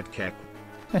his head. Keck.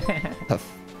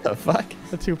 The fuck?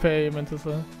 The toupee you meant to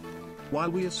say.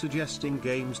 While we are suggesting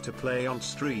games to play on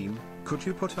stream, could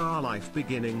you put Our Life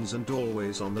Beginnings and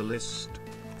Always on the list?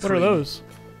 What are those?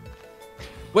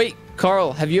 Wait,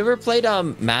 Carl, have you ever played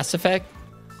Mass Effect?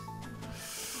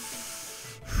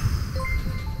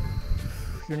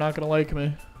 You're not gonna like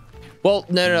me. Well,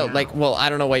 no, like, well, I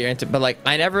don't know what you're into, but like,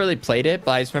 I never really played it,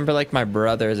 but I just remember like my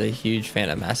brother is a huge fan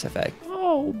of Mass Effect.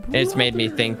 Oh, and it's made me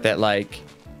think that like,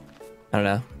 I don't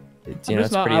know. It's, you know,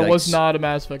 it's pretty, I like, was not a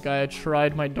Mass Effect guy. I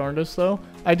tried my darndest though.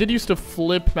 I did used to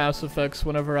flip Mass Effects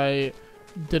whenever I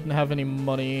didn't have any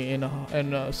money in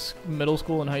middle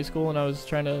school and high school, and I was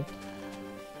trying to,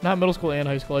 not middle school and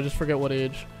high school. I just forget what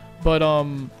age. But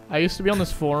I used to be on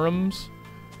this forums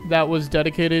that was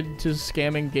dedicated to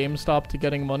scamming GameStop to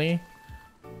getting money,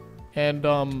 and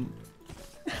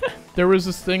there was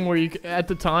this thing where you at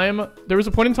the time there was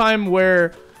a point in time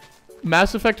where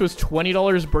Mass Effect was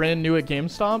 $20 brand new at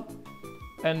GameStop,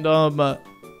 and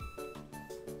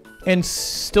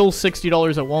still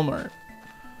 $60 at Walmart.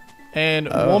 And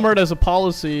Walmart has a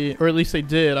policy, or at least they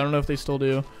did, I don't know if they still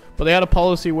do, but they had a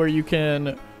policy where you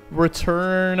can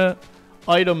return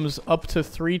items up to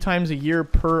 3 times a year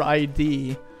per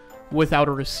ID without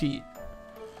a receipt.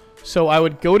 So I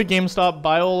would go to GameStop,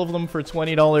 buy all of them for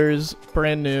 $20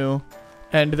 brand new,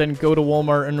 and then go to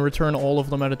Walmart and return all of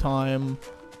them at a time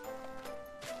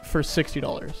for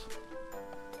 $60.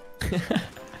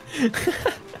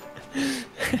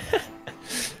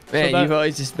 Man, you've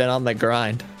always just been on the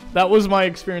grind. That was my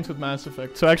experience with Mass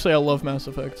Effect. So actually, I love Mass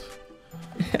Effect.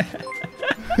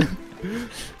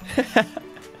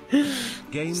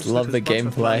 Games Just love the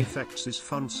gameplay. Effects is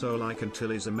fun, so like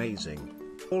until is amazing.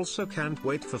 Also can't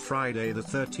wait for Friday the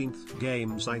 13th.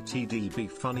 Games ITD be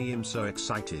funny. I'm so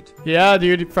excited. Yeah,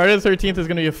 dude. Friday the 13th is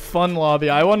going to be a fun lobby.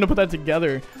 I wanted to put that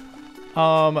together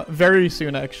very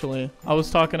soon, actually. I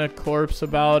was talking to Corpse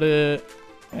about it,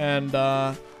 and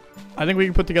I think we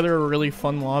can put together a really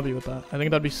fun lobby with that. I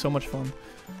think that'd be so much fun.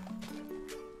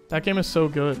 That game is so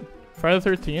good. Friday the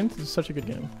 13th is such a good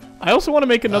game. I also want to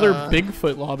make another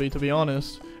Bigfoot lobby, to be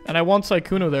honest. And I want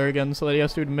Saikuno there again so that he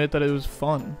has to admit that it was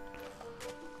fun.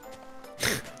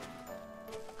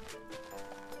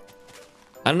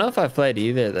 I don't know if I've played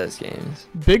either of those games.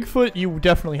 Bigfoot, you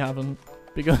definitely haven't,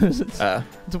 because it's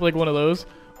like one of those.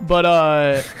 But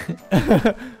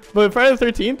but Friday the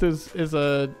 13th is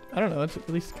a, I don't know, it's at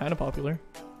least kind of popular.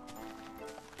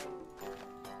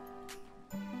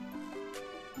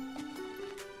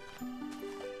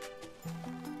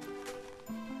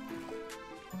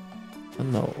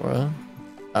 In the world?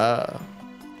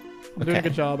 I'm doing a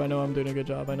good job. I know I'm doing a good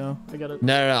job. I know. I get it.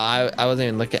 No, I wasn't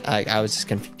even looking. I was just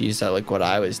confused at like what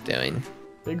I was doing.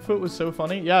 Bigfoot was so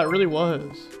funny. Yeah, it really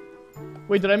was.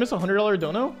 Wait, did I miss a $100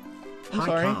 dono? I'm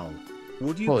sorry. Karl.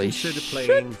 Would you Holy consider shit.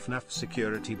 playing FNAF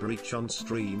Security Breach on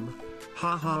stream?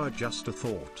 Haha, just a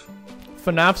thought.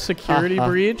 FNAF Security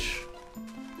Breach?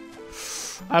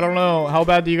 I don't know. How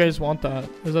bad do you guys want that?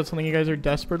 Is that something you guys are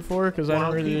desperate for? Because I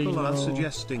don't really People know. are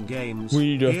suggesting games.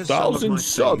 We need Here's some of 1,000 my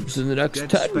subs faves. in the next Dead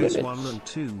 10 Space minutes. 1 and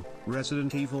 2,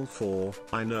 Resident Evil 4,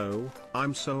 I know,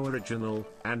 I'm so original,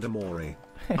 and Amori.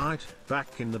 I'd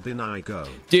back in the bin I go.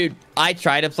 Dude, I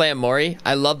tried to play Amori.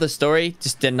 I love the story,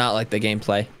 just did not like the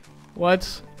gameplay.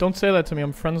 What? Don't say that to me.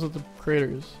 I'm friends with the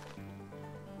creators.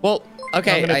 Well,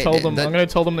 okay. I'm gonna tell them. I'm gonna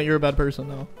tell them that you're a bad person,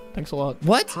 though. Thanks a lot.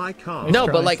 What? Nice No,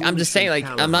 try. but like I'm just saying, like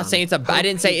I'm not saying it's a. I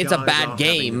didn't say it's a bad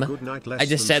game. I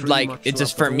just said like it's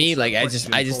just for me. Like I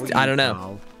don't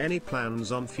know. Any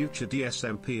plans on future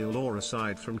DSMP lore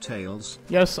aside from Tales?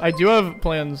 Yes, I do have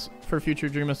plans for future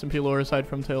Dream SMP lore aside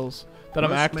from Tales that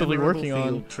I'm Most actively memorable working on.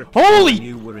 field trip Holy! when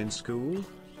you were in school?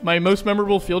 My most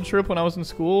memorable field trip when I was in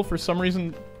school, for some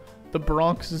reason, the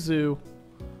Bronx Zoo.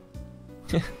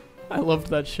 I loved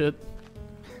that shit.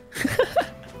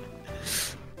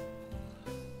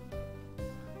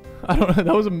 I don't know.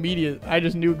 That was immediate. I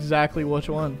just knew exactly which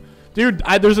one. Dude,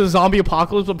 there's a zombie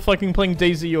apocalypse. I'm fucking playing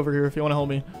DayZ over here if you want to help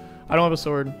me. I don't have a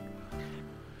sword.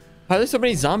 How are there so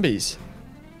many zombies?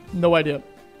 No idea.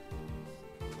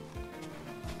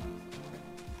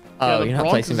 Oh, the you're not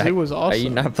Bronx placing back. Zoo was awesome. Are you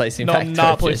not placing no, back? I'm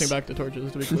not torches? placing back the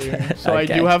torches, to be clear. So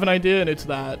Okay. I do have an idea, and it's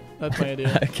that. That's my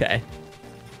idea. Okay.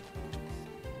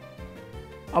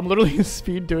 I'm literally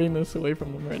speed doing this away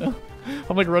from them right now.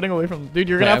 I'm like running away from them. Dude,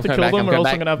 you're gonna Okay, have to I'm kill coming them, or else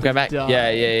back, I'm gonna have I'm coming to back.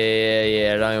 die.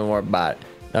 Yeah. Don't even worry about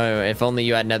it. If only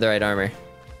you had netherite armor.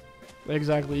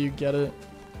 Exactly, you get it.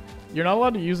 You're not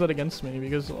allowed to use that against me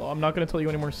because I'm not gonna tell you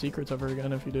any more secrets ever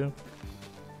again if you do.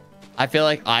 I feel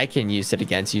like I can use it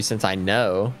against you since I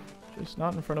know. Just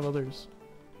not in front of others.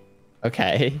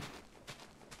 Okay.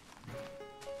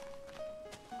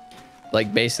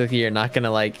 Like, basically, you're not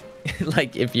gonna, like,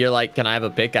 like, if you're like, can I have a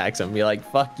pickaxe? I'm gonna be like,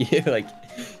 fuck you. Like,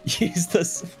 use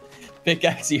this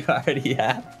pickaxe you already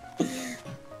have.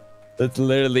 That's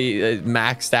literally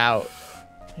maxed out.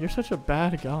 You're such a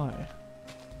bad guy.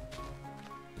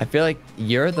 I feel like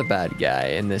you're the bad guy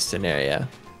in this scenario.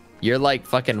 You're like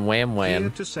fucking Wham Wham.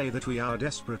 Here to say that we are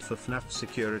desperate for FNAF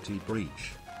security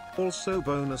breach. Also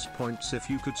bonus points if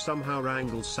you could somehow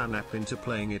wrangle Sanap into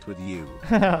playing it with you.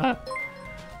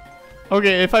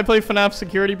 Okay, if I play FNAF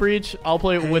Security Breach, I'll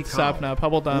play it with Karl, Sapnap. How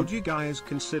about that? Would you guys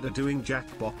consider doing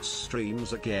Jackbox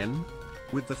streams again?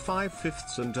 With the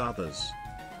 5/5 and others?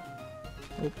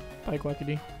 Oh, bye,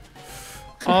 Quackity.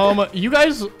 You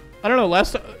guys, I don't know,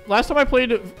 last time I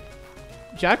played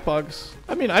Jackbox,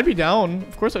 I mean, I'd be down.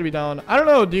 Of course I'd be down. I don't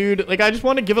know, dude. Like, I just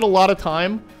want to give it a lot of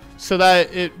time so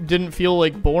that it didn't feel,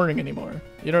 like, boring anymore.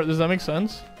 You know, does that make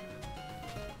sense?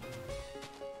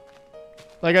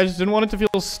 Like, I just didn't want it to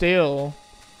feel stale.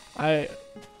 I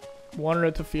wanted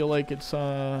it to feel like it's,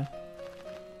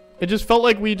 it just felt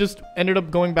like we just ended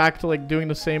up going back to, like, doing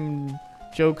the same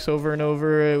jokes over and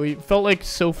over. We felt, like,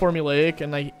 so formulaic,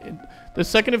 and the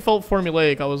second it felt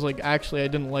formulaic, I was like, actually, I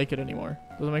didn't like it anymore.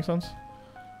 Does that make sense?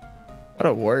 What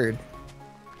a word.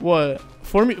 What?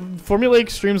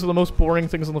 Formulaic streams are the most boring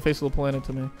things on the face of the planet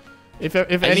to me. If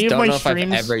any of my streams... I don't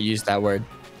know if I've ever used that word.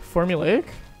 Formulaic?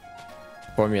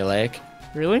 Formulaic.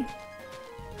 Really? I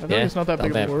feel like it's not that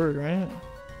big of a word, right?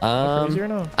 Crazy or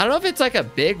no? I don't know if it's like a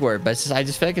big word, but it's just, I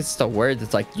just feel like it's just a word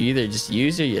that's like you either just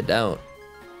use or you don't.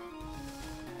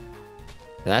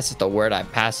 And that's just the word I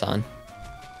pass on.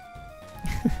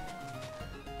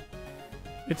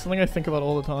 It's something I think about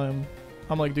all the time.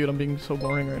 I'm like, dude, I'm being so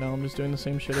boring right now. I'm just doing the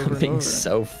same shit over and over. Being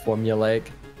so formulaic.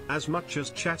 As much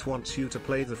as chat wants you to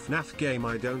play the FNAF game,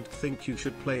 I don't think you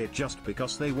should play it just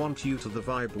because they want you to. The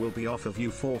vibe will be off if you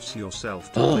force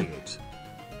yourself to play it.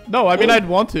 No, I mean, I'd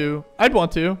want to.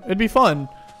 It'd be fun.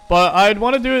 But I'd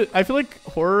want to do it. I feel like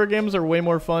horror games are way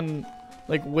more fun,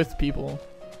 like, with people.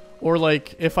 Or,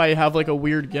 like, if I have, like, a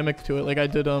weird gimmick to it. Like, I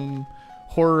did,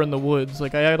 Horror in the Woods.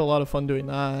 Like, I had a lot of fun doing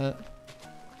that.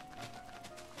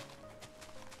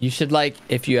 You should, like,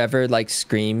 if you ever, like,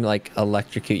 scream, like,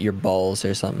 electrocute your balls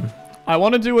or something. I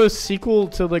want to do a sequel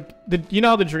to, like, you know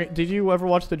how did you ever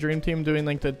watch the Dream Team doing,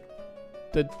 like, the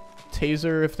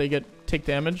taser if they take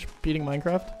damage beating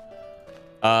Minecraft?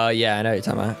 Yeah, I know what you're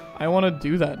talking about. I want to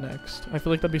do that next. I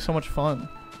feel like that'd be so much fun.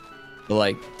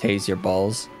 Like, tase your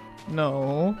balls?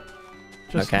 No.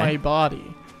 Just my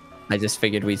body. I just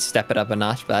figured we'd step it up a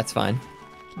notch, but that's fine.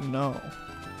 No.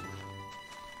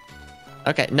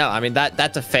 Okay, no, I mean,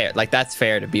 that's a fair, like, that's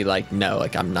fair to be like, no,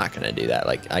 like, I'm not gonna do that.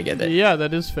 Like, I get it. Yeah,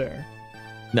 that is fair.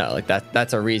 No, like,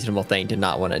 that's a reasonable thing to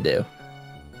not want to do.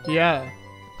 Yeah.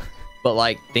 But,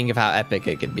 like, think of how epic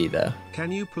it could be, though.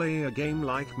 Can you play a game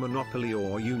like Monopoly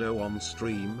or on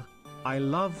stream? I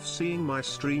love seeing my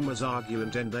streamers argue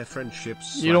and end their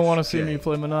friendships. You don't want to see me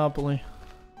play Monopoly.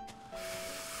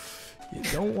 You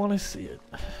don't want to see it.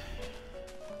 I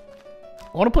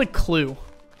want to play Clue.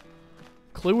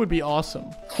 Clue would be awesome.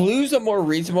 Clue's a more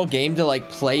reasonable game to, like,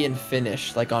 play and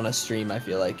finish, like, on a stream, I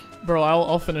feel like. Bro,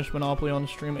 I'll finish Monopoly on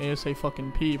stream ASA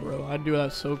fucking P, bro. I'd do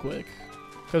that so quick.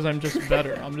 Because I'm just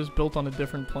better. I'm just built on a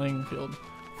different playing field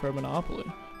for Monopoly.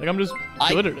 Like, I'm just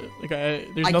good at it. Like, there's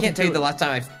nothing I can't tell you to the it. last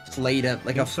time I played a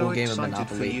full game of For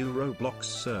Monopoly. you Roblox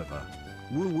server.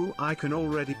 Woo woo, I can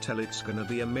already tell it's gonna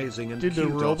be amazing, and Dude, the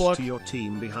kudos Roblox- to your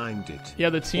team behind it. Yeah,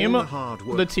 the team, All the hard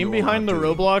work the team you all behind are the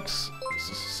doing. Roblox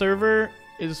server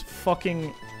is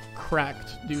fucking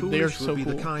cracked, dude. They are Foolish so would be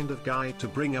cool. the kind of guy to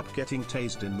bring up getting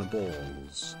tased in the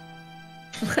balls.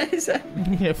 What is that?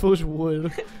 Yeah, Foolish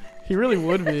would. He really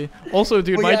would be. Also,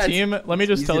 dude, Well, my yeah, team, let me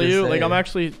just easy tell to you, say. like, I'm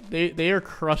actually, they are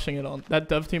crushing it on, that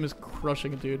dev team is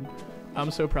crushing it, dude.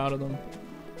 I'm so proud of them.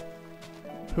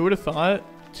 Who would have thought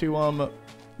to,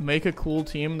 make a cool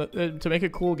team, to make a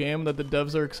cool game that the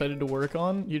devs are excited to work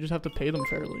on, you just have to pay them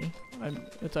fairly.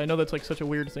 I know that's, like, such a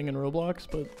weird thing in Roblox,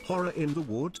 but... Horror in the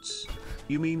Woods?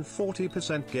 You mean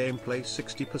 40% gameplay,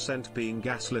 60% being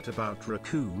gaslit about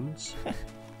raccoons?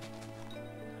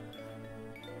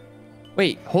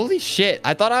 Wait, holy shit.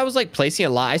 I thought I was, like, placing a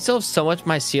lot. I still have so much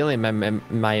mycelium in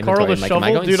my inventory. Karl, the Like, am I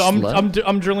shovel? going Dude, slow?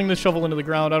 I'm drilling the shovel into the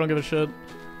ground. I don't give a shit.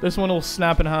 This one will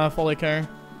snap in half, all I care.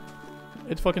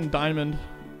 It's fucking diamond.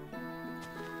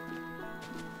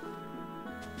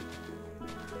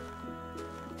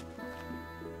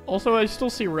 Also, I still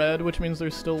see red, which means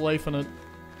there's still life in it.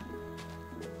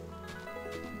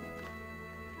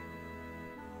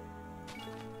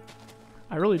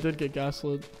 I really did get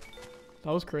gaslit.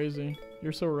 That was crazy.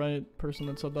 You're so right, person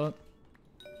that said that.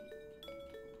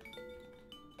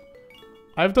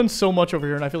 I've done so much over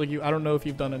here, and I feel like I don't know if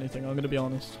you've done anything. I'm gonna be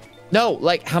honest. No,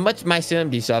 like, how much mycelium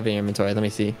do you still have in your inventory? Let me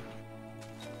see.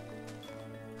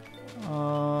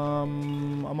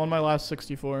 I'm on my last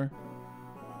 64.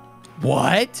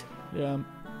 What? Yeah.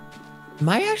 Am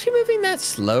I actually moving that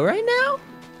slow right now?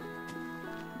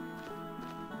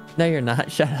 No, you're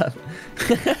not. Shut up.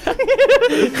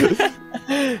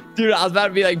 Dude, I was about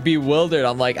to be like bewildered.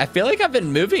 I'm like, I feel like I've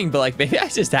been moving, but like maybe I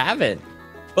just haven't.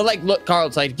 But like, look, Karl,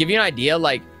 it's like, give you an idea,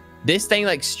 like this thing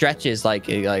like stretches like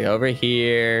over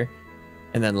here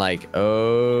and then like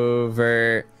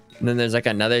over, and then there's like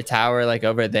another tower like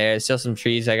over there. Still some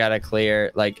trees I gotta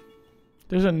clear. Like,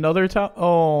 there's another tower.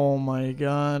 Oh my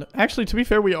god. Actually, to be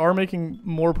fair, we are making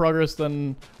more progress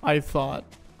than I thought.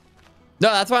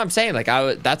 No, that's what I'm saying. Like,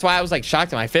 that's why I was like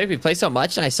shocked. I feel like we play so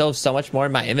much and I still have so much more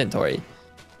in my inventory.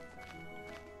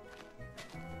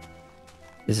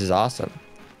 This is awesome.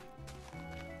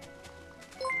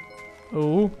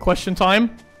 Oh, question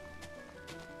time.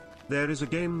 There is a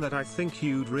game that I think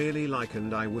you'd really like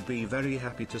and I would be very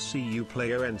happy to see you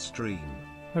play or end stream.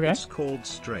 Okay. It's called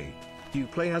Stray. You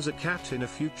play as a cat in a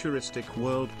futuristic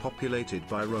world populated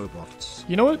by robots.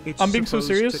 You know what? It's I'm being so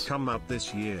serious. To come out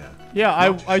this year. Yeah, I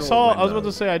Not saw. sure I was about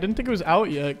to say I didn't think it was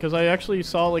out yet because I actually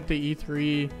saw like the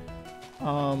E3,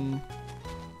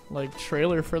 like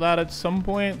trailer for that at some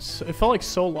point. It felt like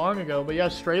so long ago, but yeah,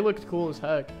 Stray looked cool as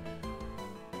heck.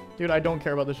 Dude, I don't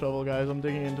care about the shovel, guys. I'm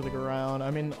digging into the ground.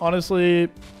 I mean, honestly,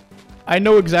 I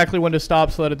know exactly when to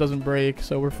stop so that it doesn't break,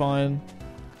 so we're fine.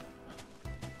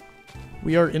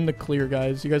 We are in the clear,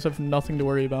 guys. You guys have nothing to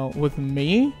worry about. With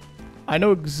me, I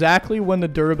know exactly when the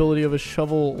durability of a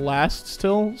shovel lasts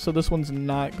till, so this one's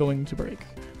not going to break,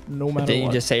 no matter what. Didn't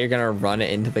you just say you're gonna run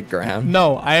it into the ground?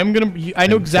 No, I am gonna. I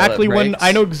know exactly when.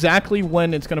 I know exactly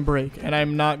when it's gonna break, and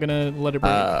I'm not gonna let it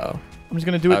break. Oh. I'm just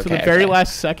gonna do it to the very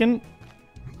last second.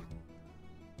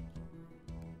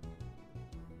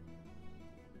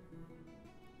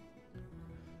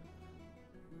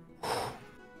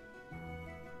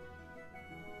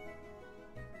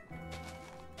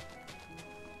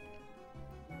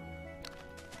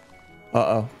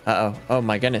 Uh-oh. Uh-oh. Oh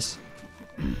my goodness.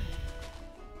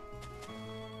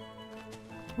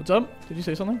 What's up? Did you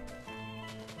say something?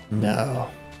 No.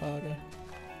 Oh, okay.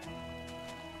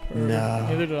 No.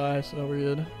 Neither did I, so we're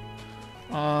good.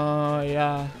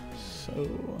 Yeah.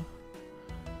 So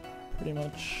pretty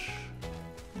much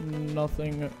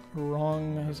nothing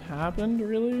wrong has happened,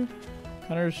 really.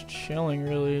 Kind of just chilling,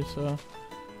 really. So.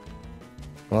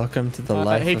 Welcome to the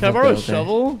life hey, of can I a borrow a builder.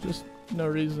 shovel? Just no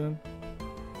reason.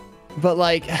 But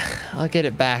like, I'll get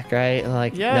it back, right?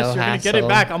 Like, yes, no you're hassle. gonna get it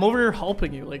back. I'm over here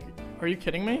helping you. Like, are you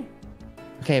kidding me?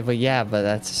 Okay, but yeah, but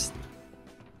that's.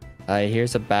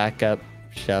 Here's a backup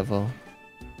shovel.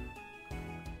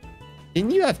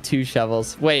 Didn't you have 2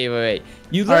 shovels? Wait.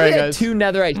 You literally had 2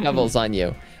 netherite shovels on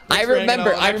you. I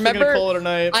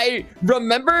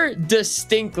remember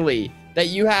distinctly that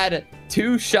you had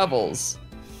 2 shovels.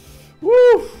 Woo!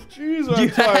 Jeez, I'm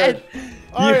tired.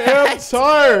 I am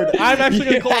tired. I'm actually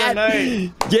gonna call it a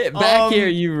night. Get back here,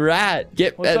 you rat.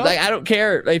 Get what's up? like, I don't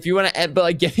care if you want to end, but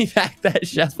like, give me back that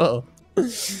shovel.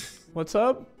 What's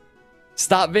up?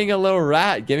 Stop being a little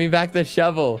rat. Give me back the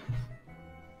shovel.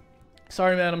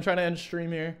 Sorry, man. I'm trying to end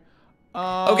stream here.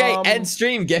 Okay, end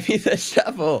stream. Give me the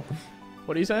shovel.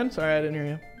 What are you saying? Sorry, I didn't hear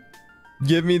you.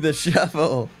 Give me the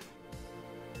shovel.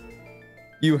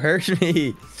 You hurt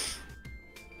me.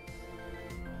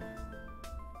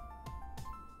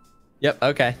 Yep,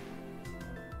 okay.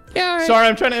 Yeah, right. Sorry,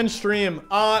 I'm trying to end stream.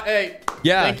 Hey.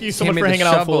 Yeah. Thank you so much for hanging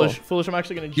out, Foolish. Foolish, I'm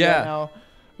actually gonna jet now. I'm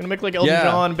gonna make like Elton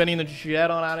John, Benny and the Jet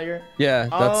on out of here. Yeah,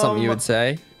 that's something you would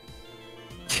say.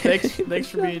 Thanks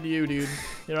for being you, dude.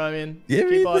 You know what I mean?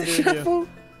 Keep on being you.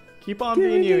 Keep on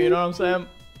being you, you know what I'm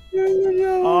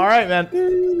saying? Alright, man.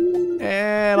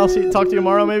 And I'll talk to you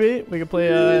tomorrow, maybe. We could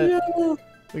play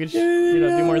we could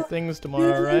do more things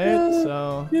tomorrow, right?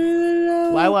 So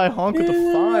Lila honk with the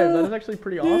 5. That is actually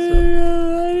pretty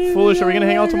awesome. Foolish, are we gonna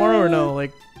hang out tomorrow or no?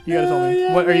 Like, you gotta tell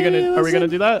me. What are we gonna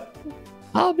do that?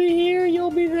 I'll be here,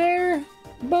 you'll be there.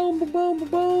 Boom, boom, boom,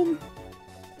 boom.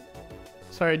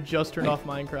 Sorry, I just turned off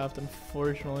Minecraft,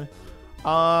 unfortunately.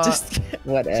 Just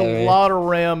whatever. It's a lot of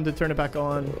RAM to turn it back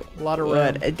on. A lot of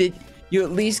RAM. You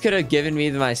at least could have given me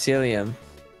the mycelium.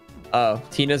 Oh,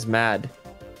 Tina's mad.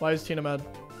 Why is Tina mad?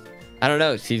 I don't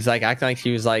know. She's like acting like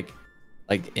she was like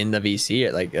in the VC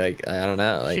or like I don't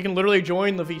know. Like, she can literally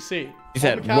join the VC. She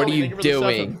said, "What are you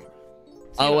doing?"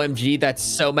 OMG, that's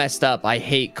so messed up. I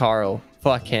hate Karl.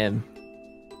 Fuck him.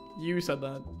 You said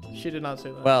that. She did not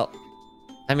say that. Well,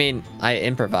 I mean, I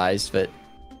improvised, but.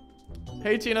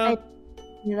 Hey, Tina.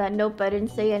 Nope, I didn't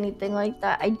say anything like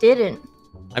that. I didn't.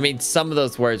 I mean, some of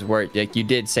those words were like you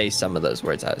did say some of those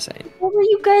words I was saying. What were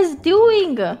you guys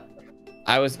doing?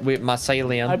 I was with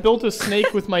mycelium. I built a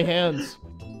snake with my hands.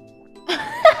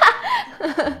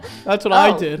 That's what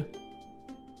I did.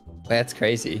 That's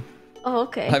crazy. Oh,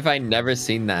 okay. Have I never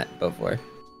seen that before?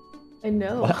 I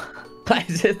know. Why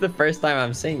is this the first time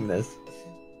I'm seeing this?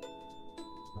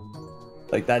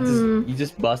 Like that just you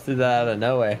just busted that out of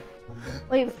nowhere.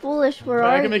 Wait, Foolish, where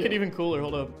are I you? can make it even cooler.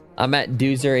 Hold up. I'm at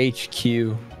Doozer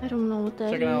HQ. I don't know what that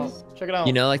is. Check it out. Check it out.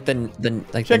 You know, like the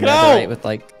like Check the it out! netherite with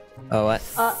like what?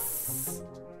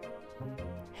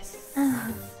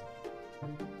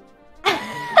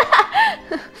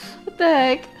 What the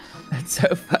heck? That's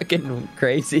so fucking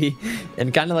crazy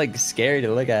and kind of like scary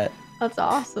to look at. That's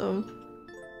awesome.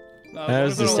 That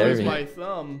was disturbing. My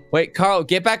thumb. Wait, Carl,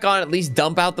 get back on. At least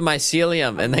dump out the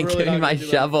mycelium and then really give me not my gonna do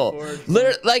that shovel. before.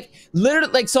 Literally,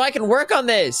 like, so I can work on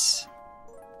this.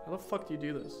 How the fuck do you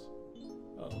do this?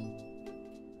 Oh.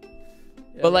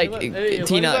 Yeah, But like, hey, as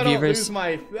Tina, long as I have you don't ever? lose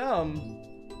my thumb.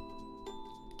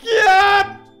 Yep.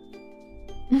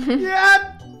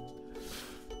 Yep.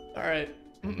 All right.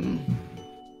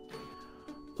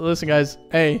 Listen, guys.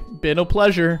 Hey, been a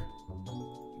pleasure.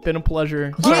 Been a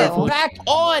pleasure. Get back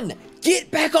on!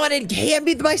 Get back on and hand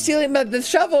me the mycelium, the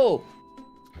shovel.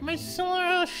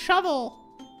 Mycelium shovel.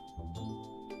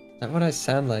 That's what I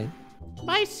sound like.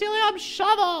 Mycelium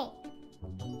shovel.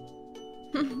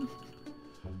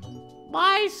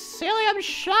 Mycelium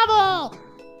shovel.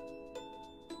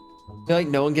 I feel like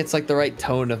no one gets like the right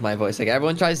tone of my voice. Like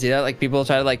everyone tries to do that. Like people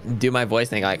try to like do my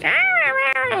voice and they go like,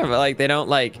 but like they don't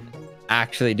like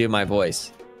actually do my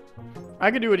voice.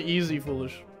 I could do it easy,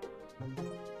 Foolish.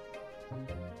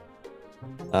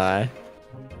 Alright.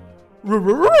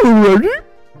 Ready?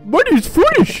 What is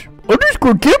Foolish?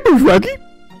 Underscore campers, Rocky.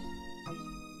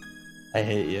 I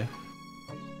hate you.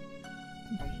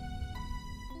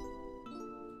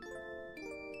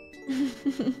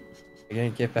 You're gonna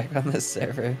get back on this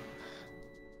server.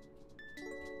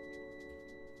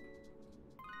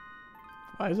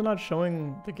 Why is it not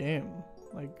showing the game?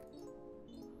 Like,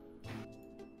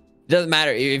 It doesn't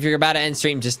matter if you're about to end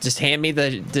stream. Just hand me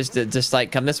the just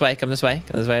like come this way, come this way,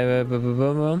 come this way. Boom, boom,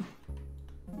 boom, boom.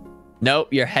 Nope,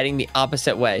 you're heading the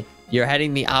opposite way. You're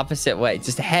heading the opposite way.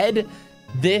 Just head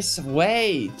this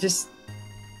way. Just.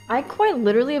 I quite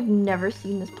literally have never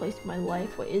seen this place in my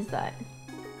life. What is that?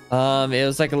 It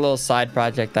was like a little side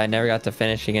project that I never got to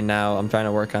finishing, and now I'm trying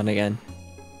to work on it again.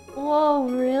 Whoa,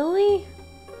 really?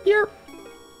 Here.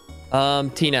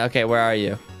 Tina, okay, where are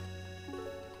you?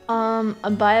 I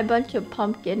buy a bunch of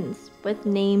pumpkins with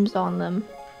names on them.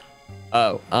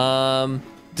 Oh,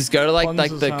 just go to like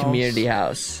Fun's the house. community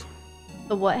house.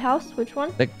 The what house? Which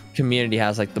one? The community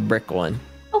house, like the brick one,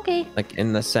 Okay, like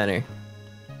in the center.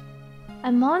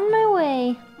 I'm on my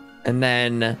way. And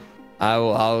then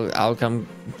I'll come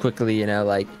quickly, you know,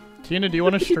 like. Tina, do you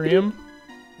want to stream?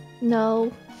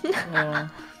 No. Oh,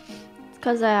 It's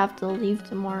because I have to leave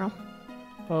tomorrow.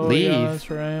 oh Leave? yeah, that's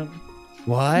right.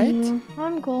 What?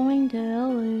 I'm going to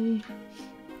LA.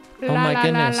 Oh my la,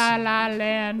 goodness. La la la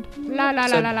land. La la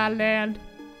So- la la la land.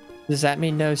 Does that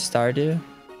mean no Stardew?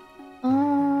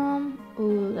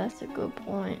 Ooh, that's a good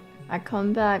point. I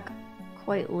come back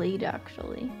quite late,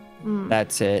 actually. Hmm.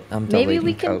 That's it. I'm totally Maybe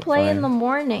we can play in the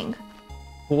morning.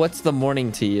 What's the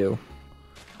morning to you?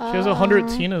 She has 100 Uh,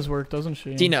 Tina's work, doesn't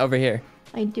she? Tina, over here.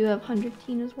 I do have 100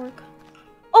 Tina's work.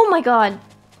 Oh my god!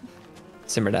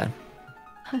 Simmer down.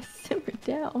 Simmer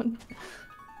down.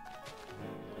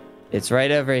 It's right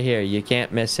over here. You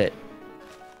can't miss it.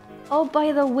 Oh,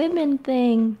 by the women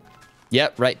thing.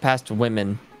 Yep, right past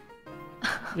women.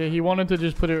 Yeah, he wanted to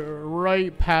just put it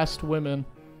right past women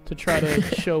to try to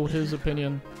show his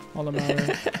opinion on the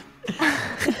matter.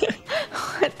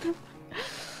 What the?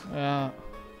 Yeah.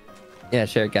 Yeah,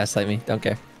 sure. Gaslight me. Don't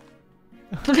care.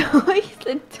 No, I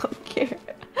said don't care.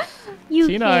 You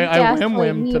Tina, can't I gaslight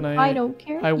wham-whammed me if tonight. I don't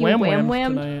care. I You wham-whammed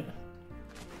wham-whammed? tonight.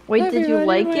 Wait, did you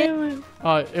Everybody like it?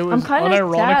 wham It was kinda sad. I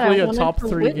unironically a wanted top to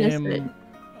 3 witness game. it.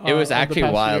 It was of the actually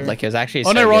past wild. year. Like, it was actually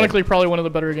so Unironically, good. probably one of the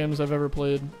better games I've ever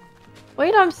played.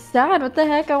 Wait, I'm sad. What the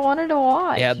heck? I wanted to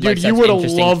watch. Yeah, Dude, like, you such would have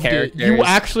interesting loved it. You characters.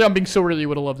 actually, I'm being so real, you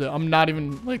would have loved it. I'm not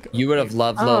even like. You would have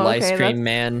loved Oh, Little okay, Ice Cream that's-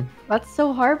 Man. That's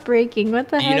so heartbreaking. What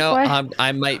the heck? You know, Why-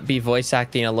 I might be voice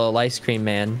acting a Little Ice Cream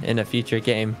Man in a future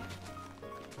game.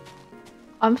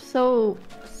 I'm so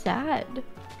sad.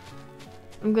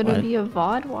 I'm gonna What? be a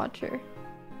VOD watcher.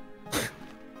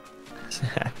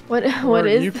 What Or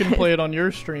is you can this? play it on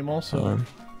your stream also.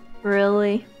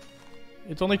 Really?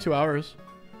 It's only 2 hours.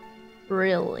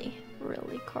 Really,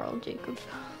 Carl Jacobs.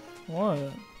 What?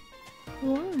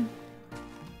 What?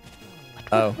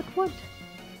 Oh. What?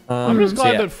 I'm just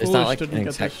glad that it's Foolish not like didn't an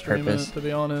get to exact stream purpose. it, to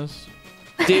be honest.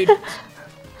 Dude,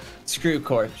 screw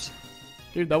Corpse.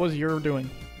 Dude, that was your doing.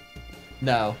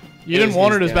 No. You didn't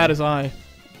want it as bad as I.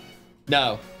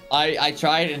 No. I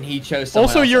tried and he chose someone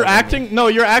Also, else you're over acting... me. No,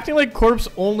 you're acting like Corpse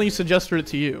only suggested it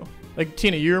to you. Like,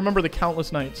 Tina, you remember the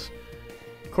countless nights.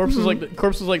 Corpse is like...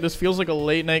 Corpse is like, this feels like a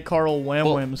late night Karl Wham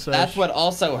Wham sesh. That's what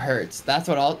also hurts. That's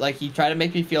what all... Like, he tried to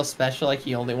make me feel special, like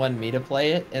he only wanted me to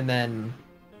play it, and then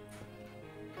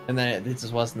it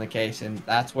just wasn't the case, and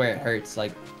that's where it hurts.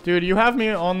 Like, Dude, you have me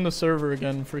on the server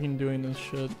again freaking doing this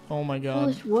shit. Oh my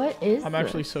god. Foolish, what is I'm this?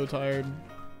 actually so tired.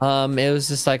 it was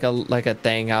just like a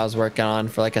thing I was working on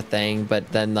for like a thing, but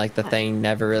then like the thing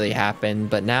never really happened.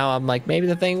 But now I'm like, maybe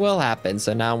the thing will happen,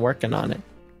 so now I'm working on it.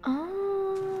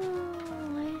 Oh,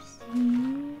 I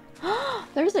see.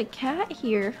 There's a cat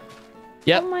here.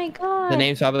 Yep. Oh my god. The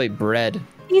name's probably Bread.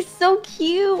 He's so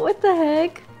cute. What the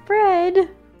heck? Bread.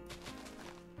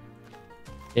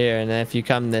 Here, and then if you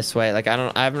come this way, like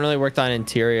I haven't really worked on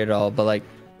interior at all, but like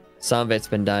some of it's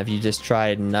been done. If you just try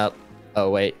it and up. Oh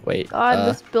wait. God,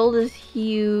 this build is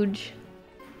huge.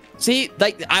 See,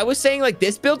 like I was saying, like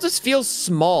this build just feels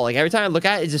small. Like every time I look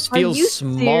at it, it just feels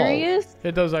small. Serious?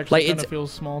 It does actually Like, kind of feel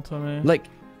small to me. Like,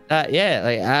 yeah,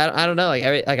 like I don't know.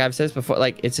 Like I've said this before.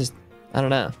 Like it's just I don't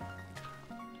know.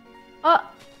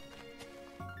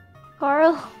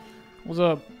 Carl. What's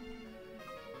up?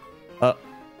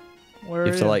 Where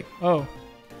You have to like. Oh.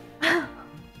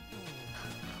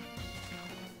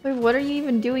 Wait, what are you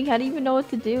even doing? How do you even know what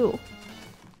to do?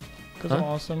 Because I'm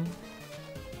awesome.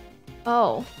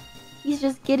 Oh. He's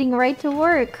just getting right to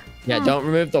work. Yeah, don't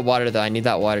remove the water though. I need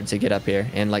that water to get up here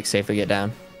and like safely get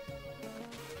down.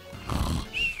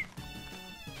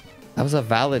 That was a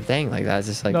valid thing. Like that was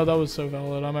just like. No, that was so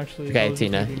valid. I'm actually. Okay,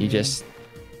 Tina, you just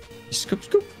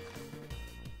scoop.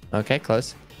 Okay,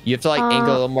 close. You have to like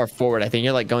angle a little more forward. I think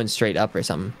you're like going straight up or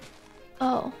something.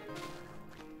 Oh.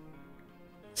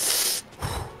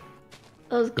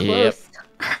 That was close.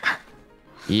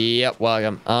 Yep,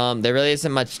 welcome. There really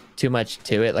isn't too much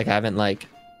to it. Like I haven't like.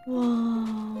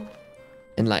 Whoa.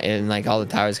 And like all the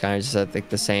towers kind of just I think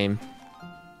the same.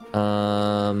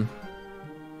 I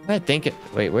think it.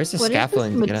 Wait, where's the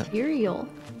scaffolding to get up? Material?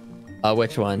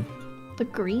 Which one? The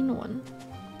green one.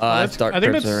 That's dark. I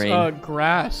think that's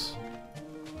grass.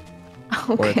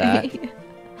 Okay. Or that.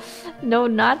 No,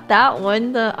 not that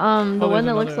one. The one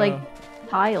that looks like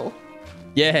tile.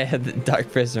 Yeah, the dark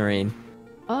prismarine.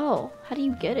 Oh, how do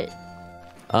you get it?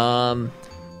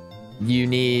 You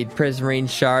need prismarine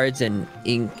shards and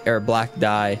ink or black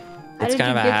dye. How It's did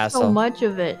kind you of a get hassle. so much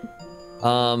of it?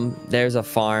 There's a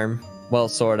farm. Well,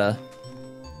 sorta.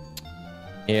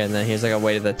 Here, and then here's like a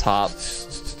way to the top.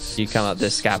 You come up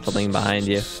this scaffolding behind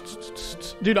you.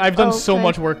 Dude, I've done so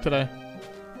much work today.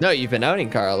 No, you've been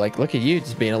owning, Carl. Like, look at you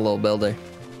just being a little builder.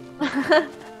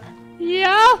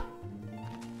 Yeah?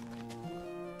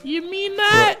 You mean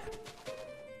that?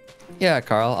 Yeah,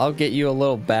 Carl. I'll get you a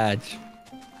little badge.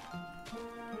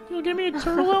 You'll give me a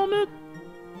turtle helmet?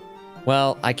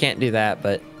 Well, I can't do that,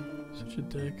 but... Such a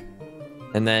dick.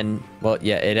 And then, well,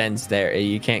 yeah, it ends there.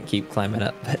 You can't keep climbing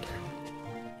up,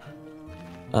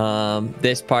 but...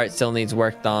 This part still needs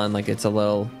worked on. Like, it's a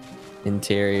little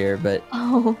interior, but...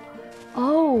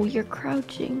 Oh, you're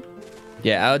crouching.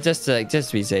 Yeah, I'll just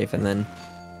be safe, and then...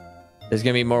 There's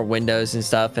gonna be more windows and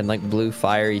stuff, and like blue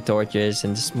fiery torches,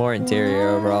 and just more interior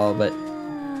overall, but...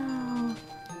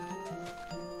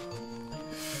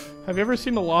 Have you ever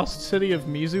seen the Lost City of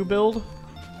Mizu build?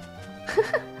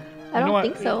 I don't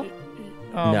think so.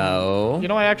 No. You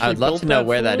know, I actually I'd love built to know that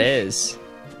where that Foolish. is.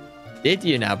 Did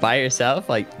you now by yourself?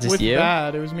 Like just With you?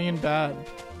 Bad. It was me and Bad.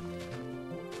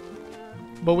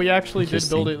 But we actually did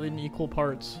build it Interesting. in equal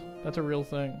parts. That's a real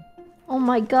thing. Oh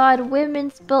my god,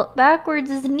 women spelled backwards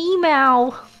is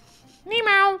Nemow.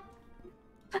 Nemow.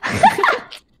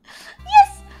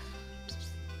 Yes.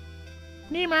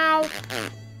 Nemow.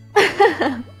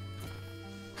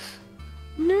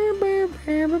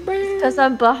 Because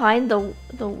I'm behind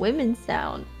the women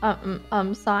sound.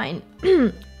 Sign.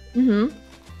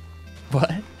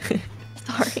 What?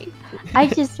 Sorry. I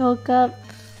just woke up.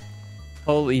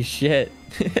 Holy shit.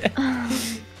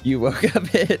 You woke up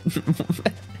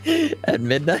at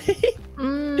midnight?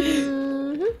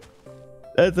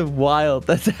 That's wild.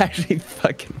 That's actually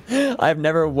fucking... I've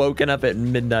never woken up at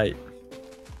midnight.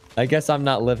 I guess I'm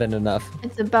not living enough.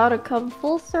 It's about to come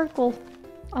full circle.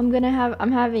 I'm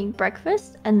having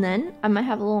breakfast, and then I might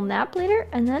have a little nap later,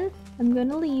 and then I'm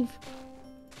gonna leave.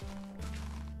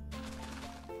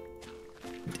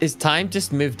 is time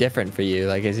just move different for you?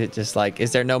 Like, is it just like,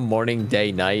 is there no morning,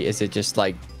 day, night? Is it just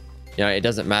like, you know, it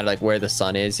doesn't matter like where the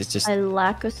sun is. It's just. I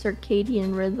lack a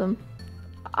circadian rhythm.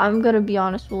 I'm gonna be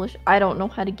honest, Foolish. I don't know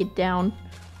how to get down.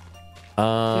 You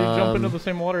jump into the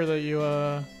same water that you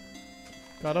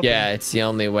got up. Yeah, in. it's the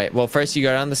only way. Well, first you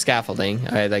go down the scaffolding.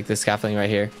 All right, like the scaffolding right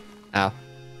here. Ow.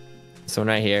 This one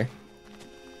right here.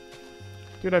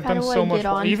 Dude, I've done so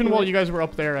much. Even while you guys were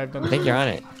up there, I've done. I think you're on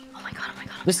it. Oh my god! Oh my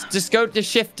god! Just go to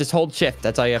shift. Just hold shift.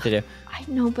 That's all you have to do. I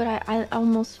know, but I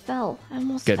almost fell. I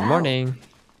almost. Good fell. morning.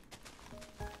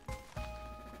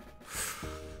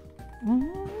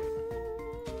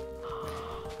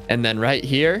 And then right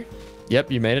here.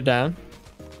 Yep, you made it down.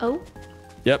 Oh.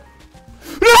 Yep.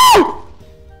 No!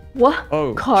 What?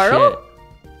 Oh, Karl? shit.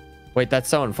 Wait, that's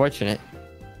so unfortunate.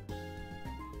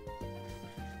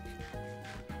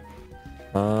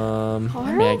 I mean,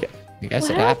 I guess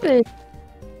What it happened.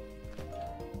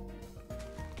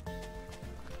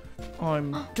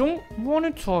 I don't want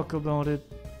to talk about it.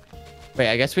 Wait,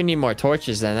 I guess we need more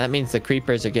torches then. That means the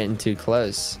creepers are getting too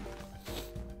close.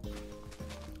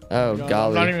 Oh, God,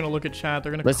 golly. I'm not even gonna look at chat.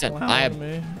 They're gonna Listen, clown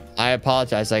me. I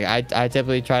apologize. Like, I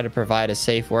typically try to provide a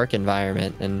safe work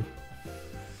environment, and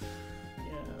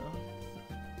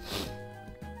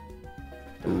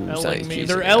Elling me.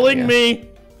 They're elling me.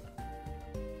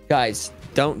 Guys,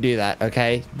 don't do that,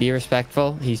 okay? Be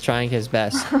respectful. He's trying his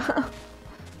best.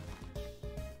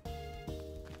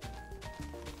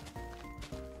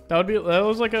 That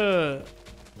was like a.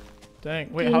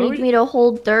 Dang. Wait, Do you how do need we? me to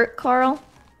hold dirt, Karl?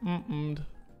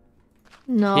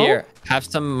 No. Here, have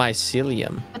some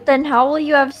mycelium. But then how will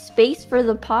you have space for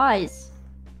the pies?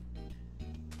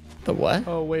 The what?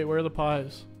 Oh wait, where are the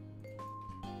pies?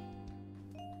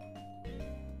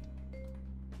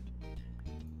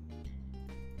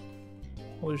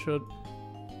 Holy shit.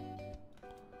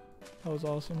 That was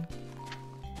awesome.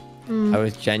 I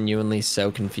was genuinely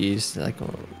so confused. Like,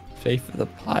 oh, faith of the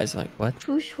pies. Like, what?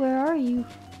 Poosh, where are you?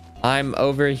 I'm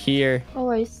over here. Oh,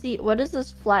 I see. What is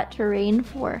this flat terrain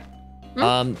for?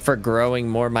 For growing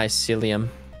more mycelium.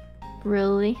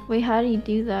 Really? Wait, how do you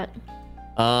do that?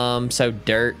 So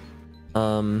dirt.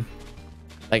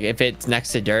 Like if it's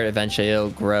next to dirt, eventually it'll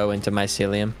grow into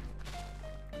mycelium.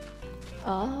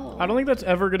 Oh. I don't think that's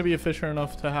ever gonna be efficient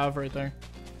enough to have right there.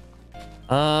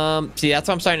 See, that's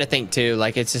what I'm starting to think too.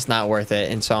 Like, it's just not worth it,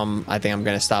 and so I think I'm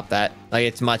gonna stop that. Like,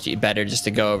 it's much better just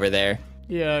to go over there.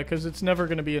 Yeah, because it's never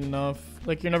gonna be enough.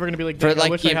 Like, you're never gonna be like, For, "Dang, I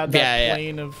like, wish I had that yeah.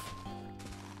 plane of."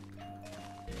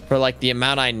 For like the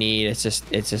amount I need, it's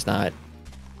just not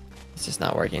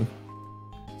working.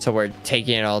 So we're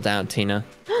taking it all down, Tina.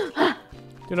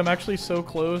 Dude, I'm actually so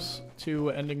close to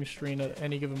ending stream at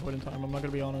any given point in time. I'm not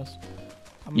gonna be honest.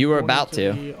 You were about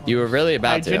to. You were really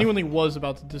about to. I genuinely was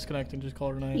about to disconnect and just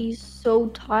call it a night. He's so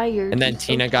tired. And then He's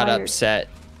Tina so got tired. upset.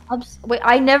 Wait,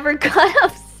 I never got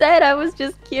upset. I was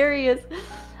just curious.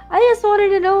 I just wanted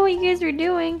to know what you guys were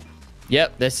doing.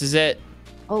 Yep, this is it.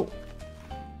 Oh.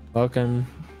 Welcome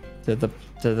to the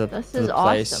This is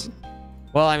place. awesome.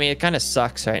 Well, I mean, it kind of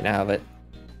sucks right now, but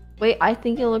Wait, I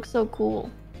think it looks so cool.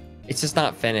 it's just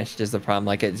not finished is the problem.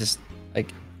 Like, it just,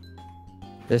 like,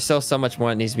 there's still so much more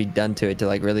that needs to be done to it to,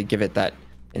 like, really give it that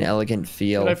an elegant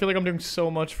feel. Dude, I feel like I'm doing so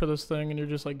much for this thing, and you're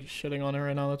just like shitting on it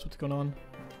right now. That's what's going on.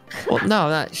 Well, no, I'm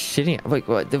not shitting. Wait,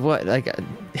 what? What? Like,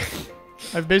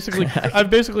 I've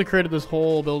basically created this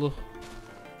whole build.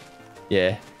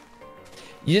 yeah.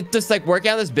 You just like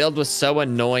working on this build was so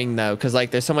annoying though, because like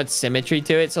there's so much symmetry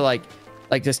to it. So like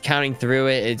just counting through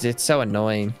it, it's so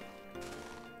annoying.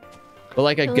 But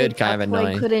like a I feel good like kind of that's why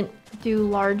annoying. I couldn't do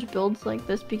large builds like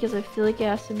this because I feel like it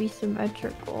has to be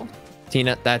symmetrical.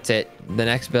 Tina, that's it. The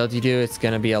next build you do, it's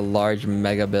gonna be a large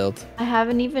mega build. I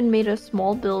haven't even made a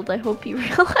small build. I hope you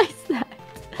realize that.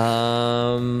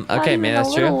 Not Okay, even man, a that's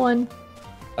little true. One.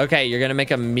 Okay, you're gonna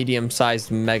make a medium-sized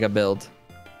mega build.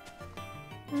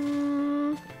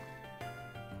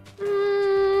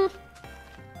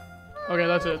 Okay,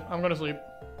 that's it. I'm gonna sleep.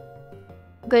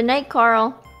 Good night,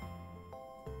 Karl.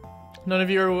 None of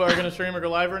you are gonna stream or go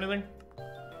live or anything?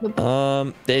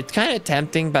 It's kind of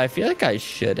tempting, but I feel like I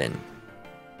shouldn't.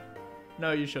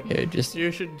 No, you shouldn't. Dude, just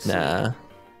You should sleep. nah.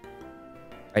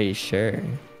 Are you sure?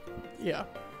 Yeah.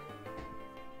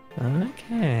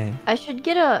 Okay. I should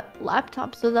get a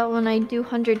laptop so that when I do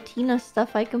 100 Tina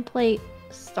stuff, I can play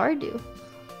Stardew.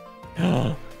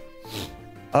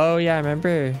 Oh yeah, I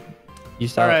remember. You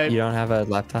saw Alright. you don't have a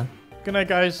laptop. Good night,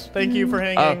 guys. Thank you for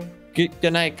hanging. Oh,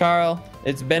 good night, Karl.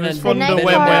 It's been It was a fun to night,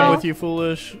 wham wham Karl. with you,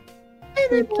 foolish.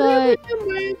 Sleep tight.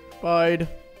 Bye.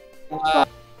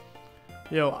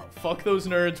 Yo, fuck those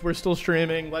nerds. We're still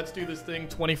streaming. Let's do this thing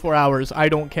 24 hours. I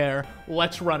don't care.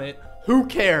 Let's run it. Who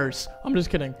cares? I'm just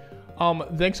kidding.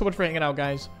 Thanks so much for hanging out,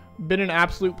 guys. Been an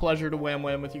absolute pleasure to wham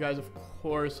wham with you guys, of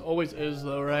course. Always is,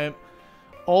 though, right?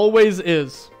 Always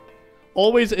is.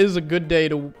 Always is a good day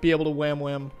to be able to wham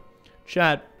wham.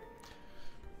 Chat.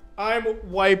 I'm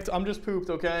wiped. I'm just pooped,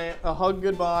 okay? A hug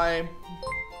goodbye.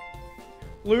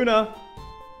 Luna.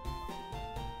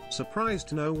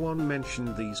 Surprised no one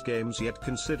mentioned these games yet,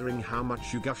 considering how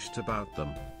much you gushed about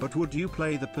them. But would you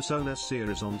play the Persona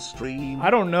series on stream? I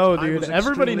don't know, dude. I was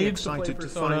Everybody extremely needs to play excited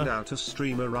Persona. to find out a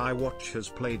streamer I watch has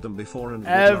played them before, and would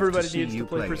Everybody love to see needs you to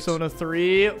play it. Persona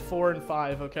 3, 4, and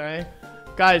 5, okay?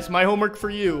 Guys, my homework for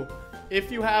you. If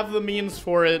you have the means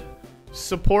for it,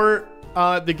 support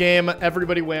the game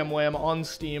Everybody Wham Wham on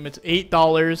Steam. It's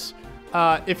 $8.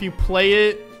 If you play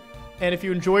it, and if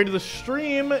you enjoyed the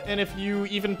stream, and if you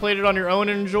even played it on your own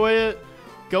and enjoy it,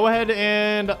 go ahead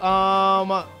and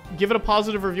give it a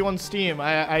positive review on Steam.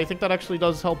 I think that actually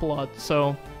does help a lot.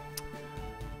 So,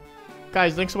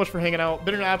 guys, thanks so much for hanging out.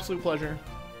 Been an absolute pleasure.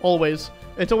 Always.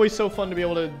 It's always so fun to be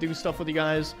able to do stuff with you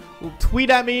guys.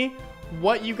 Tweet at me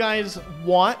what you guys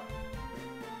want.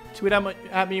 Tweet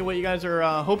at me what you guys are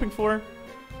hoping for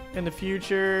in the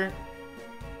future.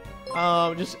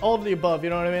 Just all of the above,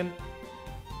 you know what I mean?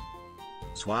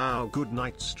 Wow, good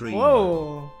night stream.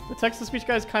 Whoa, the text-to-speech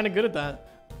guy's kind of good at that.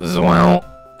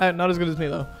 Not as good as me,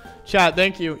 though. Chat,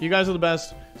 thank you. You guys are the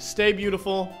best. Stay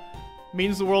beautiful.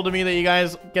 Means the world to me that you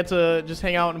guys get to just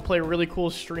hang out and play really cool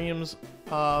streams.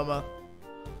 Cool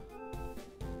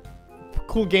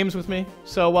games with me.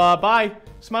 So, bye.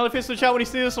 Smiley face in the chat when you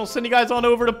see this, and I'll send you guys on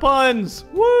over to Puns.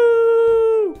 Woo!